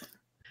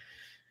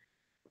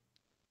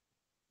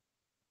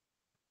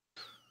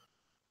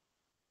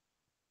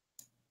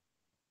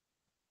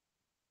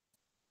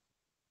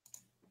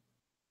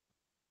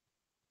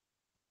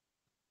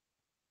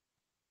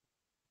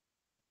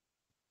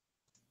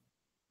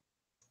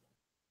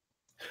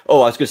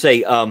 Oh, I was going to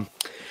say,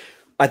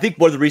 I think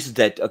one of the reasons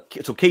that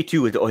so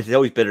K2 has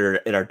always been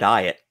in our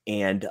diet,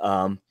 and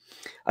I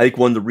think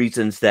one of the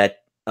reasons that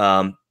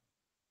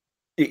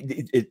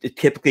it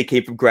typically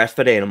came from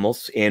grass-fed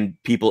animals, and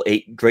people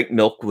drank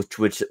milk, which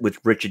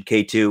rich in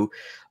K2.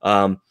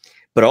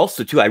 But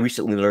also, too, I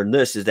recently learned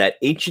this is that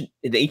in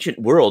the ancient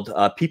world,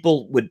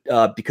 people would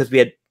because we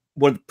had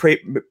one of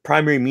the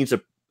primary means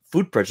of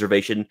food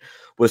preservation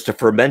was to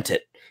ferment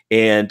it,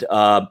 and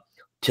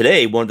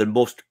today one of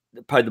the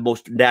probably the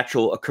most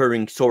natural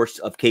occurring source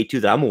of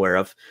K2 that I'm aware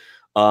of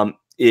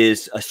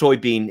is a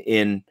soybean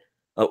in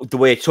the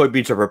way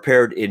soybeans are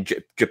prepared in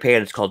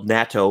Japan. It's called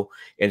natto,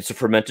 and it's a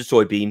fermented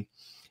soybean.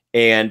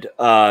 And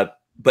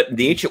but in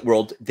the ancient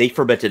world, they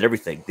fermented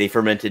everything. They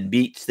fermented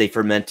meats, they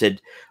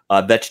fermented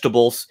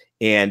vegetables,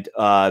 and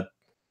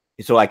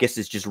so I guess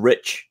it's just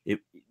rich.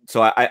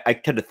 So I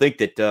tend to think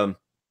that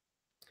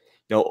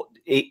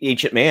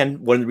ancient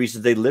man, one of the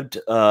reasons they lived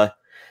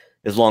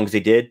as long as they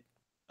did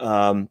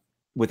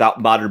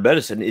without modern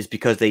medicine is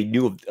because they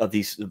knew of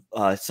these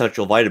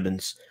essential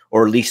vitamins,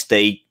 or at least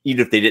even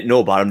if they didn't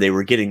know about them, they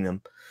were getting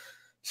them.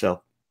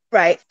 So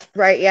right.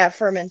 Yeah,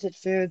 fermented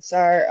foods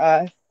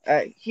are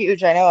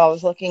huge. I know I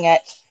was looking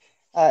at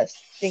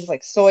things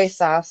like soy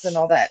sauce and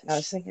all that, and I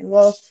was thinking,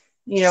 well,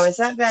 is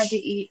that bad to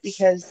eat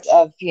because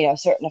of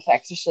certain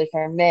effects, especially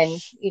for men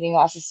eating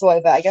lots of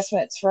soy? But I guess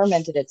when it's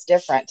fermented, it's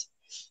different,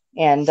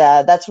 and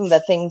that's one of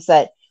the things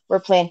that we're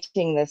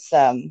planting this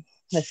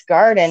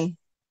garden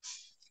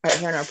right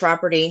here on our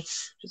property.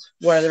 Which is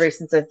one of the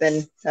reasons I've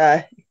been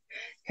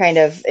kind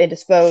of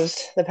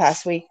indisposed the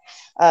past week,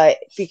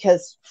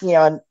 because you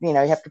have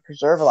to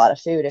preserve a lot of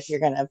food if you're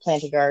going to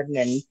plant a garden,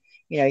 and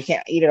you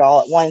can't eat it all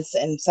at once.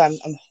 And so I'm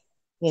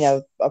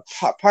a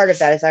part of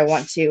that is I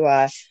want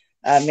to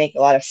make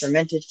a lot of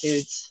fermented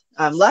foods.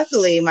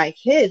 Luckily, my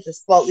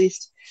kids, well, at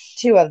least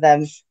two of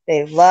them,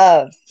 they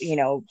love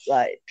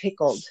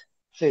pickled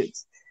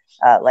foods.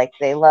 Like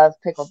they love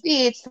pickled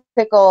beets,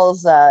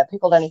 pickles,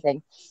 pickled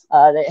anything,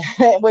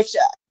 which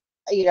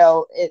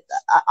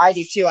I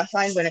do too. I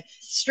find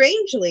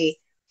strangely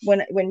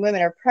when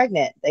women are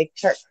pregnant, they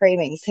start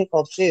craving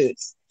pickled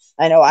foods.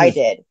 I know I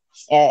did,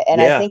 and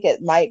yeah. I think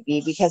it might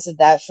be because of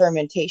that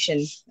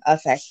fermentation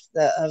effect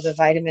of the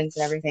vitamins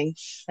and everything.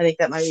 I think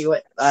that might be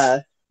what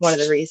one of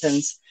the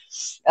reasons,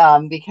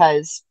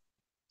 because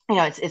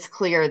it's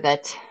clear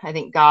that I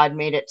think God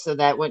made it so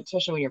that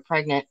especially when you're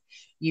pregnant,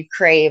 you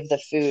crave the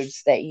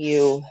foods that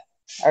you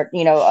are,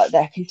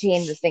 that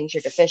contain the things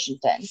you're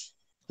deficient in.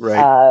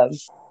 Right.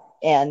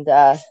 And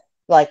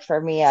like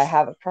for me, I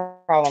have a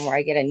problem where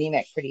I get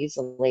anemic pretty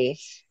easily,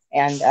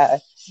 and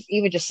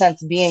even just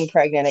since being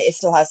pregnant, it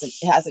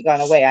hasn't gone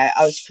away.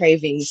 I was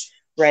craving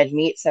red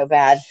meat so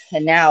bad,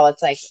 and now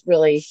it's like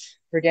really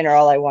for dinner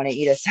all I want to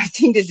eat is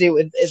something to do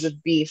with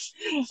beef.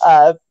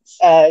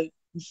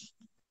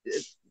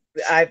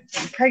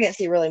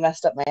 Pregnancy really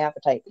messed up my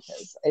appetite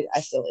because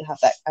I still have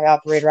that. I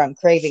operate around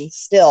cravings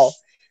still,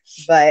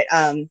 but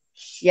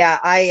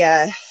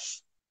yeah,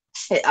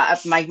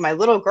 my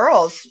little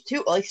girls,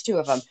 at least two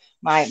of them.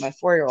 My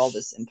 4-year-old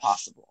is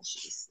impossible.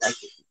 She's like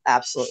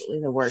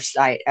absolutely the worst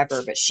diet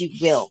ever, but she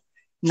will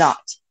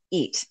not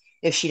eat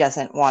if she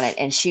doesn't want it,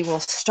 and she will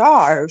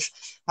starve.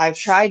 I've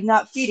tried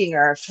not feeding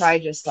her. I've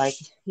tried just like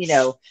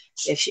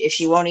if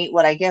she won't eat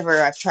what I give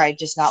her, I've tried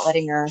just not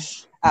letting her.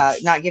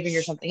 Not giving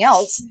her something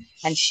else,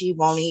 and she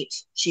won't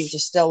eat. She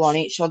just still won't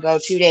eat. She'll go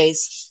 2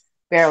 days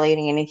barely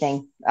eating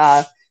anything,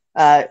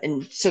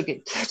 and she'll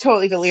get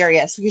totally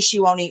delirious because she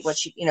won't eat what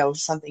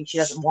something she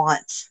doesn't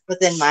want.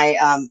 But then my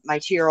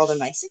 2-year-old and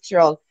my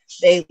 6-year-old,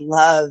 they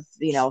love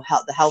the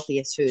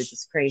healthiest foods.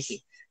 It's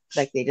crazy.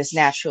 Like they just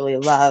naturally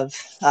love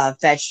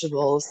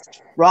vegetables,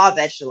 raw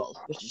vegetables,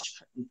 which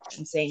is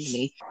insane to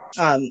me.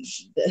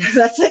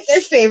 That's like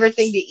their favorite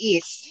thing to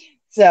eat.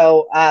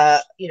 So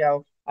I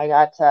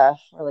got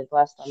really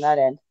blessed on that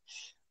end.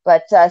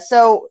 But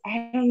so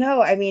I don't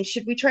know. I mean,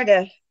 should we try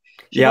to?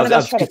 Yeah, I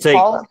was try to say.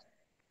 call?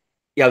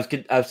 Yeah, I was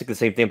thinking the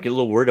same thing. I'm getting a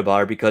little worried about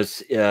her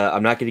because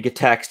I'm not going to get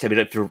text. I mean,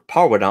 if your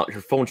power went out,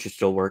 your phone should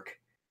still work.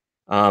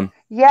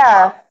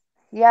 Yeah.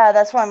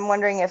 That's why I'm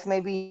wondering if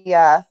maybe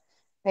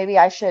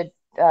I should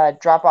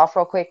drop off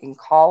real quick and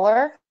call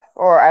her,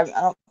 or I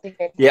don't think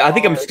I can. Yeah, I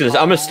think I'm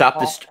gonna stop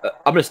this.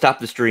 I'm gonna stop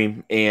the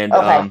stream and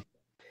okay.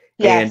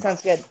 Yeah, and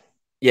sounds good.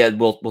 yeah,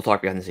 we'll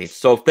talk behind the scenes.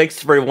 So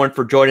thanks for everyone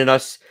for joining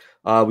us.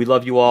 We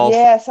love you all.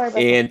 Yeah, sorry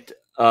about and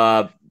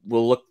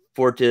we'll look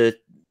forward to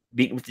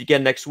meeting with you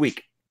again next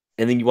week.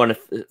 Anything you want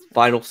to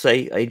final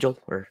say, Angel?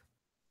 Or